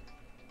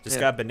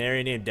 Just got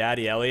Banary named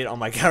Daddy Elliot. Oh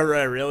my god,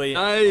 right, really?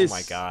 Nice. Oh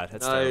my god,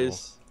 that's terrible.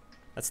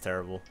 That's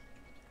terrible.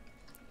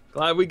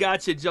 Glad we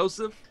got you,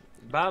 Joseph.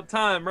 About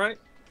time, right?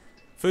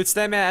 Food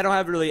stand, man, I don't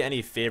have really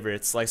any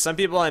favorites. Like, some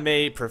people I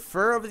may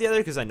prefer over the other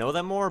because I know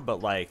them more,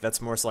 but like, that's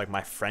more so like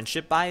my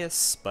friendship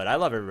bias. But I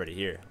love everybody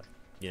here, like,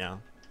 you know?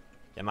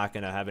 I'm not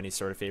gonna have any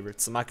sort of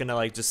favorites. I'm not gonna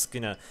like just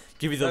gonna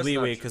give you the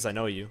leeway because I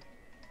know you.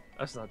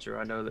 That's not true.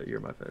 I know that you're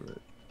my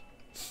favorite.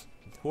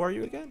 Who are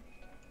you again?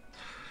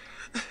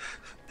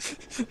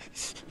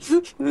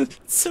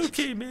 It's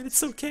okay, man.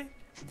 It's okay.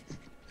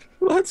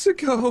 Let's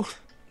go.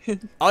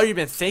 Oh, you've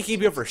been thanking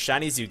people for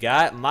shinies you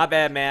got? My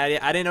bad, man.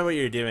 I didn't know what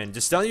you were doing.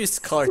 Just don't use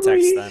color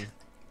text then.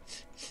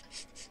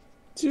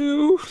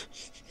 2,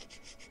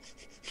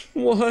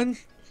 1.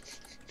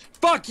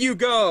 Fuck you,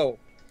 go!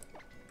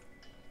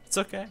 It's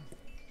okay.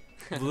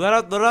 let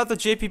out the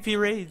JPP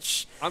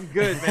rage. I'm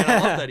good, man. I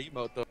love that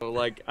emote though.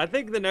 Like, I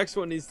think the next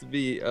one needs to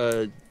be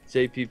a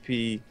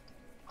JPP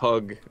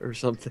hug or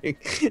something.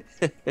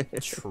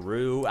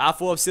 True.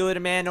 Alpha up, see you later,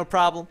 man. No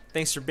problem.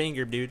 Thanks for being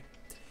here, dude.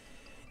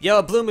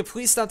 Yo, Bloomy,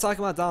 please stop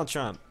talking about Donald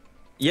Trump.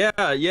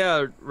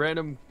 Yeah,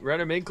 random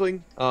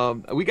inkling.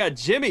 We got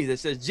Jimmy that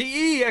says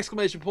GE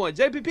exclamation point,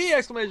 JPP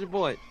exclamation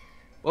point.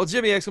 Well,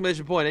 Jimmy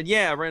exclamation point, and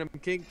yeah,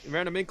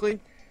 random inkling.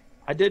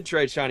 I did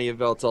trade shiny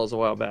Veltals a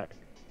while back.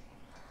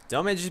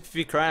 Don't make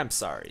GPP cry. I'm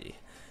sorry.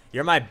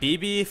 You're my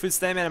BB, food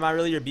stand man. Am I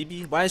really your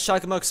BB? Why is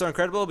Chocolate Milk so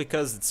incredible?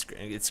 Because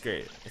it's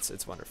great.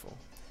 It's wonderful.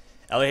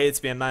 Ellie hates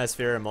being my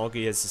favorite.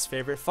 Mulga is his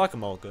favorite. Fuck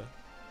Mulga.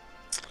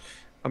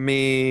 I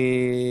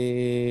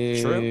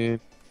mean... True.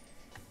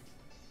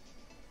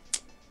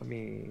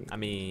 I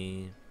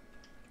mean...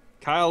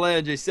 Kyle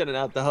Landry sending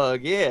out the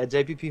hug. Yeah,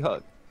 JPP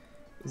hug.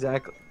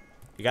 Exactly.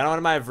 You got one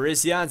of my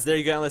Virizions. There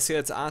you go. Let's get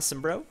it to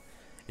awesome, bro.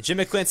 And Jim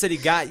McClin said he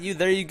got you.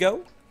 There you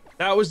go.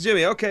 That was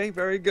Jimmy. Okay,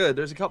 very good.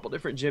 There's a couple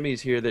different Jimmys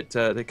here that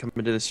come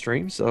into the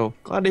stream, so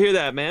glad to hear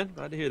that, man.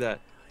 Glad to hear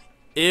that.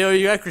 Ew,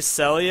 you got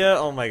Cresselia?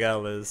 Oh my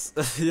god, Liz.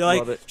 You're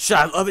like, should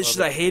I love it?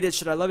 Should I hate it?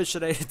 Should I love it?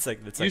 Should I hate it? It's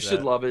like you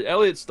should love it.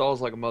 Elliot stalls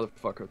like a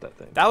motherfucker with that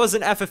thing. That was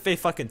an FFA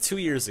fucking 2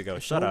 years ago.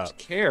 Shut up. I don't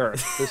care.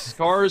 The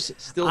scars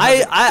still.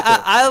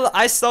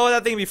 I stole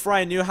that thing before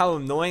I knew how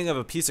annoying of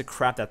a piece of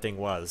crap that thing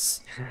was.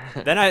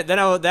 then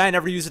I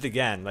never used it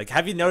again. Like,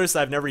 have you noticed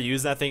I've never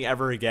used that thing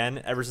ever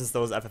again ever since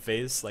those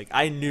FFAs? Like,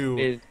 I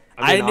knew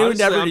honestly,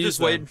 never to I'm use just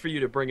waiting for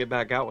you to bring it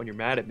back out when you're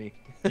mad at me.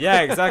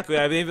 Yeah, exactly.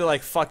 I mean,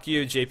 like, fuck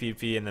you,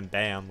 JPP, and then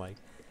bam, like.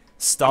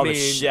 Stall the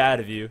shit out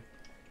of you.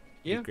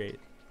 Yeah. Great.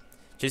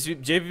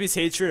 JPP's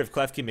hatred of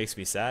Klefki makes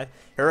me sad.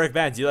 Heroic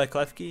Band, do you like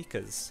Klefki?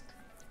 Because,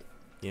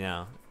 you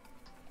know,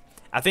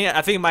 I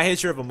think my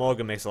hatred of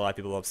Emolga makes a lot of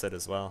people upset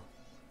as well.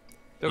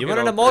 You want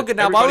an Emolga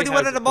now? Why would you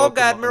want an Emolga,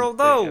 Admiral?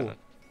 No.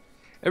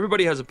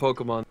 Everybody has a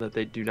Pokemon that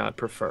they do not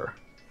prefer.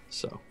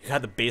 So. You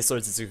got the Base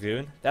Lords of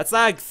Zagoon? That's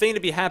not a thing to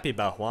be happy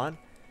about, Juan.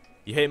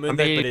 You hate Moonlight,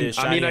 but it is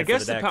shiny. I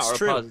guess the power of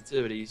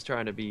positivity. He's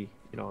trying to be,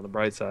 on the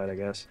bright side, I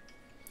guess.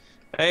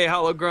 Hey,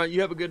 Hollow Grunt, you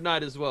have a good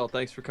night as well.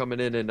 Thanks for coming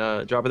in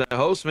and dropping that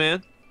host,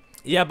 man.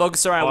 Yeah,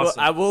 Bulbasaur, awesome.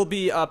 I will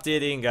be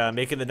updating,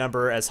 making the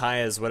number as high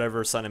as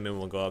whatever Sun and Moon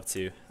will go up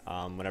to,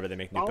 whenever they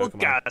make new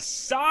Pokemon.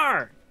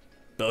 Bulbasaur.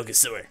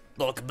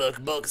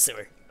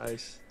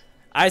 Nice.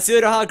 Alright, see you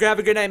later, Hollow. Grab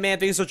a good night, man.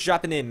 Thanks for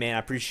dropping in, man. I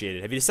appreciate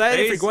it. Have you decided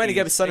if you're going to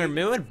get Sun or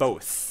Moon?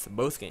 Both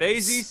games.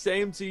 Daisy,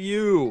 same to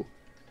you.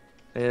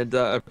 And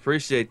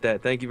appreciate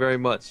that. Thank you very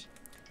much.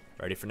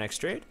 Ready for next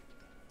trade?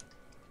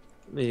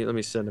 Let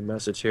me send a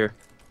message here.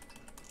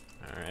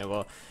 Alright,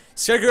 well,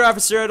 Scarecrow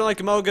Officer, I don't like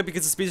Emolga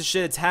because this piece of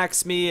shit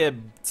attacks me,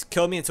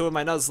 killed me until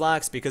my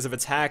Nuzlocke because of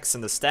attacks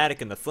and the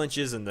static and the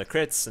flinches and the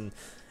crits, and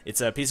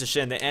it's a piece of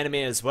shit in the anime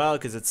as well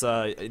because it's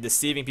a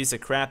deceiving piece of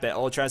crap that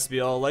all tries to be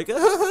all like,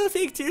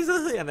 fake tears,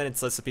 and then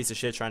it's just a piece of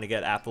shit trying to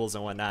get apples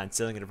and whatnot and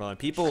stealing it from other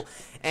people,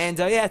 and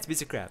yeah, it's a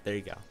piece of crap. There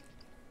you go.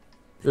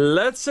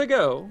 Let's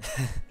go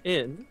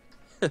in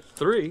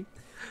 3,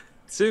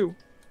 2,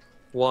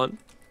 1,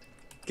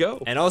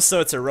 go. And also,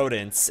 it's a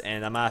rodent,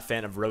 and I'm not a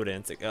fan of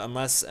rodent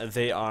unless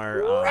they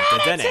are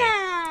Dedenne.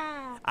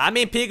 I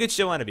mean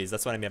Pikachu wannabes.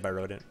 That's what I mean by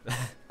rodent.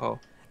 Oh.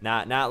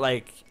 Not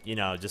like, you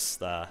know, just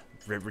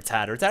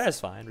Rattata. Rattata's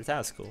fine.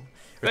 Rattata's cool.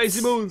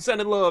 Crazy Moon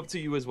sending love to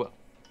you as well.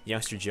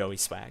 Youngster Joey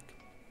swag.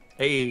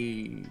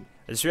 Hey.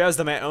 I just realized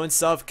that my own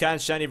self-con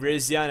shiny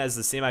Virizion has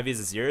the same IVs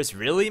as yours.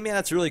 Really? Man,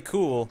 that's really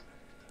cool.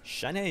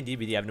 Shiny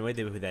DVD, I have no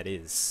idea who that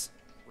is.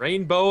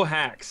 Rainbow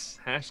Hacks.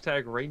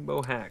 Hashtag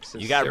Rainbow Hacks.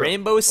 You got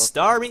Rainbow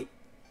Starmie.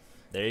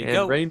 There you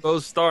go. Rainbow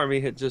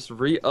Starmie had just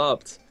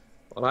re-upped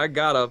what I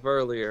got up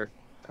earlier.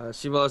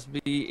 She must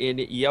be in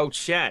yo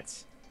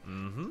chat.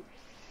 Mm-hmm.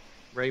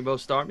 Rainbow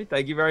Starmie,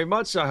 thank you very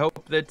much. I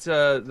hope that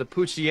the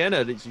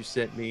Poochyena that you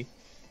sent me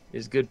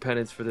is good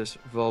penance for this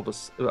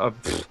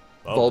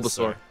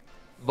Bulbasaur.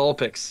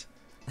 Vulpix.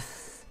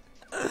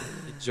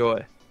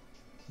 Enjoy.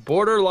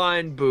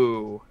 Borderline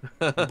Boo.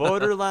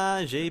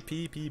 Borderline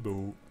JPP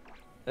Boo.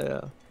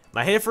 Yeah.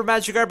 My hate for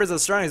Magikarp is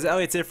as strong as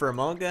Elliot's hate for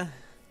Amolga.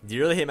 Do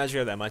you really hate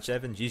Magikarp that much,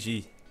 Evan?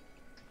 GG.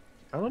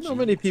 I don't know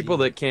many people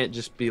that can't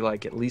just be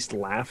like, at least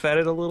laugh at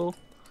it a little.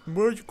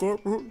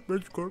 Magikarp.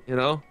 You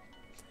know?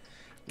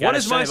 What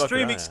is my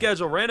streaming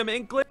schedule? Random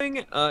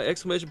Inkling?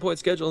 Exclamation point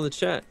schedule in the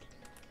chat.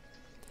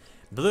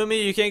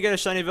 Bloomy, you can't get a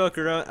shiny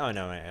Volcarona. Oh,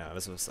 no, wait, I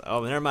was supposed to.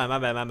 Oh, never mind, my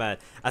bad.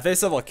 I think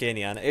it's a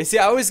Volcanion. You see,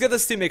 I always get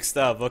those two mixed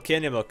up,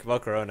 Volcanion and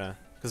Volcarona.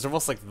 Because they're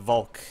almost like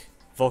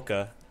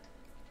Volca.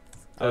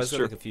 I was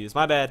getting confused.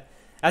 My bad.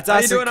 That's awesome.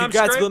 How you doing?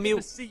 Congrats, I'm Bloomy.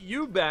 to see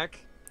you back.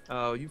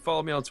 You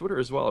follow me on Twitter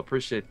as well. I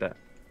appreciate that.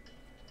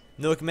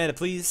 No command,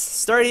 please.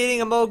 Start eating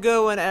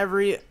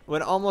Amolga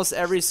when almost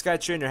every Sky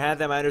Trainer had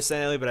them. I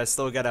understand, Ellie, but I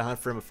still gotta hunt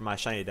for him for my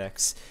shiny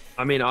decks.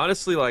 I mean,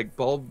 honestly, like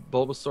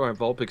Bulbasaur and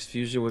Vulpix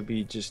fusion would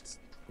be just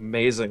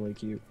amazingly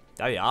cute.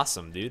 That'd be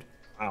awesome, dude.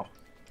 Wow.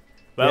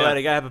 Well, yeah.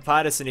 You got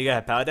Hippopotamus and you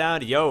got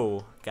Powdown.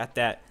 Yo, got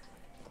that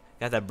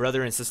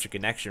brother and sister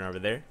connection over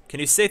there. Can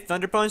you say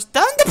Thunder Punch?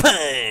 Thunder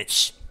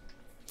Punch!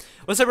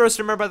 What's up,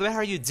 Roaster? By the way, how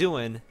are you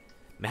doing?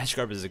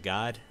 Magikarp is a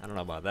god. I don't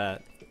know about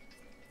that.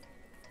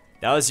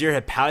 That was your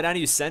Powdown.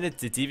 You sent it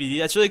to DVD.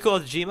 That's really cool,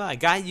 Tajima. I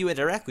got you it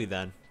directly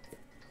then.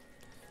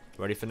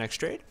 Ready for the next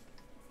trade?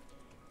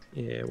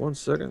 Yeah, 1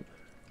 second.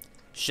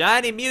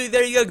 Shiny Mew,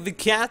 there you go, the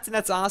captain.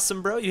 That's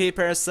awesome, bro. You hate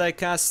Parasite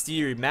Cost. Do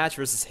your match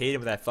versus hate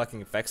him with that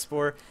fucking Effect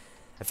Spore.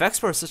 Effect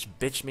Spore is such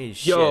bitch made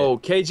shit. Yo,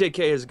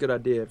 KJK has a good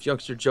idea. If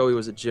youngster Joey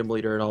was a gym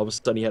leader and all of a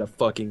sudden he had a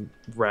fucking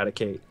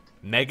Raticate.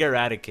 Mega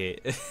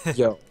Raticate.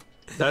 Yo,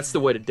 that's the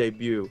way to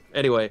debut.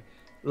 Anyway,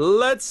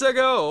 let's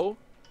go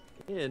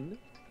in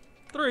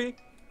 3,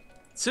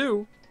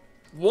 2,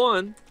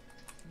 1,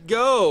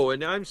 go.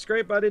 And I'm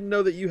scrape. I didn't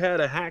know that you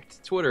had a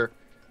hacked Twitter.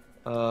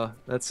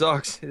 That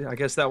sucks. I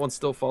guess that one's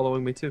still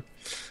following me too.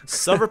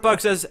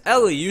 Silverpuck says,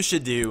 Ellie, you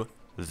should do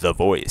The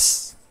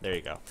Voice. There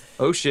you go.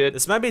 Oh shit.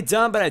 This might be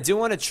dumb, but I do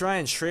want to try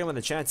and trade when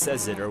the chat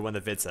says it or when the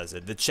vid says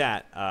it. The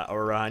chat,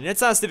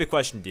 it's not a stupid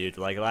question, dude.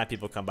 Like, a lot of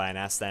people come by and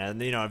ask that.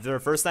 And, you know, if they're a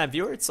first-time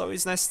viewer, it's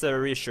always nice to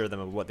reassure them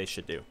of what they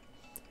should do.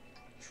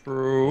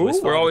 True.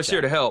 We're always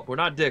here to help. We're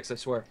not dicks, I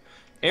swear.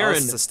 Aaron.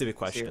 It's a stupid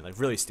question. Like,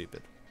 really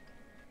stupid.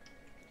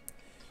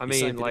 I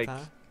mean, like,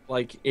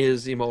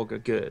 is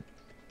Emolga good?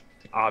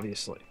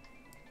 Obviously.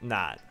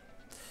 Not.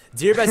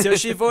 Do your best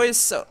Yoshi voice?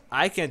 So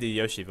I can't do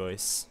Yoshi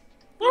voice.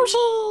 Yoshi!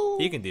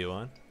 He can do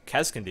one.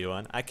 Kez can do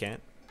one. I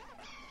can't.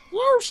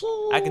 Yoshi!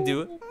 I can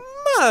do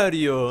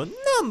Mario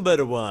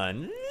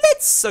 #1.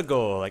 Let's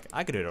go. Like,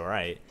 I can do it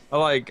alright. I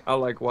like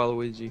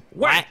Waluigi.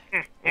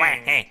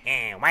 Waluigi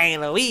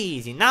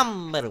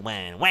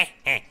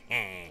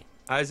 #1.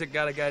 Isaac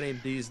got a guy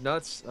named D's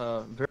Nuts.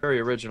 Very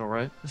original,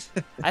 right?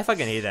 I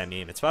fucking hate that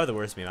meme. It's probably the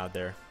worst meme out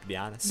there, to be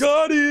honest.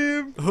 Got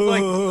him!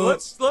 Like,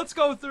 let's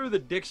go through the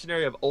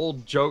dictionary of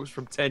old jokes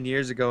from 10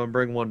 years ago and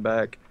bring one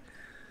back.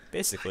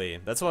 Basically,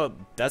 that's how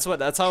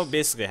it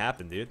basically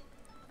happened, dude.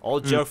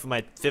 Old joke from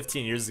like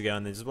 15 years ago,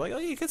 and they just like, oh,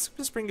 you can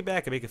just bring it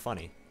back and make it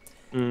funny.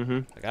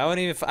 Like I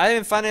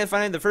didn't find it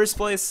funny in the first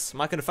place. I'm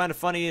not gonna find it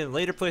funny in a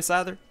later place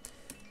either.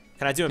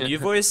 Can I do a Mew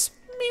voice?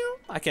 Mew.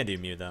 I can't do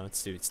Mew though.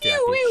 It's too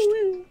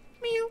Mew.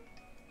 Mew.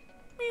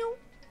 Mew.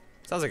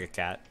 Sounds like a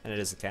cat, and it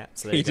is a cat.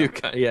 So there you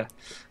go. Yeah.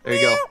 There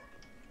you go.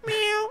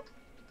 Mew.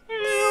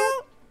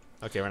 Mew.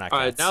 Okay, we're not. All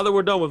right, now that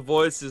we're done with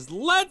voices,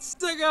 let's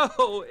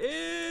go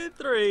in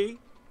 3,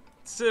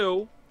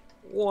 2,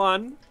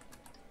 1,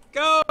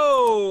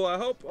 go! I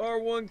hope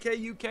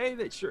R1KUK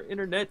that your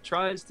internet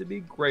tries to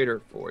be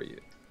greater for you.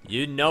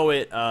 You know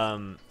it,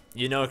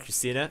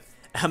 Christina.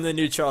 I'm the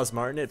new Charles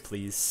Martinet,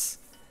 please.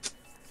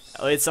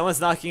 Wait, someone's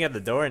knocking at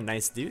the door,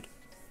 nice dude.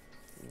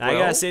 Now I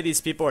gotta say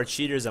these people are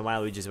cheaters on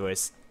Waluigi's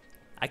voice.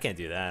 I can't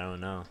do that, I don't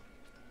know.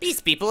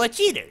 These people are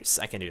cheaters.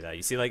 I can do that.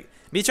 You see, like,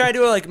 me trying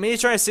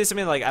to say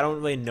something like I don't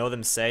really know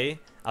them say,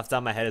 off the top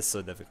of my head is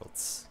so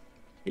difficult.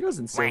 He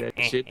doesn't say that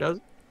shit,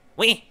 does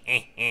he?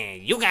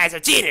 You guys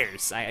are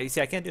cheaters. I see,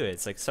 I can't do it.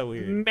 It's like so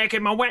weird.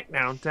 Making my way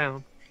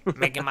downtown.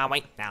 Making my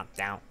way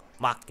downtown.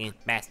 Walking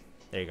fast.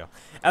 There you go.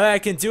 I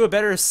can do a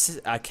better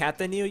cat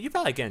than you. You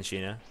probably can,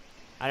 Sheena.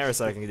 I never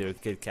thought I could do a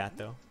good cat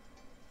though.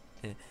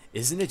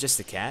 Isn't it just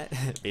a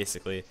cat?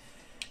 Basically.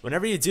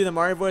 Whenever you do the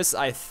Mario voice,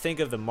 I think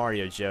of the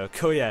Mario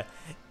joke. Oh yeah,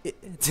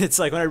 it's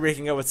like when I'm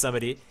breaking up with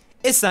somebody.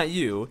 It's not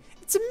you,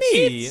 it's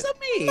me. It's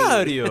me.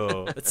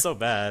 Mario. It's so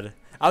bad.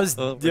 I was,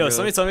 God.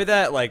 somebody told me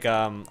that like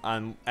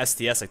on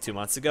STS like 2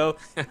 months ago.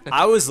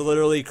 I was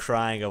literally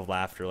crying of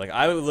laughter. Like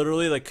I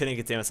literally like couldn't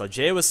contain myself.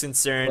 Jay was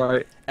concerned.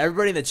 Right.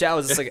 Everybody in the chat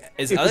was just like,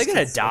 are they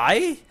gonna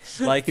die?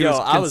 Like yo,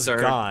 I was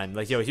gone.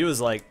 Like yo, he was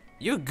like,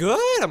 you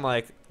good? I'm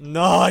like,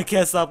 no, I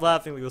can't stop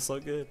laughing. It was so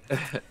good.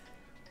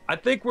 I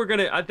think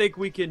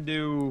we can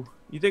do.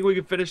 You think we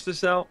can finish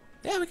this out?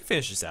 Yeah, we can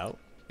finish this out.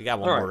 We got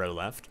one All more right. row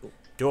left.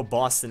 Do a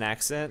Boston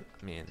accent.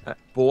 I mean,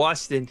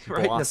 Boston, right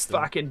in the Boston.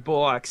 fucking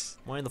box.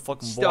 why in the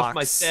fucking Stuff box?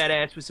 my fat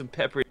ass with some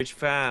Pepperidge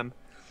Farm.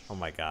 Oh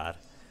my god.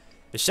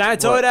 The shine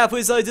toy that,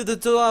 please do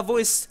the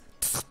voice.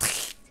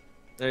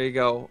 There you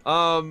go.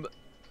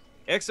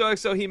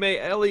 XOXO Hime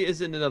Ellie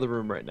is in another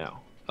room right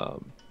now.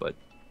 But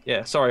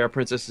yeah, sorry, our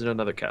princess is in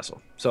another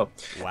castle. So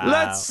Wow.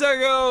 let's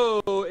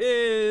go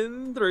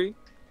in 3,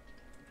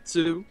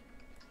 2,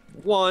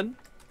 1,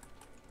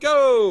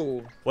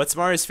 go. What's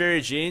Mario's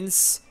favorite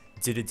jeans?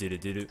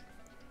 Do.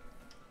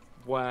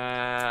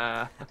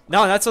 Wow.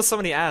 No, that's what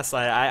somebody asked.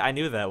 I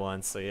knew that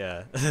one, so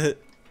yeah.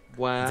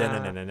 Wow.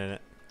 No.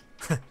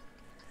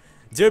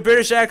 Do a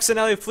British accent,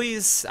 Elliot,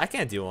 please. I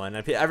can't do one.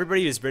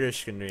 Everybody who's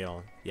British can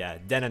real. Yeah,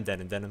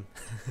 denim.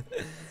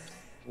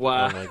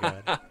 Wow. Oh my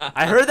god.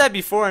 I heard that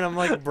before and I'm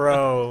like,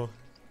 bro.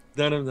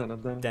 Denim.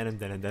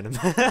 Denim.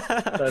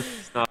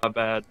 That's not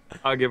bad.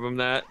 I'll give him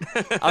that.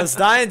 I was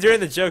dying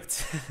during the joke.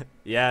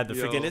 Yeah, the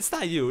Yo. freaking, it's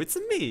not you, it's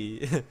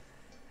me.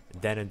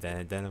 Denim.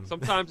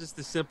 Sometimes it's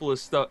the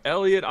simplest stuff.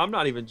 Elliot, I'm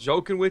not even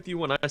joking with you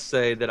when I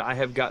say that I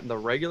have gotten the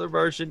regular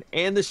version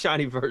and the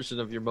shiny version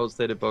of your most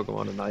hated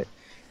Pokemon tonight.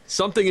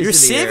 Something is You're in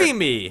the air. saving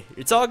me.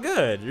 It's all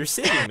good. You're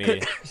saving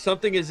me.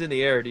 Something is in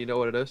the air. Do you know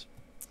what it is?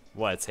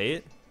 What, it's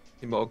hate?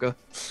 Emoka.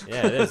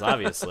 Yeah, it is,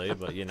 obviously,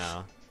 but you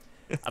know.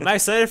 I'm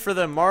excited for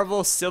the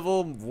Marvel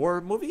Civil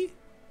War movie.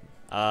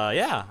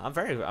 Yeah, I'm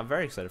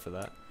very excited for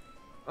that.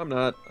 I'm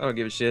not. I don't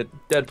give a shit.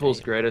 Deadpool's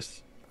the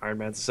greatest. Iron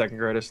Man's the second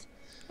greatest.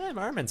 Yeah,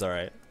 Iron Man's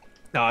alright.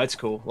 No, it's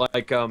cool.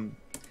 Like,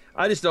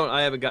 I just don't.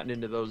 I haven't gotten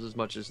into those as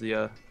much as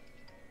the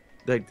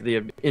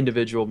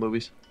individual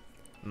movies.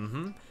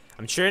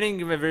 I'm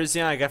trading my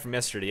Virizion I got from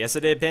yesterday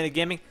at Panda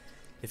Gaming.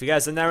 If you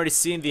guys have not already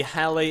seen the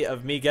highlight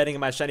of me getting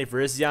my shiny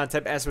Virizion,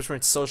 type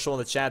 /word social in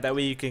the chat. That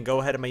way you can go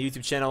ahead on my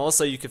YouTube channel.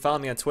 Also, you can follow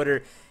me on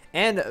Twitter,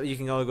 and you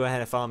can go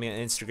ahead and follow me on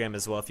Instagram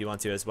as well if you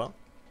want to as well.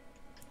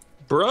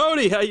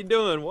 Brody, how you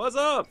doing? What's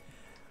up?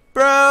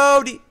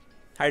 Brody!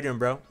 How you doing,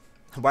 bro?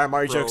 Why are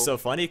Mario Bro. jokes so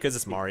funny? Because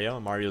it's Mario,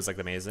 and Mario's like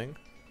amazing.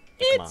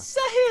 It's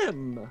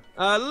him.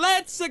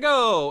 Let's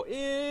go knew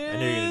you were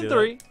gonna in do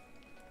 3,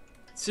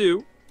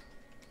 2,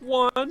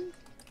 1,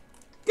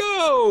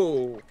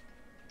 go.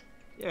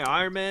 Yeah,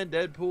 Iron Man,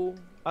 Deadpool.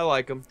 I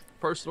like them.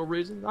 Personal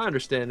reasons. I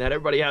understand that.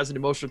 Everybody has an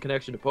emotional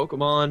connection to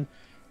Pokemon,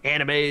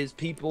 animes,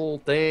 people,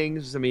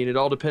 things. I mean, it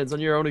all depends on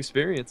your own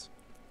experience.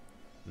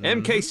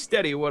 MK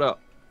Steady, what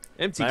up?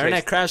 MTK. My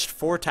internet crashed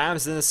 4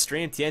 times in the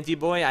stream, TNT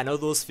boy. I know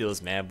those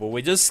feels, man. But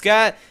we just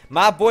got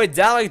my boy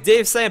Dalek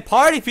Dave saying,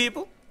 "Party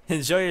people,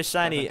 enjoy your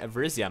shiny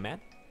Virizion, man."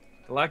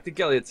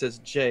 GalacticElliot says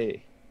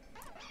J.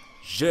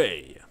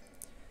 J.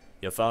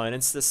 You'll follow an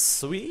Insta.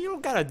 Sweet. You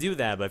don't gotta do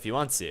that, but if you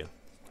want to, you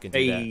can do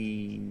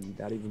Hey,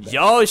 not even that. bad.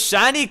 Yo,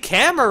 shiny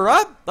camera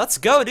up. Let's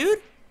go,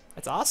 dude.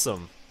 That's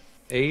awesome.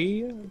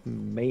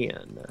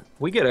 Amen.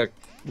 We get a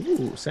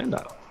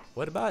Sandile.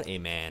 What about a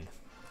man?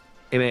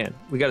 Amen.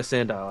 We got a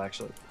Sandile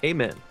actually.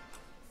 Amen.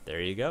 There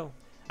you go.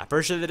 I'm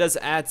pretty sure that does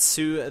add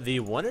to the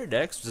Wonder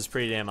Dex, which is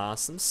pretty damn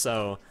awesome.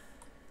 So,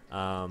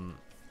 yeah,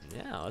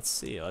 let's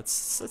see.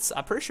 Let's.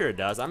 I'm pretty sure it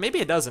does. Maybe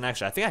it doesn't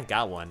actually. I think I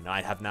got one. No,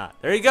 I have not.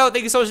 There you go.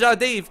 Thank you so much,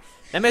 Dave.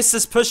 That makes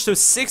this push to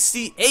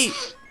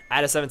 68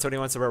 out of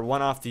 721. So we're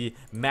 1 off the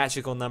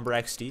magical number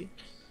XD.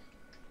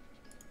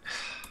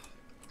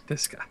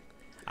 This guy.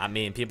 I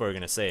mean, people are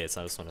gonna say it,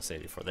 so I just want to say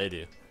it before they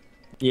do.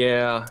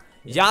 Yeah.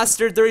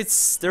 Yoster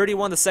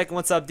 31 the second.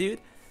 What's up, dude?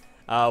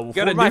 Who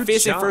am I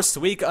facing first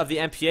week of the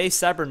MPA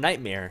Cyber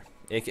Nightmare,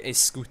 aka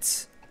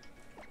Scoots?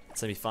 It's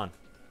gonna be fun.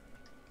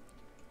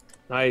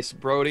 Nice,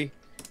 Brody.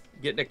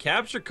 Getting a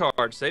capture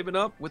card, saving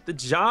up with the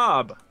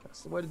job.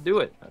 That's the way to do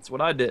it. That's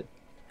what I did.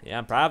 Yeah,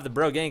 I'm proud of the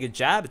bro getting a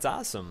job. It's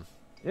awesome.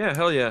 Yeah,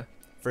 hell yeah.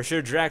 For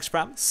sure, Drax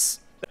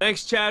promise.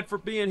 Thanks, Chad, for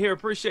being here.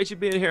 Appreciate you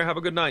being here. Have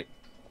a good night.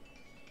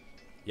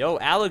 Yo,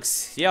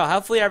 Alex. Yo,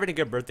 hopefully you're having a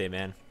good birthday,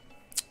 man.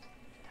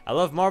 I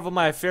love Marvel.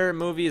 My favorite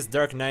movie is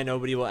Dark Knight.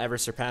 Nobody will ever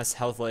surpass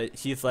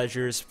Heath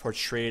Ledger's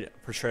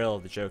portrayal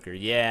of the Joker.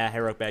 Yeah,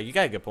 Heroic Bag. You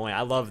got a good point.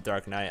 I love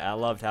Dark Knight. I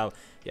loved how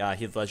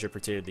Heath Ledger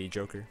portrayed the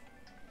Joker.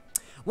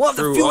 One of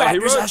the few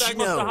actors I should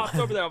know. Hopped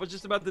over there. I was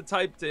just about to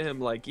type to him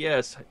like,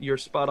 "Yes, you're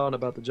spot on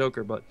about the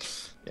Joker,"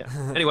 but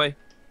yeah. Anyway,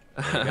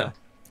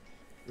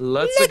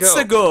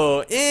 let's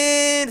go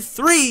in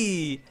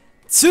 3,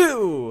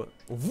 2,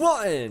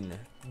 1,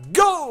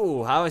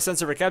 go. How I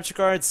censor for capture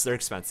cards? They're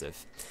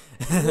expensive.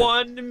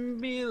 $1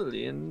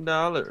 million.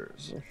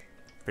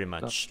 Pretty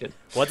pretty much. kidding.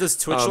 What does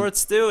Twitch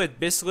Shorts do? It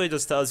basically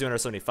just tells you when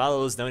there's so many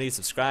follows, donates,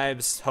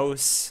 subscribes,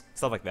 hosts,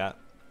 stuff like that.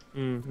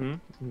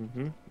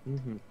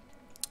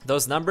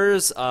 Those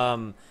numbers, 60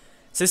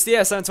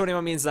 out of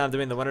 721 means that I'm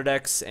doing the Wonder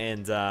Decks,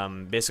 and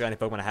basically any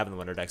Pokemon I have in the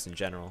Wonder Decks in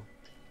general.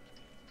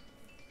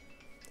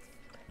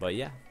 But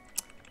yeah.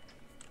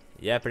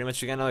 Yeah, pretty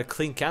much we got another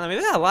clean countdown.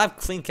 Maybe we got a lot of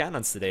clean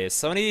countdowns today.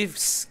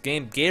 Sony's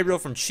game Gabriel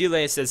from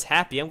Chile says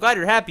happy. I'm glad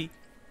you're happy.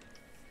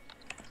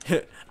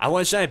 I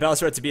want Shiny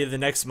Bellsprout to be the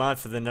next month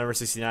for the number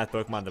 69th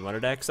Pokemon in the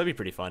Wonder Decks. That'd be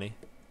pretty funny.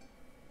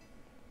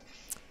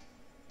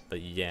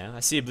 But yeah,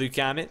 I see a blue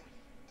comment.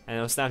 I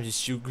know it's not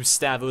just you,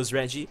 Gustavo's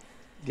Reggie.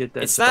 Get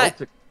that. It's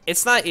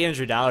not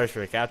 $800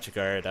 for a capture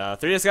card.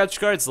 3DS capture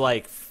card's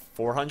like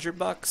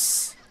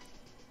 $400.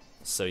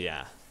 So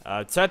yeah.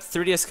 Type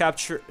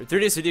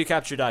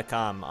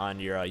 3dsvideocapture.com on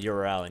your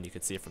URL and you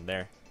can see it from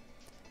there.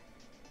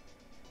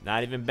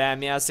 Not even bad.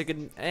 Me, I was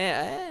thinking,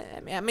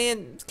 I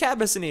mean,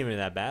 Cab isn't even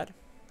that bad.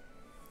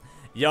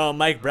 Yo,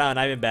 Mike Brown,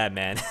 not even bad,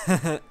 man.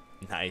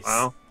 Nice.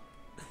 Wow.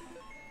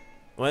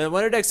 Well, the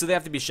Wonder Decks, do they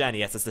have to be shiny?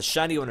 Yes, it's the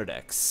shiny Wonder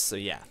Decks. So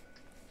yeah.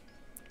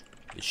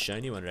 The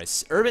shiny Wonder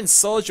Decks. Urban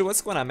Soldier,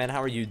 what's going on, man?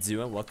 How are you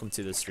doing? Welcome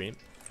to the stream.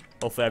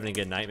 Hopefully having a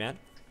good night, man.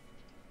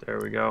 There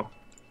we go.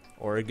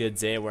 Or a good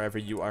day wherever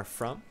you are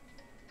from.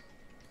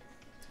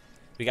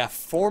 We got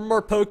 4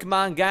 more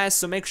Pokemon, guys,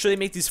 so make sure you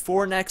make these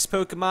 4 next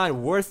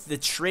Pokemon worth the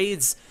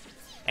trades.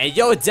 And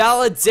yo,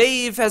 Dalla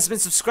Dave has been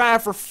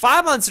subscribed for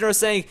 5 months in a row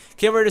saying,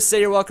 can't wait to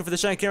say you're welcome for the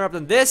shiny camera up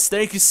on this.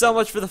 Thank you so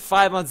much for the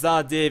 5 months,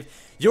 Dalla Dave.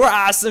 You are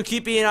awesome.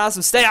 Keep being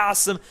awesome. Stay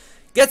awesome.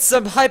 Get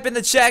some hype in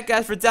the chat,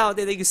 guys, for Dalla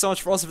Dave. Thank you so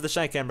much for the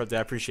shiny camera up there.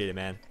 I appreciate it,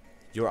 man.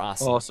 You're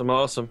awesome.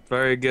 Awesome.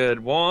 Very good.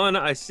 Juan,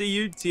 I see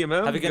you.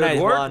 TMM. Have a good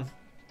night, work. Juan.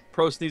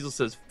 Pro Sneasel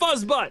says,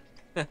 Fuzzbutt!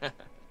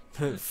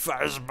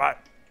 Fuzzbutt.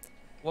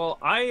 Well,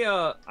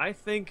 I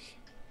think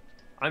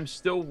I'm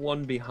still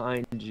 1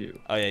 behind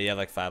you. Oh, yeah, you have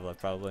like 5 left,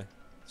 probably.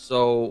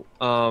 So,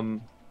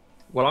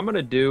 what I'm going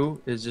to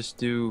do is just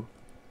do...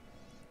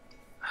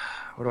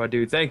 What do I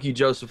do? Thank you,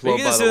 Joseph Lowe, We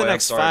can just by do the the way.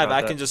 next 5.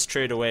 I can just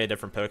trade away a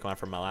different Pokemon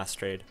from my last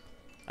trade.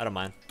 I don't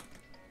mind.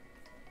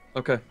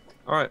 Okay.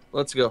 Alright,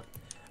 let's go.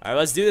 Alright,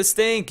 let's do this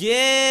thing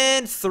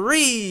in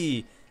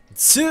 3,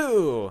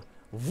 2,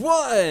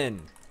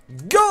 1,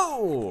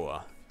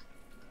 go!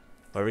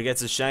 Whoever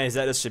gets a shiny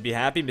Zetos should be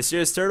happy.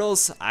 Mysterious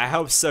Turtles? I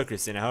hope so,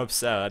 Christine. I hope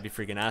so. That'd be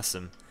freaking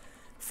awesome.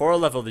 4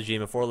 left of the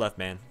Gma, 4 left,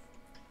 man.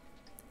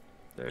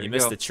 There You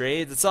missed the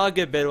trades. It's all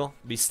good, Biddle.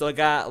 We still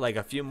got like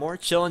a few more.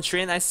 Chill and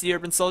train. I see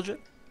Urban Soldier.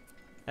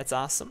 That's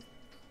awesome.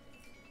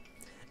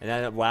 And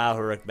then, wow,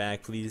 Heroic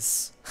Bag,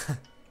 please.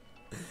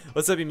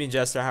 What's up, you mean,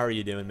 Jester? How are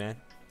you doing, man?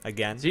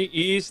 Again?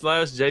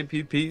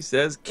 GE/JPP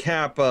says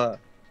Kappa.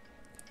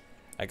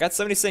 I got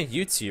somebody saying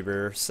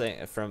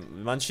YouTuber,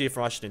 from Munchie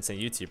from Washington saying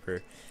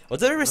YouTuber. Well,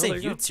 did I ever say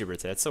YouTuber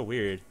today? That's so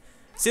weird.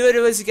 See you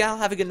later, Lazy Gal.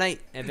 Have a good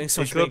night. And thanks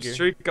so much for being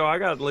here. I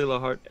got Leela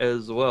Hart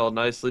as well.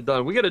 Nicely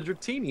done. We got a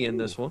Dratini in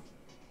this one.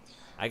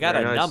 I got a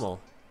Nummel.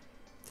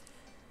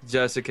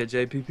 Jessica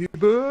JPP.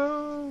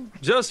 Boom.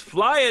 Just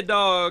fly it,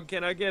 dog.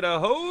 Can I get a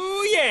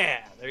ho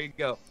yeah? There you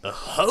go. A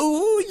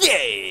ho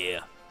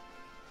yeah.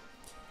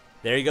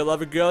 There you go,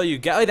 lover girl. You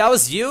got. Wait, that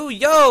was you?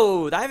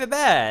 Yo, not even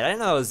bad. I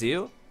didn't know it was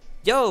you.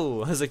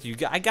 Yo, I was like,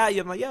 I got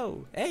you. I'm like,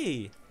 yo,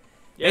 hey.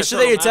 Yeah, make sure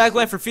that your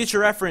tagline for future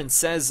reference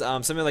says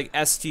something like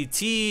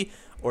STT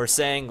or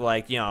saying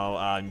like, you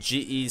know,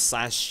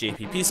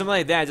 GE/JPP, something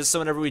like that. Just so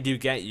whenever we do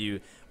get you,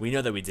 we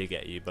know that we did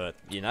get you. But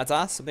you know, that's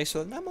awesome. Thanks for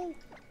the memo.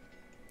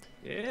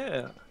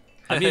 Yeah.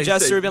 I mean,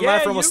 Jester, we've been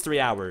live for almost 3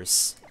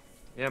 hours.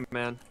 Yeah,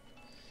 man.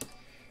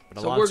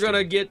 So we're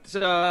gonna get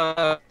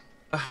 3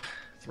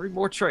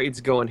 more trades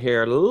going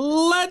here.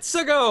 Let's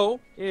go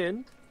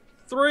in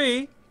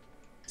 3,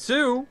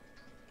 2,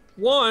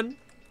 1,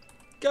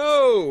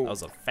 go. That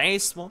was a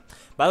fast one.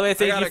 By the way,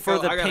 thank you for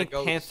the Pink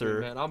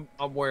Panther. Man,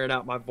 I'm wearing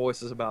out. My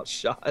voice is about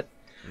shot.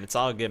 It's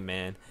all good,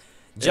 man.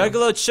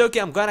 Juggalo Choki,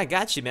 I'm glad I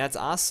got you, man. That's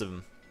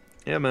awesome.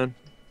 Yeah, man.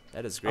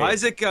 That is great.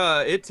 Isaac,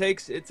 it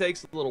takes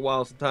a little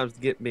while sometimes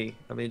to get me.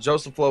 I mean,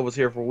 Joseph Lowe was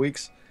here for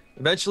weeks.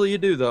 Eventually you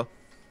do, though.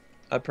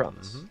 I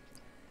promise.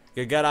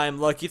 Good God, I am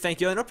lucky.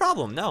 Thank you. No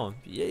problem. No,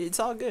 it's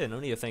all good. No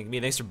need to thank me.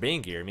 Thanks for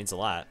being here. It means a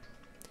lot.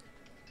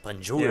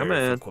 Bonjour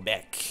from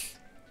Quebec.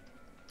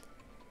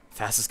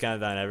 Fastest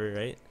countdown ever,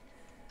 right?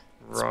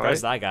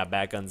 Surprised I got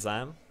back on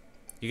time.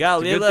 You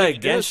got Lila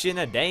Genshin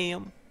a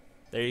damn.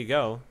 There you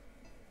go.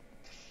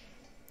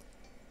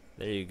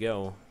 There you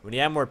go. When you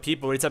have more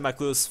people, what are you talking about,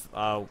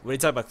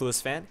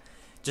 Clueless fan?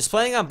 Just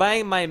planning on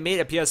buying my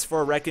mate a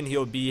PS4. Reckon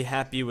he'll be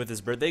happy with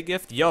his birthday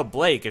gift. Yo,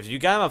 Blake, if you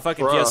got him a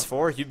fucking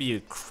PS4, he'd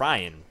be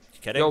crying. You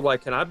kidding? Yo,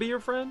 like, can I be your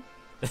friend?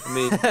 I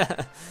mean,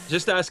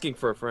 just asking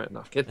for a friend.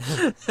 No, kidding.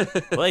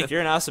 Blake,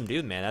 you're an awesome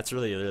dude, man. That's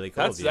really, really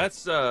cool.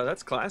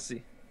 That's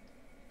classy.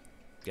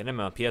 Get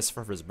him a PS4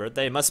 for his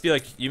birthday. It must be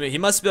like he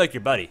must be like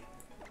your buddy.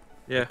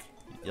 Yeah.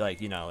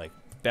 Like, you know, like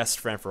best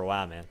friend for a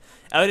while, man.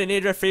 I would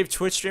need our favorite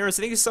Twitch streamers.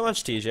 Thank you so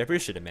much, TJ. I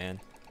appreciate it, man.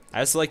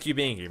 I just like you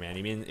being here, man.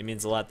 It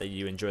means a lot that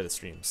you enjoy the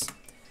streams.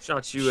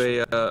 Shot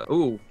you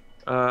a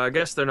I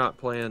guess they're not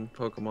playing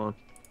Pokemon.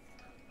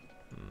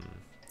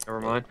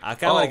 Never mind. I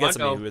kind of want to get I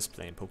somebody know. who is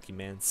playing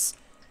Pokemons.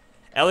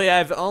 Elliot,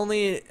 I've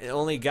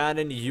only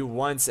gotten you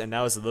once, and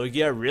that was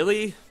Lugia.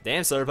 Really?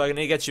 Damn, so we're probably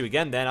gonna get you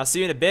again then. I'll see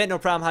you in a bit. No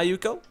problem,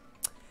 Hayuko.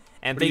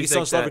 And thank you so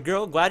much, Lover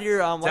Girl. Glad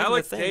you're liking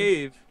the thing.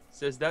 Dave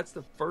says that's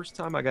the first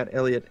time I got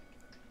Elliot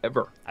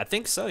ever. I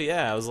think so,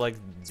 yeah. I was like,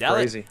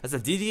 crazy. That's a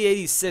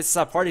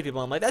DD86 party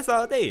people. I'm like, that's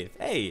not Dave.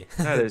 Hey.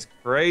 That is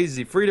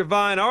crazy. Free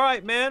Divine. All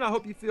right, man. I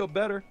hope you feel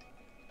better.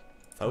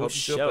 I hope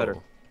you feel better.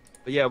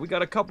 But yeah, we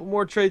got a couple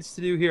more trades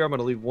to do here. I'm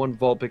gonna leave one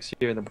Vulpix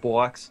here in the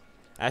box.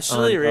 I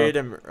actually raided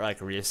him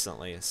like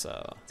recently,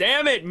 so.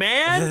 Damn it,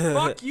 man!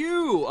 Fuck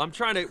you!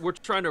 We're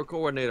trying to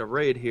coordinate a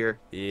raid here.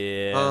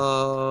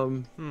 Yeah.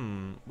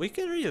 We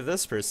can raid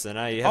this person.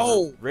 I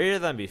have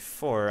raided them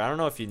before. I don't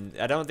know if you.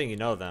 I don't think you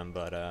know them,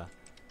 but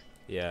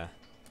yeah.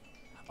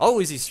 Oh,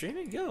 is he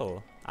streaming?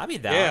 Yo, I'll be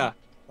down. Yeah.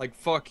 Like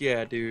fuck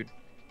yeah, dude.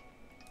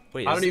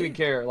 Wait. I don't even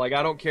care. Like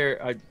I don't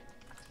care.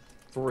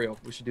 For real,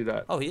 we should do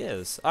that. Oh, he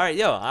is. All right,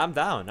 yo, I'm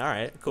down. All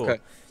right, cool. Okay.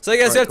 So, you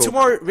guys, right,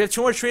 we have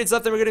two more trades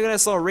left, and we're gonna go into a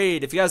slow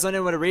raid. If you guys don't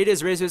know what a raid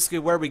is basically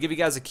where we give you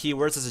guys a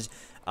keyword, such as,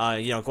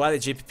 go out to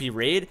JPP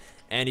raid,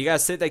 and you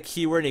guys take that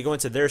keyword and you go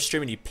into their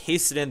stream and you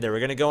paste it in there. We're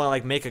gonna go and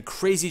like make a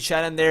crazy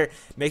chat in there,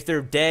 make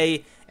their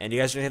day, and you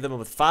guys are gonna hit them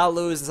with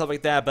follows and stuff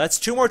like that. But that's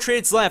 2 more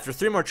trades left, or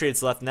 3 more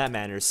trades left in that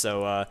manner.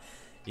 So,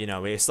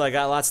 we still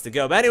got lots to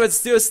go. But anyway,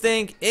 let's do this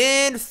thing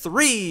in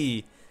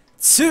 3,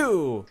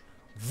 2,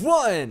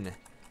 1.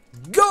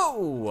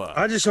 Go!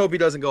 I just hope he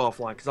doesn't go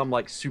offline because I'm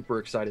like super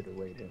excited to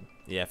raid him.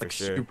 Yeah, for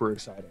sure. Super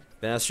excited.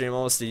 Been on stream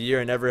almost a year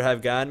and never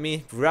have gotten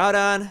me.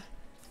 Groudon,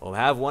 we'll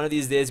have one of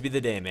these days be the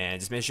day, man.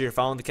 Just make sure you're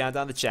following the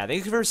countdown in the chat.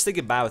 Thank you for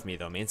sticking by with me,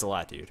 though. It means a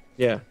lot, dude.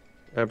 Yeah,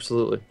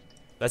 absolutely.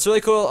 That's really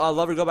cool.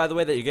 Lover Go, by the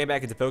way, that you're getting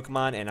back into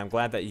Pokemon, and I'm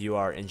glad that you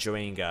are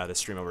enjoying the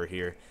stream over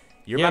here.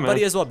 You're my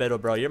buddy as well, Beto,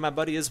 bro. You're my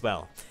buddy as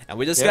well. And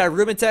we just got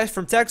Ruben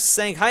from Texas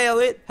saying, hi,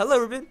 Elliot. Hello,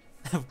 Ruben.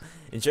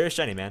 Enjoy your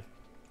shiny, man.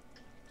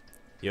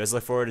 You always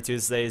look forward to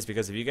Tuesdays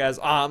because of you guys.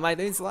 Oh, that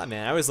means a lot,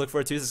 man. I always look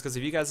forward to Tuesdays because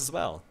of you guys as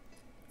well.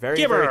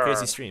 Very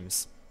crazy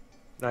streams.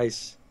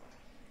 Nice.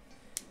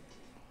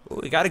 Ooh,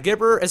 we got a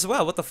Gibber as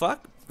well. What the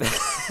fuck?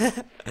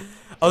 I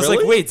was like,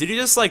 wait, did you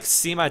just like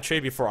see my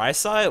trade before I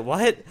saw it?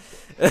 What?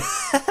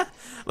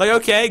 Like,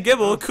 okay,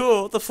 Gibble,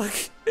 cool. What the fuck?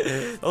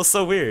 That was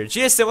so weird.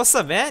 Jason, what's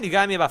up, man? You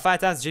got me about 5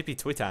 times, JP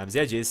 2 times.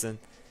 Yeah, Jason.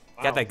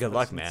 Wow, got that good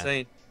luck, man.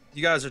 Insane.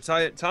 You guys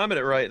are timing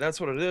it right. That's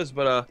what it is.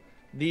 But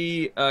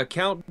the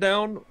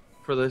countdown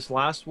for this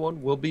last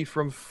one will be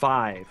from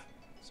 5.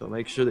 So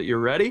make sure that you're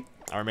ready.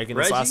 Are we making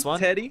this last one?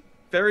 Teddy,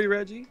 Fairy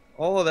Reggie,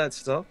 all of that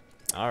stuff.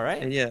 All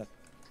right. And yeah.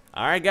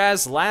 All right,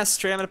 guys. Last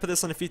trade. I'm going to put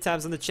this on a few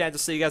times in the chat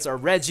just so you guys are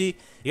Reggie.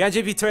 You got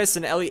JP twice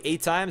and Ellie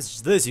 8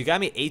 times. Liz, you got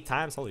me 8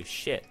 times? Holy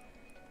shit.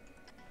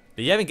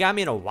 But you haven't got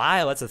me in a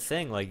while. That's a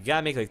thing. Like, you got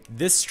to make like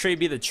this trade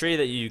be the trade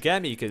that you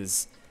get me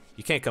because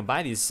you can't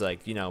combine these,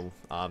 like,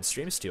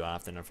 streams too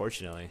often,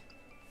 unfortunately.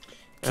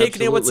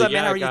 Kicking it, what's up,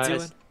 man? How are you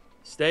doing?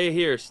 Stay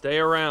here, stay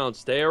around,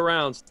 stay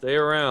around, stay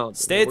around.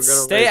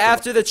 Stay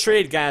after the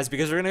trade, guys,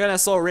 because we're gonna go on a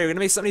solo raid. We're gonna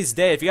make somebody's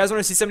day. If you guys want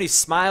to see somebody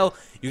smile,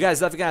 you guys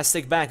definitely gotta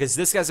stick back, because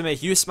this guy's gonna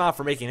make you smile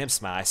for making him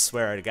smile. I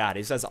swear to God,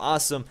 he's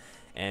awesome,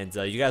 and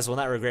you guys will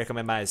not regret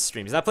coming by his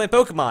stream. He's not playing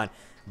Pokemon,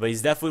 but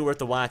he's definitely worth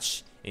the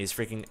watch. And he's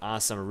freaking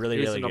awesome, really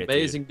great. He's an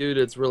amazing dude.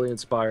 It's really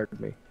inspired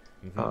me.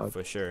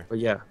 For sure. But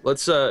yeah,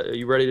 let's. Are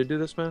you ready to do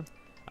this, man?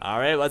 All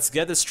right, let's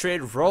get this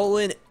trade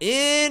rolling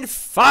in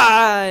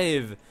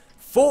 5,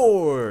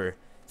 4,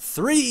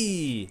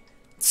 3,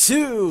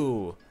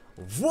 2,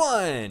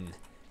 1,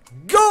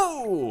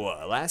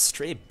 go! Last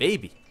trade,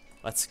 baby.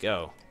 Let's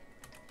go.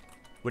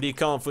 What are you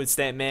calling, Food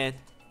Stamp Man?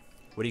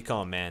 What are you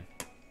calling, man?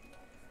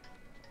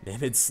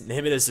 Name it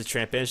as a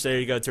Trampanch. There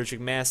you go, Turtric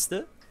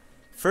Master.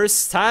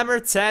 First timer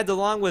tagged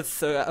along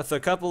with a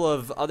couple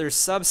of other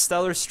subs.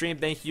 Stellar stream.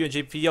 Thank you, and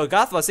JPO.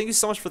 Gothlas, thank you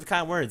so much for the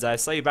kind words. I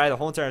saw you by the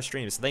whole entire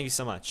stream, so thank you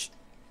so much.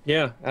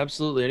 Yeah,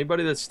 absolutely.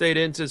 Anybody that stayed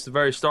in since the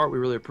very start, we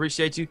really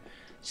appreciate you.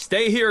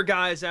 Stay here,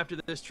 guys, after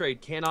this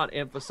trade. Cannot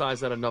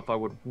emphasize that enough. I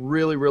would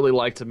really, really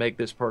like to make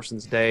this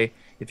person's day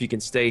if you can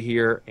stay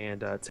here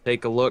and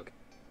take a look.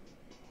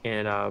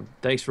 And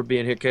thanks for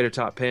being here, Cater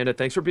Top Panda.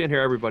 Thanks for being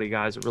here, everybody,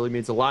 guys. It really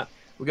means a lot.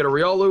 We got a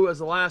Riolu as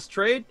the last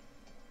trade.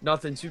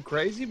 Nothing too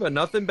crazy, but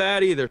nothing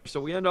bad either. So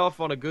we end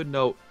off on a good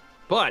note.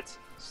 But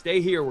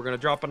stay here. We're going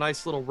to drop a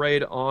nice little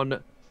raid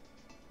on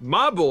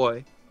my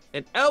boy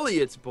and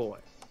Elliot's boy,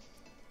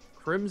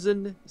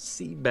 Crimson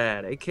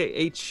Seabad,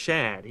 a.k.a.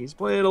 Chad. He's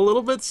playing a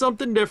little bit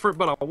something different,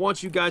 but I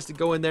want you guys to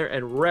go in there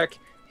and wreck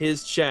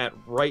his chat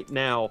right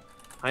now.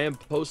 I am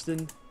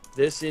posting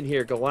this in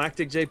here.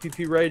 Galactic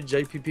JPP raid,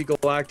 JPP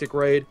Galactic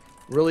raid.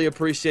 Really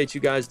appreciate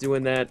you guys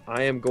doing that.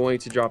 I am going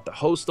to drop the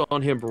host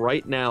on him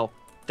right now.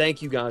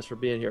 Thank you guys for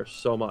being here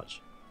so much.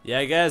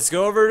 Yeah, guys,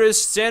 go over to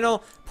his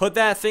channel, put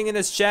that thing in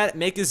his chat,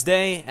 make his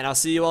day, and I'll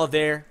see you all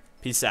there.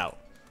 Peace out.